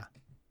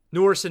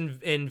 Norris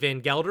and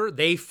Van Gelder,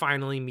 they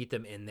finally meet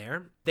them in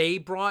there. They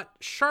brought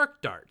shark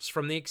darts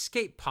from the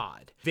escape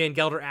pod. Van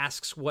Gelder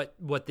asks what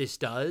this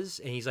does,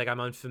 and he's like,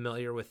 I'm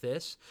unfamiliar with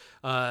this.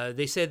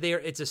 They said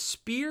it's a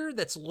spear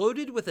that's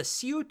loaded with a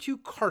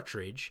CO2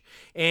 cartridge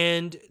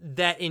and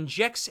that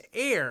injects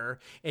air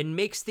and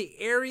makes the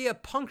area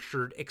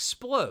punctured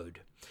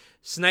explode.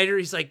 Snyder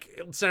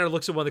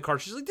looks at one of the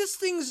cartridges like, this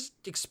thing's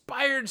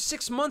expired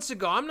 6 months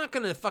ago. I'm not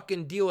going to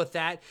fucking deal with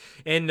that.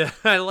 And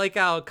I like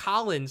how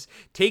Collins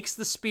takes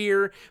the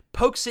spear,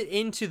 pokes it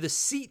into the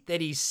seat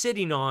that he's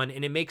sitting on,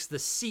 and it makes the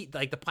seat,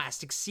 like the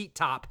plastic seat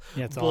top,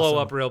 blow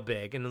up real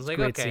big. And I was like,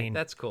 okay, scene.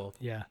 That's cool.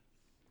 Yeah.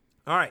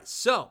 All right,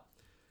 so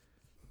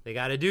they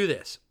got to do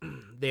this.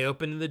 They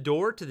open the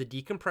door to the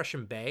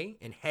decompression bay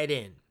and head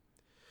in.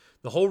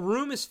 The whole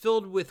room is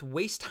filled with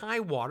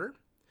waist-high water.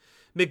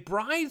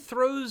 McBride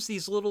throws a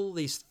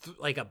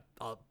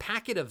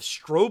packet of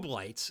strobe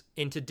lights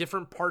into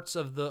different parts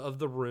of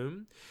the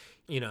room,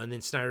 and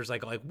then Snyder's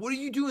like, what are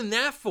you doing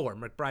that for?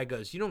 McBride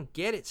goes, you don't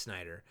get it,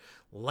 Snyder.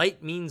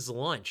 Light means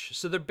lunch.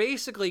 So they're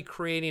basically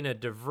creating a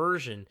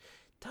diversion.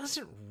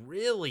 Doesn't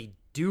really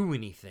do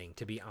anything,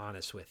 to be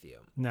honest with you.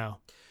 No.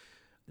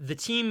 The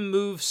team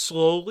moves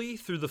slowly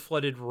through the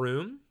flooded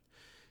room.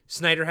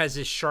 Snyder has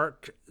his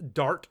shark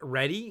dart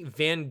ready.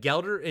 Van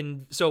Gelder,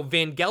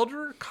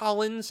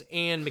 Collins,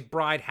 and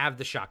McBride have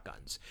the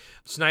shotguns.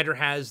 Snyder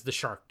has the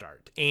shark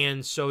dart,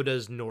 and so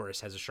does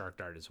Norris has a shark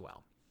dart as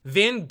well.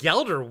 Van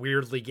Gelder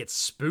weirdly gets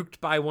spooked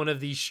by one of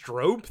these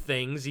strobe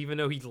things, even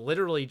though he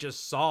literally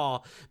just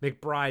saw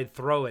McBride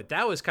throw it.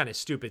 That was kind of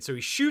stupid. So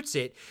he shoots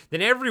it,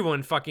 then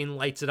everyone fucking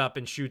lights it up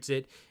and shoots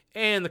it,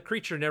 and the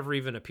creature never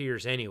even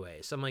appears anyway.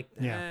 So I'm like,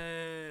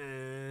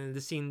 the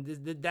scene,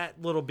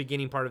 that little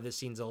beginning part of this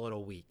scene's a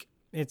little weak.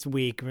 It's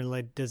weak. I mean,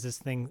 like, does this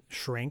thing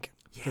shrink?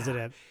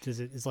 Yeah.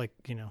 It's like,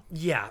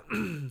 Yeah.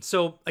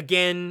 So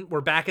again,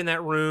 we're back in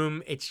that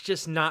room. It's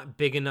just not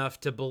big enough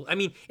to I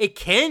mean, it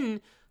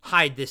can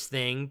hide this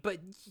thing, but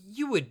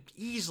you would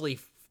easily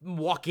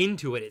walk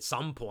into it at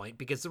some point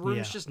because the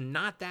room's just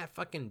not that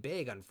fucking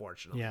big,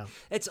 unfortunately. Yeah.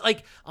 It's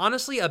like,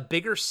 honestly, a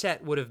bigger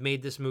set would have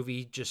made this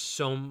movie just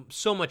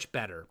so much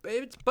better.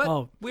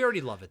 But we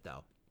already love it,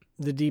 though.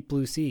 The Deep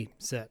Blue Sea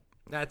set.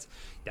 That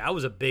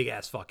was a big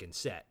ass fucking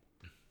set.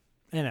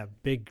 And a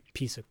big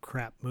piece of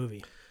crap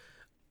movie.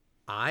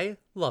 I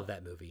love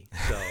that movie,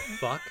 so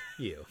fuck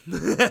you.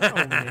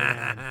 Oh,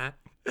 man.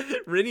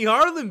 Rennie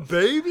Harlan,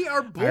 baby,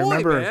 our boy, I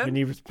remember man. when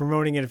he was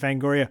promoting it at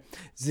Fangoria,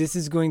 this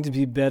is going to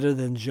be better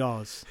than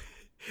Jaws.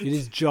 It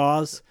is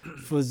Jaws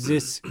for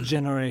this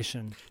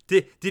generation.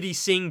 Did he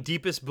sing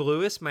Deepest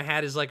Bluest? My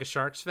hat is like a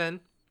shark's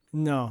fin?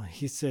 No,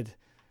 he said,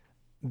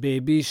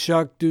 baby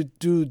shark, do.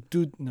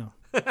 No.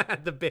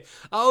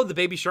 The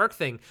baby shark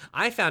thing.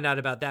 I found out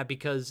about that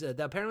because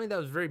apparently that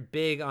was very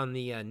big on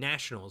the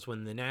Nationals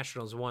when the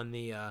Nationals won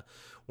the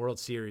World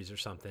Series or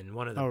something.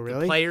 One of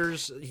the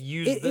players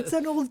used it's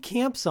an old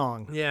camp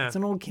song. Yeah. It's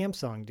an old camp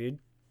song, dude.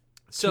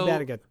 So too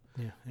bad it got.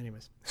 Yeah,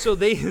 anyways. So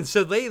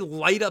they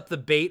light up the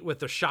bait with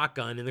the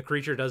shotgun and the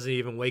creature doesn't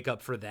even wake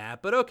up for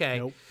that. But okay.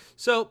 Nope.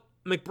 So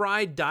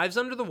McBride dives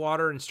under the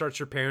water and starts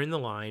repairing the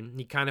line.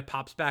 He kind of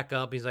pops back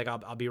up. He's like,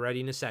 I'll be ready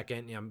in a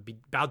second. Yeah, I'm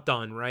about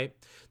done, right?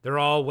 They're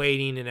all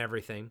waiting and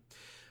everything.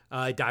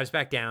 He dives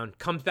back down,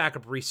 comes back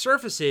up,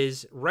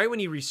 resurfaces. Right when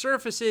he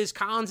resurfaces,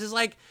 Collins is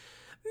like,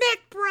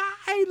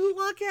 McBride,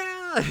 look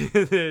out.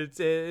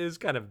 It was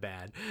kind of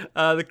bad.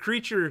 The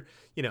creature,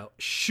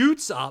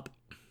 shoots up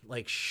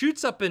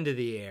into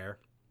the air.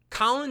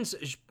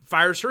 Collins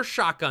fires her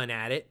shotgun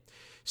at it.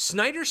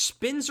 Snyder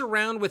spins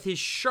around with his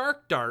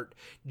shark dart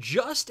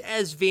just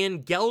as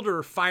Van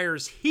Gelder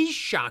fires his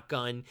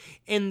shotgun,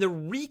 and the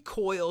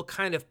recoil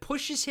kind of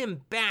pushes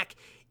him back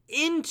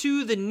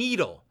into the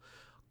needle,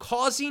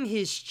 causing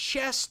his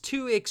chest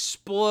to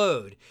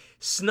explode.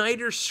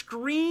 Snyder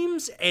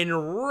screams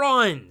and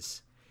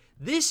runs.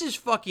 This is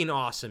fucking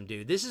awesome,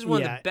 dude. This is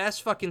one of the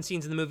best fucking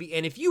scenes in the movie,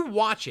 and if you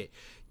watch it,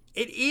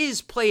 it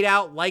is played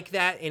out like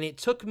that, and it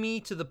took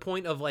me to the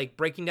point of like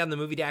breaking down the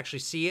movie to actually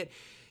see it.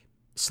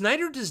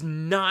 Snyder does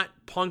not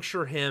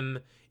puncture him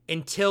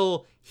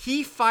until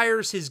he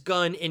fires his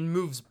gun and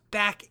moves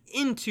back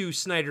into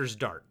Snyder's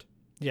dart.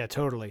 Yeah,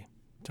 totally.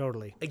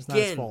 It's not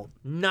Again, his fault.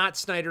 not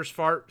Snyder's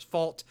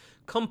fault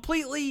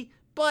completely,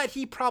 but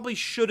he probably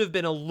should have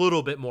been a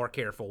little bit more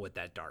careful with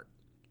that dart.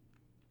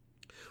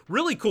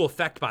 Really cool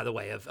effect, by the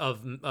way, of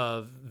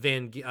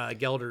Van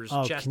Gelder's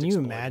chest. Can you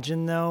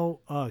imagine,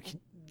 though?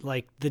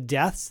 Like, the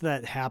deaths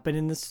that happen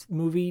in this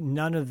movie,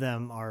 none of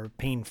them are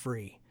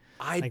pain-free.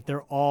 Like,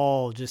 they're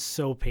all just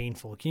so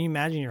painful. Can you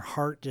imagine your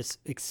heart just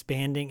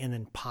expanding and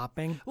then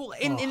popping? Well,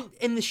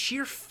 and the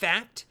sheer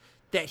fact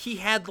that he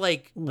had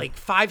like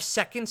 5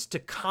 seconds to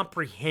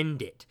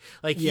comprehend it.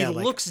 Like, he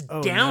looks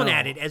down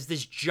at it as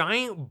this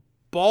giant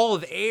ball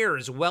of air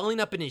is welling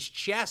up in his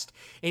chest,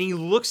 and he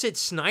looks at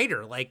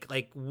Snyder like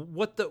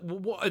what,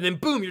 and then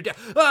boom, you're dead.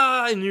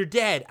 And you're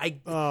dead.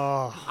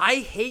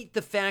 I hate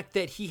the fact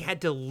that he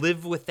had to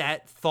live with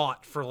that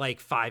thought for like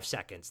 5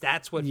 seconds.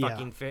 That's what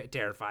fucking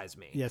terrifies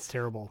me. Yeah, it's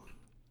terrible.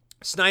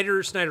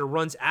 Snyder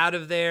runs out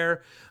of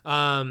there. But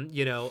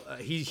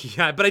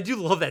I do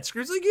love that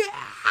scream. He's like,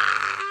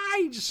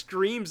 he just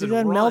screams and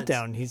runs.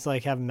 Meltdown. He's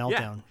like having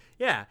meltdown.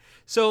 Yeah.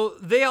 So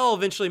they all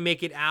eventually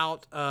make it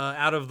out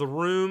of the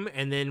room,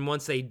 and then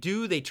once they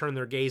do, they turn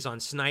their gaze on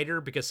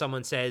Snyder because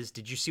someone says,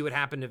 "Did you see what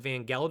happened to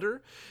Van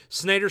Gelder?"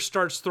 Snyder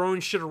starts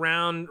throwing shit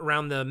around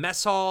the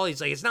mess hall.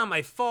 He's like, "It's not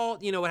my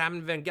fault. What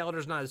happened to Van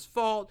Gelder's not his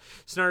fault."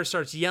 Snyder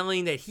starts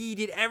yelling that he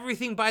did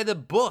everything by the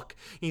book.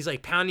 He's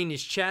like pounding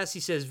his chest. He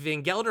says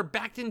Van Gelder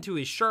backed into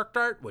his shark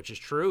dart, which is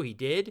true. He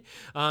did.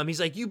 He's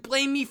like, "You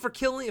blame me for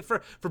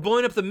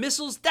blowing up the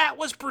missiles? That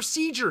was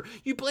procedure.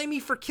 You blame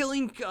me for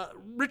killing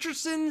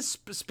Richardson,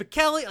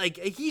 Spichelli." Like,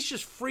 he's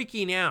just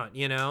freaking out,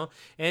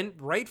 and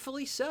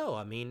rightfully so.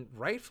 I mean,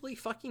 rightfully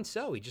fucking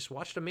so. He just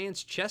watched a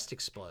man's chest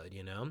explode,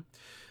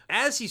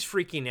 As he's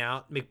freaking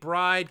out,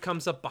 McBride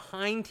comes up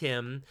behind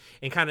him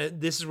and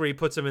this is where he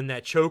puts him in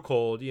that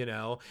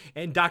chokehold,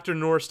 and Dr.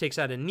 Norris takes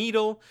out a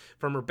needle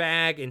from her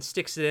bag and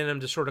sticks it in him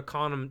to sort of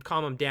calm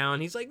him down.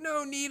 He's like,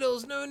 no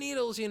needles,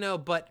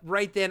 but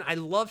right then, I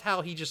love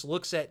how he just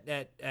looks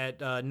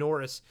at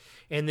Norris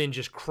and then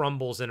just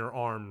crumbles in her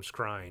arms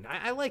crying.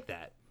 I like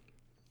that.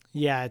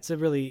 Yeah, it's a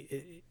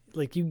really,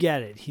 like, you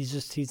get it.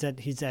 He's at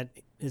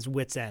his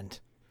wit's end.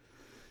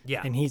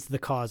 Yeah. And he's the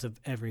cause of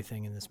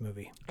everything in this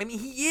movie. I mean,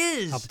 he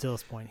is. Up until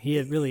this point. He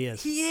really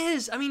is. He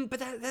is. I mean, but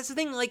that's the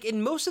thing. Like,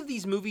 in most of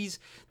these movies,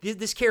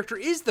 this character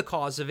is the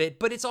cause of it,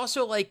 but it's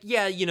also like,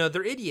 yeah, you know,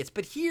 they're idiots.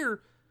 But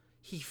here,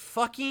 he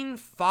fucking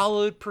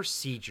followed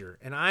procedure.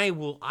 And I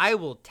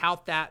will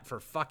tout that for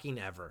fucking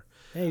ever.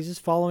 Yeah, he's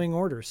just following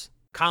orders.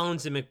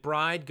 Collins and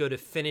McBride go to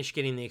finish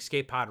getting the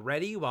escape pod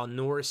ready while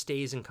Nora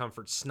stays and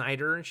comforts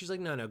Snyder. And she's like,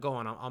 no, go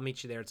on. I'll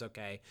meet you there. It's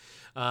okay.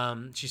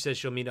 She says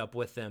she'll meet up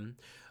with them.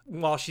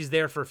 While she's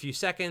there for a few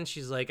seconds,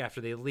 she's like,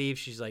 after they leave,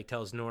 she's like,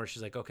 tells Nora,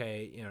 she's like,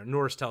 okay, you know,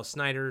 Norris tells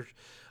Snyder,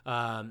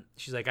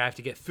 she's like, I have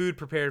to get food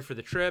prepared for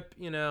the trip,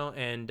 you know.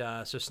 And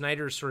so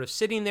Snyder's sort of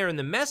sitting there in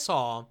the mess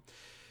hall.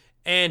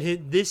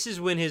 And this is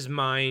when his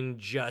mind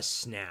just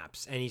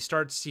snaps, and he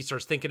starts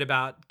thinking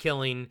about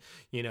killing,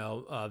 you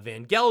know,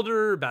 Van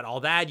Gelder, about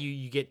all that.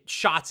 You get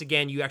shots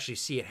again. You actually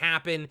see it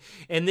happen,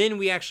 and then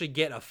we actually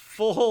get a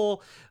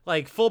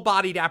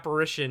full-bodied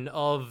apparition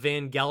of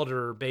Van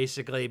Gelder,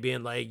 basically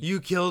being like, "You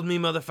killed me,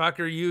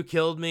 motherfucker! You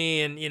killed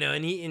me!" And you know,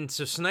 and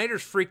so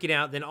Snyder's freaking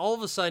out. Then all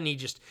of a sudden,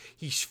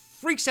 he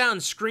freaks out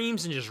and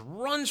screams and just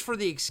runs for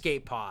the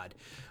escape pod.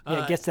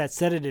 Yeah, I guess that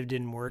sedative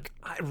didn't work.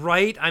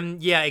 Right?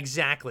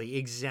 Exactly.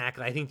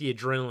 I think the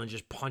adrenaline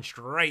just punched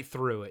right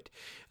through it.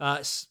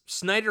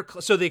 Snyder,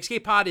 so the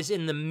escape pod is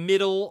in the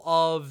middle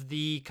of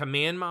the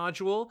command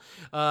module.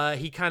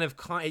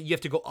 You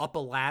have to go up a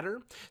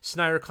ladder.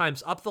 Snyder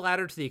climbs up the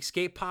ladder to the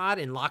escape pod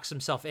and locks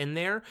himself in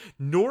there.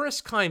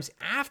 Norris climbs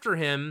after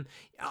him,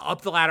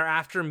 up the ladder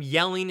after him,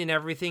 yelling and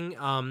everything,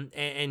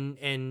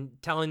 and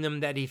telling them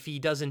that if he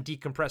doesn't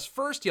decompress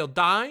first, he'll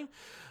die.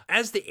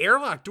 As the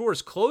airlock door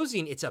is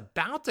closing, it's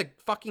about to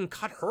fucking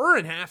cut her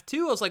in half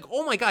too. I was like,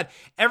 oh my God.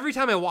 Every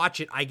time I watch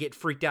it, I get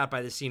freaked out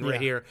by the scene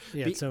right here.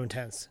 Yeah, it's so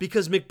intense.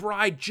 Because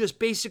McBride just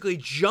basically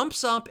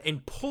jumps up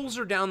and pulls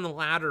her down the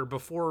ladder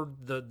before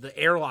the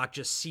airlock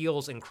just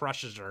seals and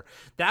crushes her.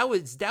 That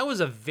was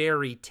a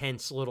very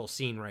tense little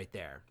scene right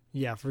there.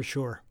 Yeah, for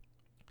sure.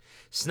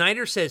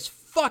 Snyder says,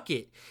 fuck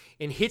it,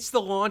 and hits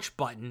the launch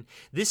button.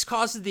 This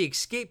causes the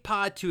escape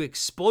pod to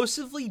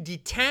explosively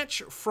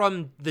detach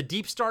from the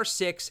Deep Star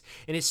 6,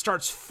 and it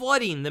starts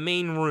flooding the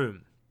main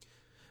room.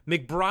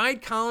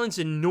 McBride, Collins,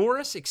 and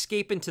Norris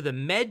escape into the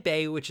med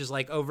bay, which is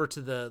like over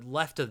to the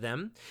left of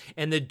them,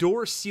 and the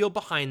doors seal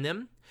behind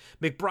them.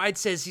 McBride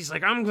says he's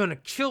like, I'm going to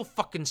kill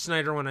fucking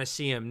Snyder when I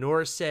see him.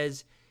 Norris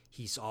says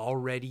he's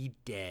already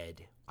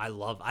dead. I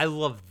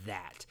love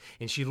that.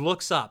 And she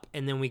looks up,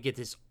 and then we get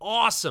this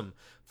awesome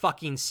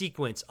fucking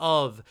sequence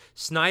of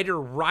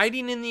Snyder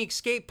riding in the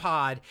escape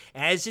pod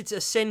as it's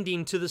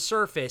ascending to the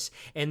surface,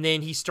 and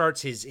then he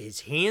starts,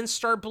 his hands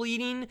start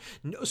bleeding.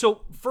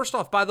 So first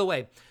off, by the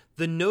way,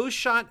 the nose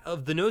shot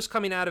of the nose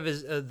coming out of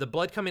his, the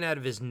blood coming out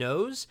of his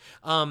nose,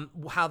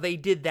 how they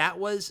did that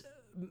was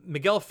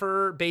Miguel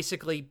Ferrer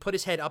basically put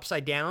his head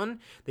upside down.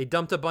 They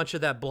dumped a bunch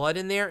of that blood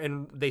in there,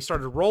 and they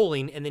started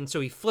rolling, and then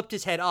so he flipped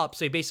his head up,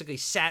 so he basically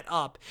sat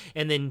up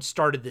and then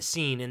started the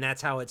scene, and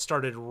that's how it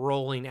started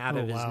rolling out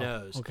of his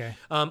nose. Okay.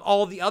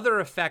 All the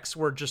other effects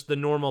were just the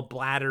normal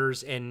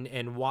bladders and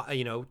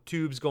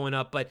tubes going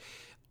up, but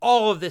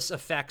all of this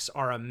effects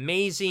are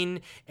amazing,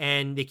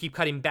 and they keep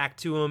cutting back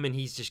to him, and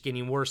he's just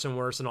getting worse and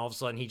worse, and all of a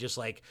sudden he just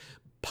like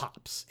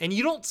pops. And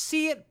you don't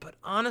see it, but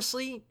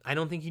honestly, I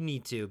don't think you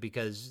need to,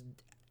 because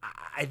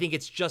I think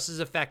it's just as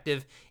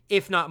effective,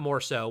 if not more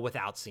so,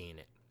 without seeing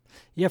it.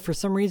 Yeah, for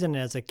some reason,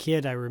 as a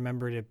kid, I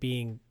remembered it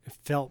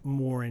felt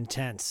more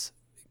intense,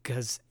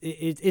 because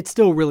it's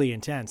still really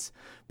intense.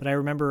 But I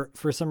remember,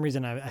 for some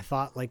reason, I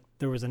thought like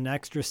there was an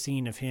extra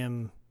scene of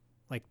him,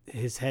 like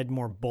his head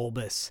more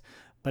bulbous.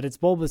 But it's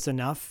bulbous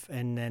enough,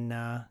 and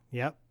then,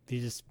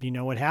 you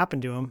know what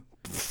happened to him.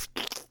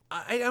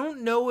 I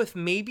don't know if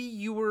maybe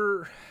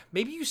you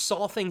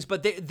saw things,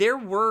 but there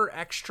were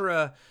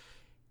extra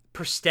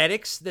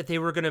prosthetics that they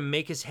were going to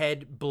make his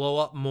head blow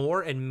up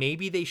more, and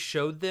maybe they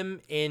showed them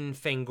in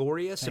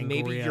Fangoria, so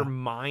maybe your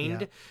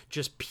mind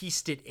just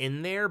pieced it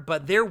in there.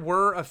 But there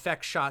were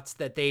effect shots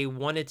that they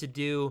wanted to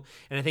do,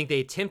 and I think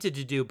they attempted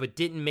to do, but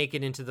didn't make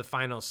it into the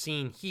final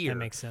scene here. That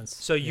makes sense.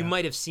 So you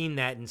might have seen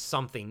that in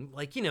something,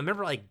 like,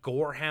 remember like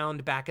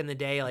Gorehound back in the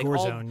day? Like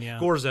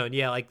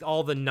Gorezone, like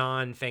all the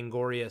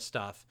non-Fangoria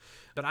stuff.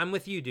 But I'm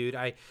with you, dude.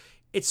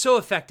 It's so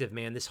effective,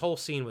 man. This whole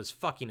scene was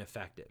fucking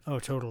effective. Oh,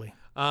 totally.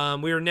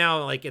 We are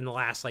now like in the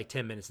last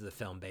 10 minutes of the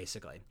film,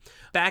 basically.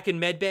 Back in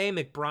Medbay,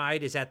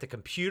 McBride is at the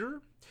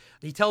computer.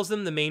 He tells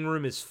them the main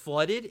room is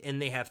flooded,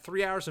 and they have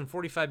 3 hours and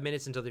 45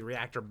 minutes until the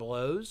reactor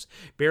blows.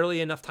 Barely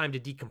enough time to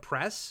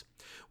decompress.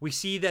 We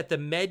see that the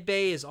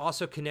medbay is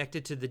also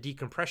connected to the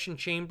decompression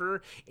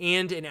chamber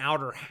and an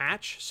outer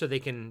hatch, so they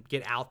can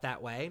get out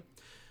that way.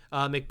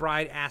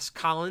 McBride asks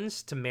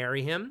Collins to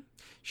marry him.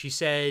 She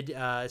said,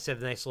 it's a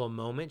nice little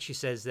moment. She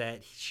says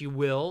that she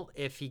will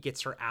if he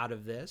gets her out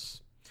of this.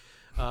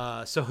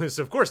 So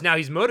of course, now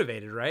he's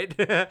motivated, right?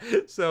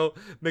 So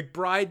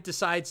McBride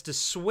decides to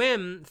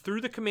swim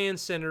through the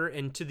command center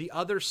and to the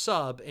other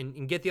sub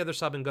and get the other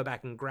sub and go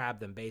back and grab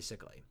them,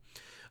 basically.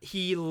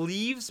 He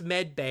leaves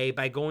med bay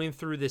by going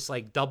through this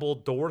like double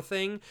door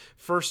thing.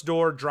 First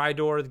door, dry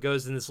door that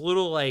goes in this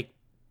little like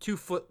 2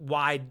 foot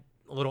wide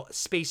little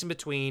space in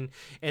between,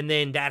 and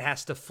then that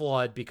has to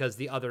flood because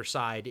the other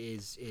side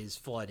is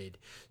flooded.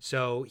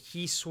 So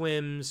he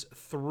swims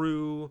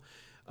through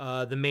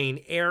the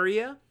main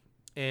area,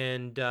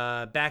 and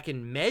back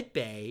in med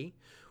bay,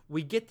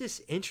 we get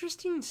this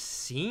interesting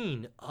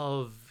scene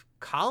of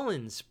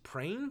Collins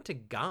praying to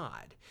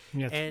God.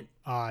 Yeah, it's and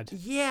odd.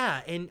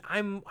 Yeah, and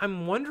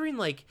I'm wondering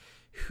like,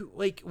 who,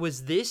 like,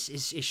 was this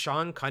is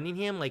Sean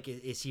Cunningham, like,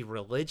 is he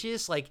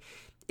religious? Like,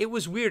 it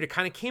was weird. It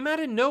kind of came out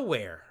of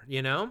nowhere,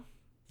 you know?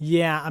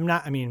 Yeah, I'm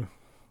not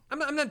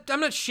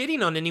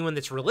shitting on anyone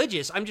that's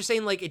religious. I'm just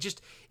saying, like,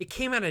 it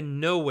came out of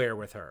nowhere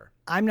with her.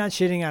 I'm not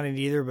shitting on it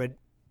either, but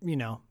you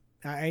know,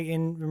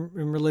 in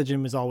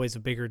religion was always a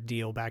bigger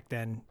deal back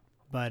then.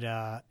 But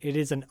it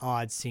is an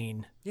odd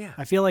scene. Yeah,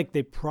 I feel like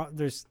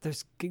there's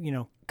you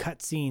know,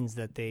 cut scenes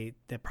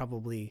that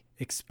probably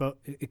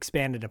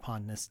expanded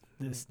upon this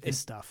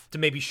stuff to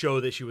maybe show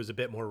that she was a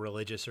bit more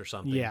religious or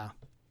something. Yeah.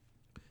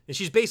 And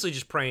she's basically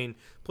just praying,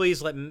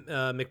 please let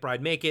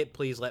McBride make it.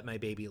 Please let my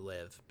baby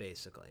live,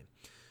 basically.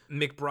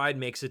 McBride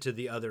makes it to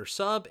the other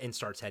sub and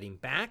starts heading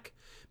back.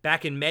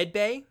 Back in med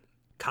bay,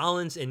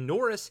 Collins and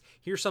Norris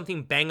hear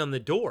something bang on the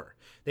door.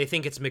 They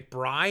think it's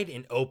McBride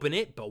and open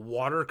it, but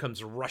water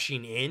comes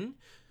rushing in.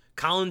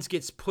 Collins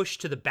gets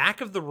pushed to the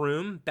back of the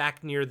room,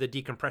 back near the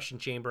decompression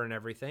chamber and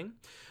everything,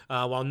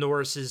 while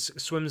Norris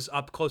swims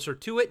up closer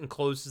to it and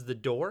closes the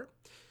door.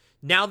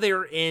 Now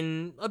they're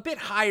in a bit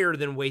higher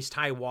than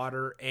waist-high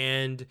water,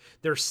 and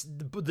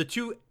the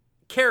two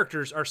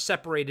characters are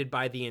separated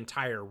by the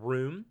entire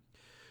room.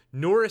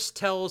 Norris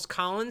tells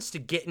Collins to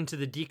get into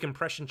the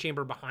decompression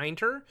chamber behind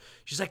her.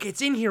 She's like,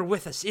 it's in here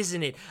with us,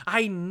 isn't it?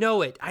 I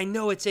know it. I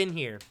know it's in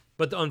here.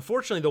 But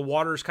unfortunately, the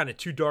water is kind of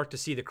too dark to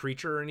see the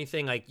creature or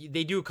anything. Like,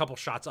 they do a couple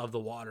shots of the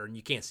water, and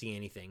you can't see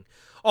anything.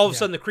 All of a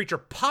sudden, the creature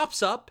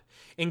pops up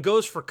and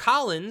goes for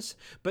Collins,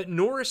 but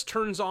Norris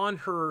turns on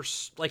her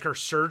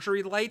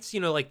surgery lights, you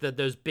know, like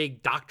those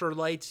big doctor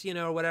lights, you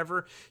know, or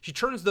whatever. She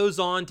turns those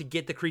on to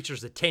get the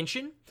creature's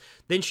attention.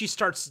 Then she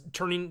starts the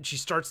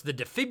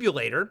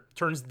defibrillator,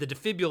 turns the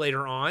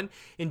defibrillator on,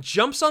 and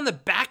jumps on the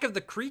back of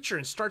the creature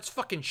and starts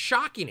fucking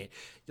shocking it.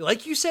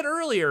 Like you said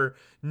earlier,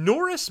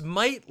 Norris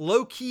might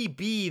low-key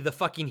be the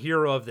fucking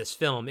hero of this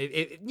film.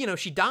 You know,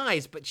 she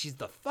dies, but she's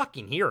the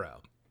fucking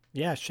hero.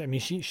 Yeah, I mean,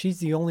 she's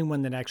the only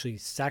one that actually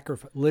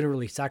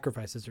literally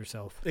sacrifices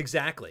herself.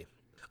 Exactly.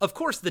 Of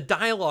course, the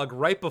dialogue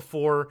right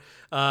before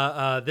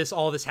all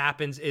this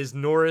happens is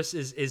Norris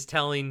is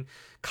telling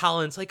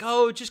Collins, like,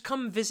 oh, just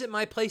come visit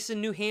my place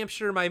in New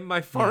Hampshire,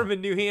 my farm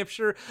in New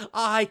Hampshire. Oh,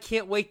 I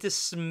can't wait to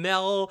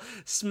smell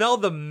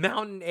the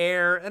mountain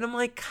air. And I'm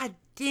like, God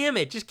damn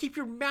it, just keep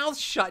your mouth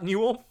shut and you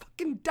won't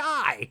fucking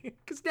die.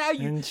 Because now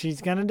and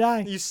she's gonna die.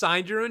 You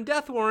signed your own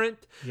death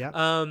warrant.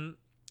 Yeah.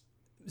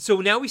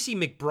 So now we see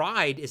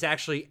McBride is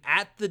actually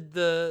at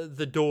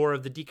the door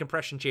of the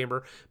decompression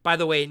chamber. By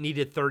the way, it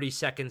needed 30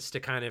 seconds to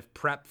kind of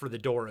prep for the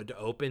door to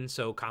open,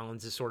 so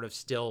Collins is sort of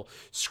still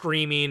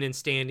screaming and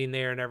standing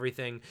there and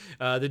everything.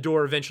 The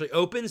door eventually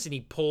opens, and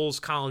he pulls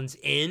Collins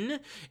in,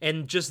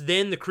 and just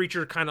then the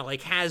creature kind of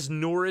like has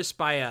Norris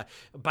by a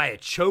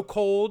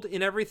chokehold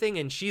and everything,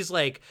 and she's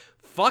like,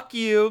 fuck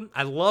you,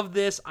 I love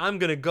this, I'm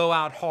gonna go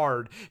out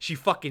hard. She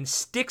fucking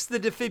sticks the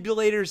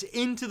defibrillators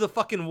into the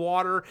fucking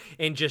water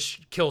and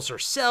just kills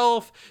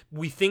herself.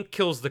 We think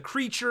kills the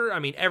creature. I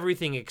mean,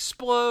 everything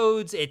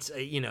explodes. It's,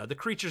 you know, the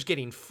creature's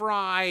getting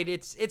fried.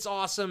 It's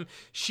awesome.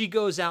 She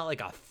goes out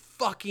like a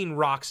fucking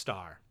rock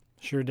star.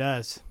 Sure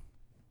does.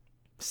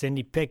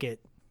 Cindy Pickett.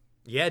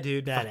 Yeah,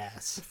 dude.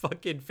 Badass.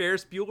 Fucking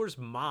Ferris Bueller's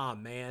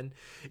mom, man.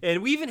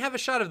 And we even have a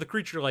shot of the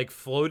creature like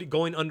floating,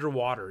 going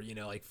underwater, you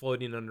know, like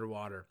floating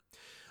underwater.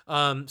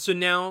 So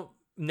now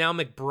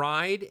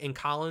McBride and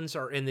Collins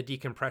are in the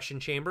decompression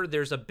chamber.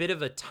 There's a bit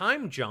of a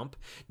time jump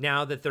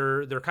now that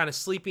they're kind of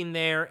sleeping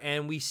there,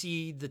 and we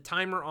see the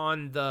timer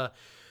on the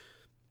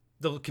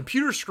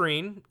computer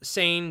screen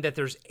saying that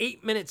there's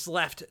 8 minutes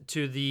left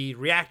to the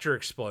reactor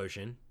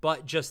explosion,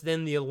 but just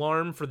then the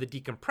alarm for the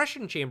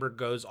decompression chamber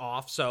goes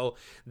off, so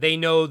they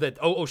know that,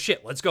 oh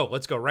shit, let's go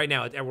right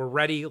now. We're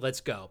ready, let's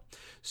go.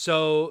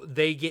 So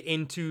they get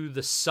into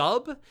the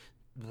sub,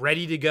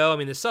 ready to go. I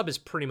mean, the sub is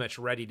pretty much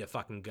ready to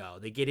fucking go.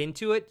 They get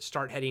into it,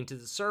 start heading to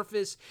the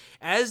surface.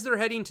 As they're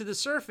heading to the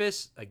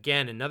surface,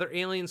 again, another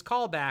Aliens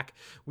callback,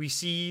 we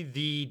see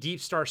the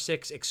Deep Star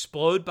 6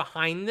 explode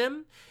behind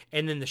them,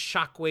 and then the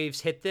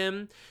shockwaves hit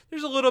them.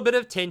 There's a little bit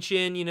of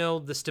tension, you know,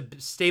 the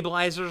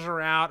stabilizers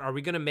are out. Are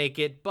we going to make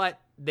it? But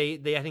I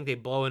think they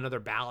blow another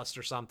ballast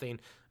or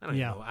something. I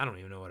don't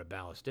even know what a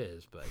ballast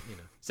is, but, you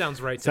know,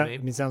 sounds right to me. I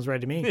mean, sounds right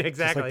to me.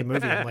 Exactly. Just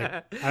like the movie. I'm like,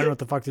 I don't know what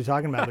the fuck they're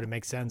talking about, but it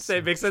makes sense.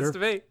 It makes sense to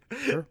me.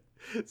 Sure.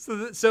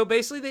 So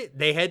basically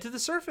they head to the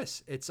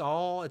surface. It's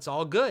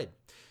all good.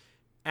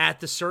 At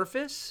the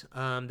surface,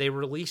 they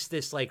release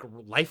this like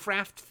life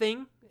raft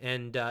thing,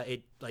 and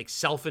it like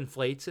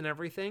self-inflates and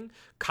everything.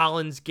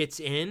 Collins gets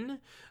in.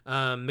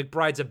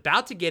 McBride's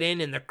about to get in,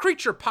 and the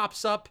creature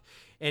pops up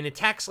and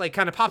attacks, like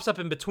kind of pops up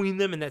in between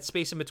them, and that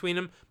space in between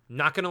them.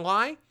 Not gonna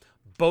lie,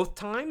 both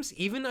times,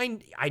 even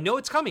I know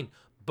it's coming.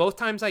 Both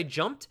times I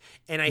jumped,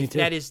 and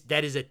that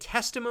is a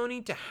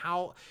testimony to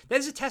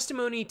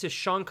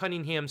Sean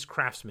Cunningham's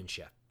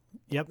craftsmanship.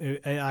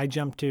 Yep, I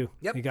jumped too.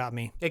 Yep. It got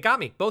me. It got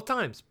me both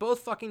times. Both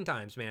fucking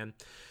times, man.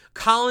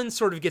 Collins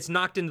sort of gets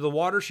knocked into the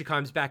water. She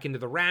climbs back into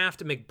the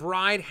raft.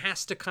 McBride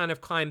has to kind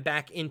of climb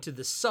back into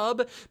the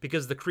sub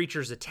because the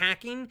creature's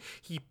attacking.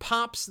 He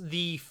pops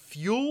the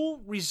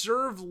fuel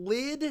reserve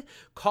lid,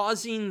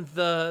 causing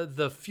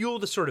the fuel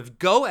to sort of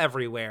go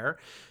everywhere.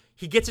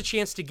 He gets a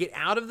chance to get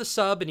out of the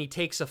sub, and he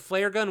takes a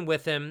flare gun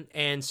with him.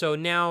 And so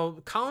now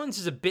Collins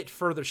is a bit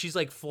further. She's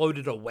like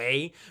floated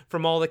away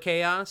from all the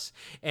chaos,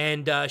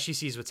 and she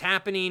sees what's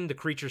happening. The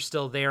creature's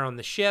still there on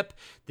the ship.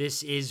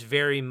 This is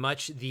very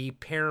much the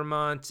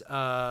Paramount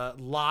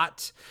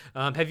lot.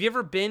 Have you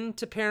ever been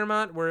to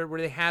Paramount where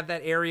they have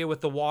that area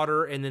with the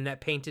water and then that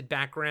painted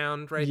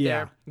background right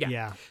there?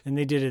 Yeah. And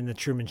they did it in the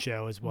Truman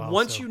Show as well.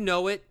 Once you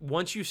know it,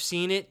 once you've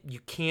seen it, you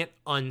can't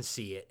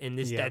unsee it. And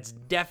that's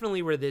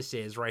definitely where this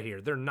is right here.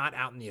 They're not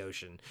out in the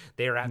ocean.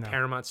 They are at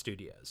Paramount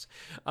Studios.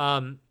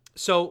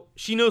 So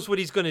she knows what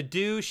he's going to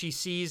do. She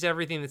sees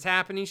everything that's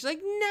happening. She's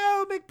like,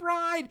 no,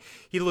 McBride.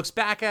 He looks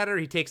back at her.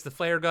 He takes the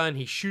flare gun.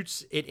 He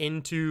shoots it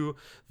into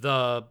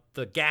the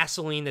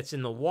gasoline that's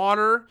in the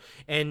water,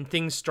 and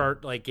things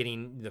start like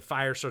the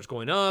fire starts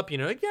going up,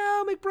 like,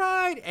 no,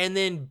 McBride. And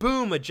then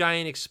boom, a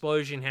giant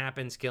explosion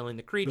happens, killing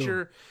the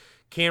creature. Boom.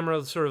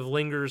 Camera sort of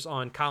lingers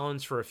on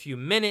Collins for a few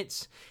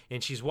minutes,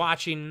 and she's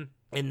watching.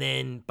 And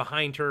then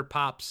behind her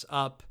pops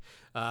up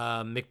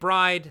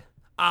McBride,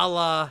 a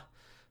la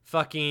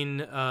fucking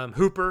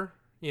Hooper,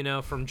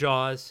 from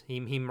Jaws. He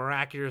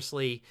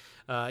miraculously,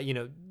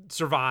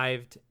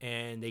 survived,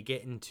 and they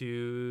get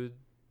into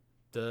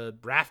the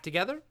raft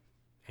together,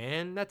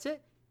 and that's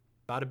it.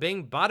 Bada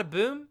bing, bada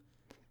boom,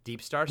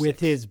 Deep Star 6. With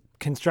his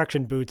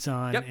construction boots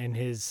on and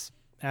his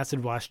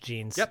acid wash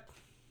jeans. Yep.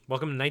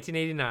 Welcome to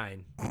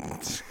 1989.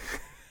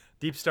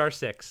 Deep Star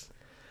 6.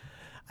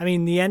 I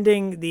mean, the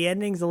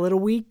ending's a little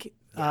weak.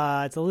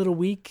 It's a little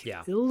weak.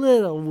 Yeah. A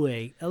little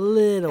bit.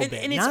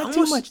 And it's not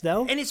too much,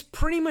 though. And it's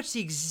pretty much the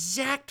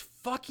exact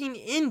fucking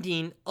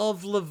ending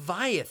of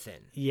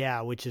Leviathan. Yeah,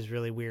 which is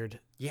really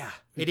weird. Yeah,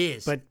 it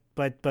is.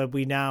 But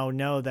we now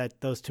know that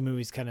those two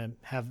movies kind of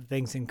have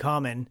things in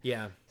common.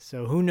 Yeah.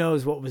 So who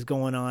knows what was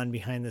going on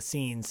behind the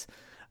scenes?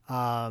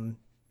 Someone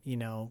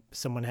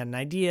had an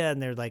idea, and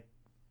they're like,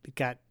 it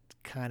got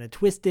kind of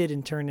twisted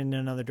and turned in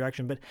another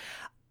direction. But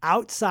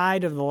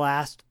outside of the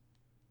last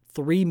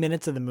 3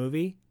 minutes of the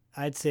movie,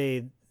 I'd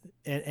say,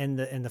 and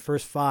the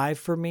first 5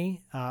 for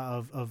me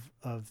of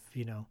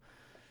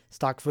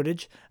stock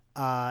footage,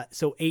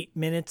 so 8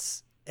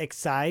 minutes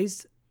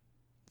excised.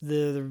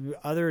 The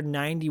other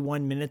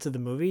 91 minutes of the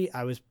movie,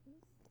 I was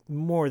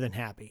more than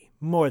happy.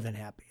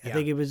 I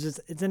think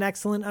it's an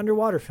excellent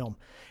underwater film.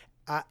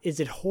 Is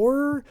it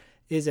horror?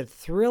 Is it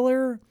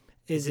thriller?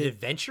 Is it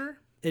adventure?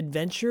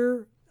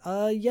 Adventure?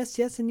 Yes,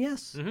 and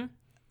yes. Mm-hmm.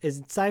 Is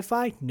it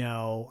sci-fi?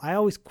 No. I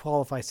always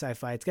qualify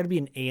sci-fi. It's got to be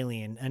an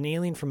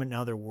alien from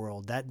another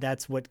world.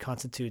 That's what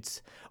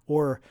constitutes,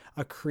 or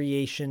a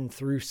creation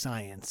through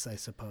science, I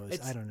suppose.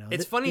 I don't know.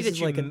 It's funny that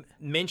you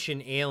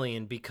mention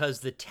alien, because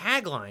the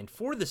tagline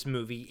for this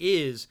movie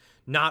is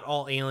 "Not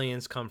all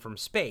aliens come from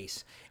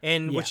space,"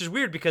 and which is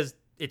weird because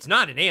it's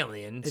not an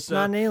alien. It's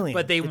not an alien.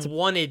 But they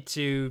wanted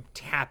to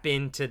tap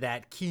into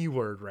that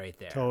keyword right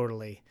there.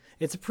 Totally.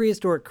 It's a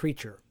prehistoric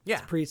creature. Yeah.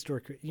 It's a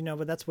prehistoric,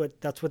 but that's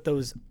what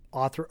those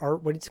what do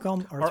you call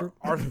them?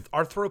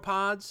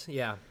 Arthropods?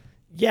 Yeah.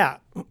 Yeah.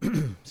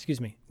 Excuse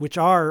me. Which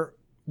are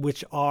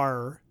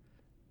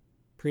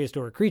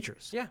prehistoric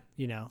creatures. Yeah.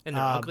 And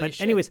they're ugly as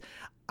shit. Anyways,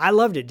 I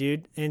loved it,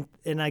 dude. And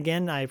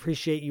again, I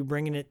appreciate you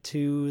bringing it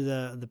to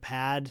the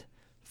pad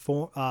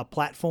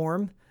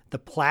platform. The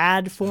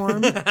plaid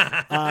form,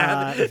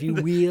 if you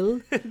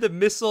will. The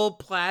missile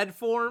plaid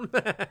form.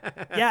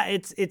 Yeah,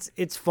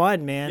 it's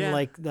fun, man. Yeah.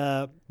 Like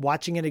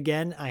watching it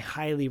again, I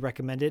highly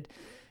recommend it.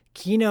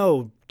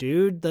 Kino,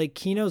 dude,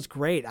 Kino's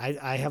great.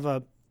 I have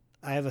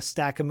a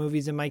stack of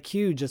movies in my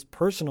queue, just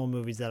personal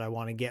movies that I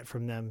want to get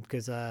from them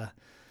because I'm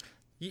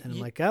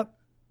like, up.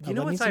 You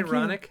know what's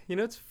ironic? You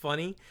know what's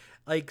funny?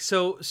 Like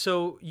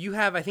so you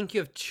have, I think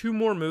you have 2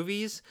 more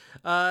movies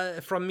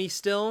from me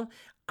still.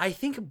 I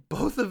think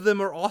both of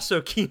them are also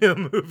Kino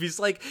movies.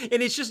 And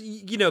it's just,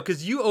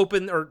 because you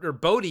open, or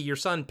Bodhi, your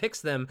son,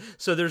 picks them,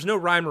 so there's no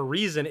rhyme or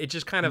reason. It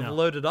just kind of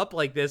loaded up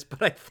like this.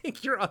 But I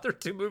think your other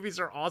 2 movies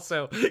are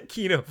also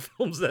Kino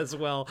films as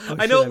well.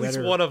 I know at least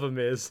one of them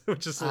is,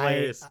 which is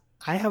hilarious.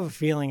 I have a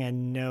feeling I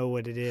know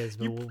what it is,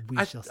 but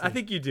we shall see. I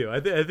think you do. I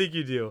think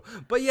you do.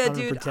 But yeah,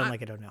 dude, pretend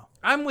like I don't know.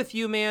 I'm with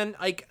you, man.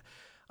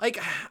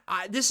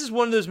 This is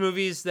one of those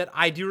movies that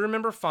I do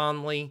remember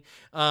fondly,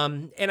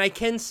 and I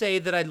can say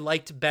that I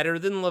liked better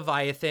than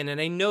Leviathan,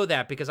 and I know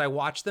that because I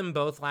watched them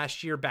both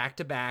last year back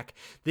to back.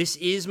 This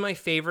is my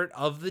favorite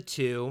of the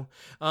 2,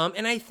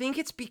 and I think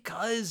it's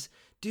because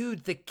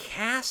Dude, the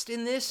cast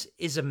in this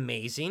is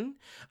amazing.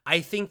 I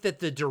think that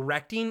the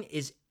directing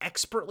is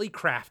expertly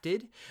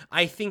crafted.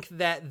 I think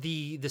that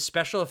the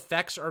special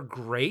effects are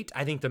great.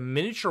 I think the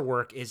miniature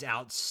work is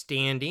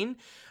outstanding.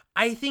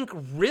 I think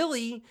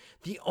really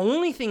the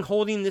only thing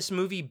holding this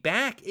movie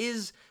back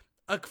is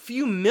a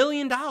few $1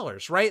 million,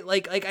 right?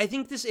 Like I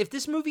think if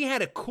this movie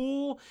had a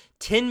cool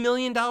 $10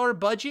 million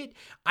budget,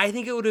 I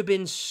think it would have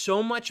been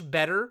so much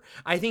better.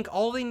 I think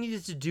all they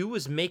needed to do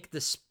was make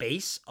the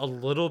space a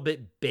little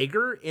bit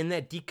bigger in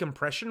that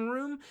decompression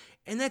room,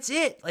 and that's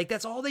it. Like,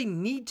 that's all they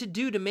need to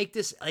do to make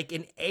this like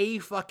an A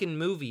fucking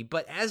movie.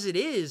 But as it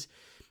is,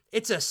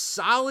 it's a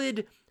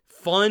solid,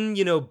 fun,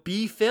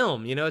 B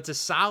film. It's a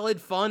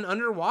solid, fun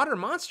underwater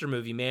monster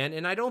movie, man.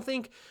 And I don't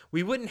think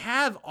we wouldn't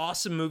have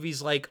awesome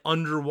movies like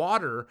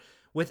Underwater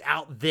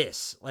without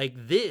this. Like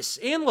this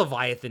and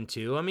Leviathan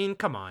too. I mean,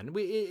 come on.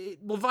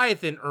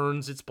 Leviathan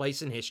earns its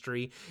place in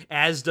history,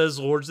 as does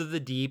Lords of the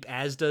Deep,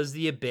 as does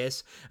The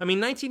Abyss. I mean,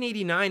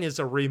 1989 is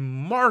a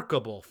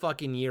remarkable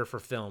fucking year for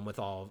film with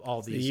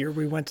all these. The year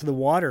we went to the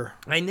water.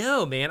 I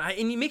know, man.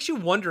 And it makes you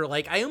wonder,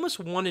 like, I almost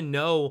want to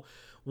know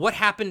what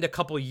happened a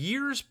couple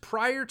years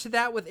prior to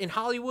that in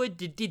Hollywood.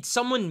 Did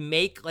someone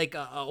make like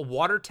a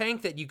water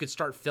tank that you could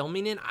start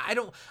filming in?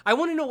 I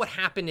want to know what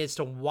happened as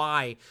to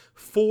why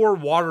 4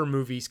 water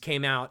movies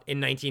came out in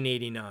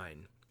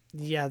 1989.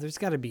 Yeah, there's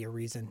got to be a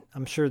reason.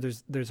 I'm sure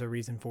there's a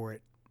reason for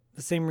it.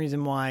 The same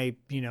reason why,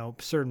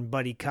 certain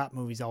buddy cop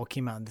movies all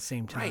came out at the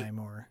same time,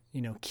 right.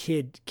 Or,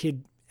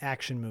 kid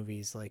action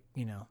movies, like,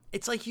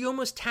 it's like you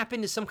almost tap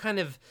into some kind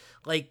of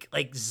like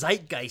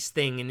zeitgeist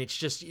thing, and it's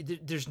just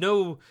there's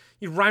no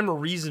rhyme or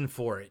reason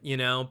for it,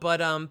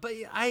 but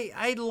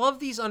I love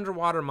these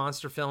underwater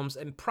monster films,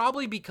 and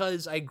probably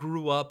because I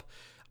grew up,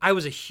 I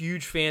was a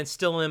huge fan,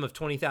 still am, of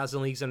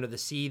 20,000 Leagues Under the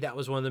Sea. That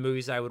was one of the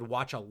movies I would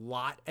watch a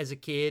lot as a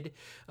kid.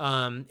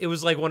 It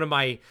was like one of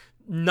my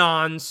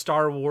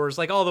non-Star Wars,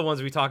 like all the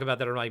ones we talk about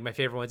that are like my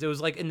favorite ones. It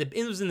was like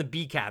it was in the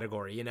B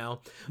category,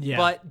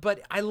 Yeah.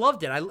 But I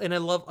loved it. I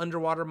love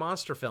underwater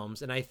monster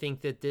films, and I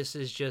think that this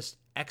is just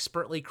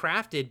expertly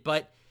crafted.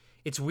 But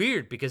it's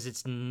weird because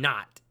it's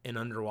not an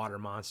underwater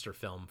monster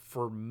film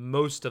for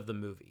most of the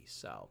movie.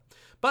 So,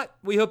 but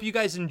we hope you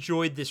guys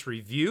enjoyed this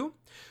review.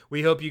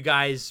 We hope you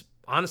guys,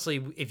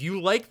 honestly, if you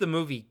like the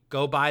movie,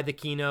 go buy the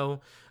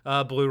Kino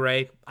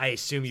Blu-ray. I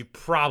assume you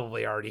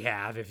probably already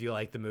have if you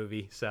like the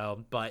movie.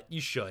 So, but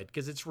you should,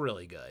 because it's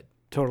really good.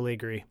 Totally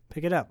agree.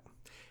 Pick it up.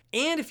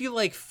 And if you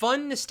like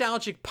fun,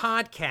 nostalgic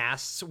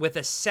podcasts with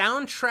a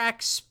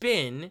soundtrack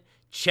spin,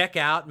 check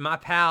out my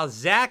pal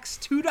Zach's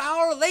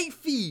 $2 late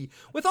fee.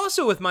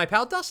 With my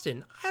pal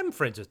Dustin. I'm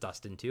friends with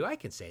Dustin too. I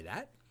can say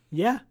that.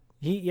 Yeah.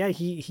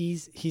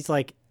 He's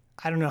like,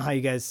 I don't know how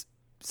you guys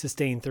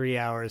sustain 3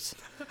 hours,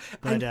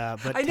 but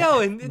I know,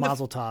 and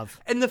Mazel Tov.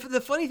 And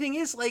the funny thing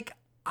is, like,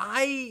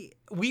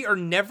 we are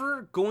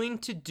never going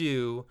to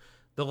do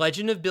The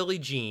Legend of Billie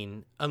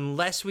Jean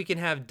unless we can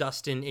have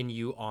Dustin and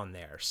you on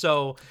there.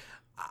 So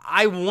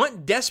I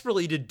want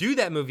desperately to do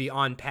that movie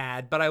on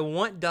Pad, but I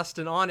want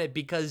Dustin on it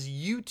because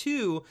you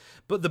two,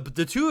 but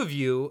the two of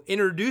you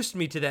introduced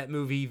me to that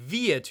movie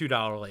via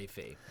 $2 late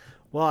fee.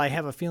 Well, I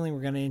have a feeling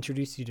we're going to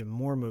introduce you to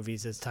more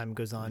movies as time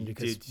goes on,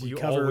 because you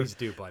always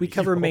do, buddy. We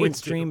cover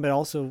mainstream, but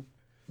also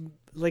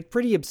like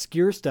pretty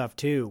obscure stuff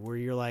too, where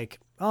you're like,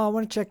 oh, I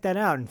want to check that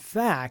out. In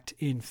fact,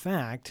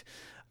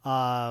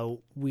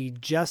 we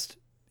just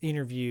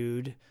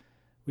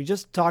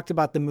talked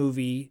about the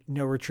movie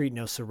No Retreat,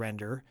 No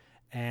Surrender,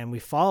 and we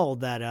followed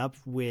that up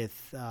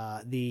with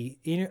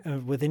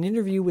with an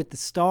interview with the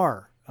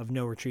star of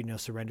No Retreat, No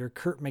Surrender,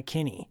 Kurt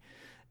McKinney.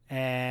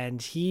 And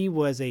he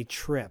was a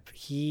trip.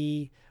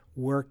 He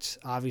worked,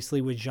 obviously,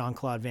 with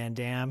Jean-Claude Van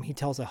Damme. He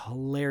tells a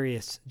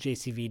hilarious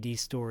JCVD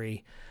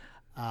story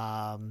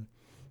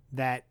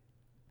that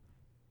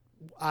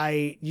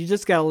you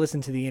just got to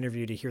listen to the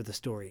interview to hear the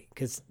story,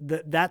 because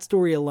that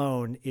story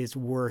alone is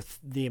worth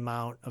the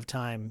amount of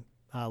time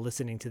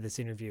listening to this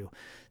interview.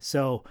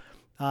 So,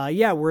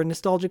 we're a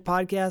nostalgic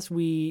podcast.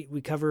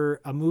 We cover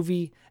a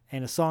movie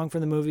and a song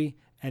from the movie,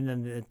 and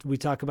then we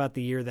talk about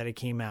the year that it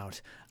came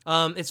out.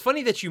 It's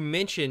funny that you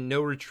mentioned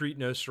No Retreat,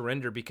 No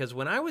Surrender, because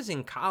when I was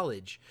in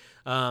college,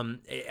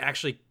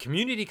 actually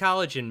community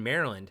college in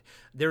Maryland,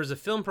 there was a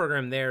film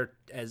program there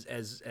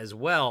as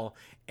well.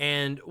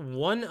 And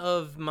one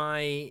of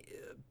my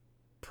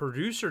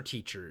producer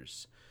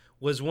teachers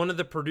was one of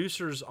the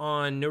producers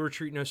on No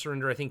Retreat, No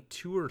Surrender, I think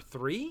 2 or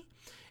 3.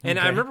 And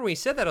I remember when he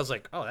said that, I was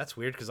like, oh, that's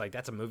weird, because like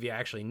that's a movie I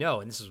actually know.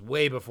 And this is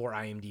way before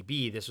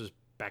IMDb. This was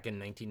back in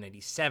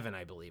 1997,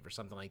 I believe, or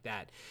something like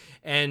that.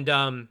 And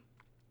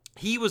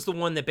he was the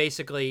one that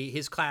basically,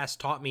 his class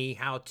taught me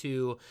how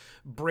to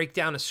break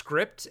down a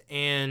script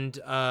and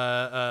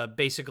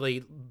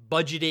basically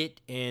budget it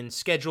and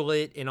schedule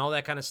it and all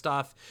that kind of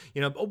stuff.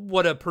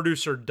 What a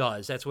producer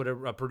does. That's what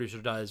a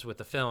producer does with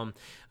the film.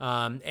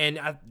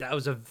 That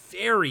was a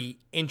very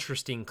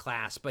interesting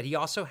class. But he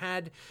also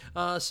had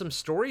some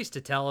stories to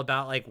tell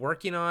about like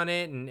working on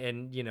it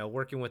and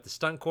working with the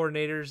stunt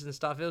coordinators and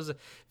stuff. It was a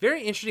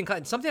very interesting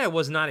class. Something I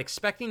was not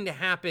expecting to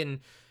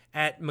happen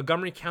at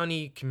Montgomery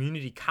County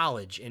Community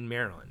College in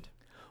Maryland.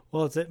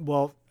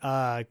 Well,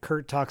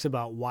 Kurt talks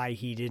about why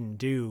he didn't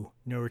do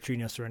No Retreat,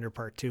 No Surrender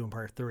Part 2 and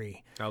Part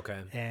 3. Okay.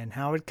 And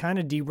how it kind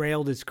of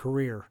derailed his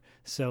career.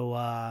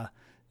 So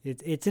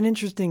it's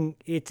interesting.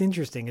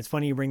 It's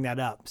funny you bring that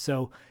up.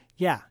 So,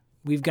 yeah,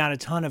 we've got a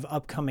ton of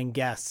upcoming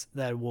guests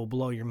that will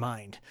blow your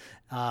mind.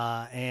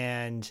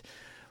 And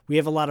we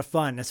have a lot of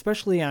fun,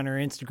 especially on our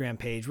Instagram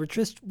page. We're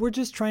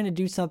just trying to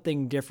do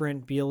something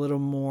different, be a little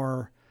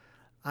more,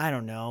 I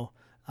don't know,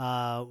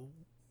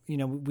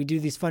 we do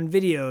these fun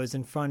videos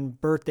and fun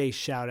birthday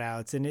shout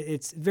outs, and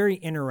it's very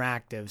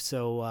interactive.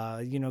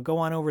 So, go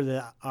on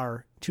over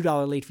our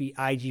 $2 late fee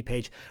IG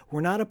page.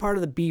 We're not a part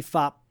of the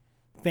BFOP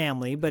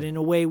family, but in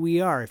a way we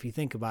are, if you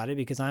think about it,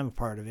 because I'm a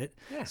part of it.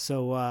 Yeah.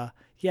 So,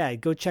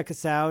 go check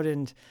us out.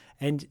 And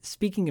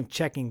speaking of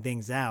checking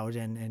things out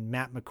and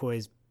Matt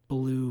McCoy's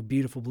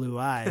beautiful blue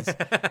eyes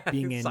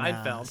being in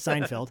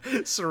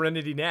Seinfeld.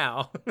 Serenity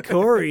Now.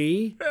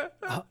 Corey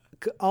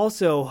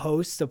also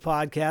hosts a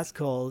podcast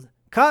called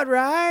Got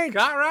Right.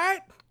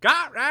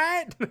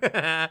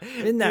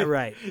 Isn't that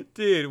right?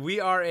 Dude, we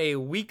are a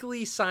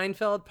weekly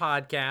Seinfeld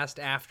podcast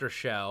after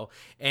show.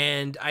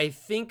 And I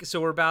think, so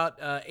we're about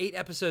 8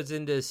 episodes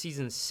into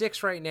season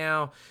 6 right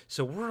now.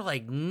 So we're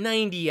like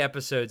 90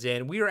 episodes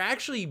in. We are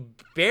actually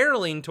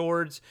barreling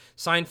towards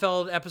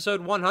Seinfeld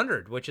episode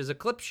 100, which is a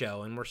clip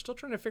show. And we're still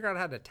trying to figure out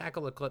how to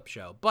tackle a clip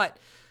show. But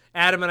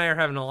Adam and I are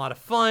having a lot of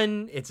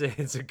fun. It's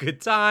a good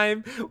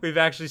time. We've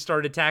actually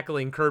started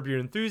tackling Curb Your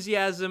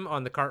Enthusiasm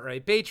on the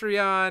Cartwright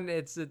Patreon.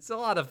 It's a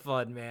lot of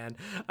fun, man.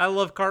 I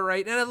love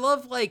Cartwright, and I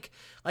love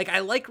I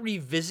like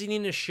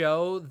revisiting a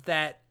show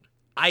that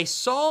I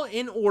saw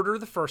in order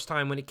the first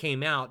time when it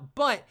came out,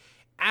 but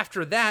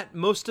after that,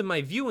 most of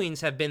my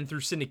viewings have been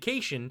through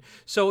syndication,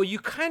 so you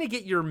kind of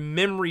get your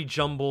memory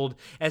jumbled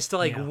as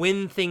to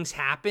when things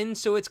happen.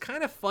 So it's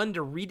kind of fun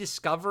to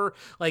rediscover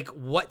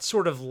what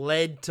sort of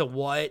led to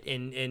what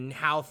and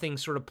how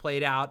things sort of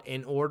played out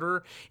in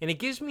order. And it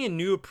gives me a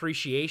new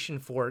appreciation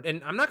for it.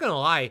 And I'm not gonna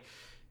lie,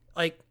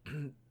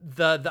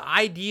 the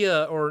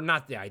idea, or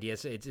not the idea,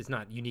 it's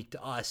not unique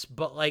to us,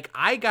 but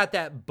I got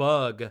that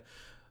bug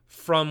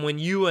from when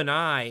you and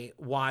I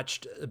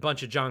watched a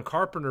bunch of John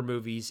Carpenter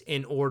movies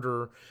in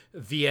order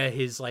via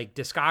his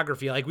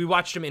discography. We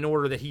watched them in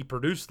order that he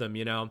produced them,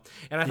 And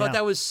I thought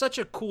that was such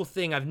a cool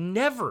thing. I've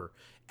never,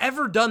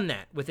 ever done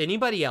that with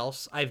anybody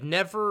else. I've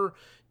never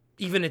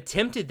even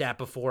attempted that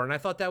before. And I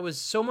thought that was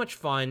so much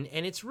fun.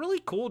 And it's really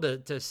cool to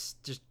just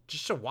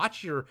to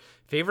watch your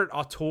favorite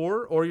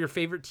auteur or your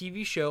favorite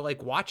TV show,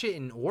 watch it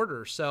in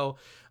order. So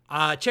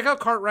check out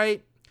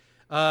Cartwright.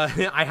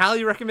 I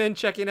highly recommend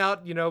checking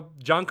out,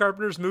 John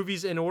Carpenter's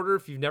movies in order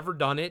if you've never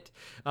done it.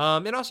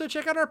 And also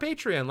check out our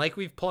Patreon, like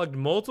we've plugged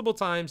multiple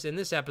times in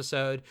this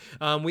episode.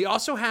 We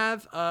also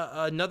have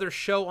another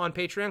show on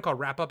Patreon called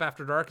Wrap Up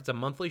After Dark. It's a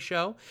monthly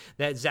show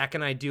that Zach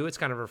and I do. It's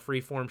kind of a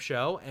free-form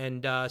show.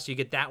 And so you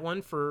get that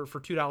one for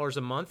 $2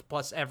 a month,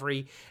 plus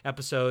every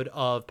episode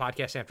of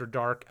Podcast After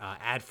Dark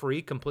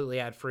ad-free, completely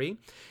ad-free.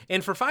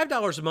 And for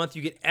 $5 a month,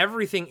 you get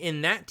everything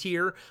in that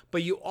tier,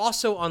 but you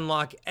also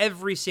unlock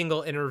every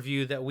single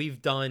interview that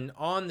we've done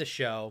on the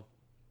show.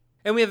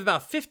 And we have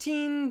about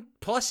 15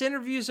 plus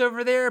interviews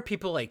over there.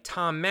 People like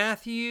Tom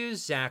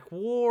Matthews, Zach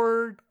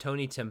Ward,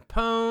 Tony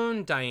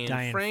Timpone,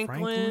 Diane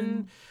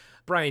Franklin,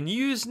 Brian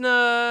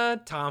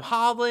Usna, Tom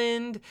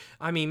Holland.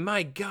 I mean,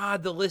 my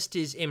God, the list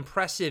is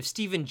impressive.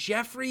 Stephen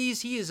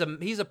Jeffries, he's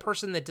a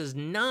person that does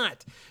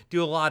not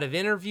do a lot of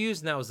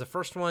interviews, and that was the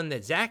first one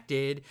that Zach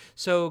did.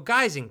 So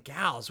guys and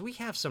gals, we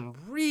have some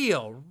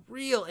real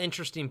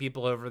interesting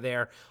people over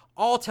there,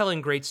 all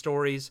telling great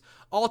stories,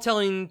 all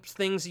telling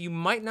things that you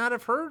might not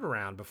have heard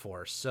around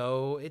before.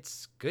 So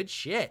it's good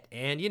shit.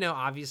 And,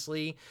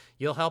 obviously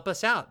you'll help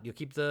us out. You'll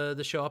keep the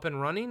show up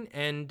and running.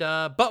 And,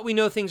 but we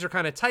know things are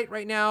kind of tight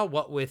right now.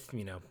 What with,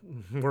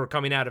 we're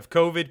coming out of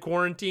COVID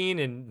quarantine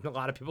and a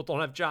lot of people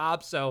don't have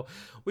jobs. So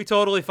we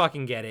totally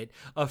fucking get it.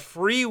 A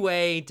free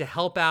way to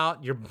help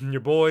out your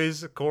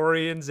boys,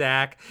 Corey and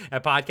Zach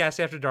at Podcast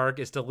After Dark,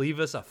 is to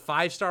leave us a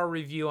 5-star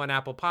review on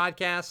Apple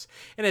Podcasts.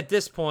 And at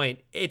this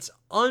point, it's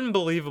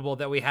unbelievable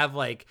that we have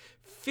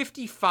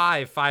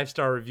 55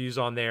 5-star reviews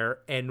on there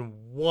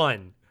and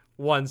one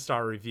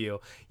 1-star review.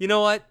 You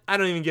know what? I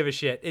don't even give a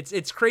shit.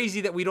 It's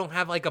crazy that we don't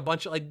have a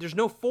bunch of there's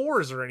no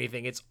 4s or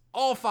anything. It's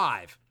all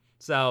 5.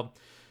 So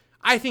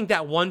I think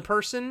that one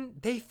person,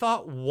 they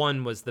thought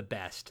 1 was the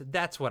best.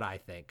 That's what I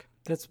think.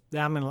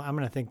 I'm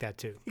gonna think that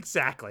too.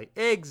 Exactly.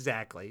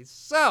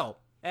 So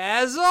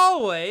as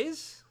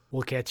always,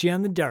 we'll catch you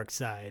on the dark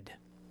side.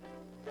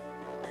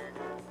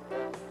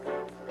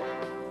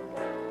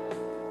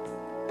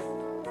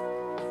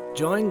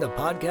 Join the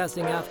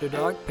Podcasting After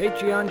Dark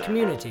Patreon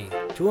community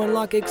to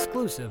unlock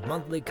exclusive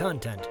monthly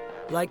content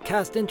like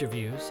cast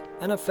interviews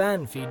and a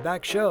fan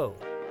feedback show.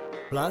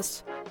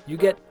 Plus, you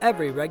get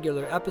every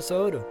regular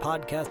episode of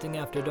Podcasting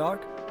After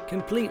Dark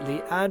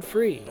completely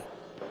ad-free.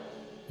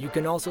 You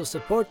can also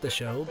support the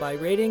show by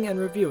rating and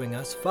reviewing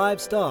us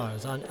 5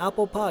 stars on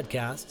Apple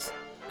Podcasts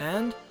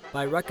and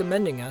by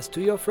recommending us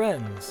to your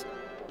friends.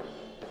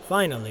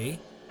 Finally,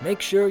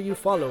 make sure you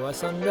follow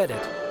us on Reddit,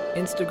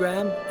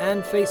 Instagram,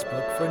 and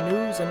Facebook for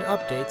news and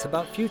updates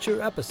about future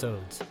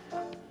episodes.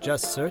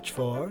 Just search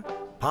for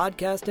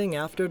Podcasting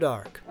After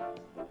Dark.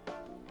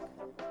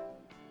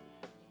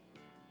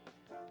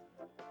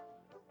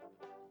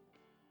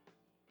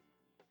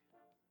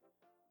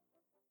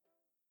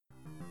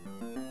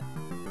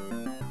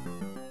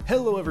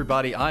 Hello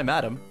everybody, I'm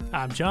Adam.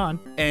 I'm John.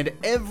 And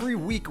every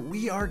week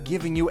we are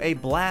giving you a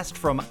blast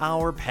from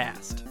our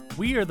past.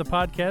 We are the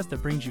podcast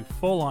that brings you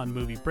full-on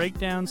movie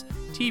breakdowns,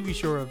 TV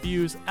show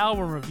reviews,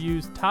 album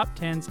reviews, top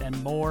 10s,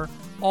 and more,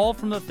 all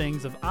from the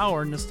things of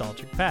our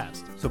nostalgic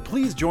past. So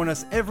please join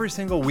us every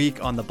single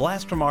week on the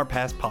Blast from Our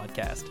Past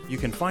podcast. You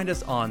can find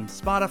us on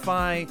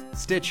Spotify,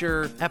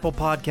 Stitcher, Apple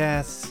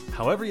Podcasts.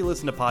 However you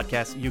listen to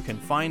podcasts, you can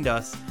find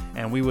us,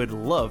 and we would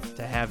love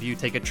to have you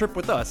take a trip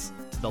with us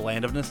to the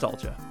land of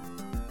nostalgia.